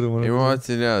hõõruma? Ei, ma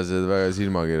vaatasin jaa, see väga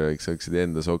silmakirjalik, sa hakkasid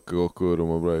enda sokke kokku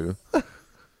hõõruma praegu.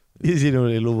 Ja sinul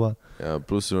ei luba. Ja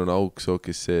pluss sul on auk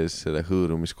sokis sees selle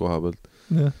hõõrumiskoha pealt.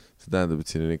 See tähendab, et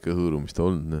siin on ikka hõõrumist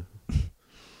olnud.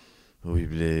 Oi,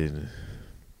 pleen.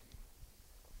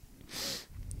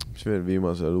 Mis veel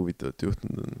viimase ajal huvitavat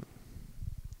juhtunud on?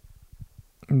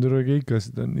 Tule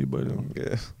keikasid on nii palju.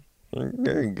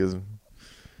 Keikas.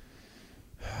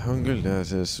 On küll jah,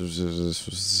 selles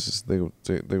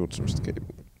tegutsemist käib.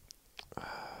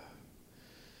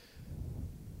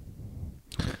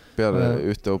 Peale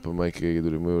ühte open mic keegi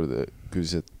tuli mu juurde,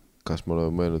 küsis, et kas ma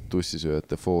olen mõelnud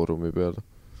Tussisööjate foorumi peale.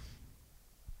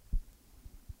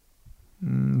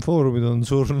 Foorumid on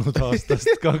surnud aastast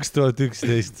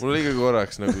 2011. Mul liiga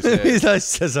korraks nagu see... Mis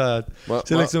asja saad?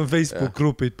 Selleks on Facebook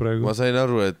grupid praegu. Ma sain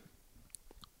aru, et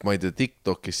ma ei tea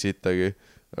TikTokis sittagi,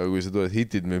 aga kui sa tuled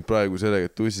hitid mind praegu sellega,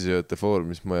 et Tussisööjate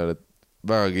foorumis ma ei ole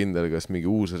väga kindel, kas mingi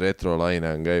uus retrolaine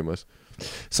on käimas.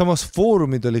 Samas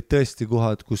foorumid olid tõesti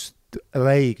kohad, kus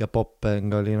räige popeng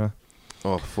oli.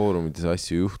 Foorumides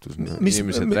asju juhtus.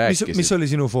 Inimesed rääkisid. Mis oli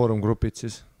sinu foorumgrupid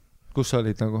siis? Kus sa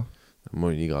olid nagu?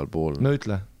 Ma olin igal pool. No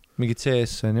ütle, mingid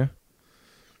CS on ju?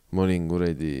 Ma olin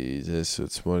kuredi selles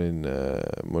suhtes, ma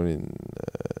olin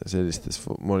sellistes,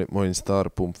 ma olin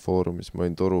Starpump foorumis, ma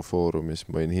olin Toru foorumis,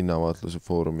 ma olin hinnavaatluse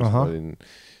foorumis, ma olin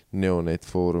Neonet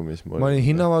foorumis. Ma olin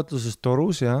hinnavaatluses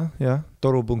Torus, jah,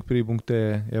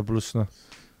 toru.pri.ee ja pluss noh.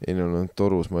 Ei no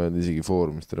Torus ma olin isegi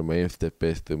foorumis, ma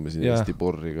FTP-st tõmbasin Eesti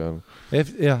porri ka.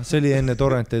 Jah, see oli enne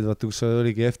torrenteid, vaata, kus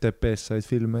oligi FTP-st said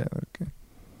filme ja värki.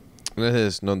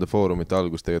 Selles nende foorumite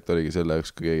algus tegelikult oligi selle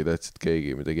jaoks, kui keegi tähtsid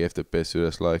keegi midagi FTP-sse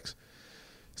üles laeks.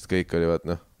 Sest kõik oli vaat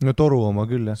No Toru oma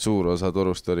küll, jah. Suur osa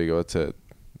Torust oligi vaat see,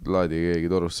 et laadi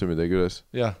keegi Torusse midagi üles.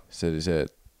 See oli see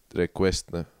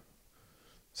request,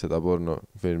 seda porno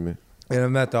filmi. Ja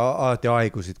mäeta, alati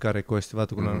aegusid ka requesti,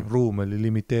 vaata, kuna ruum oli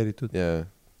limiteeritud. Jah,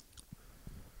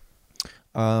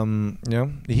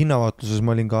 hinnavaatluses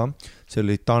ma olin ka, see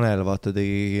oli Tanel, vaata,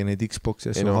 tegi neid Xbox'i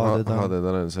ja HD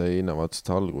Tanel sai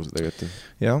hinnavaatluste alguse tegelikult.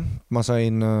 Jah, ma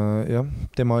sain,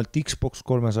 tema Xbox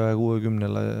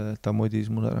 360-le, ta modis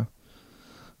mul ära.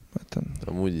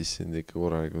 Ta modis sind ikka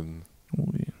korralikult.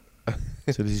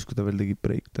 See oli siis, kui ta veel tegi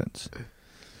breakdance.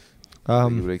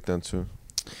 Tegi breakdance.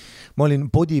 Ma olin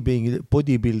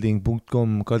bodybuilding.com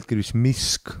kaldkirjus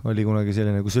Misk oli kunagi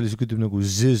selline, kus oli see kütib nagu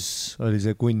Züz, oli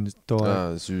see kunst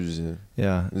toa. Züz.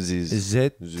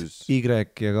 Z, Y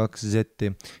ja 2 Z-i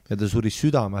ja ta suri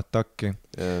südameatakki.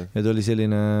 Ja ta oli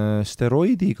selline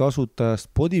steroidi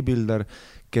kasutajast bodybuilder,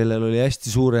 kellel oli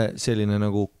hästi suure selline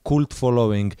nagu cult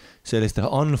following, selliste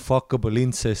unfuckable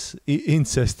incest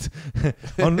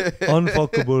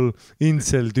unfuckable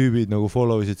incel tüübid nagu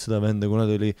follow isid seda venda, kuna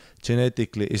ta oli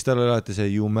genetically, ja siis tal oli alati see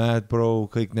you mad bro,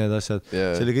 kõik need asjad.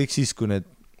 See oli kõik siis, kui need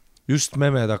just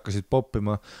memed hakkasid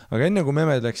poppima, aga enne kui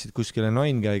memed läksid kuskile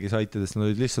Ninekäigi saitidest, nad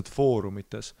olid lihtsalt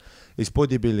foorumites. Ja siis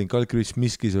bodybuilding Kalkris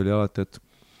Miskis oli alati,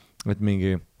 et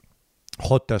mingi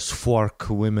hot as fork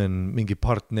women, mingi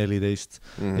part 14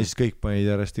 ja siis kõik panid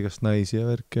järjest igast naisi ja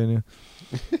värki on ju.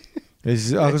 Ja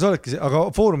siis, aga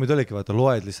foorumid olidki, vaata,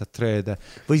 loed lihtsalt treede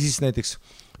või siis näiteks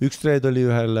üks treed oli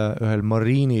ühel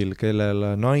mariinil,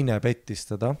 kellel naine pettis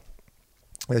teda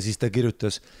ja siis ta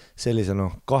kirjutas sellise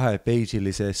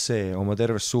 2-page'ilise essee oma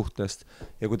tervest suhtest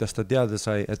ja kuidas ta teada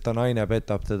sai, et ta naine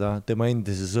petab teda tema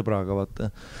endise sõbraga,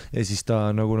 vaata, ja siis ta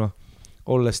nagu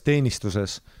olles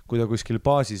teenistuses, kui ta kuskil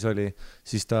baasis oli,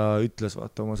 siis ta ütles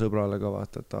vaata oma sõbrale ka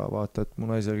vaata, et mu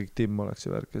naisel kõik timm oleks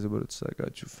ja värk ja sõber ütles, I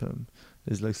got you fam.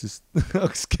 Ja siis läks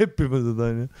hakkas keppima seda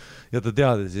ja ta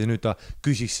teadis ja nüüd ta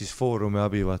küsis siis foorumi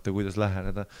abi, vaata, kuidas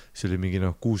läheneda. See oli mingi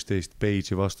 16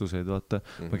 page'i vastuseid, vaata.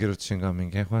 Ma kirjutasin ka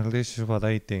mingi, well this is what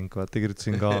I think, vaata,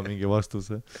 kirjutasin ka mingi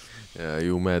vastuse. Ja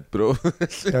you mad bro.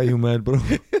 Ja you mad bro.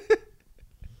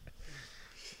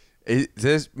 Ei,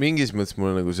 mingis mõttes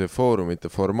mulle nagu see foorumite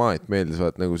formaat meeldis,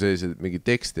 vaat nagu sellised mingi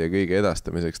teksti ja kõige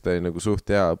edastamiseks ta oli nagu suht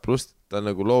hea, pluss ta on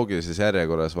nagu loogilises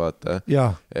järjekorras, vaata,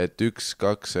 et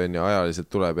 1-2 on ja ajaliselt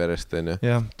tuleb järjest on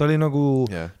ja. Ta oli nagu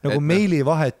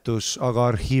meilivahetus, aga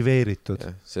arhiveeritud.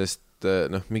 Sest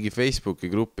mingi Facebooki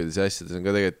gruppides ja asjades on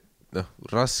ka tegelikult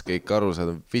raske ikka aru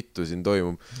saada, vittu siin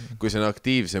toimub. Kui see on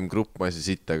aktiivsem grupp, ma ei saa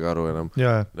sittagi aru enam.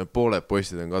 Pooled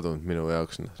postid on kadunud minu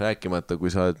jaoks. Rääkimata,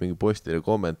 kui sa oled mingi postile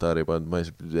kommentaari pannud, ma ei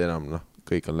saa enam,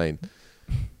 kõik on läinud.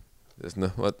 Sest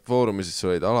foorumises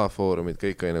sul olid alafoorumid,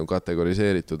 kõik on nagu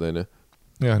kategoriseeritud, on ju.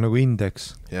 Jah, nagu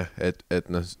indeks. Jah, et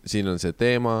siin on see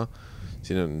teema,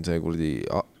 siin on see kurdi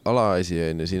alaasi,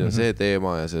 on ju, siin on see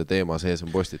teema ja see teema sees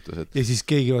on postitused. Ja siis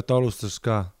keegi võtta alustas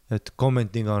ka, et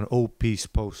commenting on OP's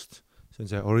post, see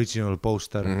on see original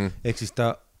poster, ehk siis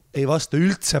ta ei vasta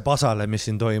üldse pasale, mis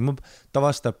siin toimub, ta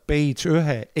vastab page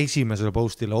 1 esimesele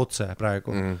postile otse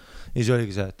praegu. Ja siis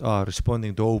oligi see, et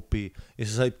responding to OP ja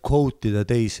sa said quote'ida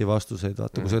teisi vastuseid,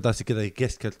 vaata, kui sa tahtsid kedagi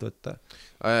keskelt võtta.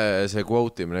 See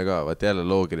quote imine ka, vaat jälle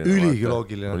loogiline. Üligi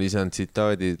loogiline. Mul ise on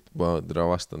tsitaadid, ma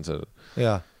vastan selle.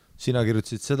 Jaa. Sina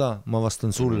kirjutasid seda, ma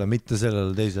vastan sulle, mitte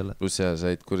sellele teisele. Plus seal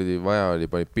said kuradi vaja oli,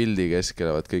 panid pildi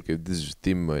keskele, vaat kõik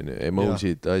Tim on ju,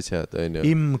 emojid, asjad on ju.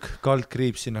 Img,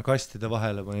 kaldkriips sinna kastide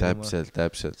vahele.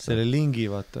 Täpselt. Selle lingi,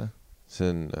 vaata.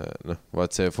 See on,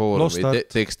 vaat see foorumi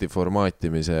teksti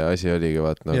formaatimise asi oligi,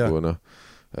 vaat nagu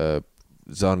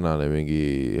sarnane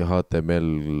mingi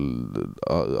HTML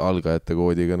algajate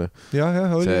koodiga.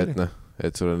 Jah, oli. See,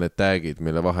 et sul on need tagid,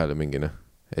 mille vahele mingi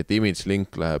et image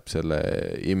link läheb selle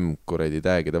img-kuredi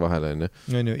tagide vahele, on ju.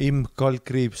 On ju, img,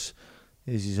 kaldkriips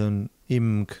ja siis on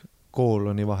img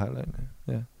kooloni vahele, on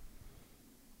ju.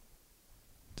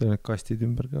 See on need kastid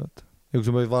ümber ka, vaata. Ja kui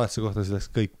sa võid valetse kohta, siis läks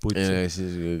kõik putsi.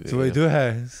 Sa võid ühe.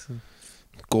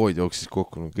 Kood jooksis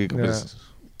kokku, kõik on päris.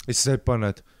 Ja siis said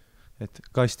panna, et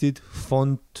kastid,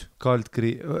 font,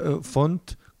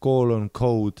 font, koolon,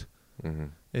 code.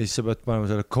 Ja siis sa pead panema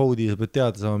selle koodi, sa pead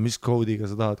teada saama, mis koodiga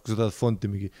sa tahad, kui sa tahad fonti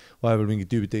mingi, vahepeal mingi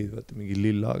tüübi tegid, vaata, mingi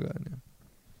lillaga.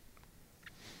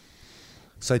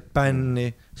 Said bänni,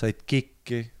 said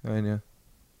kikki, on ju.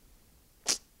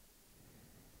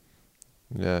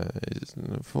 Ja,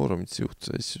 foorumites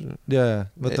juhtus asju. Ja.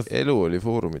 Elu oli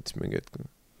foorumites mingi hetk.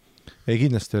 Ei,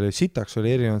 kindlasti oli, sitaks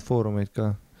oli erinevad foorumeid ka.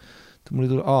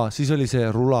 Siis oli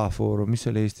see Rula foorum, mis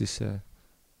oli Eestis see?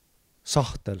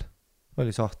 Sahtel.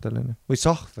 Oli Sahtel, või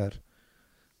Sahver.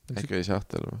 Äkki oli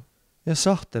Sahtel või? Jah,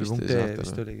 Sahtel.ee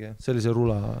vist oligi. See oli see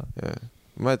Rula.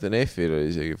 Ma mäletan, Ehil oli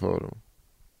isegi foorum.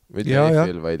 Mitte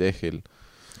Ehil, vaid Ehil.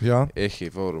 Ehi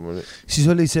foorum oli. Siis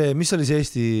oli see, mis oli see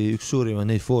Eesti üks suurima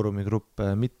neid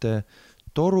foorumigruppe, mitte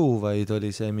Toru, vaid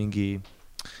oli see mingi,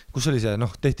 kus oli see,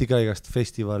 tehti ka igast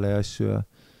festivale ja asju ja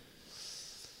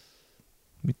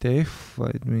mitte F,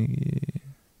 vaid mingi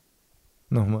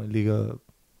ma liiga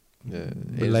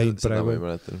läinud praegu. Ma ei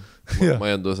mäleta. Ma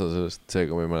ei olnud osa sellest,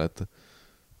 seega ma ei mäleta.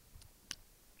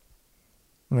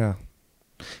 Jah.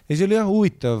 Ja see oli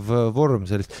huvitav vorm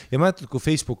sellist. Ja mäletad, kui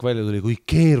Facebook välja tuli, kui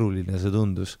keeruline see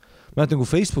tundus. Mäletad, kui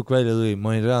Facebook välja tuli,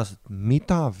 ma olin reaalselt,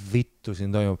 mida vittu siin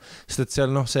toimub. Sest et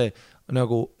seal see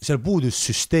nagu, seal puudus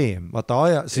süsteem.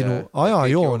 Vaata, sinu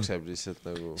ajajoon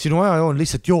sinu ajajoon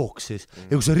lihtsalt jooksis.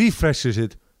 Ja kui sa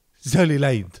refreshisid, see oli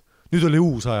läinud. Nüüd oli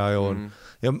uus ajajoon.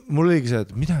 Ja mul oligi see, et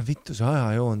mida vittu see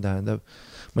ajajoon tähendab.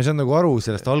 Ma ei saanud nagu aru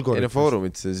sellest algoritmist.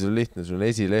 Foorumites see on lihtne, sul on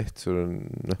esileht, sul on...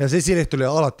 Ja see esileht oli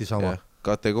alati sama.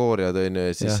 Kategooriad on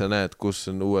ja siis sa näed, kus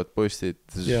on uued postid,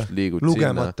 liigud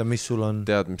lugemata, sinna. Mis sul on.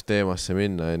 Tead, mis teemasse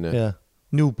minna on ja.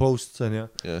 New posts on ja.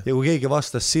 Ja kui keegi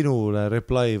vastas sinule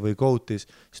reply või quote'is,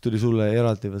 siis tuli sulle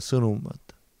eraldi veel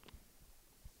sõnumat.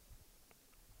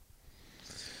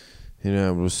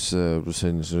 Ja pluss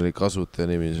on, sul oli kasutaja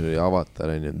nimi, sul oli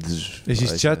avatar on ja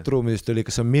siis chatroomidest oli,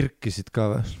 kas sa mirkisid ka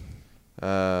või?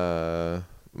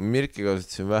 Mirki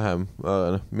kasutasin vähem,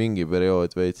 aga mingi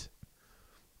periood veits.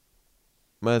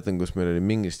 Mäletan, kus meil oli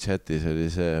mingis chatis oli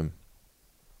see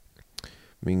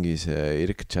mingi see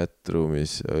irk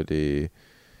chatroomis oli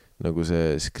nagu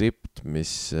see skript,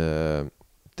 mis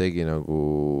tegi nagu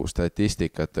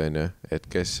statistikat on ju, et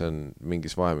kes on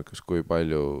mingis vahemikus kui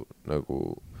palju nagu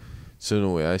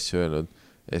sõnu ja asju öelnud.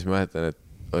 Ja siis mäletan,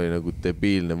 et oli nagu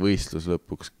debiilne võistlus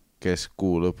lõpuks, kes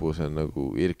kuu lõpus on nagu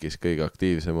irkis kõige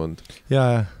aktiivsem olnud.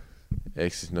 Ja.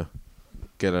 Ehk siis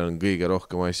kellel on kõige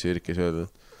rohkem asju irkis öeldud.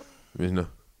 Mis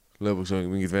lõpuks on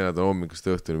mingid venad on hommikust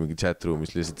õhtuni mingi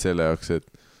chatroomis lihtsalt selle jaoks, et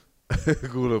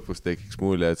kuu lõpus tekiks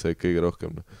mulje, et sa olid kõige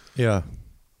rohkem. Jaa.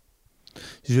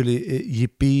 Siis oli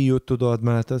JP jututoad,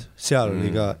 mäletad? Seal oli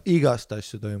ka igast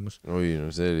asju toimus. Oi,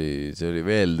 see oli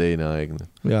veel teine aeg.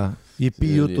 Jaa,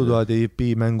 JP jututoad ja JP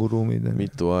mänguruumid.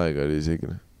 Mitu aega oli isegi.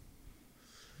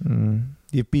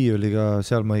 JP oli ka,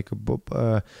 seal ma ikka,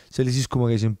 see oli siis, kui ma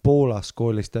käisin Poolas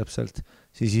koolis täpselt,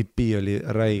 siis JP oli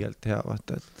räigelt hea,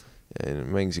 vaata, et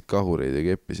mängisid kahureid ja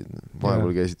keppisid.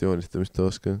 Vahepeal käisid joonistamist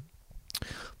oska.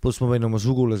 Plus ma võin oma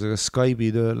sugulasega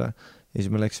Skype'i tööle ja siis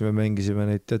me läksime, mängisime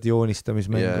neid tead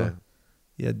joonistamismängu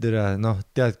ja tere,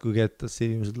 tead kui kettas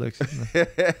inimesed läksid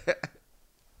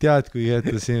tead kui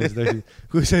kettas inimesed läksid,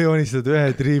 kui sa joonistad ühe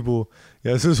triibu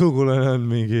ja su sugulane on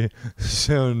mingi,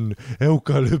 see on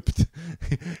eukalüpt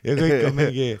ja kõik on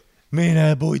mingi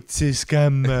mine putsi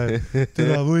skämmer,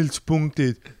 teda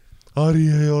võltspunktid,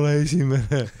 Ari ei ole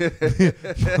esimene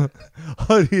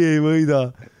Ari ei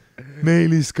võida,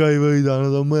 Meelis ka ei võida,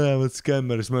 nad on mõlemad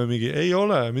skämmer, siis ma olen mingi, ei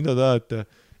ole, mida tahate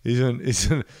ja siis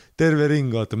on terve ring,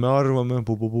 vaata, me arvame,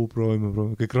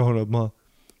 proovime, kõik rahuneb maha,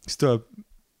 siis tuleb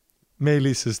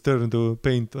Meelis says turn to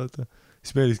paint, vaata,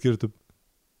 siis Meelis kirjutab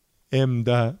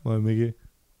M-tähe, ma olen mingi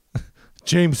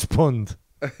James Bond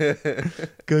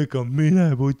kõik on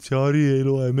mine putsi, Ari ei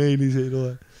loe, Meelis ei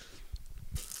loe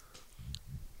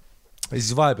ja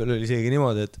siis vahepeal oli isegi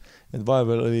niimoodi, et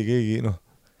vahepeal oli keegi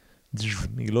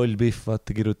mingi loll pihv, vaata,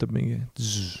 kirjutab mingi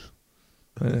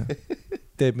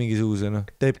teeb mingisuguse,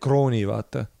 teeb krooni,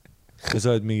 vaata ja sa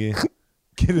oled mingi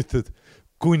kirjutad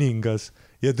kuningas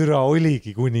ja türa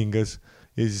oligi kuningas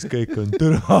ja siis kõik on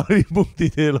türa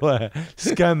haripunktid ei loe,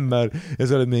 skämmer ja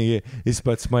sa oled mingi, ja siis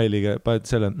paned smile'iga, paned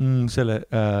selle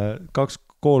 2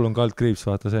 kaldkriips,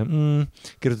 vaata see,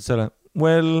 kirjutad selle,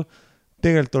 well,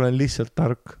 tegelikult olen lihtsalt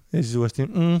tark ja siis uuesti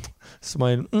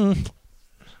smile,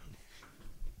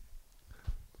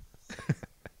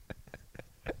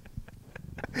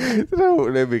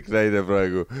 Rahu lemmiknäide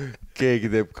praegu, keegi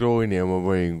teeb krooni ja ma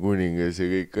panin kuningas ja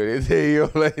kõik olid, ei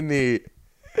ole nii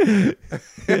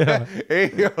ei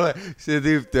ole, see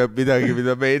tüüp teab midagi,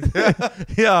 mida me ei tea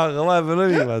jaa, aga vahepeal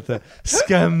oli, vaata,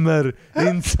 scammer,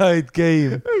 inside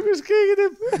game kus keegi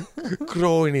teeb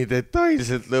krooni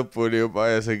detailselt lõpuni juba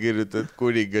ja sa kirjutad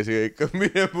kuningas ja kõik on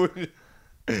mine punni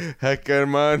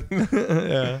häkkermann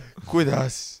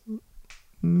kuidas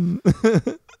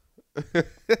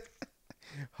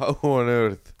How on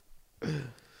earth?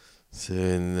 See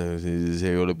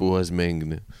ei ole puhas mäng.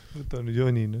 Võta nüüd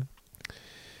jonine.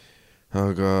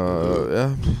 Aga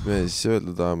jah, me siis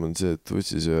öelda tahame on see, et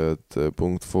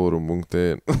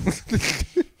tussisööjad.foorum.ee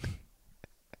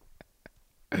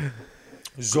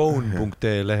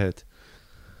Zone.ee lehed.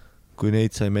 Kui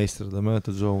neid sai meistrada,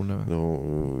 mäletad Zone?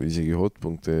 No isegi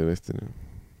hot.ee lehtini.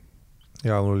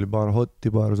 Jaa, mul oli paar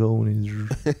hotti, paar zone'i.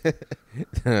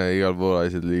 Igal pool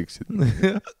asjad liiksid.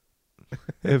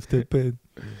 FTP-d.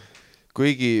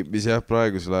 Kuigi, mis jah,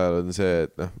 praegusel ajal on see,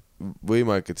 et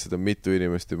võimalik, et seda mitu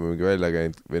inimest juba mingi välja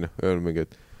käinud või öelnud mingi,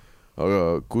 et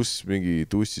aga kus mingi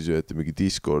tussisööjate mingi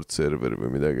Discord server või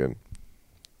midagi on.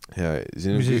 Ja,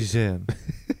 mis asi see on?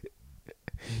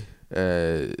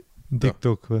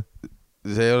 TikTok või?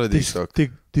 See ei ole TikTok.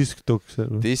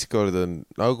 Discord on,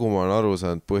 nagu ma olen aru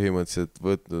saanud, põhimõtteliselt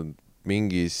võtnud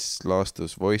mingis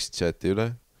laastus voice chati üle.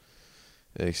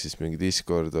 Ehk siis mingi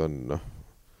Discord on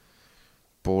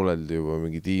pooleldi juba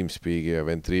mingi Teamspeaki ja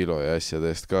Ventrilo ja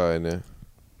asjadest ka, onju.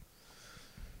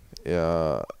 Ja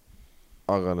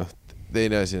aga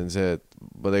teine asi on see, et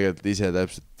ma tegelikult ise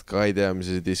täpselt ka ei tea, mis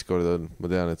see Discord on. Ma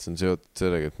tean, et see on seotud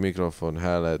sellega, et mikrofon,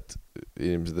 hääled,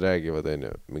 inimesed räägivad, onju,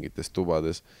 mingites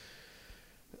tubades.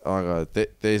 Aga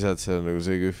teisalt see on nagu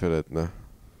see kühvel, et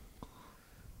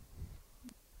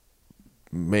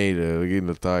meil ei ole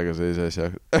kindlalt aega sellise asja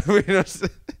või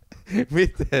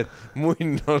mitte, et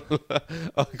munn olla,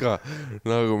 aga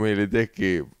nagu meil ei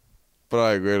teki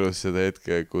praegu elus seda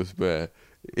hetke, kus me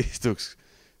istuks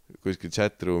kuskil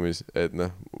chatroomis, et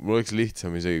mul oleks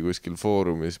lihtsam isegi kuskil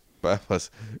foorumis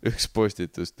päevas üks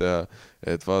postitus teha,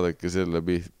 et vaadake selle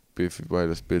Biffi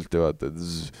paljast pilti vaata, et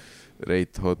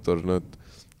rate hot or not.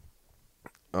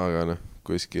 Aga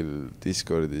kuskil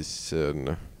Discordis see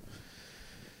on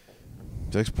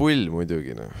see oleks pull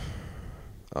muidugi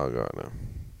aga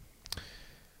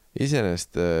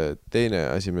iseenesest teine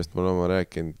asi, millest ma olen oma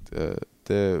rääkinud,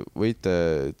 te võite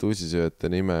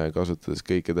tussisööjate nime kasutades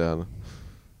kõike teha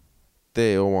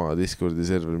tee oma Discordi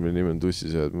server, mille nime on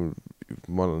tussisööjad,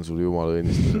 ma annan sulle jumala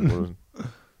õnnistada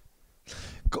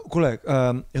Kuule,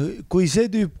 kui see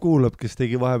tüüp kuulab, kes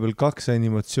tegi vahepeal 2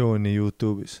 animatsiooni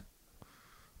YouTube'is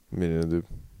milline tüüp?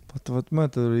 Vaata,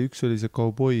 mäletad, üks oli see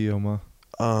kauboi oma.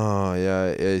 Ja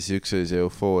siis üks oli see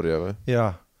eufooria või?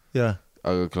 Jaa.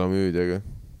 Aga klamüüdiaga?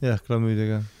 Jah,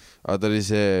 klamüüdiaga. Aga ta oli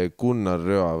see Gunnar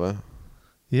Röa või?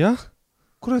 Jah,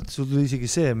 kurat, sul tuli isegi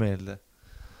see meelde.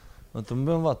 Vaata, ma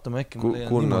pean vaatama, äkki ma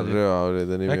leian Gunnar niimoodi. Röa oli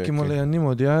ta nimi. Äkki ma leian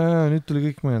niimoodi, ja, nüüd tuli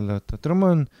kõik meelde. Tere,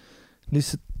 ma olen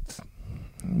lihtsalt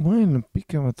mõelnud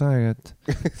pikemat aega, et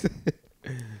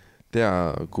tea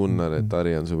Gunnar, et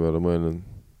Ari on su peale mõelnud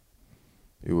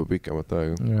juba pikemat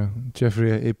aega.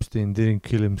 Jeffrey Epstein didn't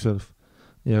kill himself.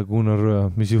 Ja Gunnar Röa,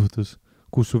 mis juhtus?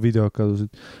 kus su videod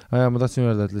kadusid. Ma tahtsin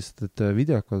öelda, et lihtsalt, et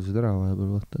videod kadusid ära vahepeal,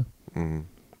 vaata.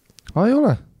 Ei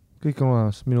ole, kõik on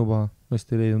olemas, minu paha, ma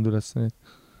just ei leidnud üles neid.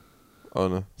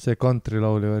 No. See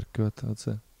countrylauli värki, vaata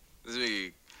see. See on mingi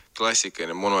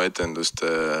klassikaline monoetenduste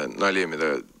nali, mida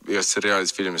igast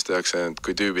seriaalis filmis tehakse, et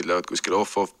kui tüübid lähevad kuskil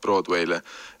off Broadway'le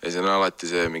ja see on alati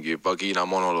see mingi vagina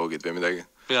monoloogid või midagi.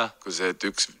 Kui see, et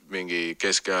üks mingi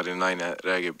keskealine naine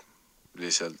räägib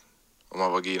lihtsalt oma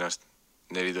vagiinast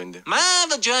 4 tundi. My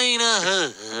vagina!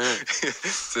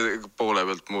 See poole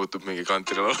pealt muutub mingi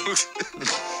countrylauluks.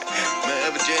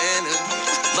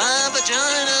 My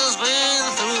vagina's been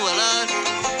through a lot,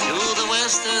 through the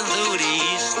west and through the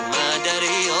east. My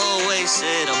daddy always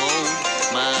said I'm old,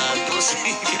 my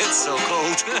pussy gets so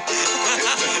cold.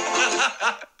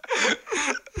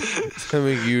 See on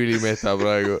mingi ülimeta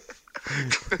praegu.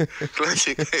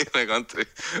 Klassikaline country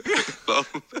laul.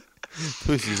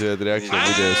 Tussisööjad reaktsioon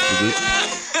videost.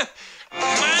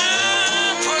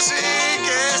 My pussy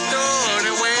gets north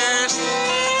and west.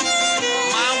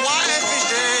 My wife is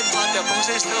dead, but the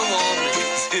pussy's still warm.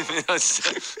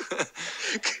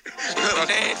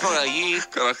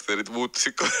 Karakterid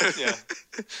muutusid kohe.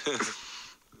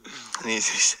 Nii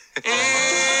siis.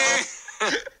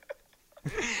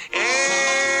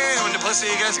 On the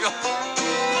pussy gets go.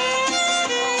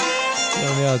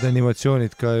 On head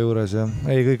animatsioonid ka juures ja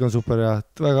ei, kõik on super hea,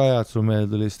 väga hea, et sul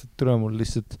meelde lihtsalt, türa mul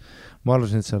lihtsalt, ma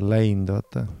arvasin, et see on läinud,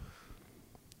 vaata.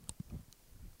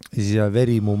 Ja siis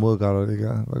Verimu mõõgal oli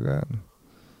ka väga hea.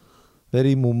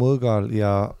 Verimu mõõgal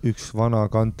ja üks vana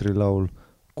countrylaul,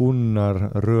 Gunnar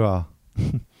Rõa.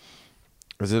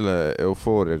 Selle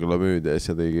Eufooria klamüüdia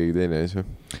asja tõi keegi teine asja?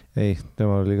 Ei,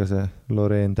 tema oli ka see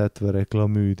Loreen Tätvere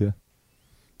klamüüdia.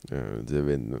 See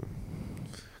vend,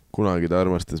 kunagi ta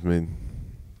armastas meid.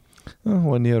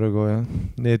 1 year ago, jah.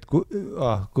 Need,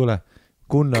 kuule,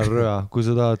 Gunnar Rõa, kui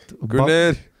sa tahad...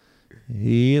 Gunnar!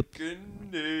 Jep.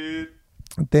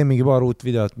 Tee mingi paar uut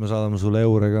videot, me saadame sulle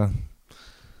eurega.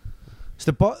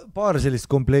 Sest paar sellist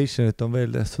completionit on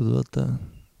veel tehtud, vaata.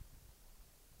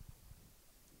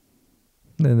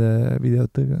 Nende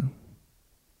videotega.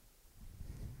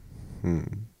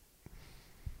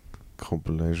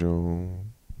 Compilation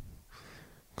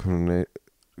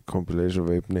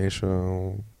Vape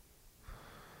Nation.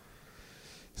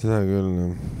 Seda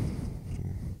küll.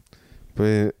 Sa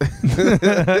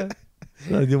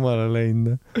oled jumala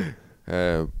läinud.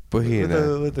 Põhine.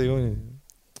 Võta jooni.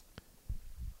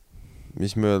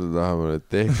 Mis me öelda tahame, et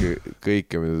tehke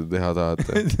kõike, mida te teha tahate.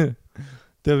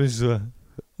 Teab mis või?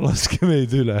 Laske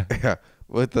meid üle.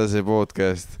 Võta see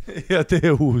podcast. Ja tee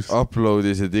uus.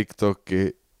 Uploadi see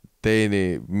TikToki.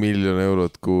 Teeni 1 000 000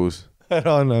 eurot kuus.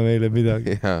 Ära anna meile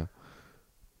midagi. Jaa.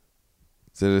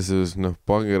 Selles suhtes,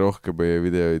 pange rohkem meie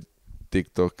videoid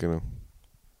TikToki,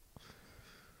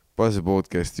 Pane see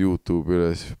podcast YouTube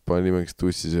üles, pane nimeks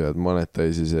Tussisööjad,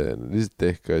 monetaisi see, lihtsalt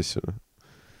tehke asju,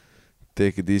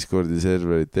 Tehke Discordi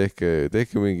serverid,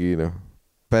 tehke mingi,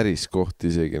 päris koht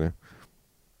isegi,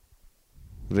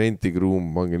 Rentige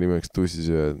ruum, pange nimeks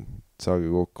Tussisööjad, saage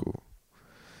kokku.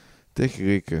 Tehke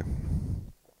kõike.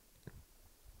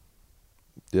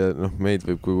 Ja meid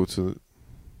võib kui kutsuda.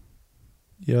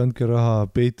 Ja andke raha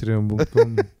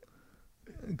patreon.com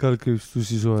kalkriips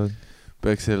Tussisööjad.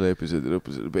 Peaks selle episoodi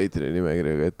lõpus Patreoni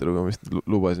nimekirjaga ette lugemist,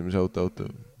 lubasime see auto.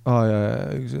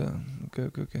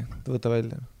 Okei. Võta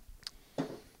välja.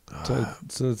 Sa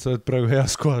oled praegu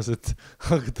heas kohas, et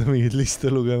hakata mingid liste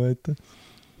lugema ette.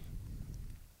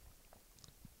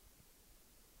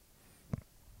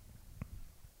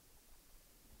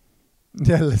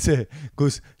 Jälle see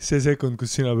sekund, kus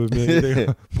sina peab midagi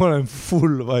tegema. Ma olen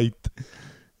full white.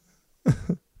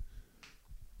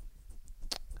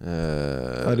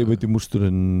 Harimati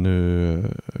Mustonen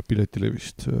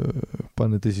piletilevist.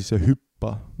 Pane tõsise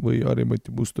hüppa või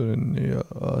Harimati Mustonen ja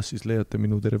siis leiate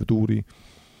minu terve tuuri.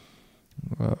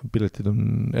 Piletid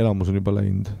on, elamus on juba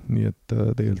läinud, nii et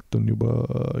tegelikult on juba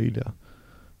hilja.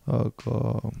 Aga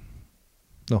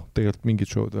tegelikult mingid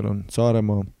showd veel on.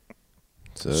 Saaremaa.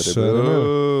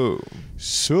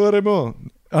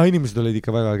 Inimesed olid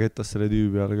ikka väga kettas selle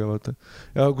tüübi all ka, vaata.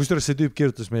 Ja kusjuures see tüüp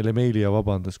kirjutas meile meili ja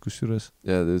vabandas kusjuures.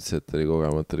 Ja ta ütles, et oli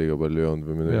kogemata liiga palju joonud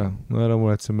või midagi. Ja, ära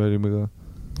muretse, me olime ka.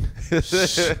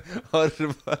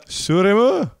 Arva.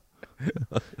 Saaremaa.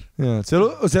 Ja,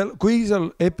 seal, kui seal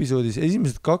episoodis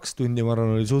esimesed 2 tundi, ma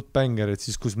arvan, oli suht bänger, et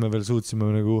siis, kus me veel suutsime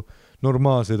nagu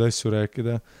normaalseid asju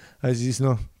rääkida. Ja siis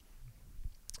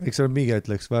eks seal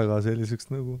Miget läks väga selliseks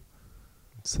nagu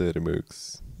Saaremaa.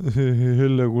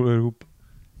 Helle kulerkup.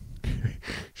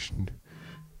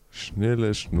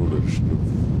 Schnelle Schnuller Schnuff.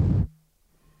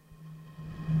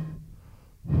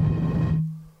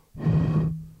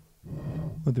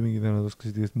 Mõte mingid vennad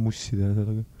oskasid igast mussi teha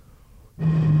sellega.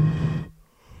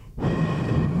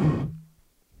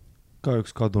 Ka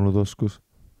üks kadunud oskus.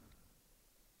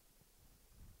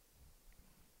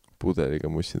 Pudeliga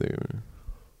mussi tegemine.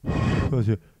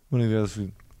 Mõni teadus,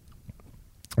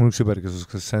 on üks sõber, kes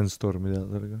oskas sandstormi teha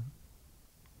sellega.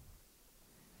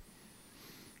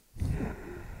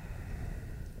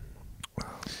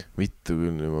 Vittu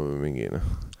küll juba mingi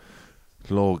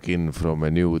login from a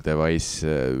new device,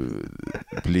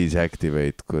 please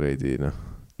activate kuradi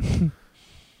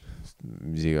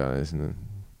mis iganes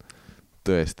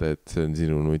tõesta, et see on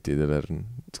sinu nutiteler.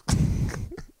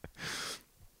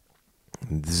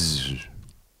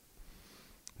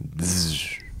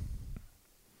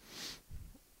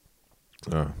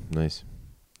 Nice.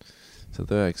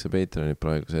 109 Patreonit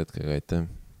praeguse hetkega, aitäh.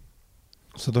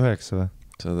 109 või?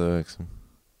 109.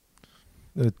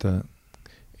 Ütle.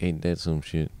 Ain't that some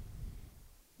shit.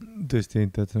 Tõesti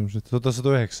ain't that some shit.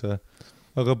 109.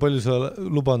 Aga palju sa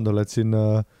lubanud oled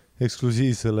sinna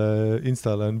eksklusiivsele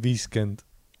Instale on 50?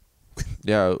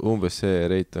 Jaa, umbes see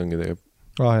reit ongi tegeb.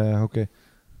 Jaa, okei.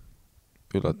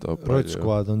 Üllatavalt palju.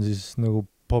 Rotskvad on siis nagu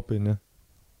popin, jah?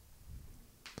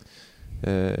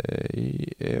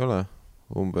 Ei ole.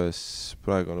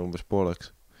 Praegu on umbes pooleks.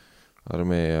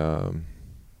 Armee ja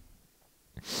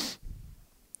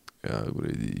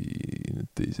kuradi need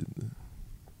teised.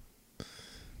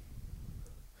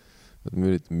 Ma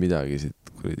üritan midagi siit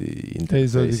kuradi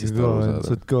interface'ist aru saada.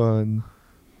 Saad ka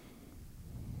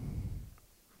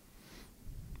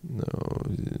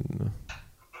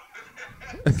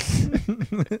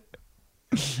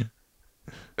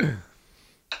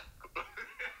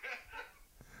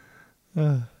No.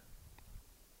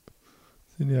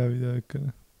 See on hea video ikka.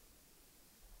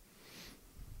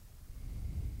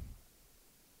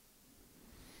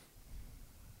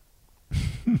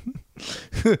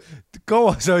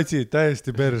 Kaua sa otsid?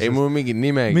 Täiesti perses. Ei, mul on mingi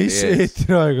nimegi. Mis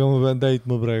eetiraega ma pean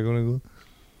täitma praegu nagu?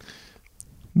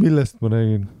 Millest ma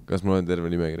räägin? Kas ma olen terve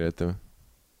nimekiri ette või?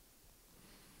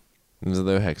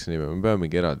 109 nime. Me peame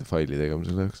mingi eraldi faili tegema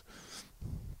selle jaoks.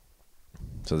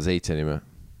 107 nime.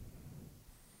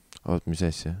 Oot, mis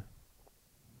asja?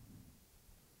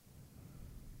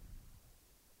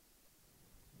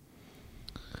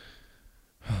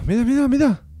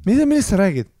 Millest sa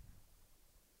räägid?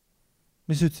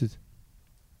 Mis sa ütlesid?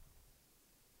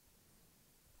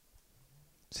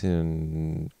 Siin on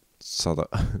 100.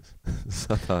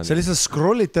 Sa lihtsalt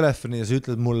scrollid telefoni ja sa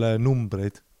ütled mulle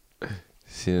numbreid.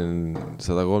 Siin on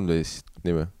 113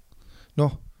 nime.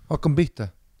 Noh, hakkam pihta.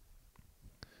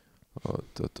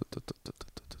 Oot.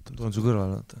 Toon su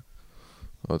kõrval.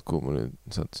 Oot, kuhu ma nüüd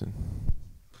sattusin?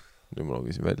 Nüüd ma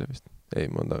logisin välja vist. Ei,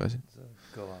 ma olen tagasi.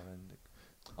 Kõva vend.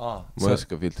 Ma ei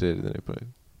oska filtreerida neid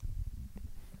praegu.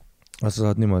 Sa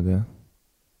saad niimoodi, jah?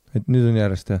 Et nüüd on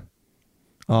järjest, jah?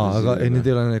 Aga need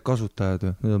ei ole need kasutajad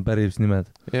ju, need on päris nimed.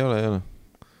 Ei ole.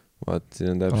 Vaat, siin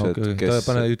on täpselt, kes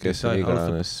on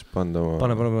iganes panda oma...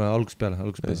 Pane algust peale. Ja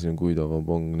siin on Guido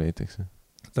Vabong näiteks.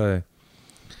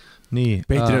 Nii.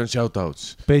 Patreon shoutouts.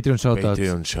 Patreon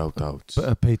shoutouts.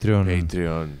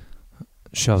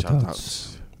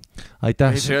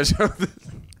 Aitäh.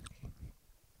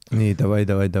 Nii,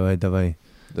 davai.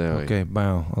 Okei.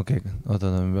 Oota,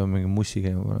 me peame mingi mussi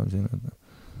käima panema siin.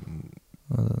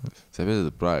 Sa ei pea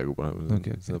seda praegu panema,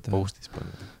 seda postis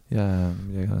panema. Jaa,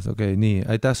 midagi iganes. Okei, nii.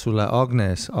 Aitäh sulle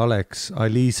Agnes, Alex,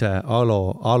 Aliise, Alo.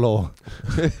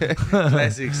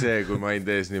 Klassik see, kui ma ainult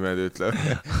eesnimed ütleb.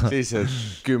 Lihtsalt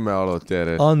 10 alot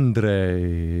järjest.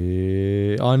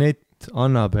 Andrei, Anett,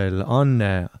 Annabel,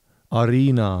 Anne,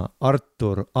 Arina,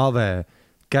 Artur, Ave,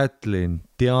 Kätlin,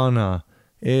 Diana,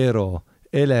 Eero,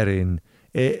 Elerin,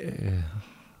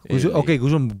 kui sul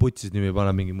putsis nimi,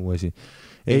 pane mingi muu asi.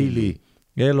 Eili,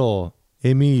 Elo,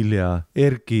 Emilia,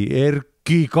 Erki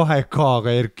 2K-ga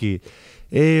Erki,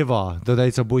 Eeva, ta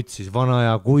täitsa putsis,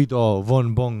 vanaja Guido,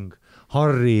 Von Bong,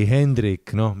 Harri,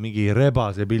 Hendrik, mingi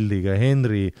rebase pildiga,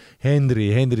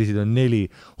 Henrisid on 4,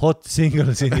 Hot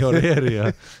Single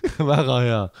Signoreerija, väga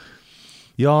hea,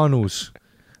 Jaanus,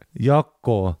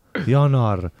 Jakko,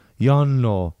 Janar,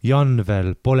 Janno,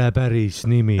 Janvel, pole päris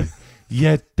nimi,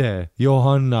 Jette,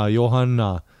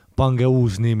 Johanna, pange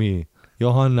uus nimi,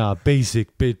 Johanna, basic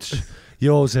bitch,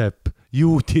 Joosep,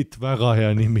 Juudit, väga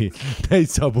hea nimi,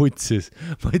 täitsa putsis,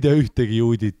 ma ei tea ühtegi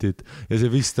Juuditit ja see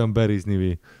vist on päris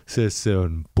nimi, sest see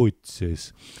on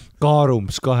putsis.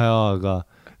 Kaarums 2 A-ga,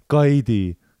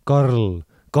 Kaidi, Karl,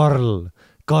 3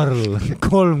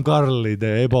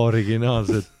 Karlide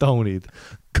ebaoriginaalsed taunid.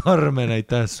 Karmen,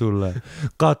 aitäh sulle.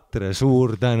 Katre,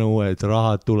 suur tänu, et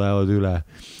rahad tulevad üle.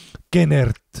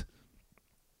 Kennet,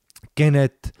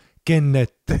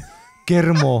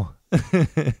 Kermo,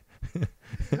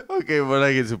 Okei, ma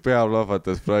nägin su pea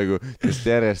plahvatas praegu, sest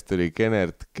järjest tuli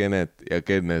Kenert, Kenet ja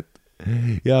Kennet.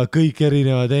 Ja kõik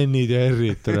erinevad N-id ja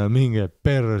R-id tule mingi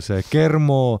perse,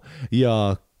 Kermo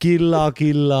ja Killa,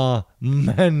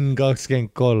 Männ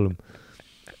 23.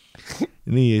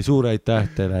 Nii, suur aitäh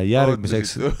teile.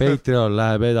 Järgmiseks Patreon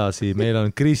läheb edasi. Meil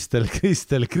on Kristel,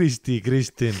 Kristi,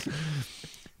 Kristin,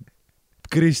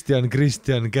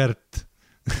 Kristjan, Kärt.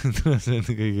 See on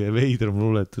kõige veidram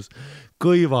luuletus.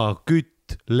 Kõiva, Kütt,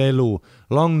 Lelu,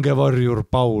 Langevarjur,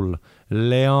 Paul,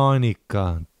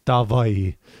 Leanika,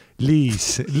 Davai,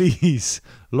 Liis,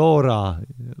 Loora,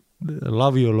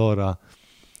 Love you, Loora,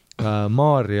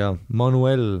 Maarja,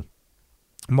 Manuel,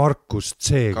 Markus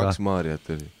C-ga.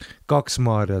 Kaks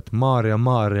Maarjat, Maarja,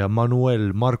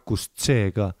 Manuel, Markus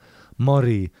C-ga,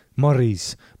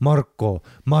 Maris, Marko,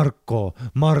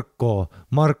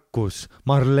 Markus,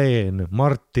 Marleen,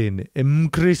 Martin,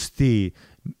 Kristi.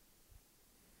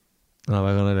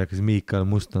 Väga naljakas, Miikal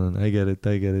Mustan, I get it.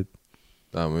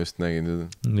 Ma just nägin seda.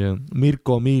 Ja,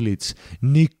 Mirko Miilits,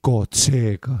 Niko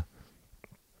C-ga.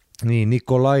 Nii,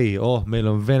 Nikolai, meil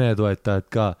on vene toetajad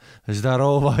ka.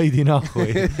 Zdarova, idi nahhui.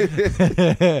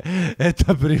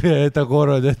 Eta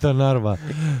korod, eta Narva.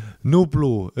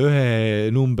 Nublu,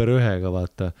 number 1-ga,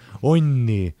 vaata.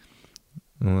 Onni,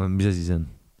 mis asi see on?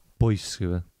 Poiss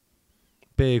või?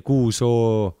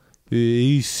 P6O,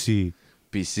 Issi.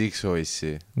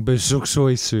 P6-Oissi.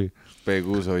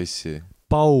 P6-Oissi.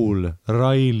 Paul,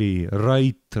 Raili,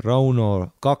 Rait,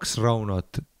 Rauno, 2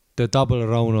 Raunot. The Double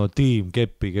Rauno Team,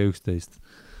 Keppiga 11.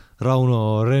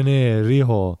 Rauno, Rene,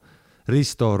 Riho,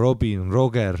 Risto, Robin,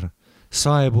 Roger,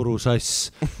 Saepuru Sass.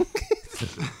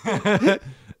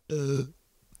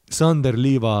 Sander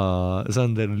Liiv,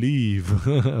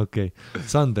 okei.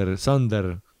 Sander,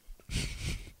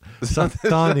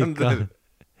 Satanika,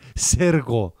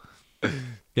 Sergo.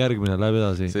 Järgmine läheb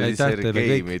edasi. See oli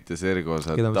Sergei, mitte Sergo.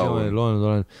 Keda ma siin loenud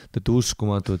olen, teete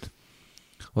uskumatud.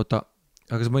 Oota,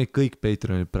 aga sa panid kõik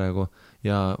Patreonid praegu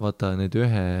ja vaata, need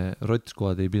ühe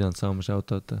rotskoad ei pidanud saama see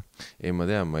auto. Ei, ma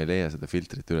tean, ma ei leia seda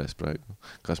filtrit üles praegu.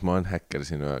 Kas ma olen häkker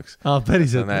sinu jaoks?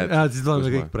 Päriselt? Siis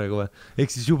loeme kõik praegu või? Ehk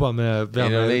siis juba me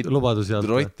peame lubadusi alt.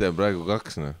 Rotte on praegu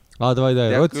 2. Davai.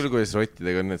 Tead küll, kuidas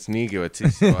rottidega on, need sniigivad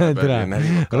sisse.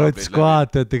 Rotskoad,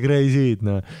 teate kreisid.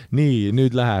 Nii,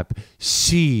 nüüd läheb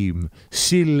Siim,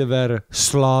 Silver,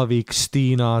 Slaavik,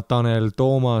 Stiina, Tanel,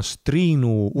 Toomas,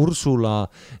 Triinu, Ursula,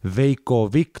 Veiko,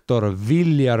 Viktor,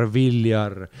 Viljar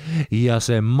ja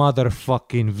see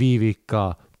motherfucking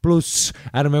Viivika. Pluss,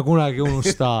 ärme kunagi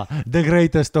unusta the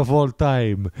greatest of all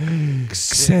time.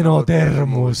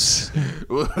 Xenodermus.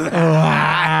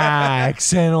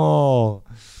 Xeno.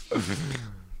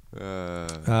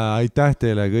 Aitäh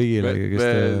teile kõigile, kes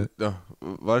te...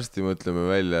 varsti mõtleme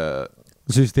välja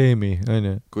süsteemi, on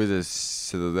ju? Kuidas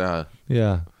seda teha?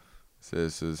 Jaa.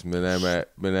 Selles me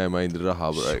näeme ainult raha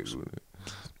praegu.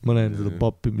 Ma näen seda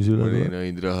pappimise üle. Ma näen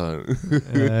ainult raha.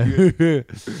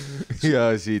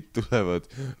 Ja siit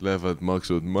lähevad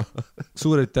maksud maha.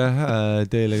 Suur aitäh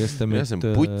teile, kes te meid... See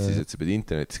on putsis, et sa pead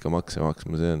internetis ka makse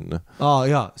maksma, see on...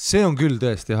 Jaa, see on küll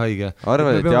tõesti haige.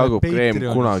 Arvad, et Jaagup Kreem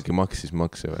kunagi maksis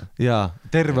makse või? Jaa,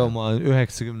 terve oma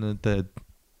 90-ndate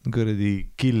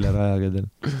kõredi killer ajakedel.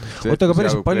 Oota, aga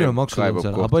päris palju on maksud on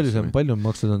seal? Palju on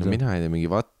maksud on seal? Mina ei tea, mingi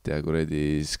vatt ja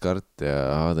kuredi skart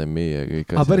ja HDMI ja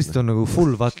kõik asjad. Päris on nagu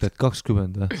full vatt, et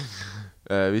 20 või?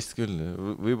 Vist küll,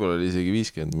 võib-olla oli isegi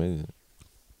 50, ma ei tea.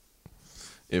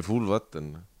 Ja full vatt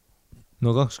on. No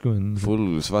 20.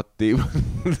 Full SWAT tiim.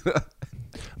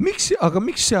 Miks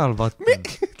seal vatt on?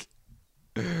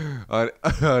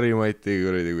 Harimati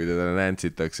kuredi, kui teda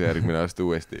näntsitakse järgmine aasta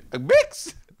uuesti.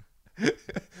 Miks?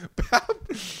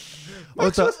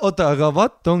 Oota, aga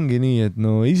vatt ongi nii, et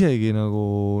no isegi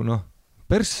nagu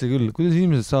persse küll, kuidas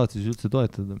inimesed saavad siis üldse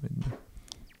toetada meid?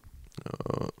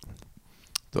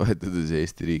 Toetades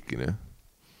Eesti riiki,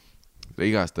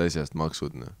 igast asjast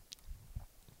maksud,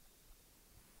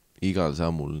 igal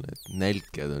sammul need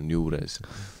nälkjad on juures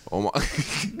oma...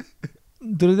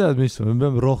 Tule tead, mis me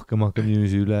peame rohkem hakkama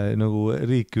inimesi üle, nagu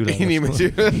riiki üle inimesi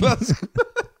üle laskma.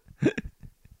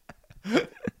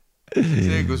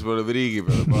 See, kus me oleme riigi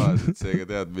peale pahased, seega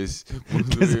tead, mis...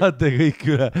 Te saate kõik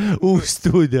üle, uus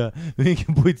stuudio, mingi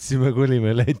putsime,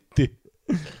 kolime Lätti.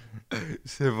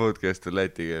 See podcast on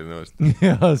lätikeelne ost.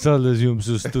 Jaa, saldes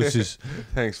jumsus tussis.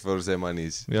 Thanks for the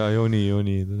monies. Jaa, Joni.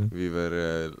 We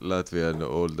were Latvian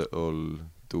all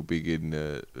to begin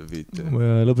with.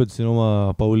 Ma lõpetasin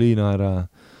oma Pauliina ära.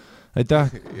 Aitäh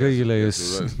kõigile,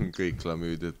 kes... Kõik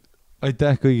klamüüdid.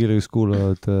 Aitäh kõigile, kes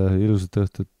kuulavad ilusat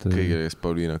õhtut. Kõigile, kes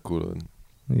Pauliinat kuulavad.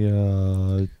 Ja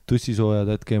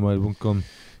tussisööjad@gmail.com.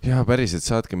 Jaa, päriselt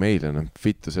saatke meile,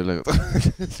 vittu sellega.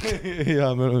 Jaa,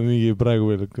 me oleme mingi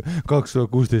praegu veel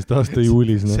 2016 aasta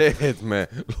juulis. No. See, et me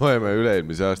loeme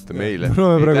üle-eelmise aasta meile,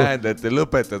 ei tähenda, et te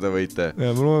lõpetada võite. Ja,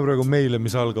 me loeme praegu meile,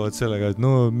 mis algavad sellega, et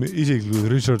no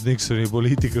isiklikult Richard Nixoni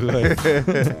poliitikaga.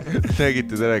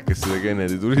 Nägite telekas seda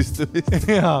Kennedy tulistamist?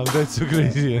 Jaa, täitsa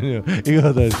crazy on ju.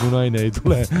 Igatahes mu naine ei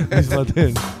tule, mis ma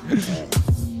teen.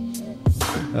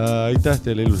 Aitäh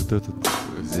teile ilusat õhtut.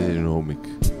 See on hommik.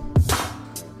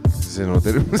 See on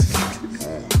tervis.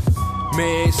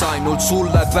 Mees ainult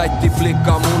sulle pätti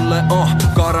plikka mulle,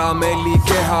 karamelli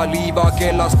keha liiva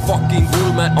kellast fucking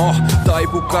kulme,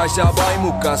 taibukas ja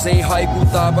vaimukas ei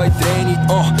haiguta vaid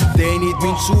treenid, teenid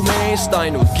mind su meest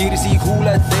ainult kirsi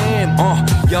huuled teem,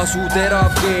 ja su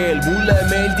terav keel mulle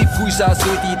meeldib, kui sa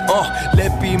sõdid,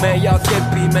 lepime ja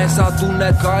kepime, sa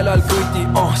tunned kaelal kõti,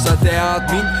 sa tead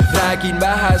mind, räägin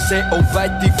vähe, see on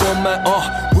pätti komme,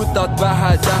 võtad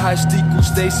vähe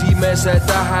tähestikust esimese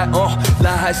tähe,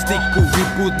 lähestikku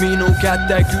vipud minu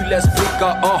käte küljes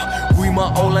plika, kui ma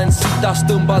olen sitas,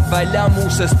 tõmbad välja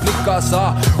muusest plika, sa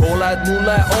oled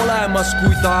mulle olemas,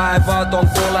 kui taevad on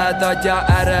koledad ja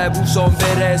ärevus on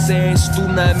vere sees,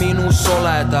 tunne minu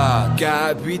soledad.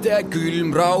 Käepide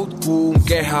külm raud, kuum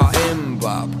keha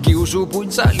embab,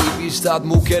 kiusupunt sa libistad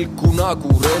mu kelku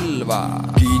nagu relva.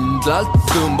 Kindlalt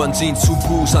tõmban sind su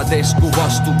puusadesku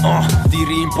vastu,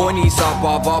 tirin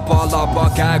ponisaba, vaba laba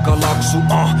käega laksu,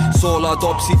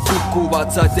 soolatopsid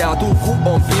kukuvad, sa tead, uku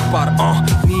on pipar,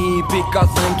 nii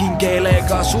pikalt mängin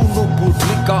keelega su nupul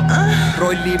plika,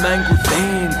 rollimängu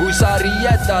teen, kui sa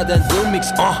riietad end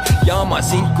lummiks, ja ma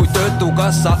sind kui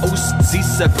töötukassa ust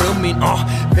sisse prõmmin,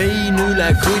 vein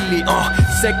üle kõlli,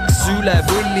 seks üle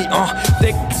võlli,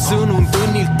 tekk sõnum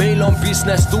tõnnilt, meil on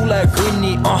business, tule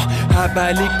kõnni,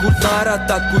 häbelikult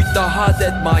naeratad, kui tahad,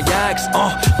 et ma jääks,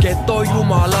 geto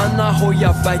jumalanna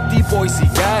hoiab päti poisi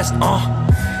käest,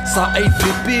 sa ei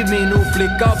flipi, minu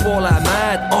plika pole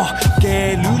mad,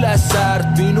 keel üles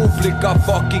äärt, minu plika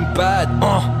fucking bad,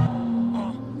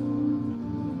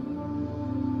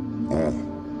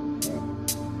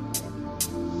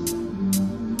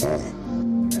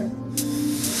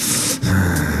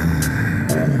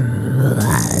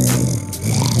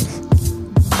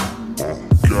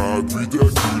 Käepide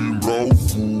külm raud,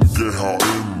 kuum keha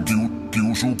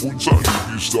kiusupunt sa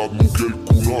libistad mu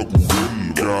kelku nagu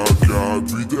relva.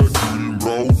 Käepide külm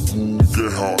raud, kuum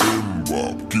keha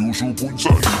embab, kiusupunt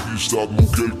sa libistad mu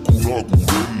kelku nagu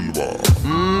relva.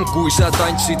 Kui sa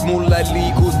tantsid mulle,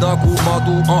 liigud nagu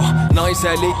madu,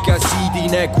 naiselik ja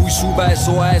siidine kui suve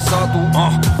soe sadu,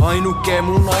 ainuke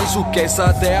mu naisuke,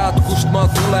 sa tead, kust ma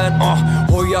tulen,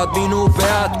 hoiad minu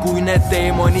pead, kui need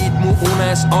teemonid mu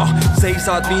unes,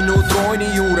 seisad minu trooni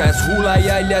juures,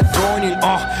 huulejäljed troonil,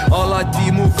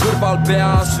 alati mu kõrval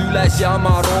peas üles ja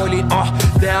ma roolin,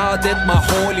 tead, et ma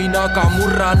hoolin, aga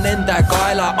murran nende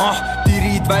kaela,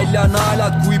 tirid välja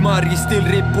naelad, kui ma ristil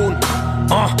ripun,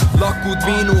 lakud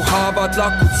minu haavad,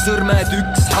 lakud sõrmed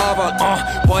ükshaaval,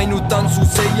 painutan su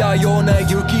seia joone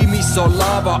jõgi, mis on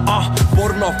laava,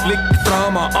 pornoflikk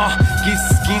draama,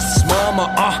 kiss maama,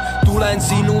 tulen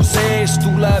sinu sees,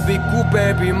 tuleviku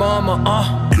baby mama,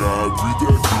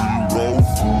 Käepide külm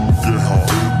raud, kuum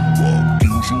keha